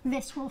right,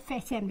 this will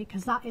fit in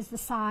because that is the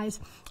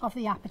size of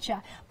the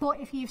aperture. But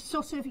if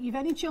you've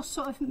only just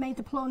sort of made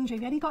the plunge,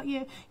 you've only got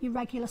your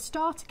regular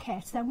starter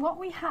kit, then what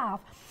we have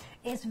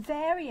is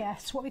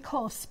various what we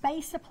call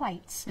spacer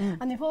plates,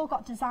 and they've all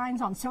got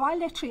designs on. So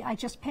I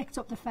just picked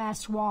up the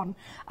first one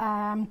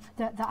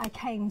that I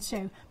came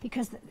to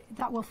because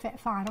that will fit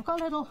fine. I've got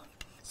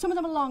some of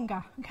them are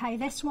longer. Okay,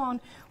 this one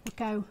would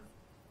go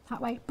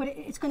that way, but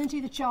it's going to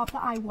do the job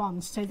that I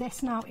want. So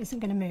this now isn't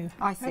going to move.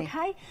 I see.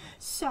 Okay,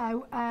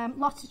 so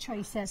lots of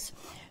choices.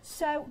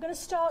 So we're going to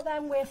start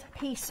then with a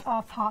piece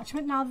of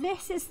parchment. Now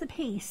this is the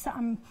piece that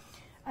I'm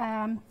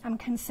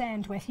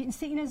concerned with. You can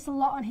see, there's a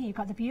lot on here. You've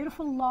got the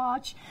beautiful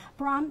large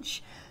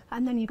branch,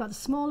 and then you've got the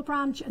smaller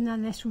branch, and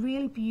then this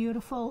really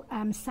beautiful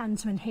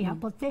centre in here.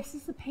 But this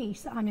is the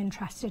piece that I'm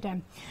interested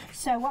in.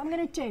 So what I'm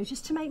going to do,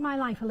 just to make my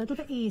life a little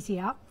bit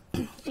easier,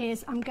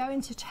 is I'm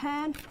going to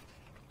turn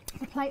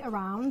the plate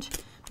around.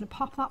 I'm going to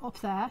pop that up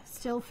there,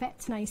 still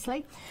fits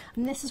nicely.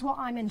 And this is what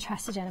I'm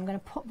interested in. I'm going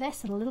to put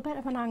this at a little bit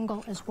of an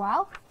angle as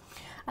well.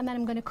 And then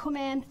I'm going to come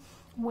in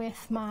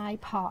with my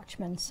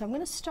parchment. So I'm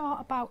going to start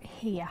about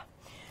here.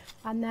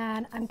 And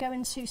then I'm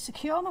going to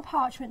secure my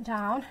parchment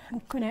down.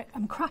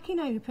 I'm cracking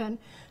open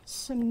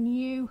some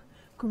new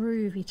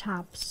groovy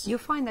tabs. You'll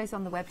find those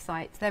on the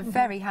website. They're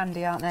very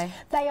handy, aren't they?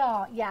 They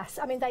are, yes.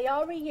 I mean, they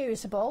are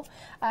reusable,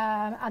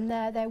 and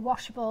they're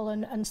washable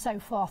and so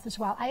forth as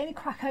well. I only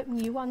crack open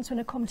new ones when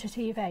I come to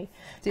TV.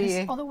 Do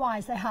you?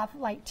 Otherwise, they have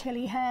like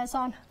Tilly hairs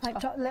on, like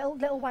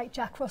little white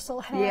Jack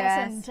Russell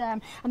hairs,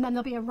 and then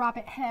there'll be a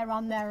rabbit hair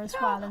on there as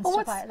well, and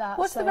stuff like that.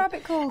 What's the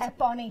rabbit called?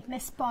 Bonnie,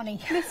 Miss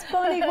Bonnie. Miss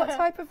Bonnie. What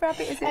type of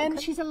rabbit is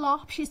it? She's a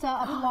lop. She's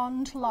a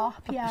blonde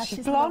lop. Yeah,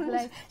 she's blonde.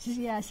 Lovely.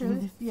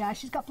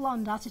 She's got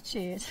blonde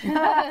attitude.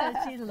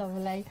 She's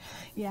lovely.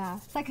 Yeah,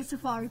 it's like a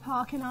safari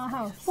park in our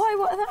house. Why?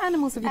 What other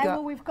animals have you got?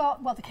 Well, we've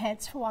got the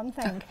kids for one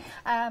thing,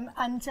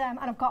 and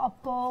I've got a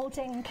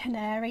balding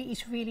canary.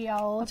 He's really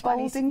old. A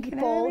balding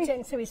canary.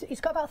 Balding, so he's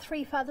got about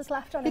 3 feathers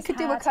left on his head.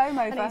 He could do a comb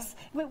over.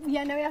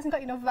 Yeah, no, he hasn't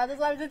got enough feathers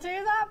left to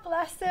do that.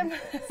 Bless him.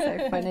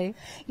 So funny.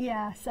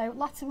 Yeah, so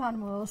lots of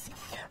animals.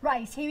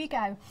 Right, here we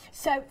go.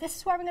 So this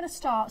is where I'm going to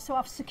start. So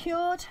I've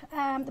secured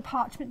the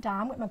parchment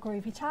down with my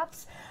groovy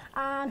tabs,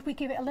 and we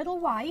give it a little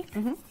wipe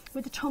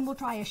with the tumble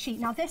dryer sheet.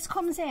 Now this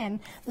comes in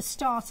the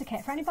starter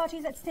kit. For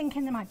anybody that's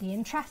thinking they might be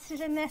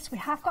interested in this, we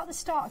have got the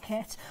starter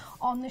kit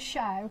on the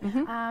show,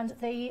 and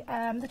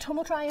the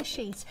tumble dryer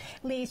sheet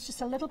leaves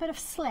just a little bit of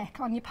slick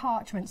on your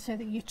parchment so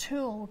that your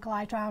tool will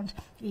glide around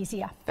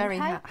easier. Very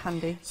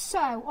handy. So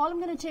all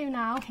I'm going to do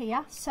now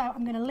here, so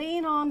I'm going to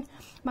lean on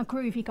my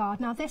groovy guard.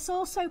 Now this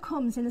also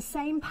comes in the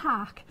same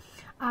pack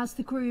as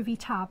the groovy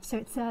tab, so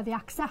it's the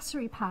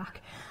accessory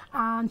pack,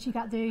 and you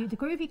get the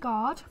groovy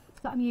guard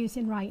that I'm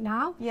using right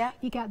now. Yeah.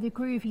 You get the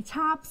groovy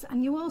tabs,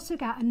 and you also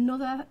get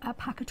another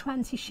pack of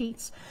 20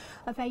 sheets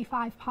of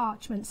A5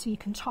 parchment, so you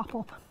can top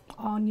up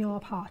on your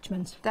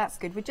parchment. That's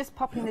good. We're just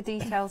popping the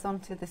details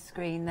onto the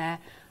screen there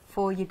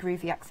for your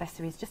groovy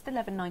accessories. Just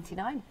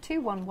 $11.99,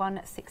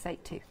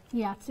 211682.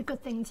 Yeah, it's a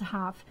good thing to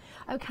have.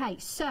 Okay,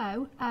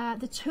 so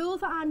the tool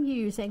that I'm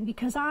using,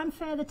 because I'm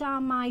further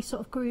down my sort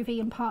of groovy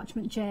and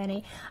parchment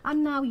journey,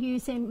 I'm now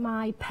using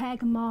my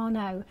Peg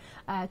Mono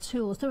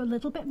tools. They're a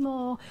little bit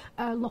more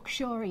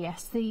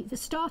luxurious. The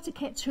starter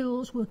kit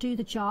tools will do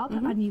the job,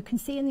 and you can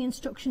see in the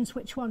instructions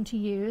which one to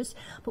use.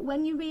 But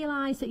when you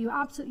realise that you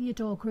absolutely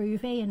adore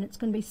groovy and it's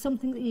going to be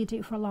something that you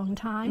do for a long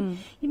time,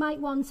 you might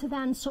want to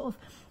then sort of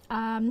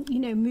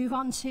move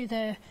on to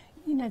the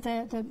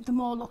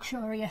more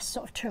luxurious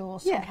sort of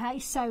tools. Yeah. Okay,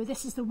 so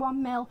this is the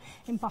 1mm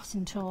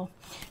embossing tool.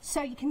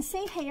 So you can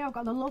see here I've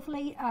got the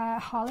lovely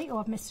holly. Oh,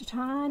 I've missed a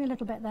tiny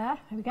little bit there.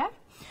 There we go.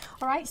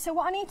 All right, so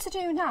what I need to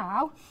do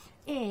now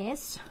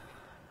is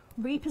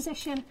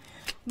reposition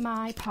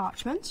my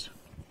parchment.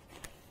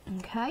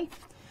 Okay,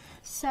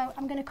 so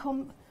I'm going to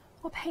come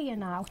up here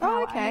now.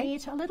 Oh, okay. I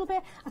need a little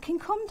bit. I can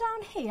come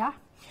down here.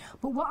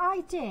 But what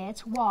I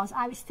did was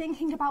I was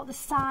thinking about the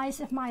size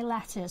of my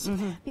letters,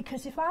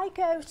 because if I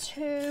go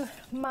to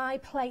my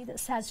plate that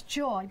says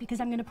joy,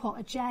 because I'm going to put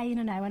a J and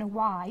an O and a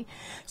Y,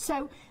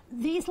 so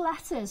these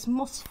letters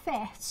must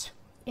fit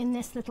in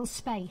this little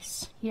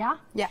space, yeah?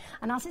 Yeah.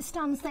 And as it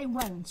stands, they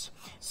won't.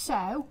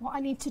 So what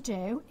I need to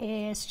do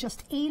is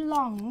just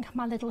elong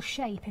my little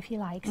shape, if you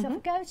like. So if I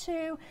go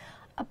to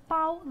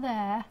about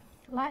there,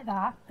 like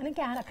that, and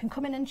again I can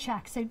come in and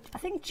check. So I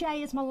think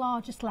J is my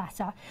largest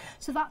letter,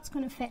 so that's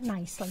going to fit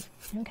nicely.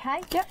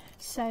 Okay. Yep.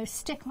 So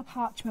stick my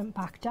parchment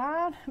back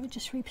down. Let me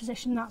just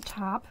reposition that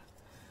tab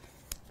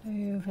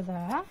over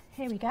there.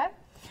 Here we go.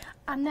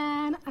 And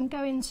then I'm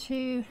going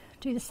to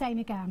do the same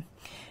again.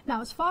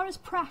 Now, as far as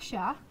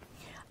pressure,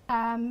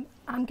 I'm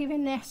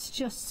giving this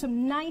just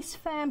some nice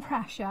firm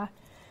pressure.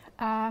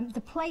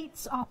 The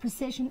plates are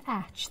precision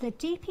etched. They're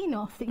deep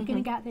enough that you're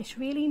going to get this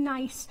really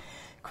nice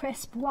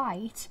crisp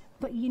white,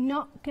 but you're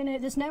not gonna,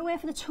 there's nowhere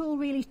for the tool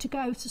really to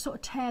go to sort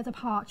of tear the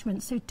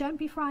parchment. So don't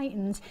be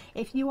frightened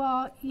if you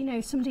are,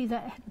 somebody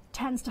that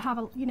tends to have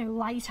a,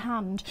 light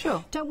hand.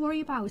 Sure. Don't worry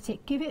about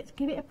it. Give it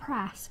a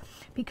press,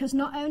 because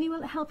not only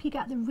will it help you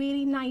get the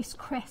really nice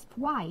crisp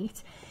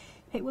white,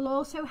 it will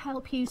also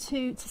help you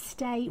to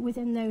stay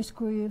within those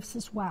grooves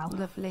as well.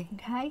 Lovely.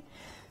 Okay.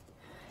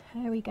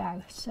 There we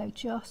go. So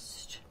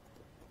just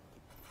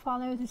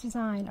follow the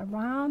design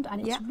around,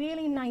 and it's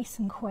really nice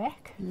and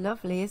quick.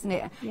 Lovely, isn't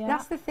it? Yeah.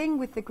 That's the thing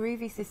with the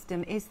groovy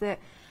system, is that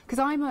because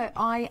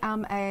I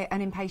am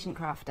an impatient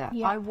crafter,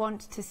 I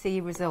want to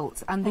see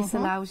results, and this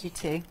allows you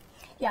to.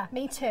 Yeah,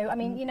 me too. I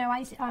mean, you know,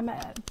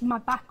 my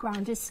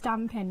background is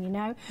stamping, you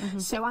know,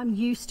 so I'm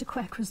used to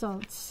quick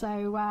results.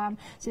 So,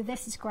 so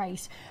this is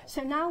great.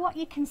 So now what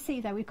you can see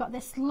there, we've got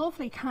this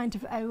lovely kind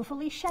of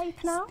ovally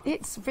shape now.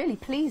 It's really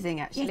pleasing,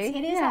 actually.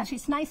 It is actually.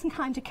 It's nice and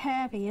kind of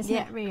curvy, isn't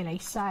it, really?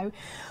 So,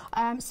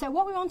 so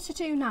what we want to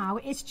do now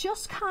is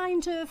just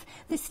kind of,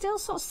 they're still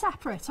sort of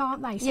separate,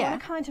 aren't they? So I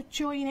want to kind of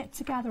join it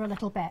together a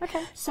little bit.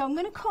 Okay. So I'm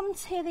going to come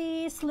to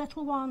these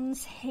little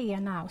ones here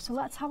now. So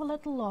let's have a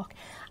little look.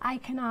 I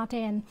can add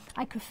in,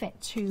 I could fit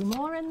 2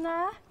 more in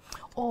there,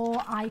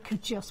 or I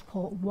could just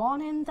put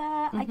 1 in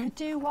there. I could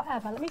do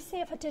whatever. Let me see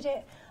if I did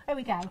it. There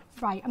we go.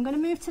 Right, I'm going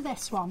to move to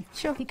this one.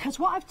 Sure. Because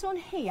what I've done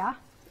here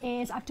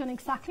is I've done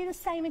exactly the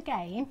same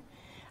again,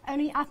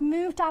 only I've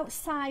moved out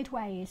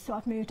sideways. So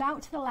I've moved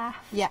out to the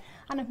left,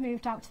 and I've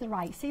moved out to the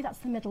right. See, that's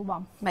the middle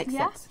one. Makes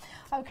sense.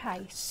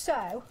 Okay,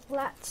 so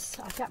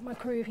I'll get my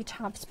groovy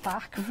tabs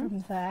back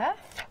from there.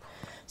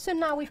 So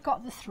now we've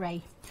got the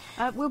 3.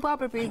 Will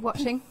Barbara be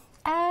watching?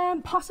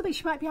 Possibly.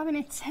 She might be having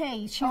a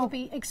tea. She will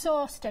be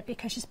exhausted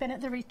because she's been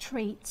at the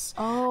retreats.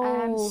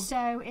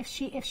 So if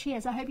she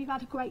is, I hope you've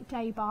had a great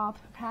day, Barb.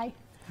 Okay,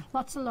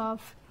 lots of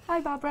love. Hi,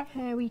 Barbara.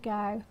 Here we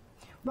go.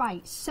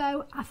 Right,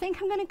 so I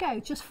think I'm going to go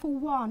just for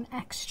 1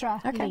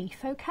 extra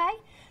leaf. Okay,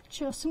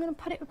 just I'm going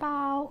to put it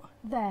about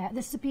there.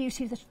 This is the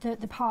beauty of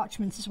the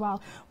parchment as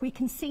well. We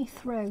can see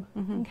through.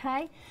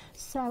 Okay,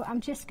 so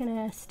I'm just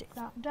going to stick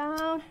that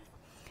down,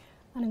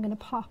 and I'm going to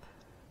pop.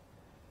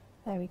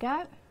 There we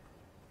go.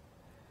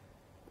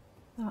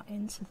 That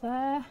into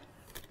there,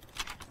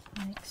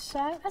 like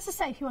so. As I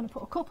say, if you want to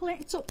put a couple in,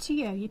 it's up to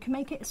you. You can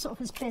make it sort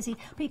of as busy,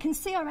 but you can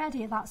see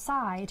already at that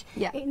side,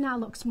 it now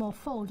looks more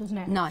full, doesn't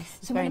it? Nice.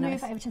 So I'm going to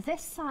move it over to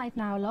this side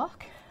now,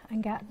 look,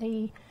 and get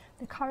the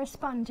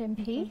corresponding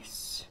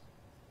piece,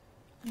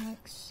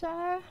 like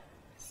so.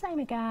 Same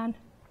again.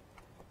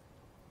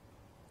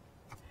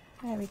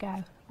 There we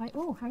go. Like,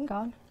 oh, hang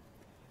on.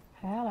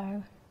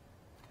 Hello.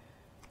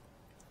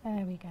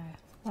 There we go.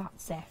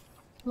 That's it.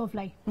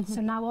 Lovely.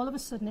 So now all of a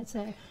sudden it's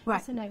an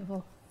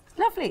oval.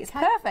 Lovely. It's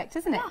perfect,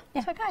 isn't it?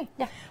 Yeah, it's okay.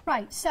 Yeah.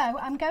 Right. So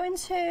I'm going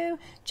to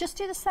just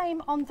do the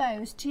same on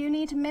those. Do you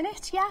need a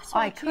minute yet?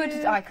 I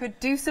could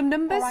do some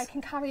numbers. Or I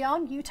can carry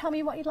on. You tell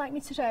me what you'd like me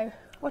to do.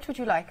 What would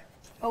you like?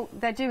 Oh,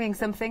 they're doing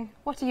something.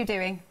 What are you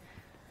doing?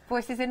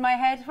 Voices in my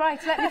head. Right,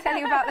 let me tell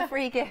you about the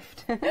free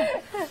gift.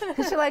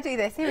 Shall I do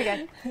this? Here we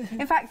go.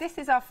 In fact, this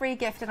is our free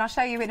gift, and I'll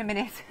show you in a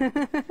minute.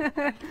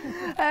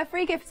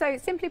 Free gift, so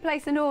simply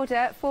place an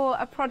order for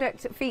a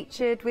product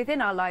featured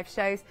within our live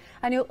shows,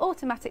 and you'll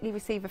automatically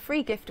receive a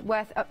free gift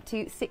worth up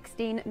to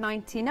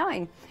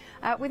 $16.99.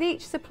 With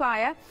each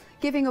supplier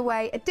giving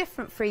away a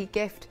different free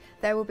gift,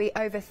 there will be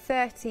over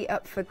 30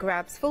 up for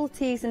grabs. Full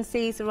T's and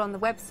C's are on the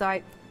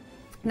website.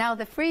 Now,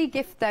 the free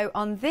gift, though,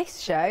 on this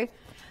show,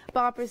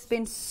 Barbara's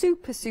been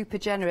super, super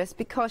generous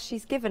because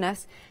she's given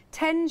us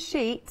 10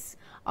 sheets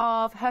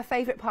of her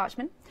favourite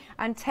parchment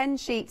and 10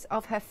 sheets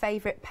of her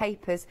favourite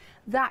papers.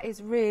 That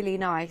is really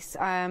nice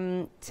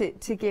to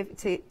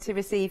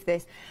receive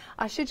this.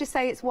 I should just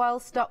say it's while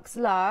stocks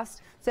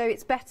last, so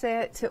it's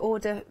better to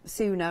order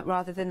sooner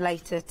rather than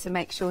later to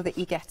make sure that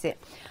you get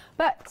it.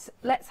 But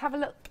let's have a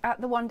look at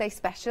the one-day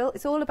special.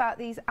 It's all about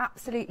these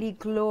absolutely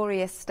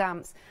glorious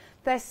stamps.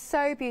 They're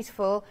so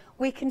beautiful.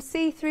 We can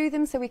see through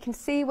them, so we can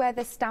see where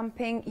they're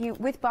stamping.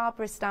 With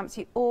Barbara's stamps,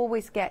 you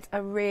always get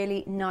a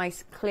really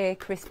nice, clear,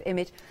 crisp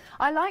image.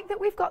 I like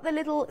that we've got the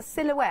little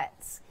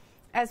silhouettes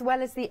as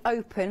well as the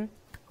open.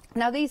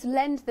 Now, these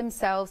lend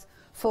themselves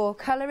for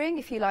colouring,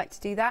 if you like to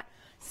do that.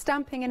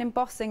 Stamping and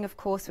embossing, of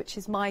course, which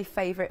is my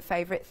favourite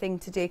thing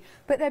to do.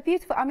 But they're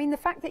beautiful. I mean, the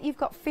fact that you've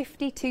got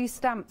 52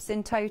 stamps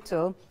in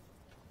total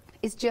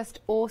is just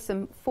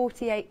awesome.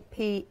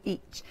 48p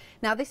each.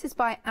 Now, this is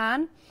by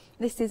Anne.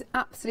 This is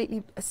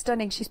absolutely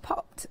stunning. She's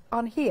popped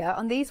on here,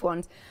 on these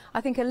ones,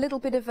 I think a little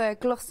bit of a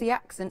glossy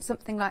accent,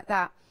 something like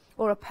that,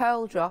 or a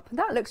pearl drop. And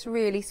that looks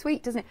really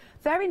sweet, doesn't it?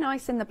 Very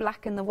nice in the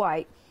black and the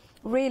white.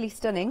 Really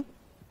stunning.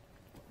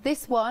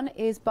 This one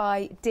is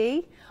by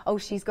Dee. Oh,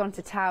 she's gone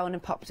to town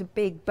and popped a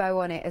big bow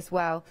on it as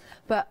well.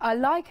 But I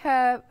like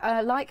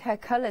her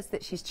colours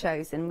that she's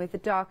chosen with the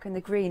dark and the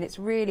green. It's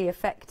really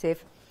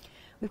effective.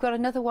 We've got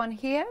another one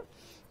here,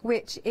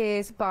 which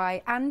is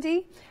by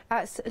Andy.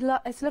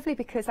 It's lovely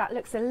because that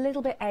looks a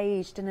little bit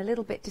aged and a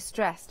little bit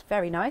distressed.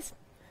 Very nice.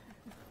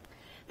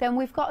 Then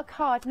we've got a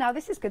card. Now,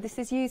 this is good. This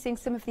is using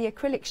some of the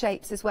acrylic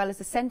shapes as well as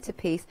a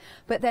centrepiece,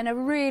 but then a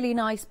really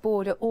nice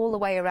border all the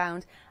way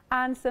around,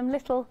 and some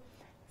little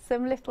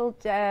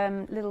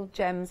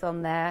gems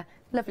on there.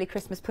 Lovely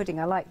Christmas pudding.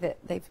 I like that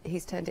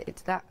he's turned it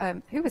into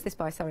that. Who was this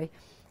by? Sorry.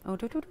 Oh,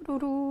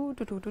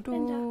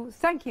 Linda.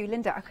 Thank you,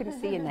 Linda. I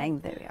couldn't see your name.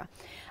 There we are.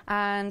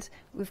 And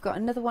we've got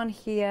another one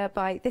here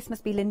by, this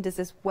must be Linda's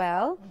as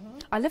well.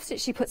 I love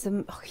that she puts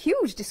a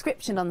huge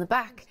description on the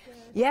back.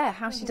 Yeah,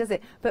 how she does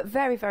it. But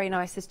very, very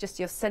nice. It's just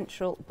your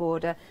central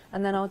border.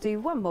 And then I'll do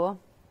one more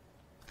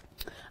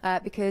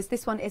because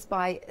this one is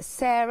by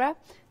Sarah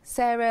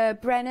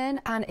Brennan,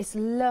 and it's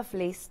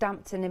lovely,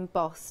 stamped and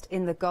embossed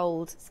in the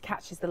gold. It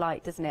catches the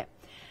light, doesn't it?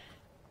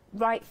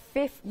 Right,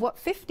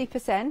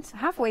 50%,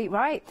 have we?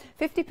 Right,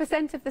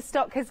 50% of the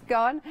stock has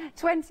gone,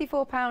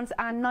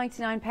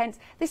 £24.99.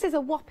 This is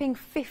a whopping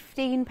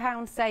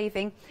 £15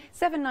 saving.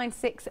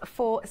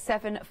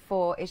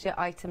 796474 is your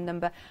item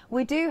number.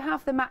 We do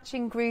have the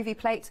matching groovy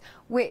plates,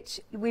 which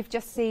we've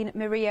just seen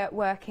Maria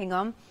working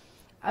on.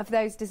 Of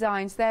those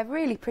designs, they're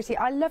really pretty.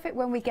 I love it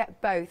when we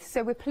get both,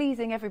 so we're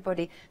pleasing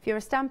everybody, if you're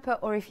a stamper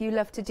or if you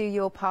love to do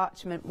your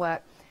parchment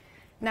work.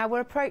 Now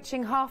we're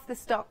approaching half the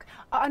stock.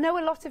 I know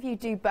a lot of you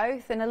do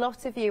both, and a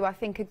lot of you I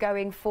think are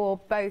going for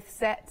both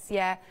sets.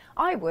 Yeah,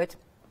 I would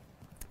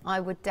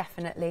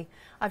definitely.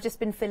 I've just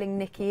been filling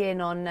Nikki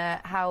in on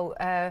how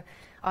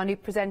our new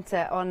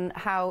presenter, on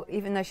how,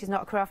 even though she's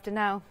not a crafter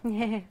now,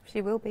 yeah,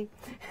 she will be.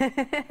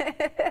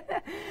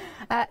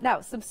 Now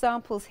some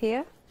samples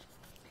here.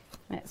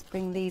 Let's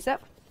bring these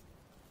up.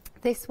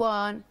 This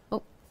one,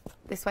 oh,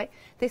 this way.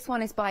 This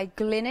one is by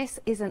Glynis.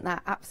 Isn't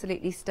that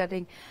absolutely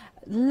stunning?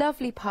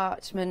 Lovely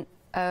parchment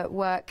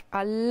work.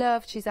 I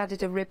love, she's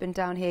added a ribbon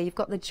down here. You've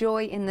got the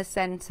joy in the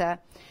centre,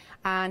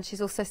 and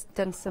she's also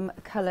done some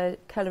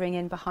colouring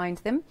in behind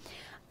them.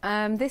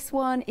 This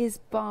one is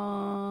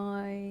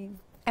by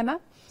Emma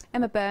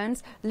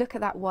Burns. Look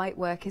at that white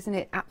work, isn't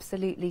it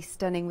absolutely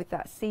stunning with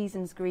that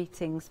season's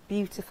greetings?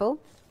 Beautiful.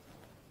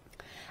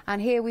 And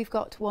here we've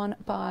got one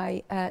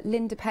by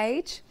Linda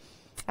Page.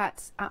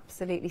 That's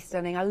absolutely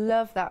stunning. I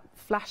love that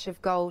flash of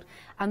gold,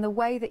 and the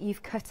way that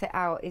you've cut it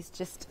out is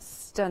just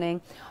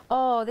stunning.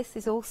 Oh, this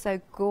is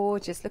also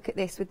gorgeous. Look at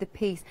this with the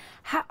piece.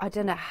 I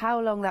don't know how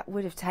long that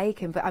would have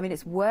taken, but I mean,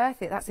 it's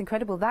worth it. That's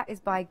incredible. That is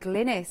by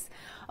Glynis.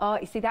 Oh,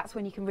 you see, that's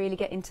when you can really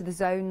get into the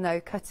zone,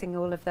 though, cutting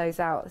all of those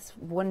out. It's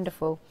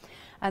wonderful.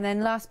 And then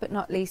last but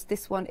not least,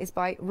 this one is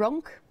by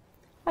Ronk.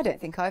 I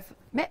don't think I've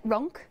met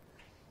Ronk.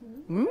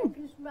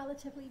 Who's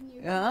relatively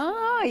new.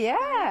 Oh,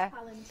 yeah.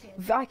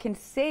 Talented. I can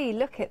see.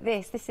 Look at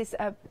this. This is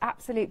an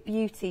absolute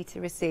beauty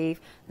to receive.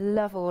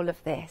 Love all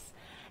of this.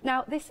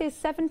 Now, this is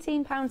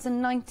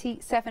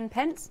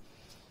 £17.97.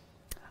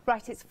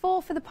 Right, it's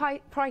 4 for the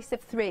price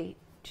of 3,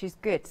 which is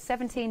good.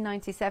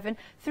 £17.97.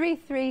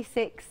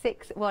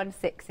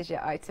 336616 is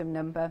your item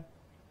number.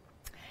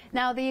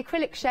 Now, the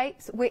acrylic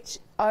shapes, which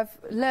I've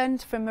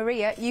learned from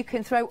Maria, you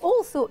can throw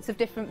all sorts of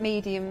different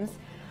mediums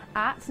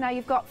at. Now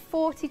you've got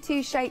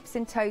 42 shapes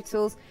in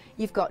totals.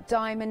 You've got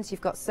diamonds, you've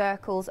got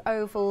circles,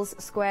 ovals,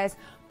 squares.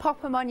 Pop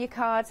them on your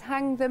cards,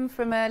 hang them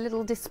from a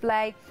little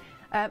display,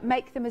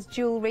 make them as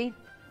jewellery.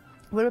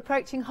 We're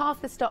approaching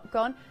half the stock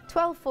gone.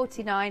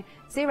 £12.49,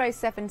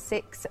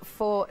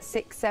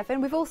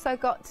 076467. We've also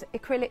got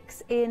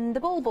acrylics in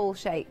the ball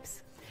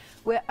shapes.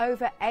 We're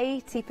over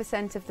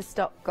 80% of the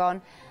stock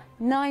gone.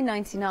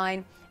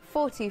 £9.99.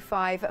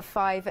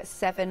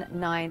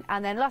 425579.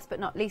 And then last but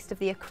not least of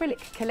the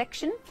acrylic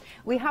collection,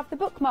 we have the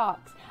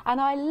bookmarks, and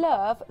I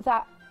love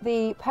that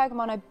the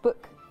Pergamano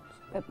book,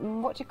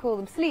 what do you call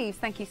them, sleeves,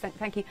 thank you,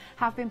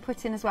 have been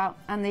put in as well,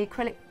 and the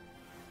acrylic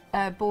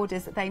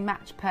borders, they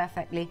match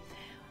perfectly.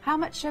 How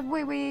much have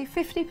we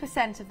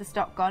 50% of the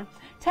stock gone.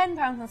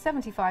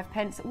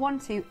 £10.75,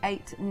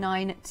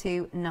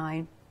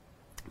 128929.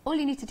 All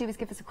you need to do is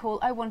give us a call,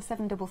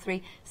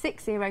 01733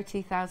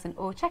 602000,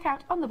 or check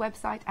out on the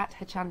website at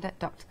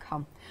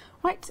hochanda.com.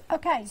 Right,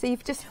 okay. So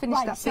you've just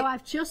finished that so bit.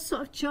 I've just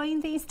sort of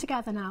joined these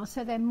together now,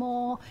 so they're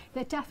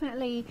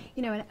definitely,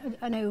 you know,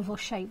 an oval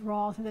shape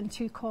rather than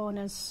two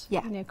corners, you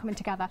know, coming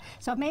together.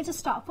 So I've made a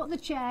start, put the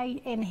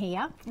J in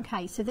here.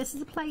 Okay, so this is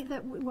the plate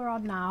that we're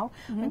on now.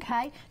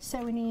 Okay,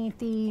 so we need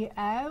the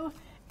O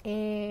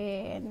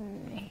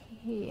in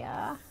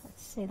here.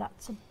 Let's see,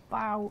 that's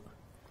about...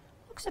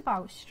 looks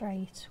about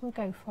straight. We'll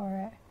go for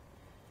it.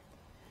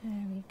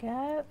 There we go. A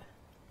little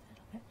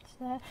bit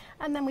there.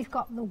 And then we've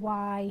got the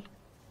Y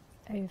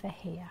over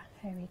here.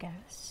 There we go.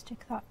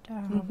 Stick that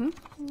down.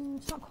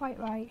 It's not quite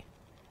right.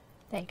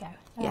 There you go.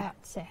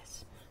 That's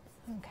it.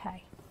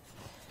 Okay.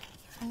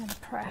 I'm going to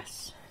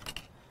press.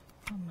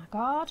 Oh my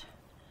God.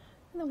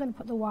 And I'm going to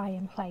put the Y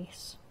in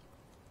place.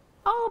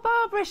 Oh,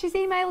 Barbara, she's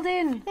emailed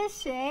in.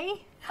 Is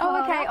she?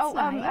 Oh, okay.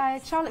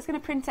 Nice. Charlotte's going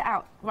to print it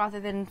out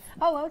rather than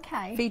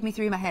okay. feed me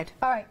through my head.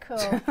 All right, cool.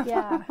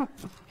 Yeah.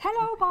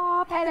 Hello,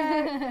 Bob.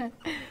 Hello.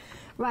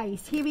 Right,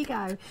 here we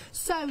go.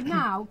 So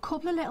now, a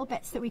couple of little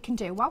bits that we can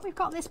do. While we've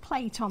got this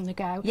plate on the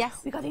go,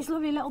 we've got these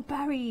lovely little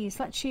berries.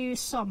 Let's use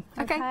some,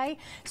 okay?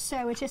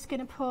 So we're just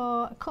going to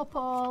put a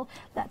couple.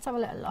 Let's have a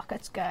little look.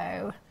 Let's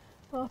go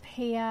up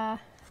here,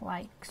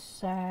 like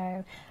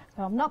so.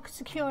 I'm not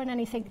securing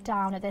anything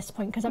down at this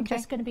point because I'm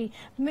just going to be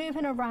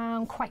moving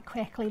around quite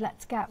quickly.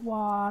 Let's get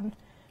one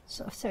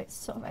so it's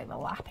sort of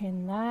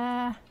overlapping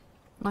there.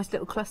 Nice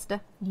little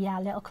cluster. Yeah,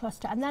 a little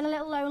cluster. And then a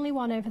little lonely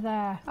one over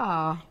there.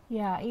 Ah.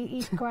 Yeah,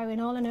 he's growing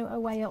all in a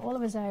way, all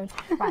of his own.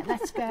 Right,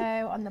 let's go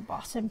on the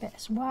bottom bit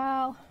as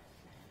well.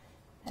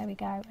 There we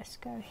go. Let's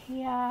go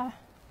here.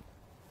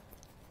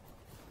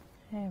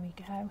 There we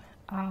go.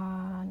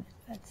 And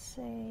let's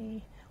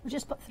see. We'll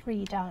just put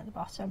 3 down at the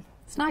bottom.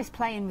 It's nice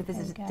playing with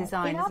this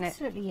design, isn't it? It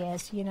absolutely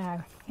is, you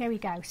know. Here we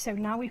go. So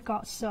now we've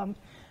got some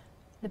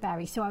the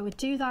berry. So I would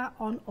do that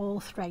on all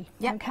three.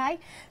 Yep. Okay,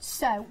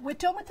 so we're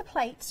done with the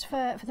plates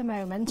for the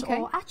moment. Okay.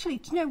 Or actually,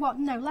 do you know what?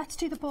 No, let's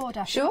do the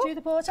border. Sure. Should we do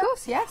the border? Of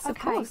course, yes, okay. of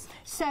course.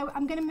 So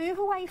I'm going to move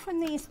away from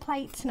these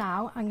plates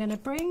now. I'm going to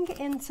bring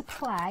into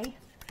play,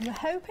 we're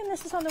hoping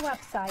this is on the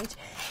website,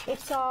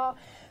 it's our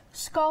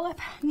scallop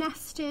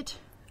nested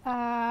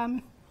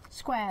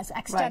squares,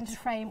 extended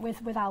frame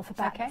with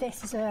alphabet. Okay.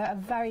 This is a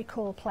very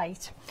cool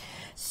plate.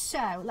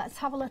 So let's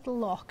have a little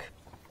look.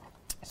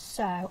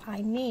 So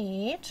I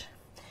need,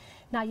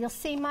 now you'll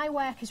see my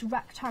work is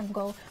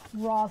rectangle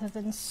rather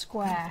than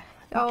square.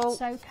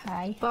 That's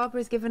okay.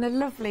 Barbara's given a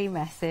lovely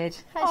message.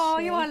 Has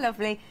she? You are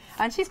lovely.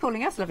 And she's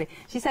calling us lovely.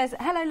 She says,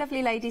 hello,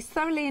 lovely ladies.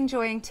 Thoroughly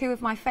enjoying two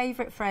of my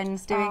favourite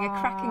friends doing a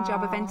cracking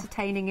job of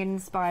entertaining and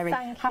inspiring.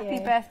 Happy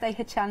birthday,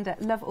 Hochanda.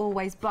 Love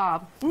always,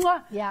 Barb.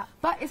 Mwah. Yeah.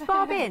 But is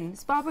Barb in?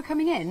 Is Barbara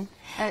coming in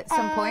at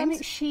some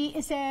point? She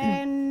is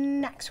in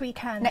next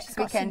weekend. Next She's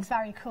got weekend. some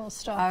very cool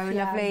stuff. Oh,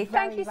 yeah, lovely.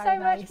 Thank you so very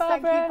much, nice.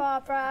 Barbara. Thank you,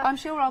 Barbara. I'm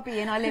sure I'll be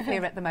in. I live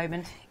here at the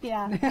moment.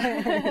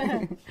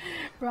 Yeah.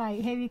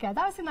 Right, here we go.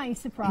 That was a nice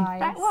surprise.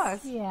 That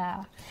was.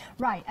 Yeah.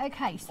 Right,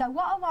 okay, so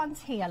what I want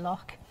here,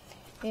 look,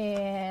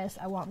 is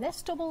I want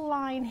this double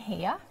line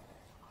here,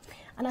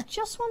 and I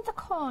just want the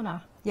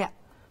corner. Yeah.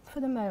 For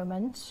the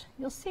moment.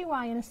 You'll see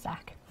why in a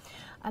sec.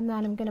 And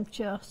then I'm going to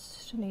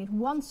just need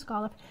one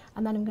scallop,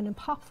 and then I'm going to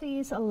pop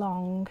these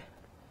along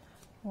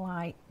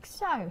like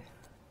so.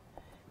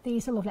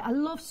 These are lovely. I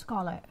love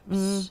scallops.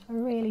 I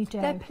really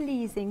do. They're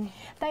pleasing.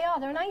 They are.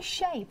 They're a nice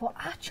shape, but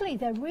actually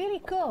they're really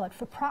good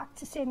for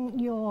practicing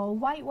your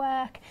white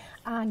work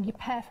and your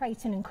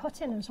perforating and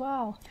cutting as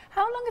well.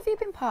 How long have you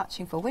been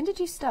parching for? When did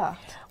you start?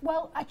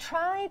 Well, I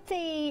tried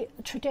the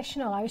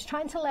traditional. I was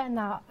trying to learn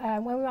that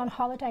when we were on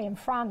holiday in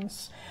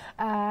France.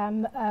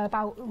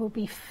 About, it would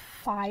be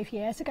 5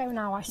 years ago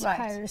now, I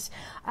suppose.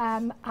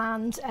 Right.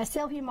 And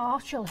Sylvia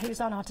Marshall, who's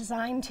on our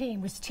design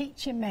team, was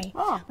teaching me.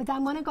 Oh. But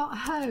then when I got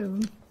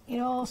home, you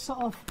know,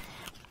 sort of,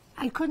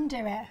 I couldn't do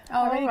it.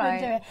 Oh, I really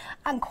couldn't do it.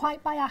 And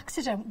quite by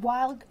accident,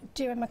 while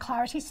doing my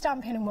clarity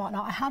stamping and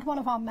whatnot, I had one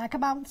of our mega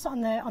mounts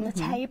on the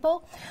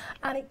table,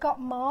 and it got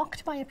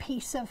marked by a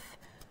piece of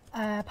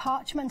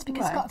parchment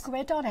because it's got a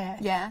grid on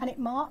it. Yeah. And it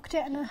marked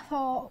it, and I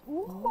thought,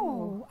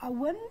 ooh, I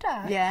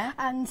wonder. Yeah.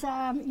 And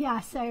yeah,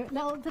 so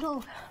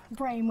little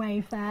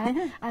brainwave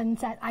there, and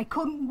I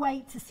couldn't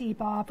wait to see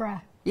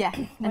Barbara. Yeah,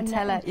 and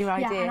tell her your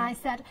idea. Yeah, and I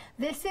said,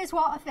 this is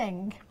what I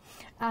think.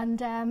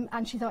 And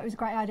she thought it was a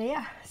great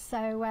idea.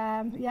 So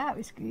yeah, it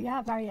was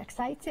very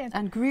exciting.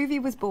 And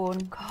Groovy was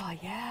born. Oh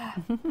yeah,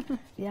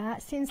 yeah.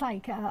 It seems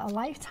like a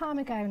lifetime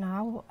ago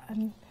now,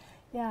 and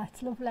yeah,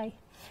 it's lovely.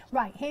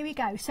 Right, here we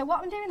go. So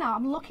what I'm doing now,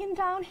 I'm looking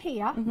down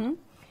here.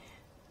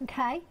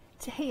 Okay,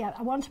 to here.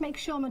 I want to make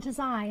sure my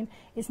design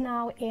is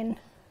now in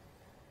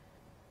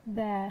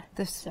there.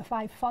 So if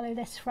I follow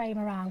this frame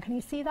around, can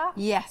you see that?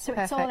 Yes, so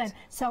perfect. It's all in.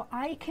 So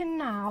I can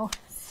now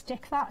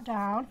stick that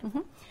down.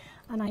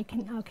 And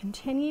I'll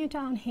continue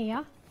down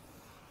here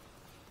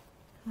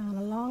and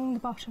along the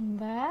bottom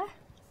there.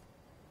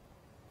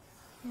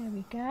 There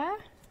we go.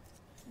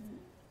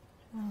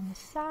 On the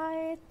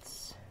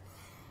sides.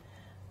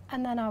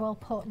 And then I will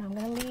put, now I'm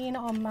going to lean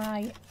on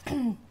my,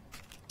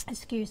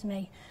 excuse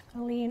me,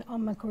 I'll lean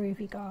on my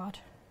Groovy Guard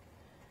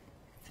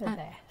for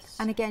this.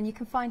 And again, you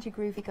can find your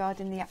Groovy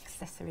Guard in the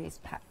accessories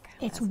pack.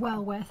 It's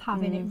well worth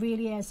having, it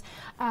really is.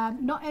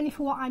 Not only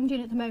for what I'm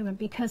doing at the moment,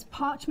 because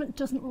parchment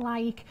doesn't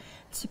like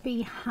to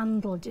be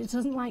handled. It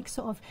doesn't like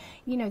sort of,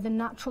 you know, the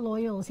natural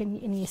oils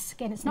in your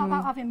skin. It's not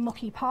about having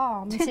mucky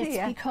palms.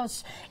 It's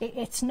because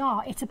it's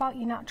not. It's about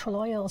your natural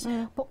oils.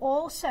 But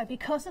also,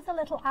 because of the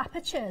little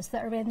apertures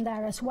that are in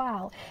there as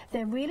well,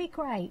 they're really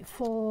great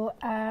for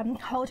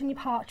holding your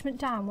parchment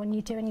down when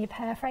you're doing your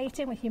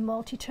perforating with your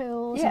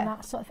multi-tools and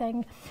that sort of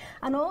thing.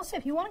 And also,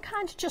 if you want to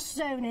kind of just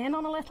zone in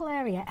on a little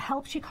area, it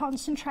helps you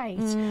concentrate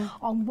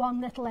on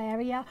one little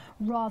area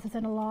rather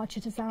than a larger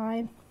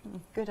design.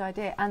 Good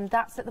idea. And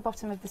that's at the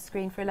bottom of the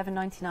screen for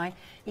 $11.99.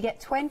 You get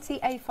 20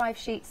 A5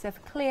 sheets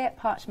of clear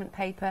parchment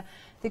paper,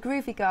 the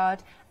Groovy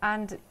Guard,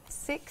 and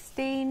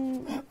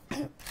 16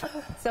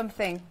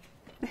 something.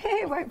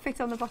 It won't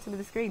fit on the bottom of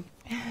the screen.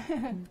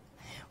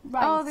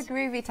 Right. Oh, the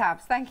Groovy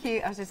tabs. Thank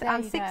you. I was just,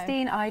 and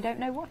 16, I don't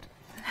know what.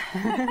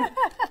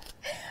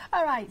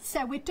 All right,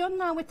 so we're done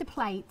now with the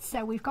plates.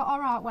 So we've got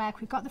our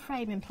artwork, we've got the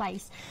frame in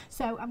place.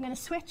 So I'm going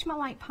to switch my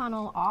light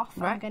panel off.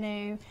 I'm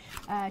going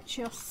to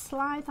just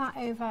slide that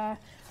over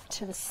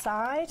to the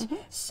side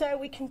so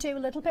we can do a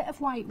little bit of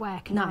white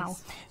work now.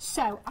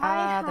 So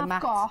I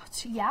have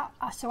got,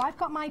 so I've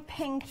got my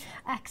pink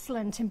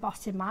Excellent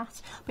embossing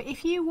mat, but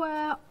if you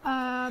were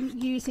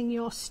using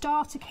your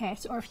starter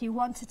kit, or if you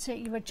wanted to,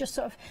 you were just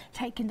sort of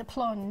taking the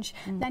plunge,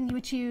 then you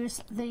would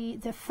use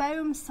the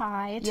foam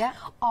side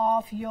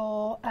of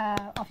your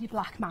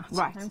black mat.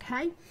 Right.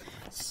 Okay.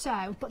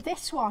 So, but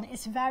this one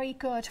is very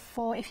good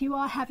for if you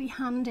are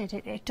heavy-handed,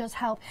 it does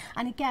help.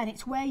 And again,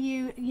 it's where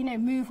you know,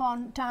 move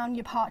on down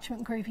your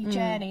parchment groovy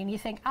journey and you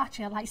think,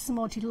 actually, I like some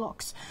more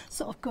deluxe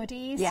sort of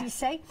goodies, you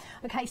see.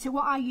 Okay, so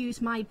what I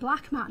use my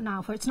black mat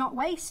now for, it's not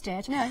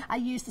wasted. No. I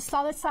use the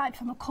solid side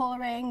for my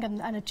colouring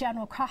and a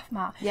general craft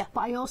mat,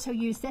 but I also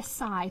use this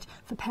side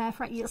for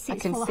perforate. You'll see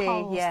it's full of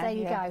holes. There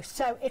you go.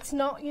 So it's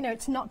not, you know,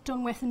 it's not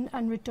done with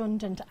and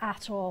redundant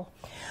at all.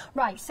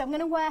 Right, so I'm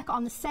going to work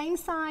on the same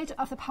side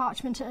of the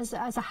parchment as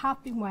I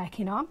have been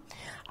working on,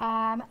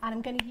 and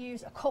I'm going to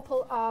use a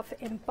couple of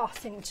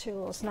embossing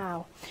tools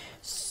now.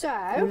 So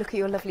look at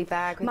your lovely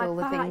bag with all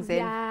the things in.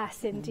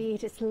 Yes,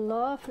 indeed, it's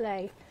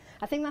lovely.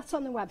 I think that's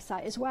on the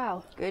website as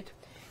well. Good.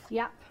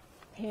 Yep,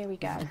 here we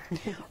go.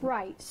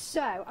 Right,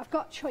 so I've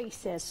got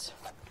choices.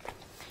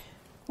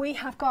 We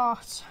have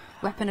got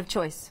weapon of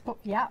choice.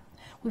 Yep.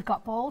 We've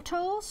got ball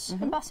tools,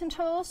 embossing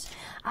tools,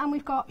 and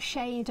we've got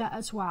shader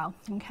as well,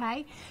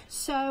 okay?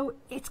 So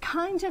it's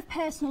kind of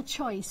personal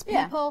choice.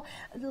 People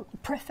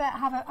prefer,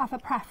 have a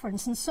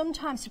preference, and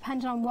sometimes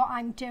depending on what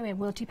I'm doing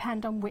will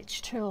depend on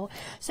which tool.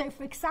 So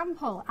for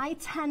example, I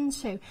tend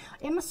to,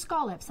 in my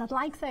scallops, I'd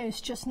like those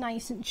just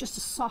nice and just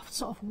a soft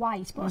sort of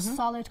white, but a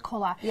solid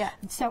colour.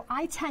 So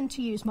I tend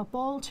to use my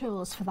ball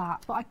tools for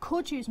that, but I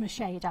could use my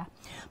shader.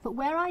 But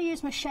where I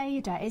use my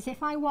shader is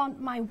if I want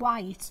my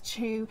white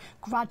to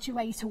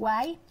graduate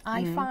away.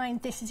 I find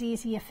this is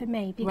easier for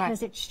me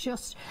because it's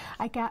just,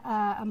 I get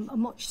a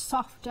much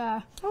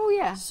softer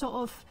sort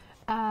of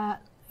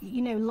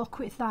you know, look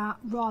with that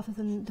rather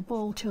than the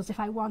ball tools if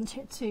I want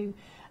it to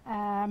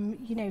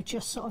you know,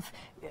 just sort of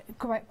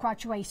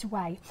graduate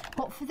away.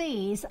 But for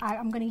these,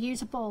 I'm going to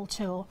use a ball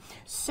tool.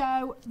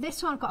 So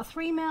this one I've got a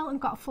 3mm and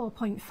got a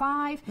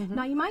 4.5.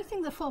 Now you might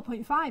think the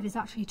 4.5 is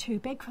actually too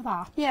big for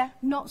that.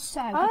 Not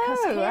so,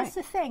 because here's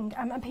the thing,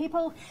 and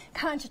people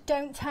kind of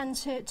don't tend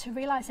to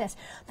realise this.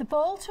 The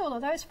ball tool,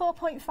 or those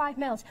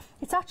 4.5mm,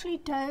 it's actually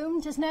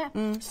domed, isn't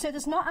it? So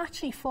there's not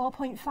actually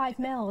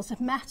 4.5mm of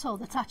metal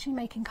that's actually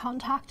making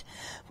contact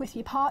with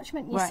your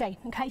parchment, you see.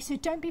 Okay, so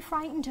don't be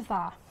frightened of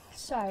that.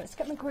 So let's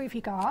get my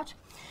groovy guard.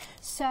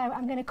 So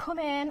I'm going to come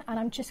in and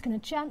I'm just going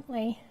to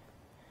gently,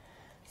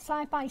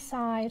 side by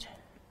side,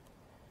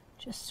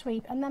 just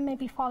sweep and then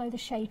maybe follow the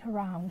shape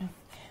around.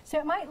 So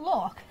it might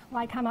look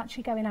like I'm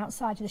actually going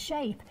outside of the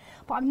shape,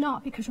 but I'm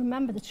not, because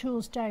remember the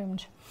tool's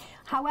domed.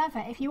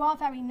 However, if you are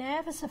very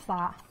nervous of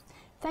that,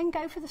 then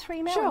go for the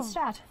 3mm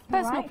instead.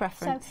 Personal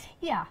preference. So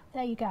yeah,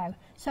 there you go.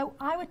 So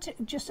I would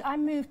I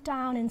moved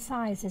down in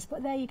sizes,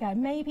 but there you go.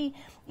 Maybe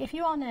if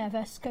you are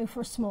nervous, go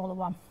for a smaller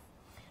one.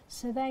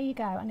 So there you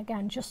go, and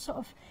again, just sort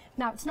of,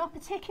 now it's not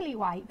particularly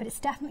white, but it's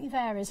definitely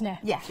there, isn't it?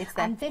 Yeah, it's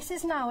there. And this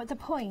is now at the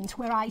point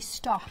where I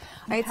stop.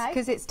 Okay? It's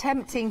because it's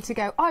tempting to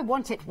go, I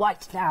want it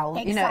white now,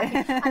 exactly.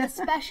 you know. And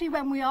especially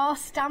when we are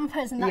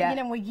stampers and that, you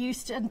know, we're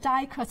used to, and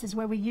die cutters,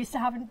 where we're used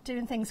to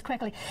doing things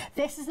quickly.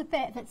 This is the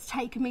bit that's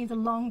taken me the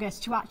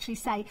longest to actually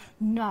say,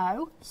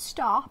 no,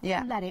 stop,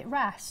 let it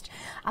rest.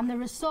 And the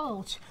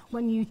result,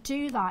 when you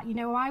do that, you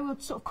know, I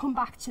would sort of come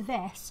back to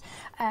this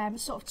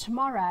sort of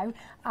tomorrow,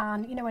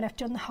 and, you know, when I've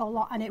done the whole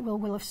lot, and it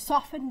will have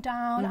softened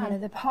down,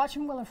 and the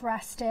parchment will have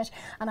rested,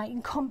 and I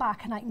can come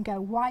back and I can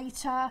go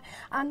whiter,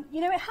 and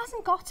you know, it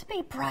hasn't got to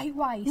be bright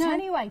white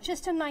anyway,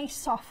 just a nice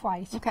soft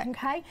white.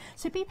 Okay,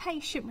 so be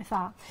patient with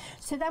that.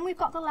 So then we've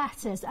got the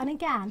letters, and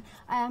again,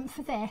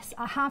 for this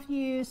I have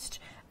used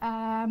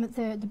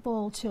the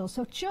ball tool,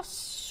 so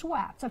just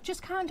swept, I've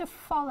just kind of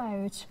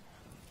followed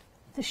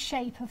the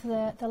shape of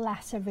the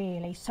letter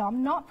really, so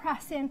I'm not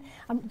pressing,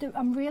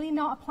 I'm really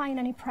not applying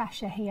any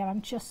pressure here,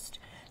 I'm just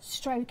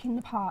stroking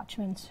the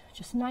parchment,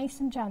 just nice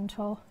and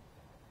gentle,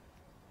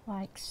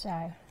 like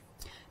so.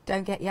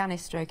 Don't get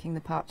Yanis stroking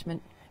the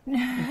parchment.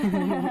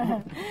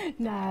 No,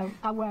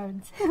 I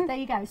won't. There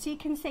you go. So you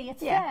can see it's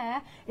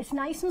there, it's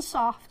nice and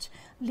soft,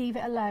 leave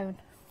it alone.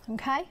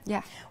 Okay?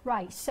 Yeah.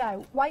 Right,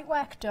 so white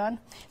work done,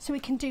 so we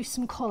can do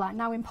some colour.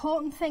 Now,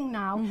 important thing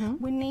now,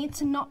 we need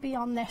to not be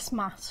on this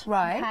mat,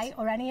 okay,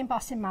 or any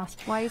embossing mat.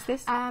 Why is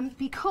this?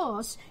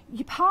 Because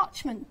your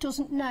parchment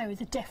doesn't know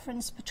the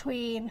difference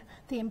between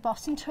the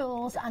embossing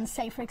tools and,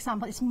 say, for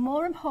example, it's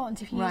more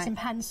important if you're using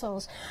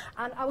pencils.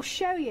 And I'll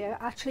show you,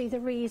 actually, the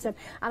reason.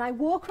 And I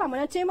walk around, when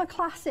I do my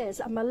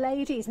classes, and my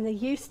ladies, and they're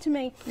used to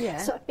me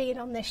sort of being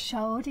on this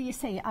shoulder, you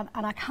see, and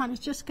I kind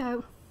of just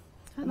go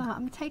like that,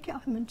 and take it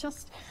off him and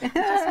just move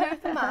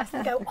the mask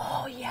and go,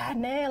 oh yeah,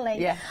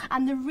 nearly.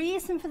 And the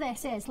reason for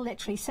this is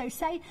literally, so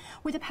say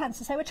with a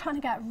pencil, say we're trying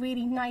to get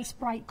really nice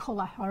bright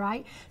colour, all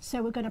right?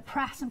 So we're going to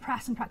press and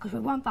press and press because we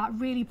want that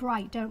really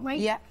bright, don't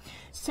we?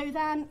 So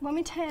then when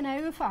we turn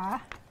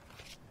over,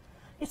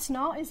 It's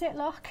not, is it,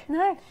 look?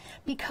 No.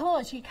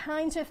 Because you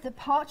kind of, the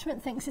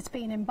parchment thinks it's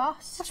been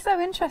embossed. That's so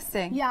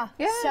interesting. Yeah.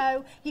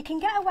 So you can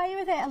get away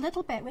with it a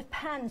little bit with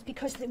pens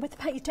because with the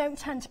pen you don't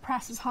tend to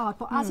press as hard,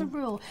 but as a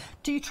rule,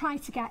 do try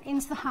to get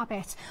into the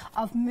habit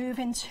of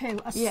moving to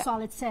a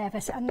solid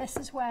surface, and this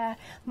is where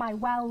my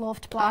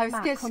well-loved black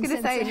mat comes in. I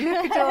was just going to say,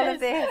 look at all of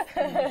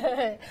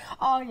this.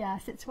 Oh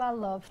yes, it's well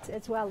loved,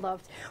 it's well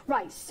loved.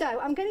 Right, so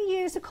I'm going to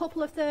use a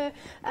couple of the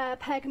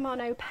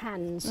Pergamano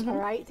pens, all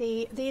right?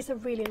 These are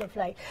really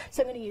lovely.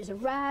 So I'm going to use a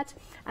red,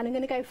 and I'm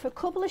going to go for a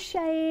couple of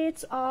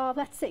shades of,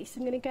 let's see, so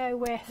I'm going to go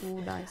with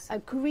a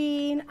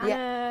green and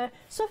a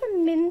sort of a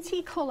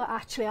minty colour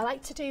actually. I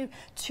like to do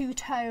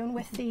two-tone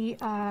with the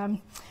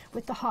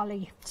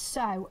holly,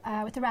 so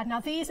with the red. Now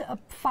these are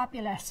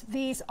fabulous.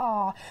 These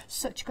are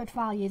such good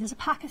value. There's a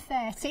pack of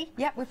 30.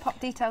 Yep, we've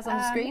popped details on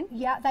the screen.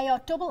 Yeah, they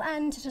are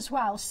double-ended as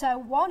well. So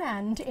one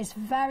end is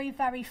very,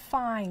 very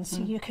fine, so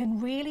you can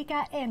really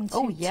get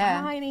into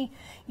tiny.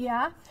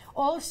 Yeah.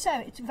 Also,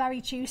 it's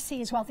very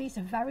juicy as well. These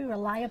are very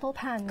reliable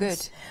pens.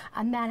 Good.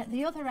 And then at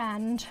the other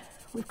end,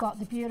 we've got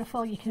the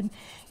beautiful, you can,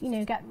 you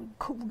know,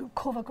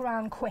 cover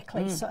ground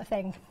quickly sort of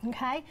thing.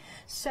 Okay.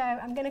 So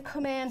I'm going to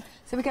come in.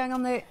 So we're going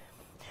on the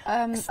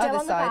still other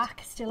on side. The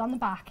back, still on the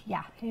back.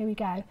 Yeah, here we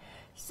go.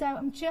 So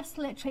I'm just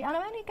literally, and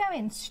I'm only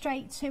going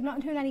straight to, I'm not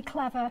doing any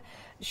clever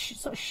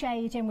sort of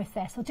shading with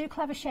this. I'll do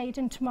clever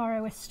shading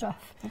tomorrow with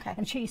stuff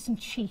and choose some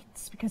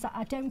cheats because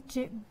I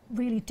don't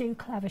really do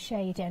clever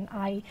shading.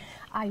 I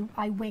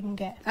wing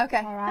it.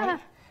 Okay. All right.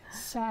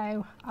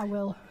 So I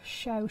will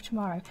show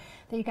tomorrow.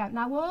 There you go.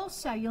 Now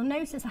also, you'll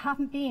notice I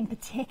haven't been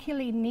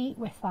particularly neat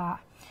with that.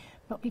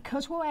 But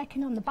because we're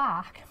working on the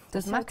back,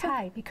 doesn't it's matter.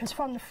 okay, because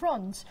from the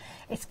front,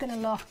 it's going to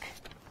look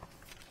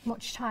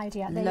much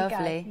tidier. There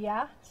Lovely. you go.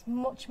 Yeah, it's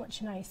much,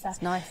 much nicer.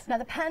 It's nice. Now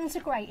the pens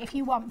are great if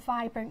you want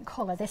vibrant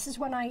colour. This is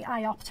when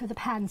I opt for the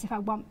pens if I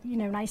want, you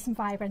know, nice and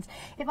vibrant.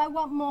 If I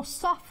want more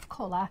soft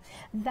colour,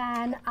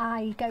 then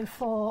I go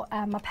for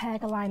my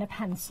Pergaliner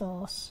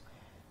pencils.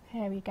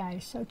 Here we go.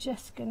 So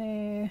just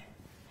gonna,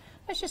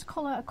 let's just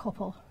colour a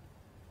couple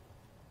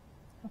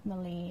of my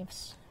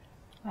leaves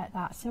like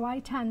that. So I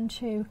tend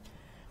to,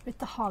 with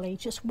the holly,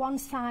 just one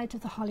side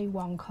of the holly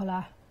one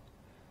colour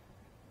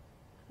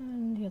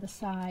and the other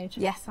side.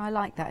 Yes, I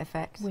like that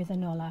effect. With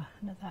another.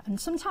 And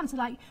sometimes I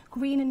like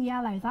green and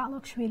yellow, that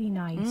looks really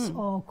nice,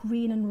 or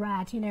green and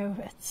red, you know,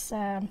 it's,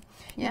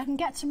 you can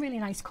get some really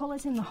nice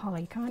colours in the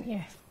holly, can't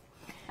you?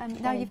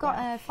 Now you've got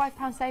a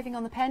 £5 saving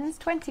on the pens,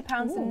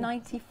 £20 and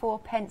 94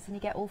 pence, and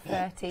you get all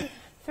 30.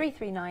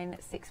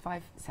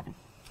 339657.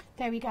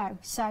 There we go.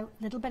 So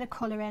a little bit of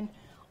colouring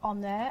on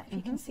there, if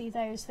you can see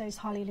those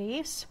holly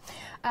leaves.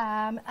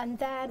 And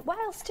then what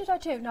else did I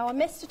do? Now I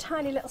missed a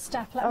tiny little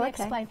step. Let me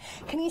explain.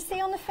 Can you see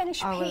on the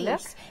finished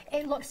piece?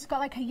 It looks, it's got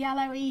like a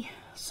yellowy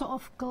sort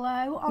of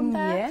glow on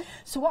there. Yeah.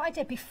 So what I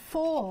did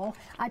before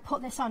I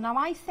put this on, now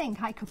I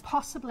think I could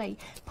possibly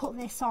put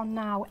this on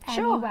now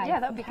anyway.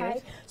 Yeah, that would be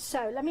good.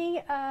 So let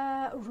me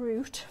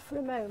root for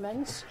a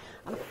moment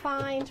and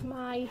find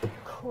my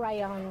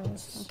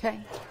crayons. Okay.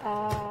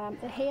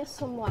 They're here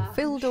somewhere.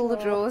 Filled all the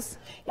drawers.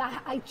 Yeah,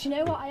 do you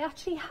know what? I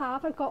actually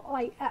have. I've got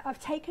like I've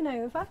taken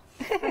over.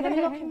 And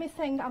then look at me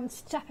thing. I'm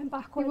stepping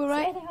backwards. You all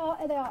right? Here they are.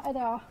 Here they are. Here they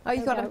are. Oh,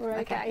 you got them. We're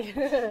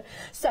okay.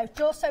 So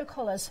Dorso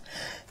colours.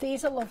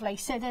 These are lovely.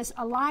 So there's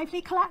a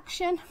lively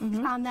collection,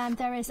 and then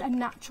there is a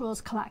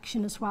naturals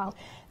collection as well.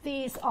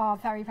 These are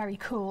very, very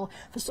cool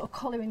for sort of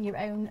colouring your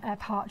own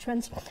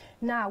parchment.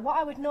 Now, what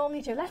I would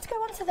normally do, let's go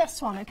on to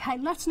this one, okay?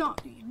 Let's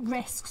not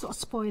risk sort of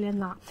spoiling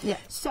that. Yeah.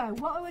 So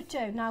what I would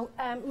do, now,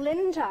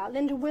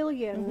 Linda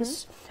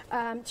Williams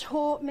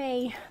taught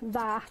me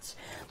that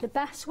the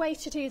best way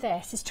to do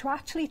this is to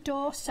actually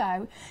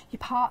dorso your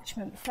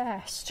parchment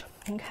first,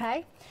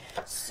 okay?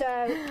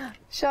 So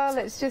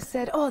Charlotte's just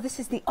said, oh, this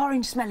is the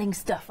orange smelling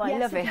stuff. I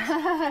love it.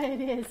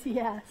 It is,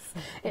 yes.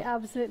 It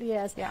absolutely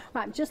is. Yeah.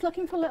 Right, I'm just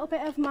looking for a little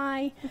bit of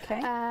my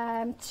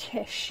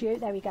tissue.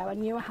 There we go. I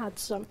knew I had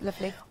some.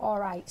 Lovely. All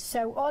right,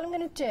 so all I'm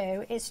going to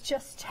do is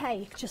just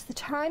take just the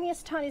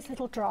tiniest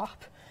little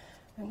drop.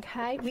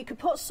 Okay, we could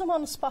put some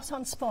on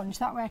spot-on sponge,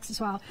 that works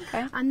as well.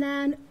 Okay. And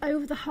then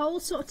over the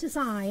whole sort of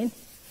design,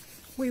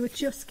 we would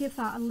just give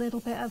that a little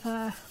bit of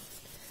a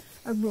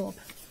rub.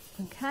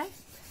 Okay.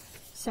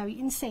 So you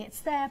can see it's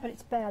there, but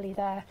it's barely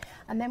there.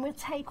 And then we'll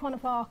take one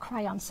of our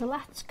crayons. So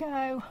let's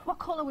go. What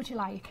colour would you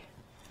like?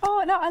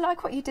 Oh, no, I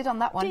like what you did on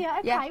that one. Do you?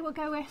 Okay, we'll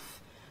go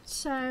with.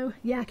 So,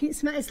 yeah, can you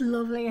smell? It's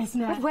lovely, isn't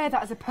it? I'd wear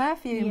that as a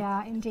perfume.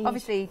 Yeah, indeed.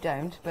 Obviously you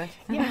don't, but...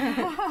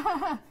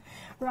 Yeah.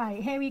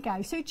 Right, here we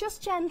go. So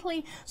just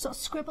gently sort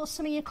of scribble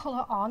some of your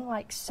colour on,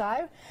 like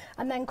so,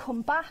 and then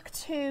come back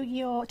to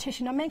your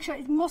tissue. Now make sure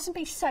it mustn't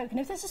be soaking.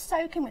 If this is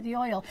soaking with the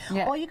oil,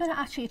 all you're going to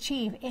actually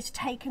achieve is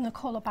taking the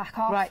colour back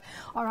off. Right.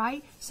 All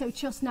right, so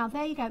just now,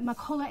 there you go. My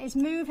colour is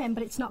moving,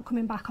 but it's not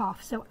coming back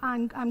off, so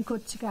I'm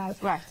good to go.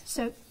 Right.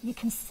 So you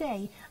can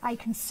see, I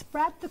can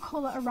spread the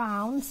colour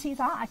around. See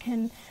that? I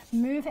can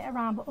move it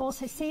around, but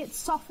also see it's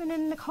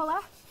softening the colour.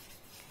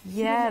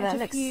 Yeah, that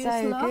looks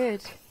so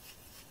good.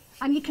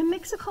 And you can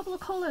mix a couple of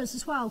colours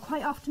as well.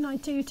 Quite often I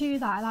do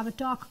that. I'll have a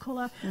darker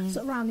colour sort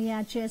of around the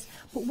edges.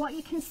 But what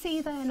you can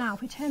see there now,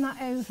 if we turn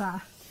that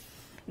over,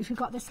 is we've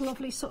got this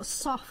lovely sort of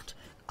soft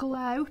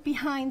glow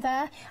behind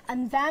there,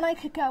 and then I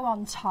could go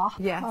on top.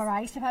 Yes. All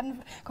right, if I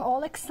hadn't got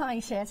all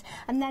excited,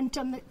 and then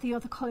done the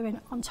other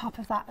colouring on top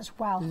of that as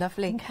well.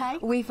 Lovely. Okay.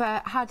 We've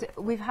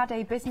had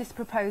a business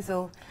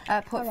proposal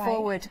put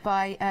forward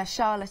by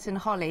Charlotte and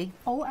Holly.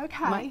 Oh,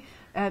 okay.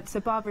 So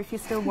Barbara, if you're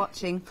still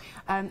watching,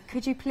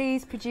 could you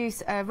please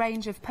produce a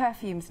range of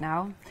perfumes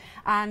now,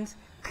 and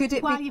could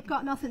it you've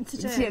got nothing to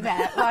do.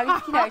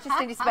 Well, you know,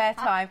 just in your spare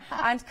time,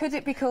 and could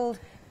it be called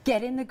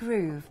 "Get in the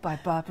Groove" by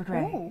Barbara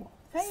Gray? Ooh,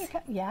 there you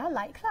go. Yeah,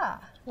 like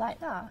that.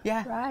 Like that?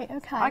 Yeah. Right,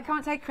 okay. I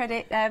can't take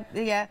credit.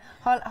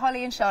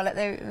 Holly and Charlotte,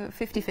 they're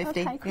 50-50.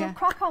 Okay, cool.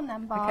 Crack on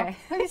then, Barb.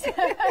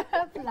 Okay.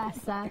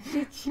 Bless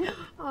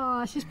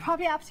her. She's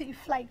probably absolutely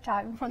flaked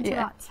out in front of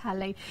that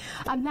telly.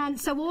 And then,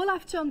 so all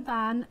I've done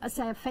then, I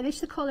say I've finished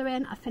the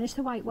colouring, I've finished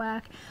the white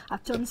work,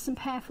 I've done some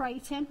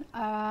perforating.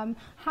 How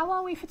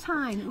are we for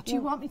time? Do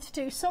you want me to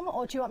do some,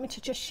 or do you want me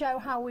to just show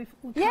how we've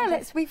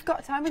we've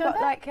got time. We've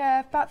got like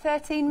about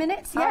 13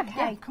 minutes. Yeah,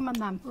 okay, come on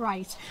then.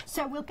 Right.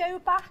 So we'll go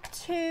back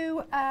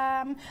to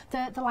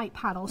the light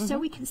panel so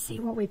we can see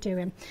what we're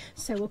doing.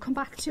 So we'll come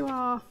back to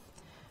our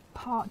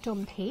part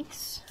done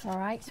piece. All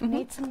right, so we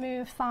need to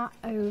move that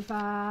over.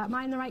 Am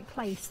I in the right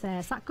place there?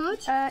 Is that good?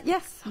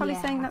 Yes,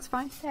 Holly's saying that's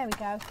fine. There we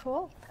go,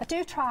 cool. I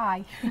do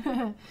try.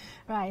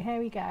 Right, here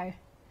we go.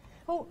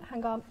 Oh,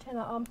 hang on, turn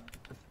that on.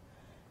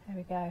 There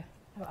we go.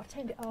 Oh, I've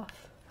turned it off.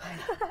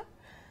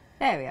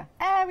 There we are.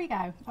 There we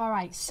go. All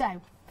right,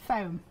 so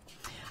foam.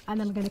 And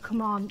then we're going to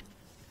come on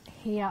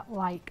here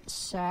like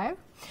so.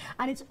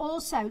 And it's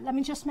also, let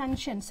me just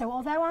mention, so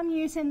although I'm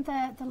using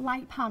the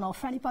light panel,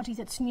 for anybody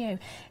that's new,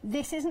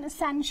 this isn't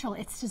essential,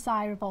 it's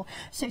desirable.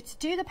 So to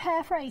do the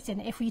perforating,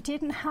 if we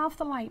didn't have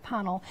the light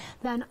panel,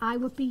 then I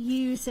would be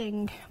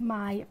using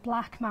my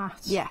black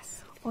mat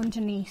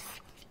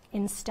underneath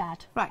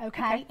instead. Right.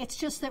 Okay. It's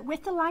just that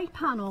with the light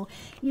panel,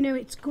 you know,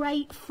 it's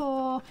great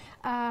for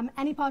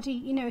anybody,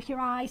 you know, if your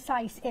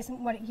eyesight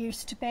isn't what it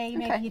used to be,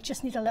 maybe you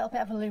just need a little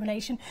bit of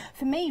illumination.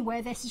 For me,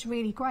 where this is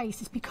really great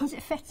is because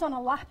it fits on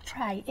a lap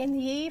tray in the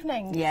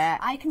evening. Yeah.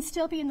 I can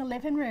still be in the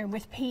living room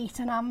with Pete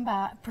and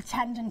Amber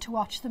pretending to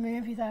watch the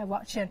movie they're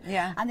watching.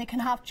 Yeah. And they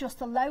can have just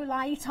the low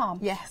light on.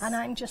 Yes. And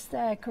I'm just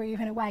there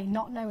grooving away,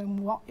 not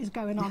knowing what is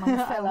going on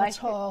the film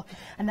at all.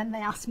 And then they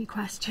ask me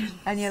questions.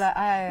 And you're like,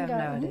 I have no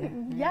idea.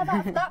 Yeah,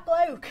 that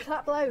bloke.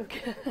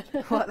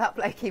 What, that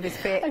bloke, he was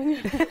fit?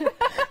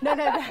 No.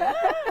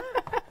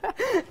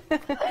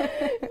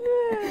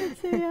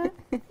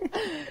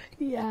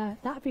 Yeah,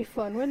 that'd be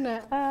fun, wouldn't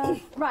it?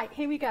 Right,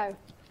 here we go.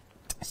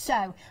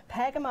 So,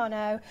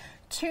 Pergamano,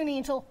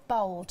 2-needle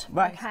bold.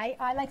 Right. Okay,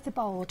 I like the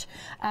bold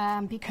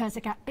because I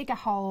get bigger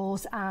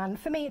holes, and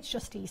for me it's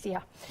just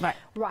easier. Right.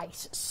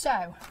 Right, so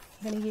I'm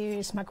going to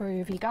use my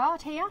groovy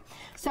guard here.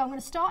 So I'm going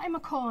to start in my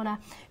corner.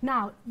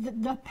 Now,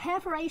 the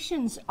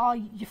perforations are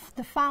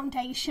the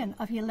foundation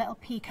of your little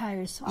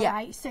picots, all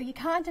right? So you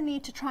kind of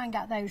need to try and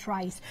get those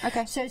right.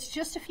 Okay. So it's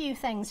just a few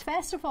things.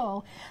 First of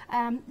all,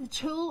 the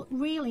tool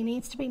really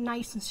needs to be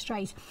nice and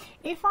straight.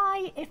 If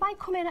I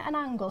come in at an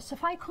angle, so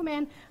if I come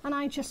in and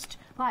I just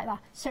like that,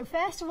 so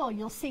first of all,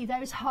 you'll see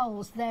those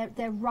holes,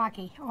 they're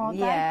raggy, aren't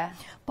they?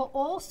 But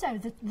also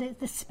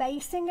the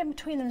spacing in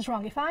between them is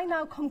wrong. If I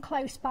now come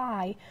close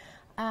by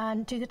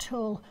and do the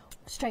tool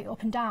straight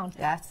up and down.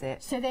 That's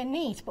it. So they're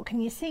neat, but can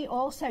you see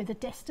also the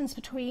distance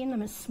between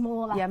them is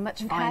smaller? Yeah,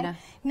 much finer.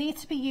 Need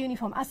to be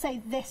uniform. I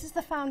say this is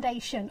the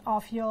foundation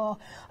of your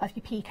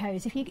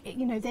picots. If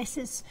you know, this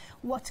is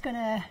what's going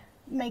to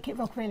make it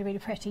look really, really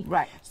pretty.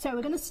 Right. So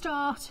we're going to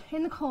start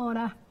in the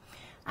corner,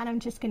 and I'm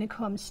just going to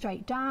come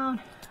straight down.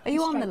 Are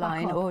you on the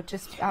line or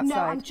just outside? No,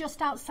 I'm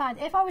just outside.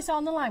 If I was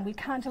on the line, we'd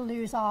kind of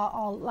lose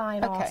our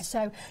line off.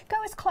 So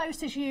go as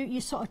close as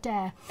you sort of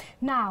dare.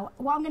 Now,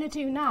 what I'm going to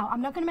do now,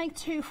 I'm not going to make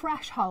 2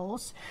 fresh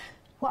holes.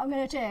 What I'm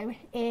going to do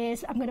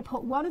is I'm going to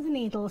put one of the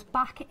needles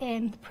back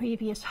in the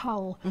previous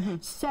hole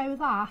so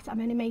that I'm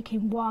only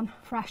making 1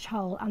 fresh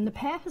hole. And the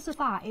purpose of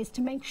that is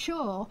to make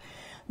sure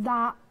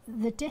that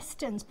the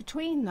distance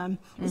between them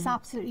is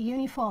absolutely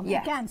uniform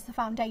against the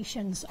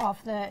foundations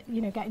of the,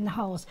 you know, getting the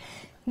holes.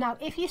 Now,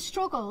 if you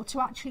struggle to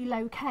actually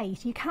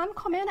locate, you can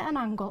come in at an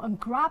angle and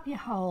grab your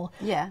hole,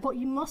 but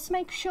you must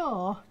make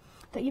sure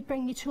that you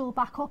bring your tool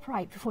back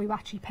upright before you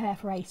actually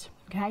perforate,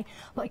 okay?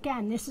 But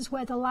again, this is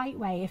where the light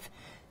wave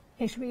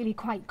is really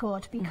quite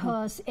good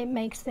because it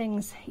makes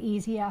things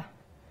easier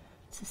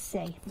to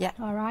see,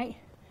 all right?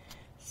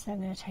 So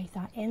I'm going to take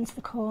that into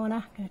the corner,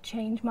 I'm going to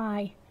change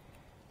my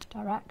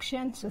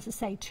direction, so as I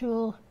say,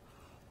 tool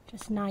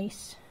just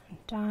nice and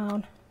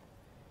down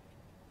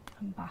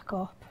and back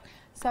up.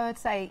 So I'd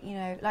say, you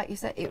know, like you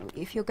said,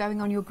 if you're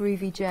going on your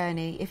groovy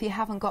journey, if you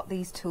haven't got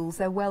these tools,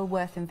 they're well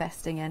worth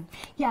investing in.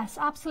 Yes,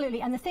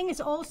 absolutely. And the thing is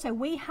also,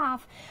 we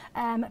have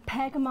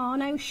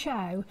Pergamano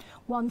show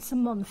once a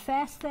month,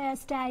 first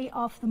Thursday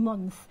of the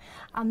month,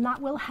 and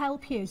that will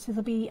help you. So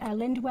there'll be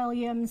Linda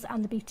Williams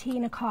and there'll be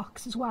Tina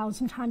Cox as well, and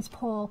sometimes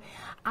Paul,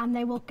 and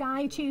they will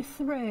guide you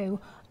through,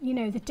 you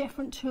know, the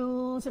different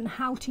tools and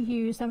how to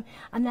use them,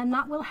 and then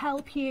that will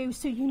help you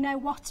so you know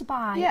what to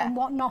buy and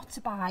what not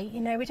to buy.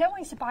 You know, we don't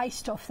want you to buy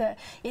stuff that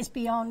is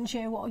beyond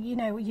you, or, you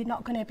know, you're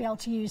not going to be able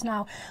to use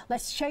now.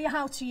 Let's show you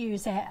how to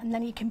use it, and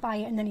then you can buy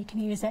it and then you can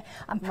use it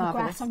and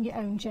progress on your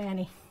own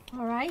journey.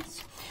 All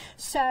right,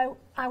 so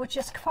I would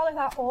just follow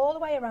that all the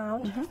way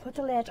around, put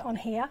the lid on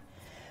here,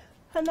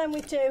 and then we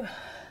do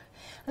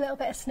a little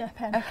bit of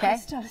snipping. Okay. I'm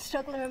still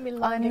struggling with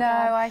my leg. I know,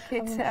 again. I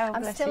could tell.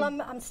 I'm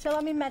still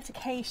on my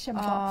medication,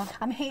 but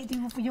I'm here.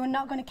 You're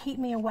not going to keep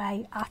me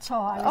away at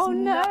all. I was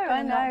not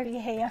going to be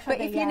here for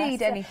But if you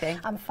need anything,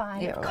 I'm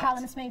fine. You're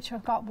Callum has made sure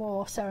I've got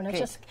water, and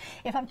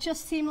if I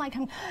just seem like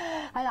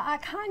I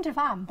kind of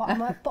am, but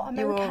I'm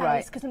You're okay all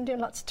right. because I'm doing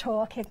lots of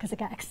talking because I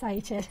get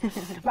excited.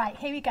 Right,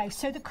 here we go.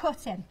 So the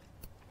cutting.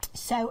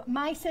 So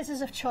my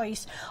scissors of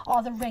choice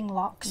are the ring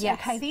locks. Yes.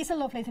 Okay, these are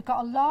lovely. They've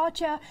got a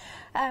larger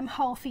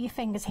hole for your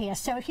fingers here.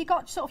 So if you've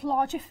got sort of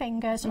larger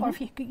fingers, or if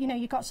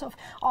you've got sort of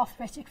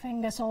arthritic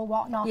fingers or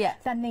whatnot,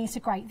 then these are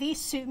great. These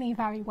suit me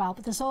very well.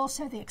 But there's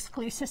also the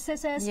exclusive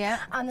scissors,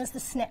 and there's the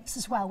snips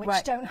as well,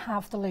 which don't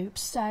have the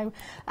loops. So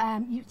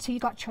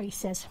you've got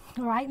choices.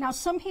 All right. Now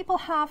some people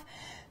have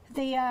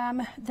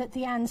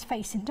the ends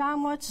facing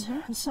downwards,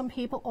 and some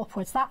people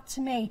upwards. That to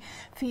me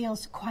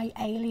feels quite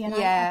alien.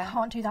 I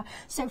can't do that.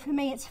 So for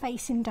me it's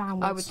facing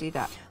downwards. I would do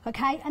that.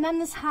 Okay, and then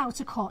there's how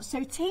to cut.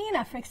 So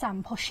Tina, for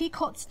example, she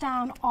cuts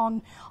down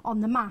on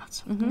the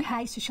mat.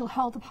 Okay, so she'll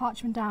hold the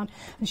parchment down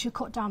and she'll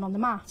cut down on the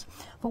mat.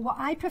 But what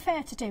I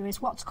prefer to do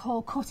is what's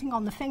called cutting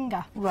on the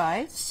finger.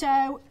 Right.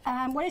 So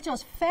what it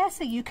does,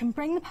 firstly, you can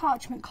bring the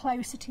parchment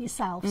closer to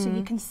yourself so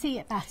you can see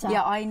it better.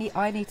 Yeah, I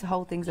need to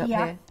hold things up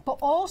here. But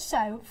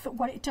also,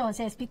 what it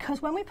does is,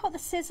 because when we put the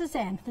scissors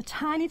in, the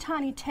tiny,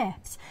 tiny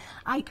tips,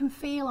 I can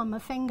feel on my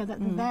finger that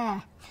they're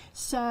there.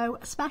 So,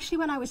 especially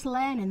when I was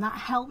learning, that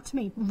helped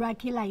me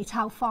regulate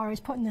how far I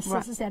was putting the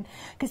scissors in.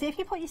 Because if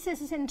you put your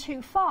scissors in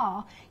too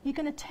far, you're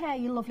going to tear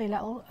your lovely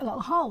little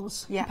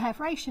holes, your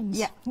perforations.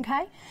 Yeah.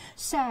 Okay?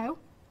 So,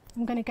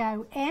 I'm going to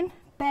go in,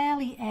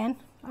 barely in,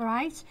 all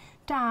right,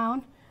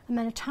 down, and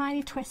then a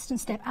tiny twist and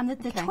snip. And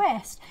the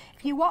twist,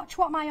 if you watch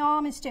what my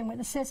arm is doing with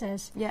the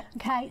scissors,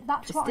 okay,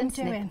 that's Twist what I'm and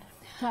snip. doing,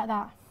 like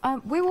that.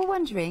 We were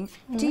wondering,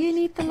 do you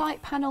need the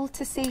light panel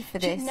to see for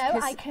this? No,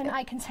 I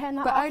can turn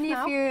that but off only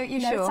now. if you're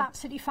sure. No, it's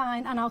absolutely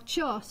fine, and I'll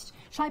just,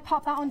 shall I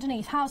pop that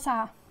underneath? How's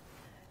that?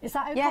 Is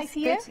that okay yes, for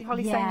you? Good.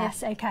 Holly's saying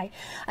yes. Okay.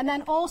 And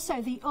then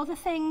also the other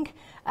thing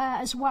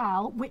as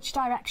well, which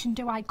direction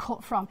do I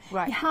cut from?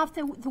 Right. You have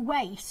the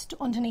waist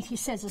underneath your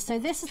scissors. So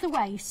this is the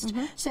waist.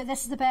 So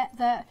this is the bit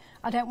that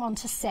I don't want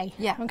to see.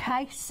 Yeah.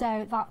 Okay.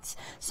 So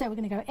we're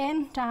going to go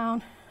in,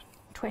 down,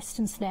 twist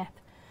and snip.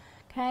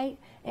 Okay.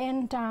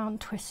 In, down,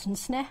 twist and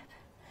snip.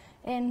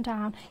 In,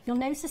 down. You'll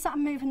notice that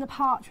I'm moving the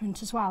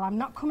parchment as well. I'm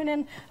not coming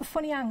in at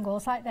funny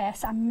angles like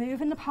this. I'm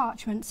moving the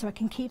parchment so I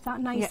can keep that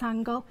nice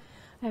angle.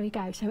 There we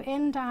go. So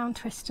in, down,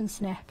 twist and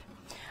snip.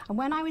 And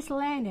when I was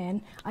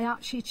learning, I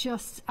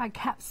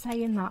kept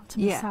saying that to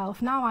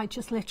myself. Now I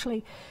just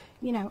literally,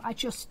 I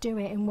just do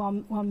it in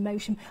one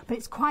motion. But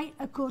it's quite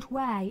a good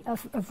way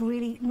of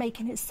really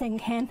making it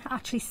sink in,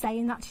 actually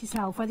saying that to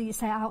yourself, whether you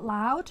say it out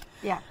loud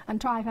and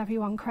drive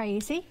everyone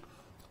crazy,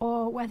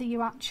 or whether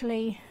you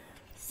actually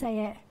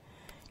say it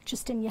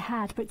just in your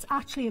head. But it's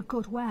actually a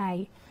good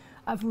way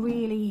of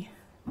really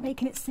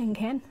making it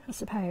sink in, I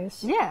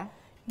suppose. Yeah.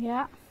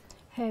 Yeah.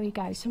 Here we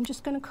go. So I'm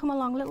just going to come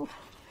along a little.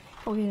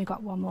 Oh, we've only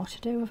got one more to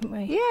do, haven't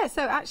we? Yeah.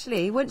 So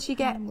actually, once you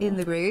get in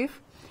the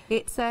groove,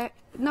 it's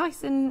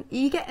nice, and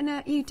you get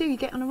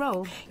on a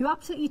roll. You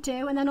absolutely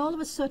do, and then all of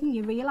a sudden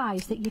you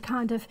realise that you're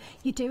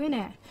doing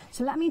it.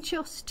 So let me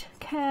just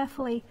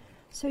carefully,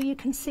 so you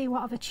can see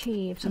what I've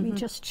achieved. Let me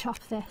just chop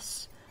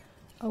this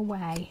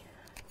away,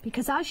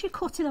 because as you're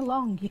cutting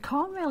along, you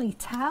can't really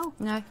tell.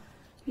 No.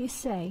 You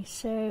see.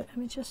 So let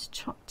me just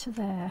chop to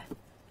there.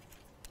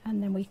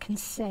 And then we can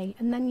see,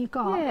 and then you've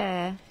got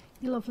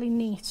your lovely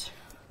neat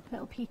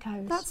little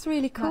picos. That's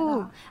really cool.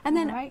 Like that. And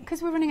then,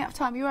 because we're running out of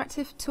time, you're right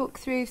to talk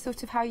through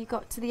sort of how you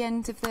got to the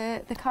end of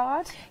the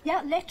card?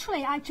 Yeah,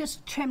 literally, I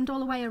just trimmed all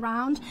the way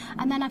around,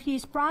 and then I've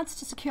used brads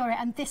to secure it.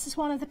 And this is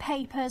one of the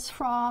papers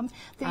from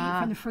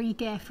the free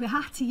gift. We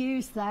had to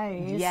use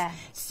those. Yeah.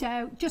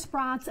 So just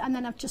brads, and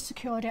then I've just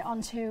secured it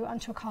onto a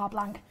card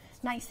blank.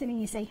 Nice and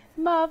easy.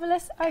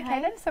 Marvellous.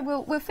 Okay then, so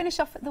we'll finish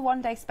off at the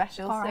one-day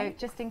special. All so right.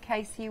 Just in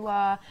case you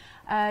are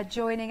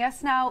joining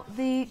us. Now,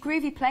 the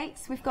groovy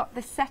plates, we've got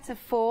the set of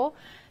 4.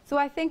 So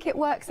I think it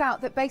works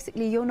out that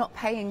basically you're not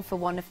paying for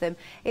one of them.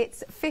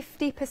 It's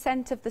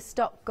 50% of the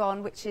stock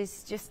gone, which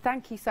is just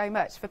thank you so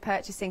much for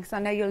purchasing, because I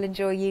know you'll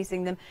enjoy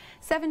using them.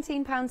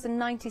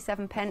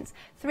 £17.97,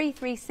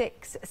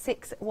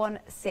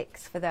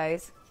 336,616 for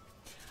those.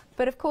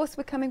 But of course,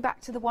 we're coming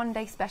back to the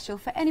one-day special.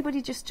 For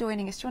anybody just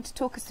joining us, do you want to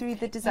talk us through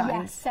the designs?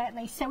 Yes,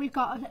 certainly. So we've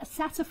got a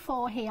set of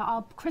 4 here,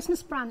 our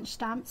Christmas branch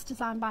stamps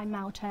designed by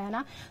Mel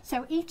Turner.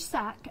 So each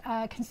set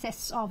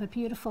consists of a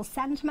beautiful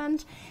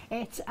sentiment.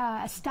 It's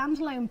a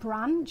standalone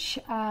branch,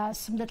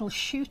 some little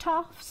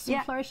shoot-offs,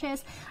 some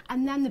flourishes,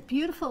 and then the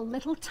beautiful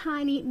little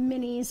tiny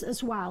minis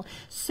as well.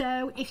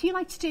 So if you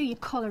like to do your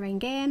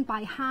colouring in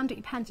by hand with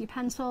your pens, your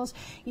pencils,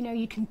 you know,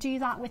 you can do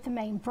that with the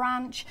main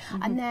branch.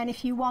 And then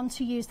if you want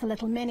to use the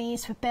little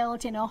minis for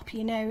building up,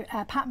 you know,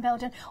 pattern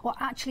building, or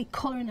actually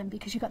colouring them,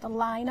 because you've got the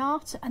line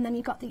art and then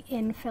you've got the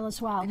infill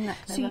as well.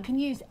 So you can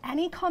use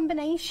any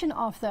combination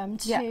of them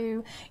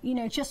to, you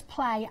know, just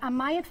play. And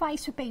my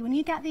advice would be, when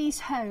you get these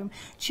home,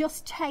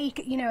 just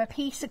take, you know,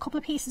 a couple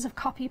of pieces of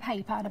copy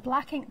paper and a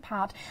black ink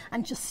pad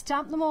and just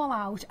stamp them all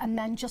out and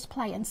then just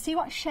play and see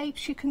what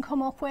shapes you can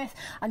come up with,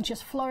 and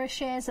just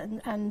flourishes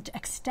and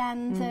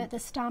extend the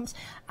stamps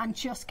and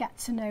just get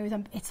to know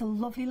them. It's a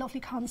lovely, lovely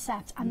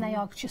concept, and they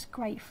are just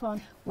great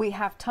fun. We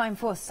have time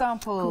for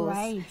samples.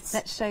 Great.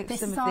 Let's show this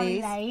some is of our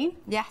these. Elaine.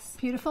 Yes.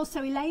 Beautiful.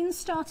 So Elaine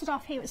started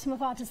off here with some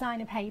of our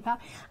designer paper,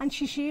 and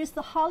she's used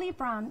the holly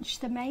branch,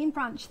 the main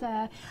branch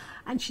there,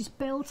 and she's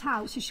built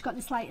out. So she's got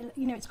this, like,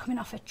 you know, it's coming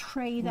off a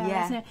tree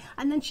there, isn't it?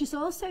 And then she's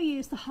also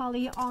used the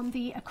holly on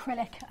the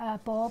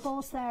acrylic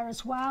baubles there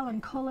as well,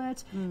 and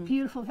coloured.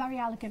 Beautiful, very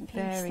elegant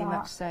piece. Very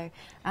much so.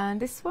 And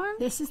this one?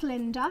 This is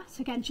Linda.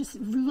 So again,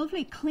 just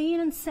lovely, clean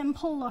and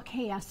simple look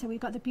here. So we've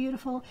got the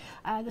beautiful,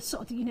 the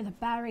sort of, you know, the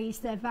berries.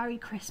 They're very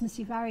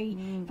Christmassy, very,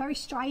 very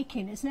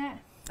striking, isn't it?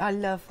 I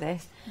love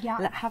this.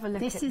 Yeah. Have a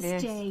look at this. This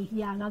is D.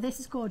 Yeah, now this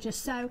is gorgeous.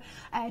 So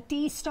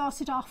D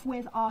started off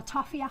with our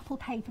toffee apple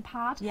paper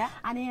pad. Yeah.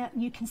 And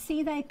you can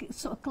see they're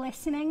sort of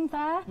glistening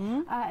there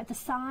at the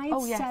sides.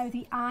 Oh, yes. So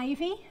the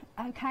ivy.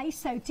 Okay,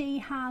 so D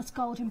has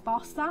gold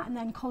embossed that and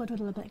then coloured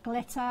with a little bit of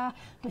glitter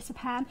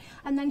pen.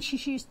 And then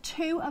she's used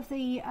 2 of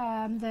the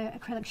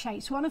acrylic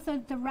shapes. One of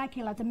the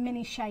regular, the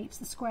mini shapes,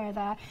 the square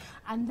there,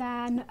 and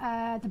then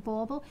the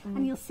bauble.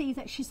 And you'll see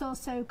that she's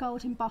also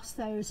gold embossed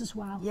those as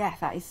well. Yeah,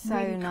 that is so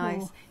really nice.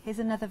 Cool. Here's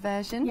another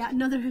version. Yeah,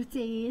 another of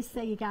these.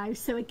 There you go.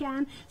 So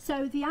again,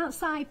 so the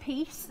outside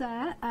piece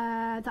there,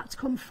 that's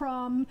come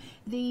from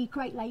the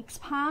Great Lakes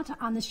pad,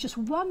 and there's just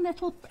one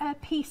little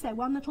piece there,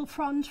 one little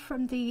frond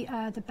from the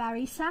berry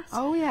set.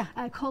 Oh yeah.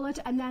 Coloured,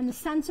 and then the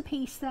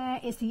centrepiece there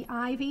is the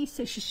ivy.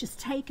 So she's just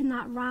taken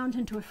that round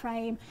into a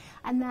frame,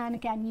 and then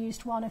again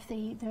used one of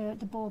the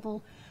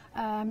bauble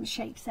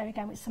shapes there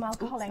again with some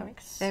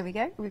alcoholics. There we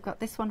go. We've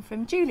got this one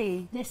from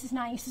Julie. This is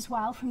nice as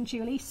well from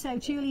Julie. So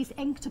Julie's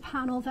inked a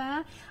panel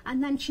there,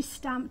 and then she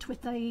stamped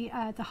with the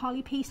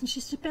holly piece, and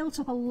she's just built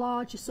up a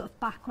larger sort of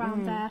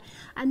background there,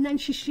 and then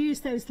she's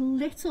used those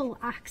little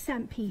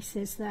accent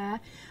pieces there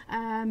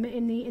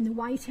in the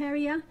white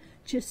area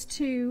just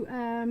to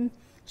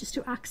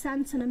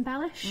accent and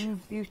embellish.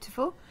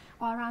 Beautiful.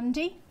 Our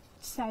Andy.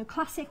 So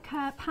classic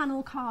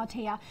panel card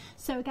here.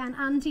 So again,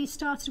 Andy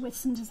started with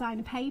some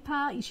designer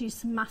paper. He's used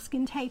some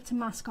masking tape to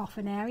mask off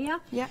an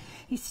area. Yeah.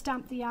 He's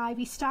stamped the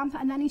ivy stamp,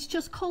 and then he's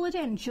just coloured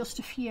in just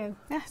a few.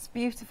 That's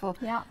beautiful.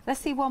 Yeah. Let's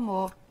see one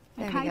more.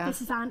 Okay,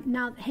 this is Anne.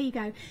 Now, here you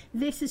go.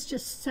 This is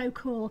just so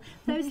cool.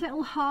 Those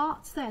little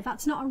hearts there,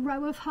 that's not a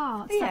row of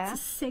hearts. Yeah. That's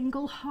a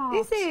single heart.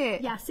 Is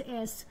it? Yes, it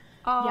is.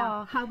 Oh,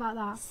 yeah, how about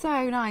that?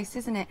 So nice,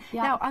 isn't it?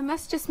 Yeah. Now, I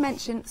must just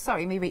mention,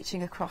 sorry, me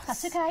reaching across.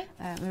 That's okay.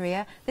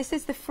 Maria, this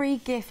is the free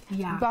gift.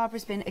 Yeah.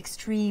 Barbara's been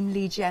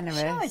extremely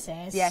generous. She always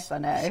is. Yes, I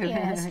know. She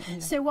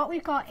is. So what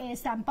we've got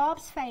is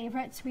Bob's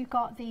favourites. We've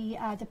got the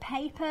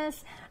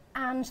papers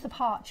and the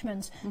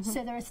parchments.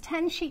 So there's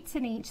 10 sheets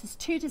in each. There's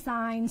 2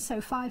 designs,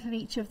 so 5 of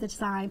each of the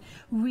design.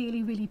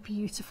 Really, really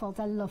beautiful.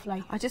 They're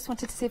lovely. I just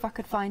wanted to see if I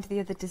could find the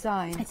other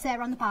design. It's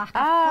there on the back.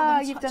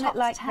 Ah, you've done it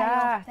like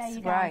that. There you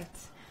go. Right.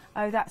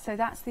 Oh, so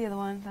that's the other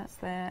one. That's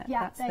there.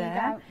 Yeah, that's there you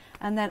go.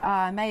 And then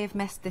I may have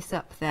messed this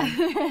up then.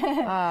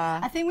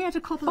 I think we had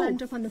a couple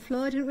end up on the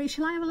floor, didn't we?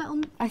 Shall I have a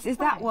little? Is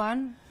that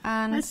one?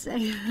 And let's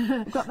see.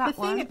 We've got that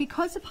one.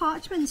 Because the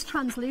parchment's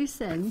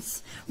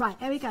translucent. Right,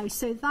 there we go.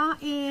 So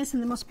that is,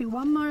 and there must be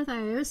one more of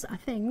those, I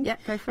think. Yep,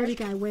 go for it.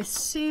 There we go. We're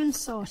soon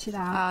sorted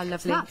out. Ah,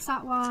 lovely. So that's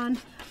that one,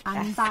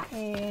 and that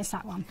is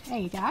that one. There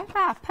you go.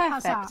 Ah, perfect.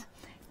 How's that?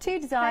 2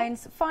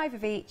 designs, 5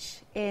 of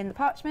each in the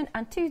parchment,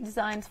 and 2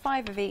 designs,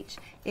 5 of each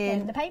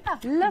in the paper.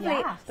 Lovely.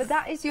 Yes. But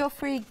that is your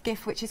free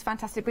gift, which is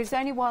fantastic. But it's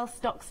only while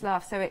stocks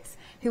last, so it's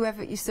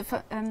whoever you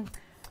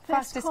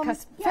fastest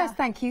first,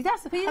 thank you.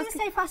 That's but you didn't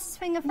say fastest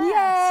finger first.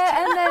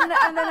 Yeah,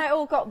 and then it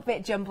all got a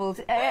bit jumbled.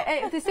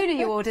 The sooner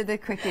you order, the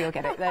quicker you'll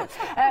get it. Though.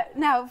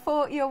 Now,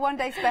 for your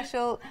one-day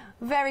special,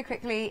 very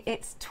quickly,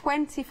 it's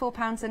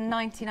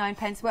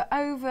 £24.99. We're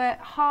over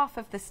half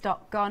of the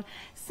stock gone.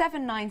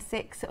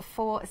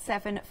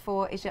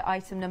 796474 is your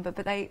item number,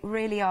 but they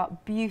really are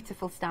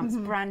beautiful stamps,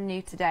 brand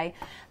new today.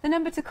 The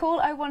number to call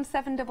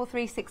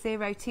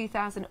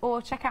 01733602000,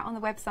 or check out on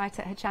the website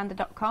at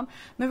hochanda.com.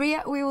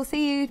 Maria, we will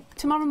see you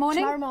tomorrow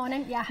morning. Tomorrow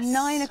morning, yes.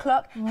 9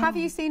 o'clock. Have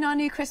you seen our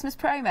new Christmas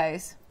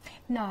promos?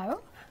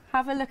 No.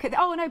 Have a look at...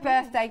 Oh, no,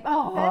 birthday.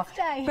 Oh,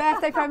 birthday.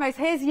 Birthday promos.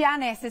 Here's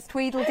Yanis as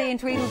Tweedledee and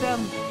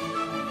Tweedledum.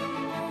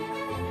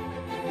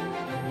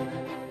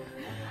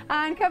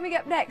 And coming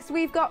up next,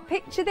 we've got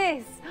Picture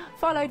This,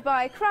 followed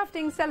by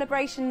Crafting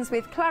Celebrations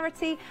with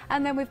Clarity,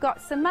 and then we've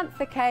got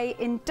Samantha K,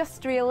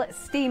 Industrial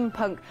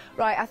Steampunk.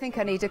 Right, I think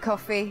I need a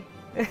coffee.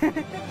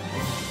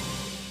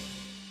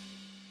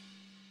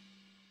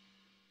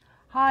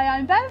 Hi,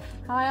 I'm Bev.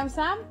 Hi, I'm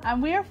Sam,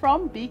 and we're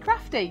from Be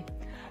Crafty.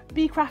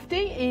 Be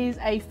Crafty is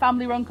a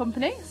family-run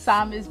company.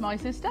 Sam is my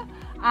sister,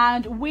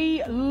 and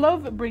we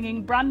love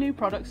bringing brand new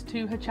products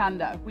to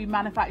Hochanda. We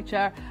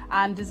manufacture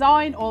and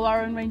design all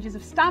our own ranges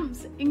of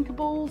stamps,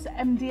 inkables,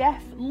 MDF,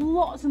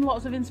 lots and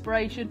lots of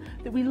inspiration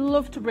that we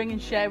love to bring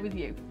and share with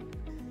you.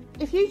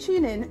 If you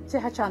tune in to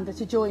Hochanda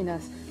to join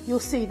us,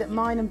 you'll see that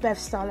mine and Bev's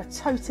style are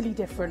totally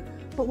different.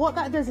 But what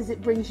that does is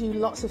it brings you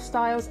lots of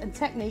styles and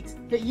techniques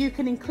that you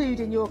can include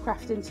in your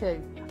crafting too.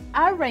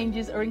 Our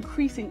ranges are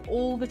increasing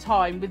all the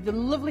time with the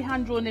lovely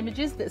hand-drawn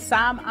images that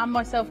Sam and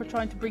myself are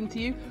trying to bring to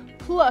you,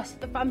 plus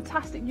the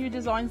fantastic new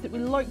designs that we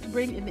like to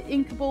bring in the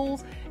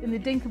inkables, in the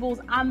dinkables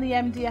and the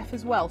MDF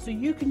as well, so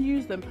you can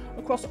use them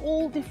across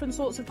all different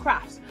sorts of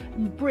crafts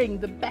and bring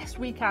the best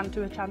we can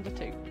to Hochanda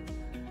too.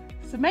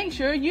 So make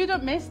sure you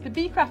don't miss the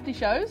Be Crafty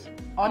shows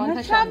on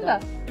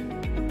Hochanda.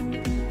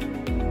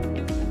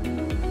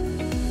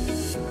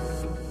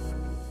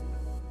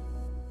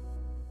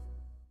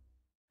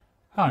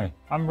 Hi,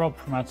 I'm Rob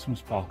from Add Some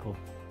Sparkle.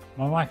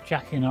 My wife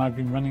Jackie and I have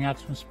been running Add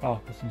Some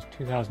Sparkle since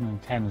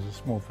 2010 as a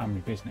small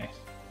family business.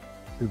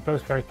 We're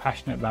both very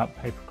passionate about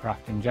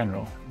papercraft in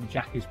general, and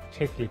Jackie's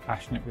particularly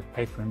passionate with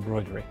paper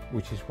embroidery,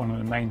 which is one of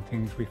the main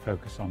things we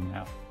focus on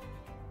now.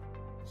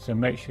 So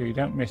make sure you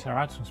don't miss our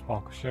Add Some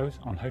Sparkle shows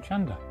on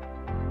Hochanda.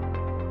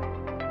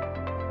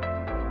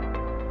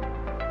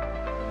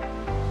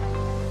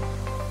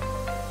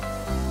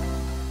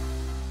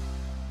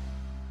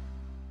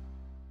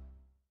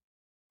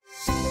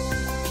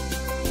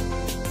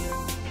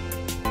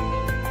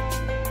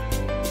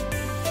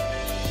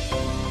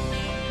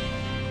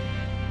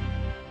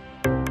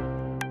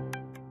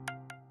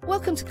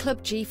 Welcome to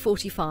Club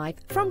G45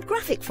 from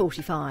Graphic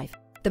 45,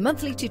 the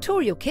monthly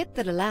tutorial kit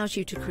that allows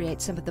you to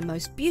create some of the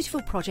most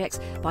beautiful projects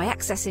by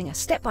accessing a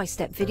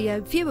step-by-step video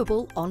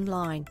viewable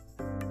online.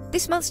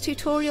 This month's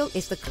tutorial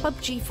is the Club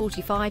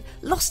G45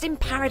 Lost in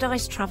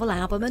Paradise Travel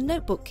Album and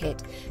Notebook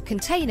Kit,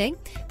 containing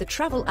the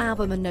travel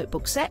album and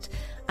notebook set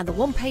and the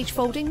one-page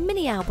folding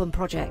mini-album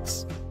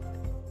projects.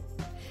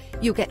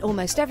 You'll get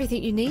almost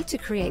everything you need to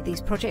create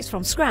these projects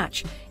from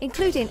scratch,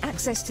 including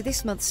access to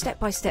this month's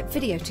step-by-step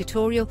video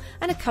tutorial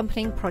and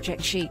accompanying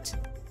project sheet.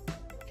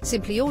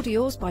 Simply order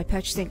yours by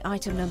purchasing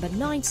item number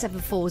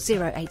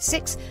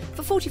 974086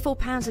 for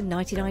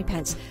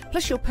 £44.99,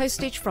 plus your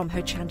postage from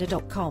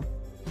hochanda.com.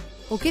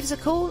 Or give us a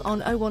call on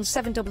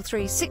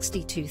 01733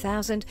 60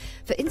 2000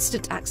 for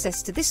instant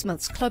access to this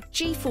month's Club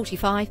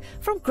G45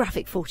 from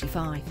Graphic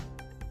 45.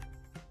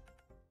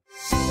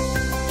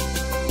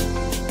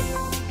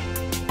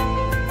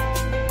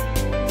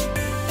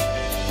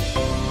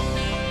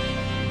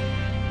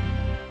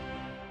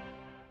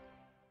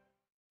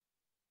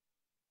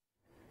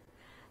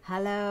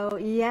 Hello,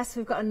 yes,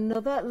 we've got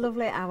another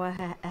lovely hour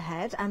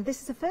ahead, and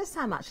this is the first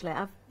time actually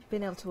I've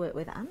been able to work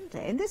with Andy,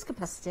 in this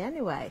capacity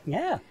anyway.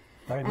 Yeah,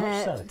 very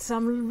much so. So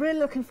I'm really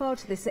looking forward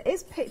to this. It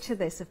is Picture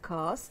This, of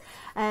course.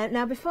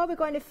 Now, before we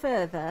go any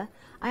further,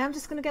 I am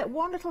just going to get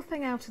one little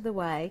thing out of the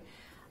way.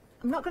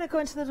 I'm not going to go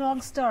into the long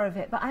story of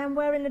it, but I am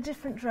wearing a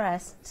different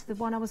dress to the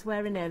one I was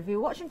wearing earlier. If you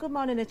were watching Good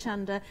Morning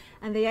Hochanda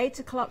and the 8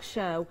 o'clock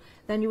show,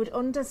 then you would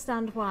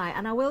understand why.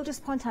 And I will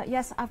just point out,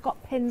 yes, I've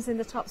got pins in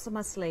the tops of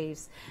my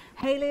sleeves.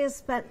 Hayley has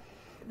spent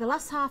the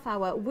last half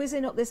hour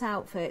whizzing up this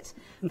outfit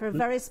for a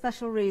very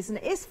special reason.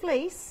 It is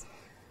fleece,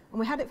 and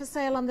we had it for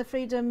sale on the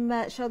Freedom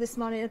show this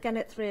morning, again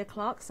at 3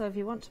 o'clock. So if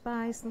you want to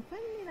buy something,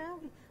 you know,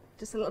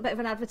 just a little bit of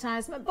an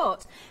advertisement,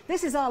 but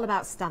this is all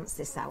about stamps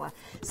this hour.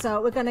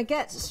 So we're going to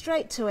get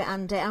straight to it,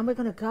 Andy, and we're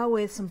going to go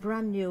with some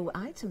brand new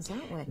items,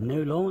 aren't we?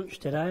 New launch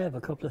today of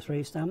a couple of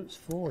 3 stamps,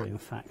 4 in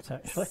fact,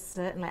 actually.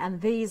 Certainly, and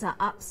these are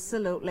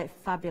absolutely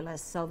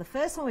fabulous. So the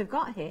first one we've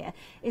got here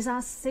is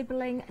our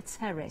Sibling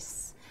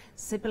Terrace.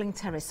 Sibling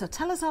Terrace. So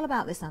tell us all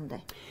about this,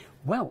 Andy.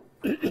 Well,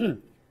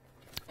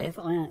 if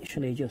I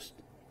actually just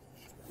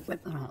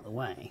whip that out of the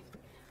way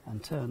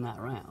and turn that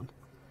around,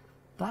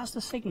 that's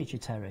the signature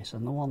terrace,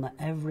 and the one that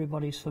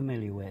everybody's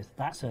familiar with.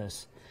 That's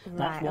us. Right,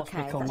 that's what's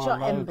okay. become That's our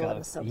your logo.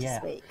 emblem, so to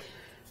speak.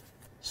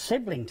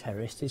 Sibling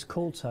terrace is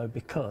called so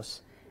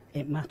because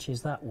it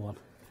matches that one.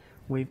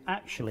 We've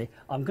actually,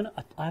 I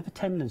have a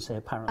tendency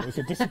apparently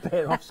to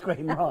disappear off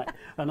screen, right?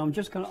 And I'm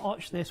just going to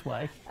arch this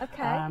way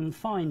and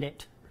find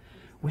it,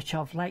 which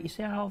I've laid. You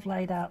see how I've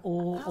laid out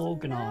all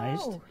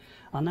organised? No.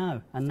 I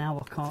know, and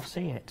now I can't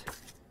see it.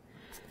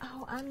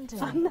 Oh, Andy.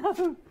 I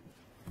know.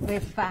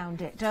 We've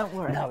found it, don't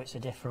worry. No, it's a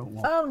different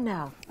one. Oh,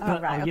 no.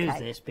 But right, I'll use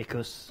this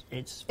because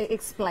it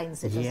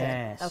explains it, doesn't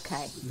yes. it?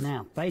 Okay.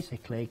 Now,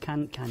 basically,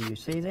 can you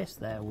see this?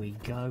 There we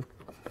go.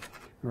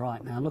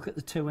 Right, now look at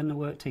the two when they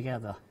work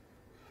together.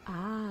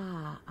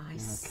 Ah, I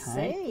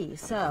see.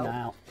 So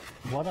now,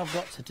 what I've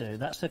got to do,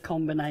 that's a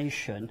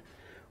combination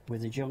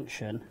with a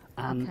junction,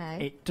 and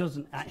it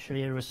doesn't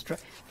actually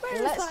restrict.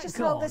 Let's just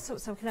hold this up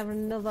so we can have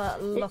another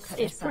look at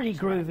this. It's pretty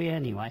groovy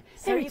anyway.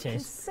 So Here you it can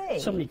is. see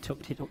Somebody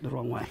tucked it up the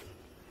wrong way.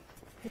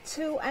 the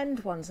two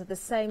end ones are the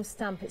same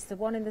stamp. It's the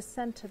one in the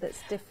centre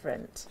that's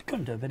different. I'm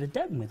going to do a bit of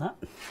denim with that.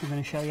 I'm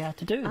going to show you how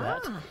to do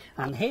that.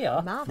 And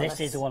here, marvellous.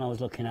 this is the one I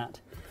was looking at.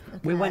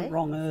 We went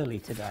wrong early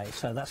today,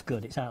 so that's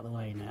good. It's out of the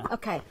way now.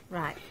 Okay,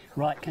 right.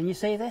 Right, can you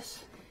see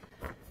this?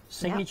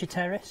 Signature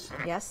terrace.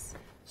 Yes.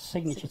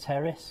 Signature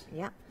terrace.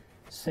 Yeah.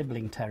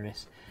 Sibling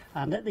terrace.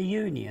 And at the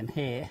union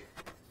here,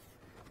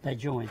 they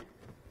join.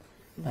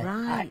 They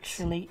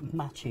actually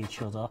match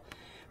each other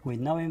with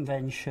no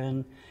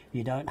invention.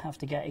 You don't have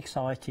to get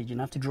excited. You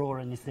don't have to draw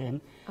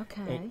anything.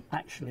 Okay. It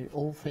actually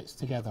all fits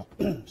together.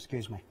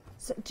 Excuse me.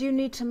 So do you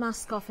need to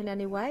mask off in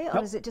any way,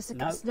 or is it just a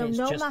no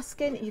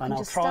masking? You can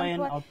just stamp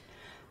away? I'll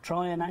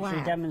try and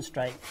actually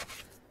demonstrate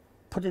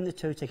putting the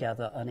two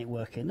together and it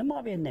working. There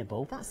might be a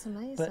nibble. That's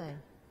amazing. But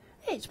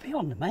it's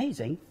beyond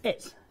amazing.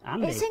 It's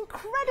Andy. It's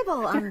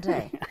incredible,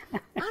 Andy.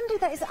 Andy,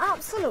 that is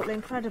absolutely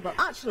incredible.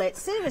 Actually,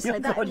 seriously,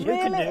 that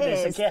really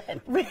is.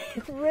 It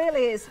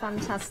really is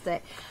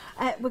fantastic.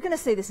 We're going to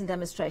see this in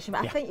demonstration,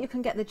 but I think you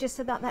can get the gist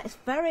of that. That is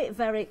very,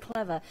 very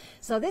clever.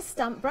 So this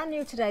stamp, brand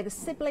new today, the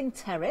Sibling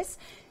Terrace.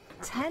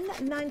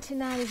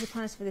 £10.99 is the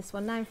price for this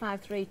one,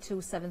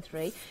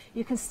 953273.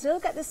 You can still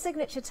get the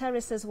signature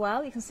terrace as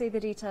well. You can see the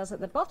details at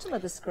the bottom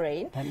of the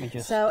screen.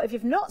 So if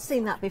you've not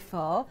seen that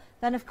before,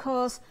 then of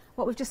course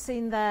what we've just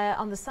seen there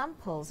on the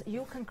samples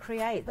you can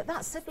create. But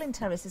that sibling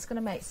terrace is going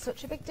to make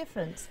such a big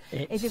difference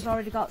if you've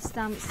already got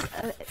stamps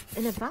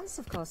in advance,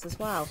 of course, as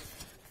well.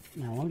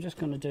 Now I'm just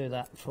going to do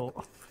that for...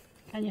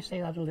 Can you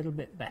see that a little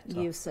bit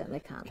better? You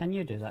certainly can. Can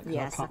you do that?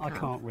 Yes, I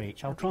can't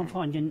reach. I'll try and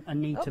find a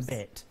neater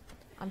bit.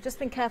 I'm just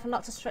being careful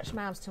not to stretch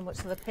my arms too much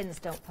so the pins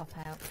don't pop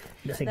out.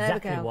 That's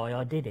exactly why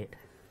I did it.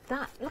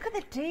 Look at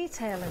the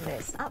detail in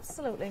this.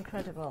 Absolutely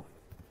incredible.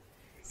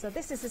 So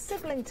this is a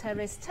Sibling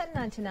Terrace,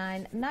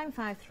 £10.99,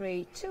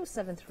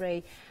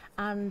 953273.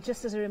 And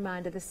just as a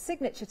reminder, the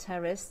signature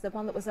terrace, the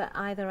one that was at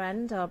either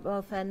end or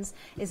both ends,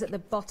 is at the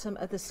bottom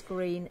of the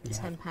screen,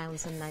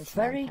 £10.99.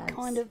 Very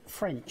kind of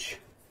French.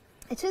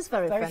 It is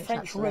very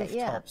French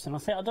rooftops, and I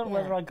don't know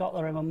whether I got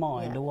there in my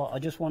mind or what. I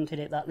just wanted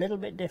it that little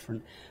bit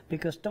different,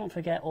 because don't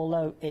forget,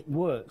 although it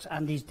works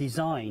and is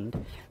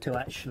designed to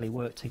actually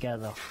work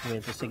together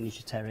with the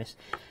signature terrace,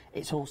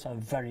 it's also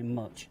very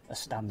much a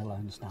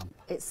standalone stamp.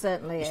 It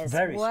certainly is. It's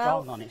very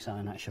strong on its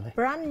own, actually.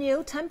 Brand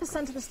new,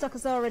 10% of the stock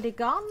has already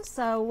gone,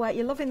 so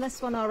you're loving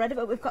this one already,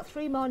 but we've got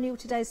 3 more new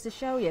todays to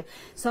show you.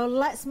 So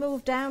let's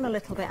move down a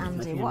little bit,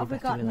 Andy. What have we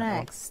got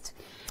next?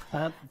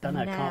 Don't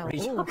know, can't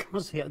reach. I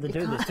can't see how they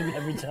do this to me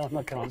every time.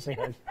 I can't see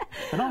how.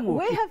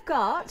 We have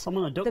got I'm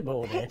on a duck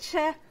board here.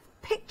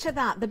 Picture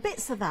that, the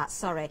bits of that,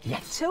 sorry.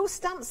 Yes. 2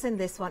 stamps in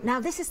this one. Now,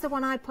 this is the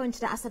one I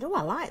pointed at. I said, oh,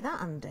 I like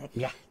that, Andy.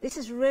 Yeah. This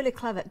is really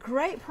clever.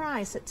 Great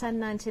price at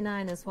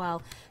 £10.99 as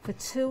well for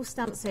 2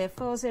 stamps here,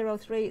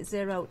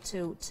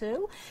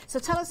 403022. So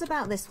tell us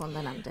about this one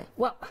then, Andy.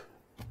 Well,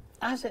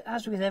 as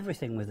with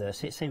everything with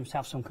us, it seems to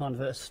have some kind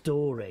of a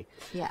story.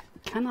 Yeah.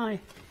 Can I...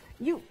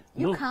 You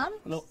can.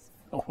 Look.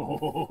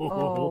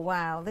 Oh,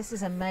 wow, this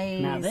is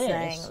amazing. Now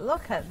this,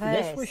 look at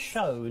this. This was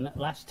shown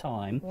last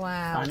time.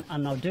 Wow.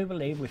 And I do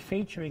believe we're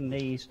featuring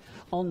these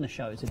on the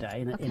show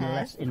today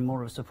in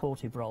more of a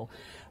supportive role.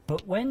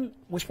 But when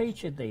we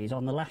featured these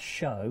on the last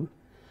show,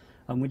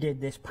 and we did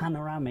this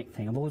panoramic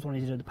thing, I've always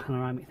wanted to do the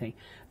panoramic thing,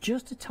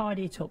 just to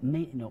tidy it up,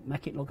 neaten up,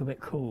 make it look a bit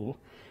cool.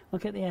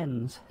 Look at the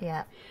ends.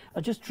 Yeah. I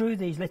just drew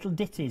these little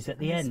ditties at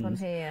the ends. This one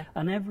here.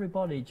 And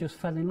everybody just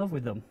fell in love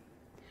with them.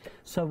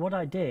 So what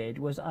I did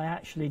was I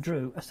actually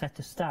drew a set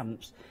of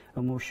stamps,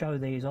 and we'll show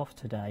these off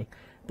today.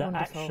 That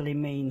actually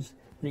means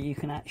that you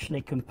can actually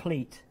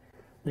complete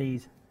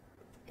these.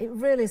 It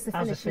really is the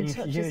as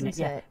finishing touch, isn't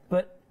it?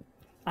 But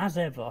as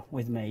ever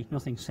with me,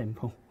 nothing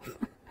simple,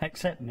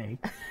 except me.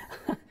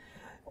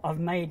 I've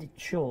made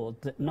sure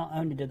that not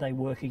only do they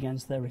work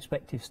against their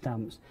respective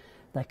stamps,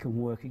 they can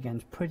work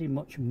against pretty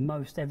much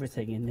most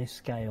everything in this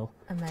scale.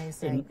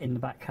 Amazing. In the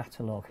back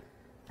catalogue.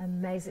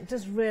 Amazing. It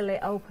does really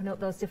open up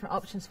those different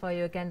options for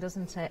you again,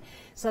 doesn't it?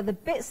 So the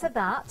bits of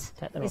that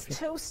is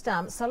 2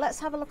 stamps. So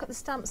let's have a look at the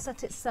stamp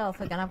set itself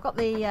again. I've got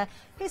the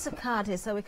piece of card here so we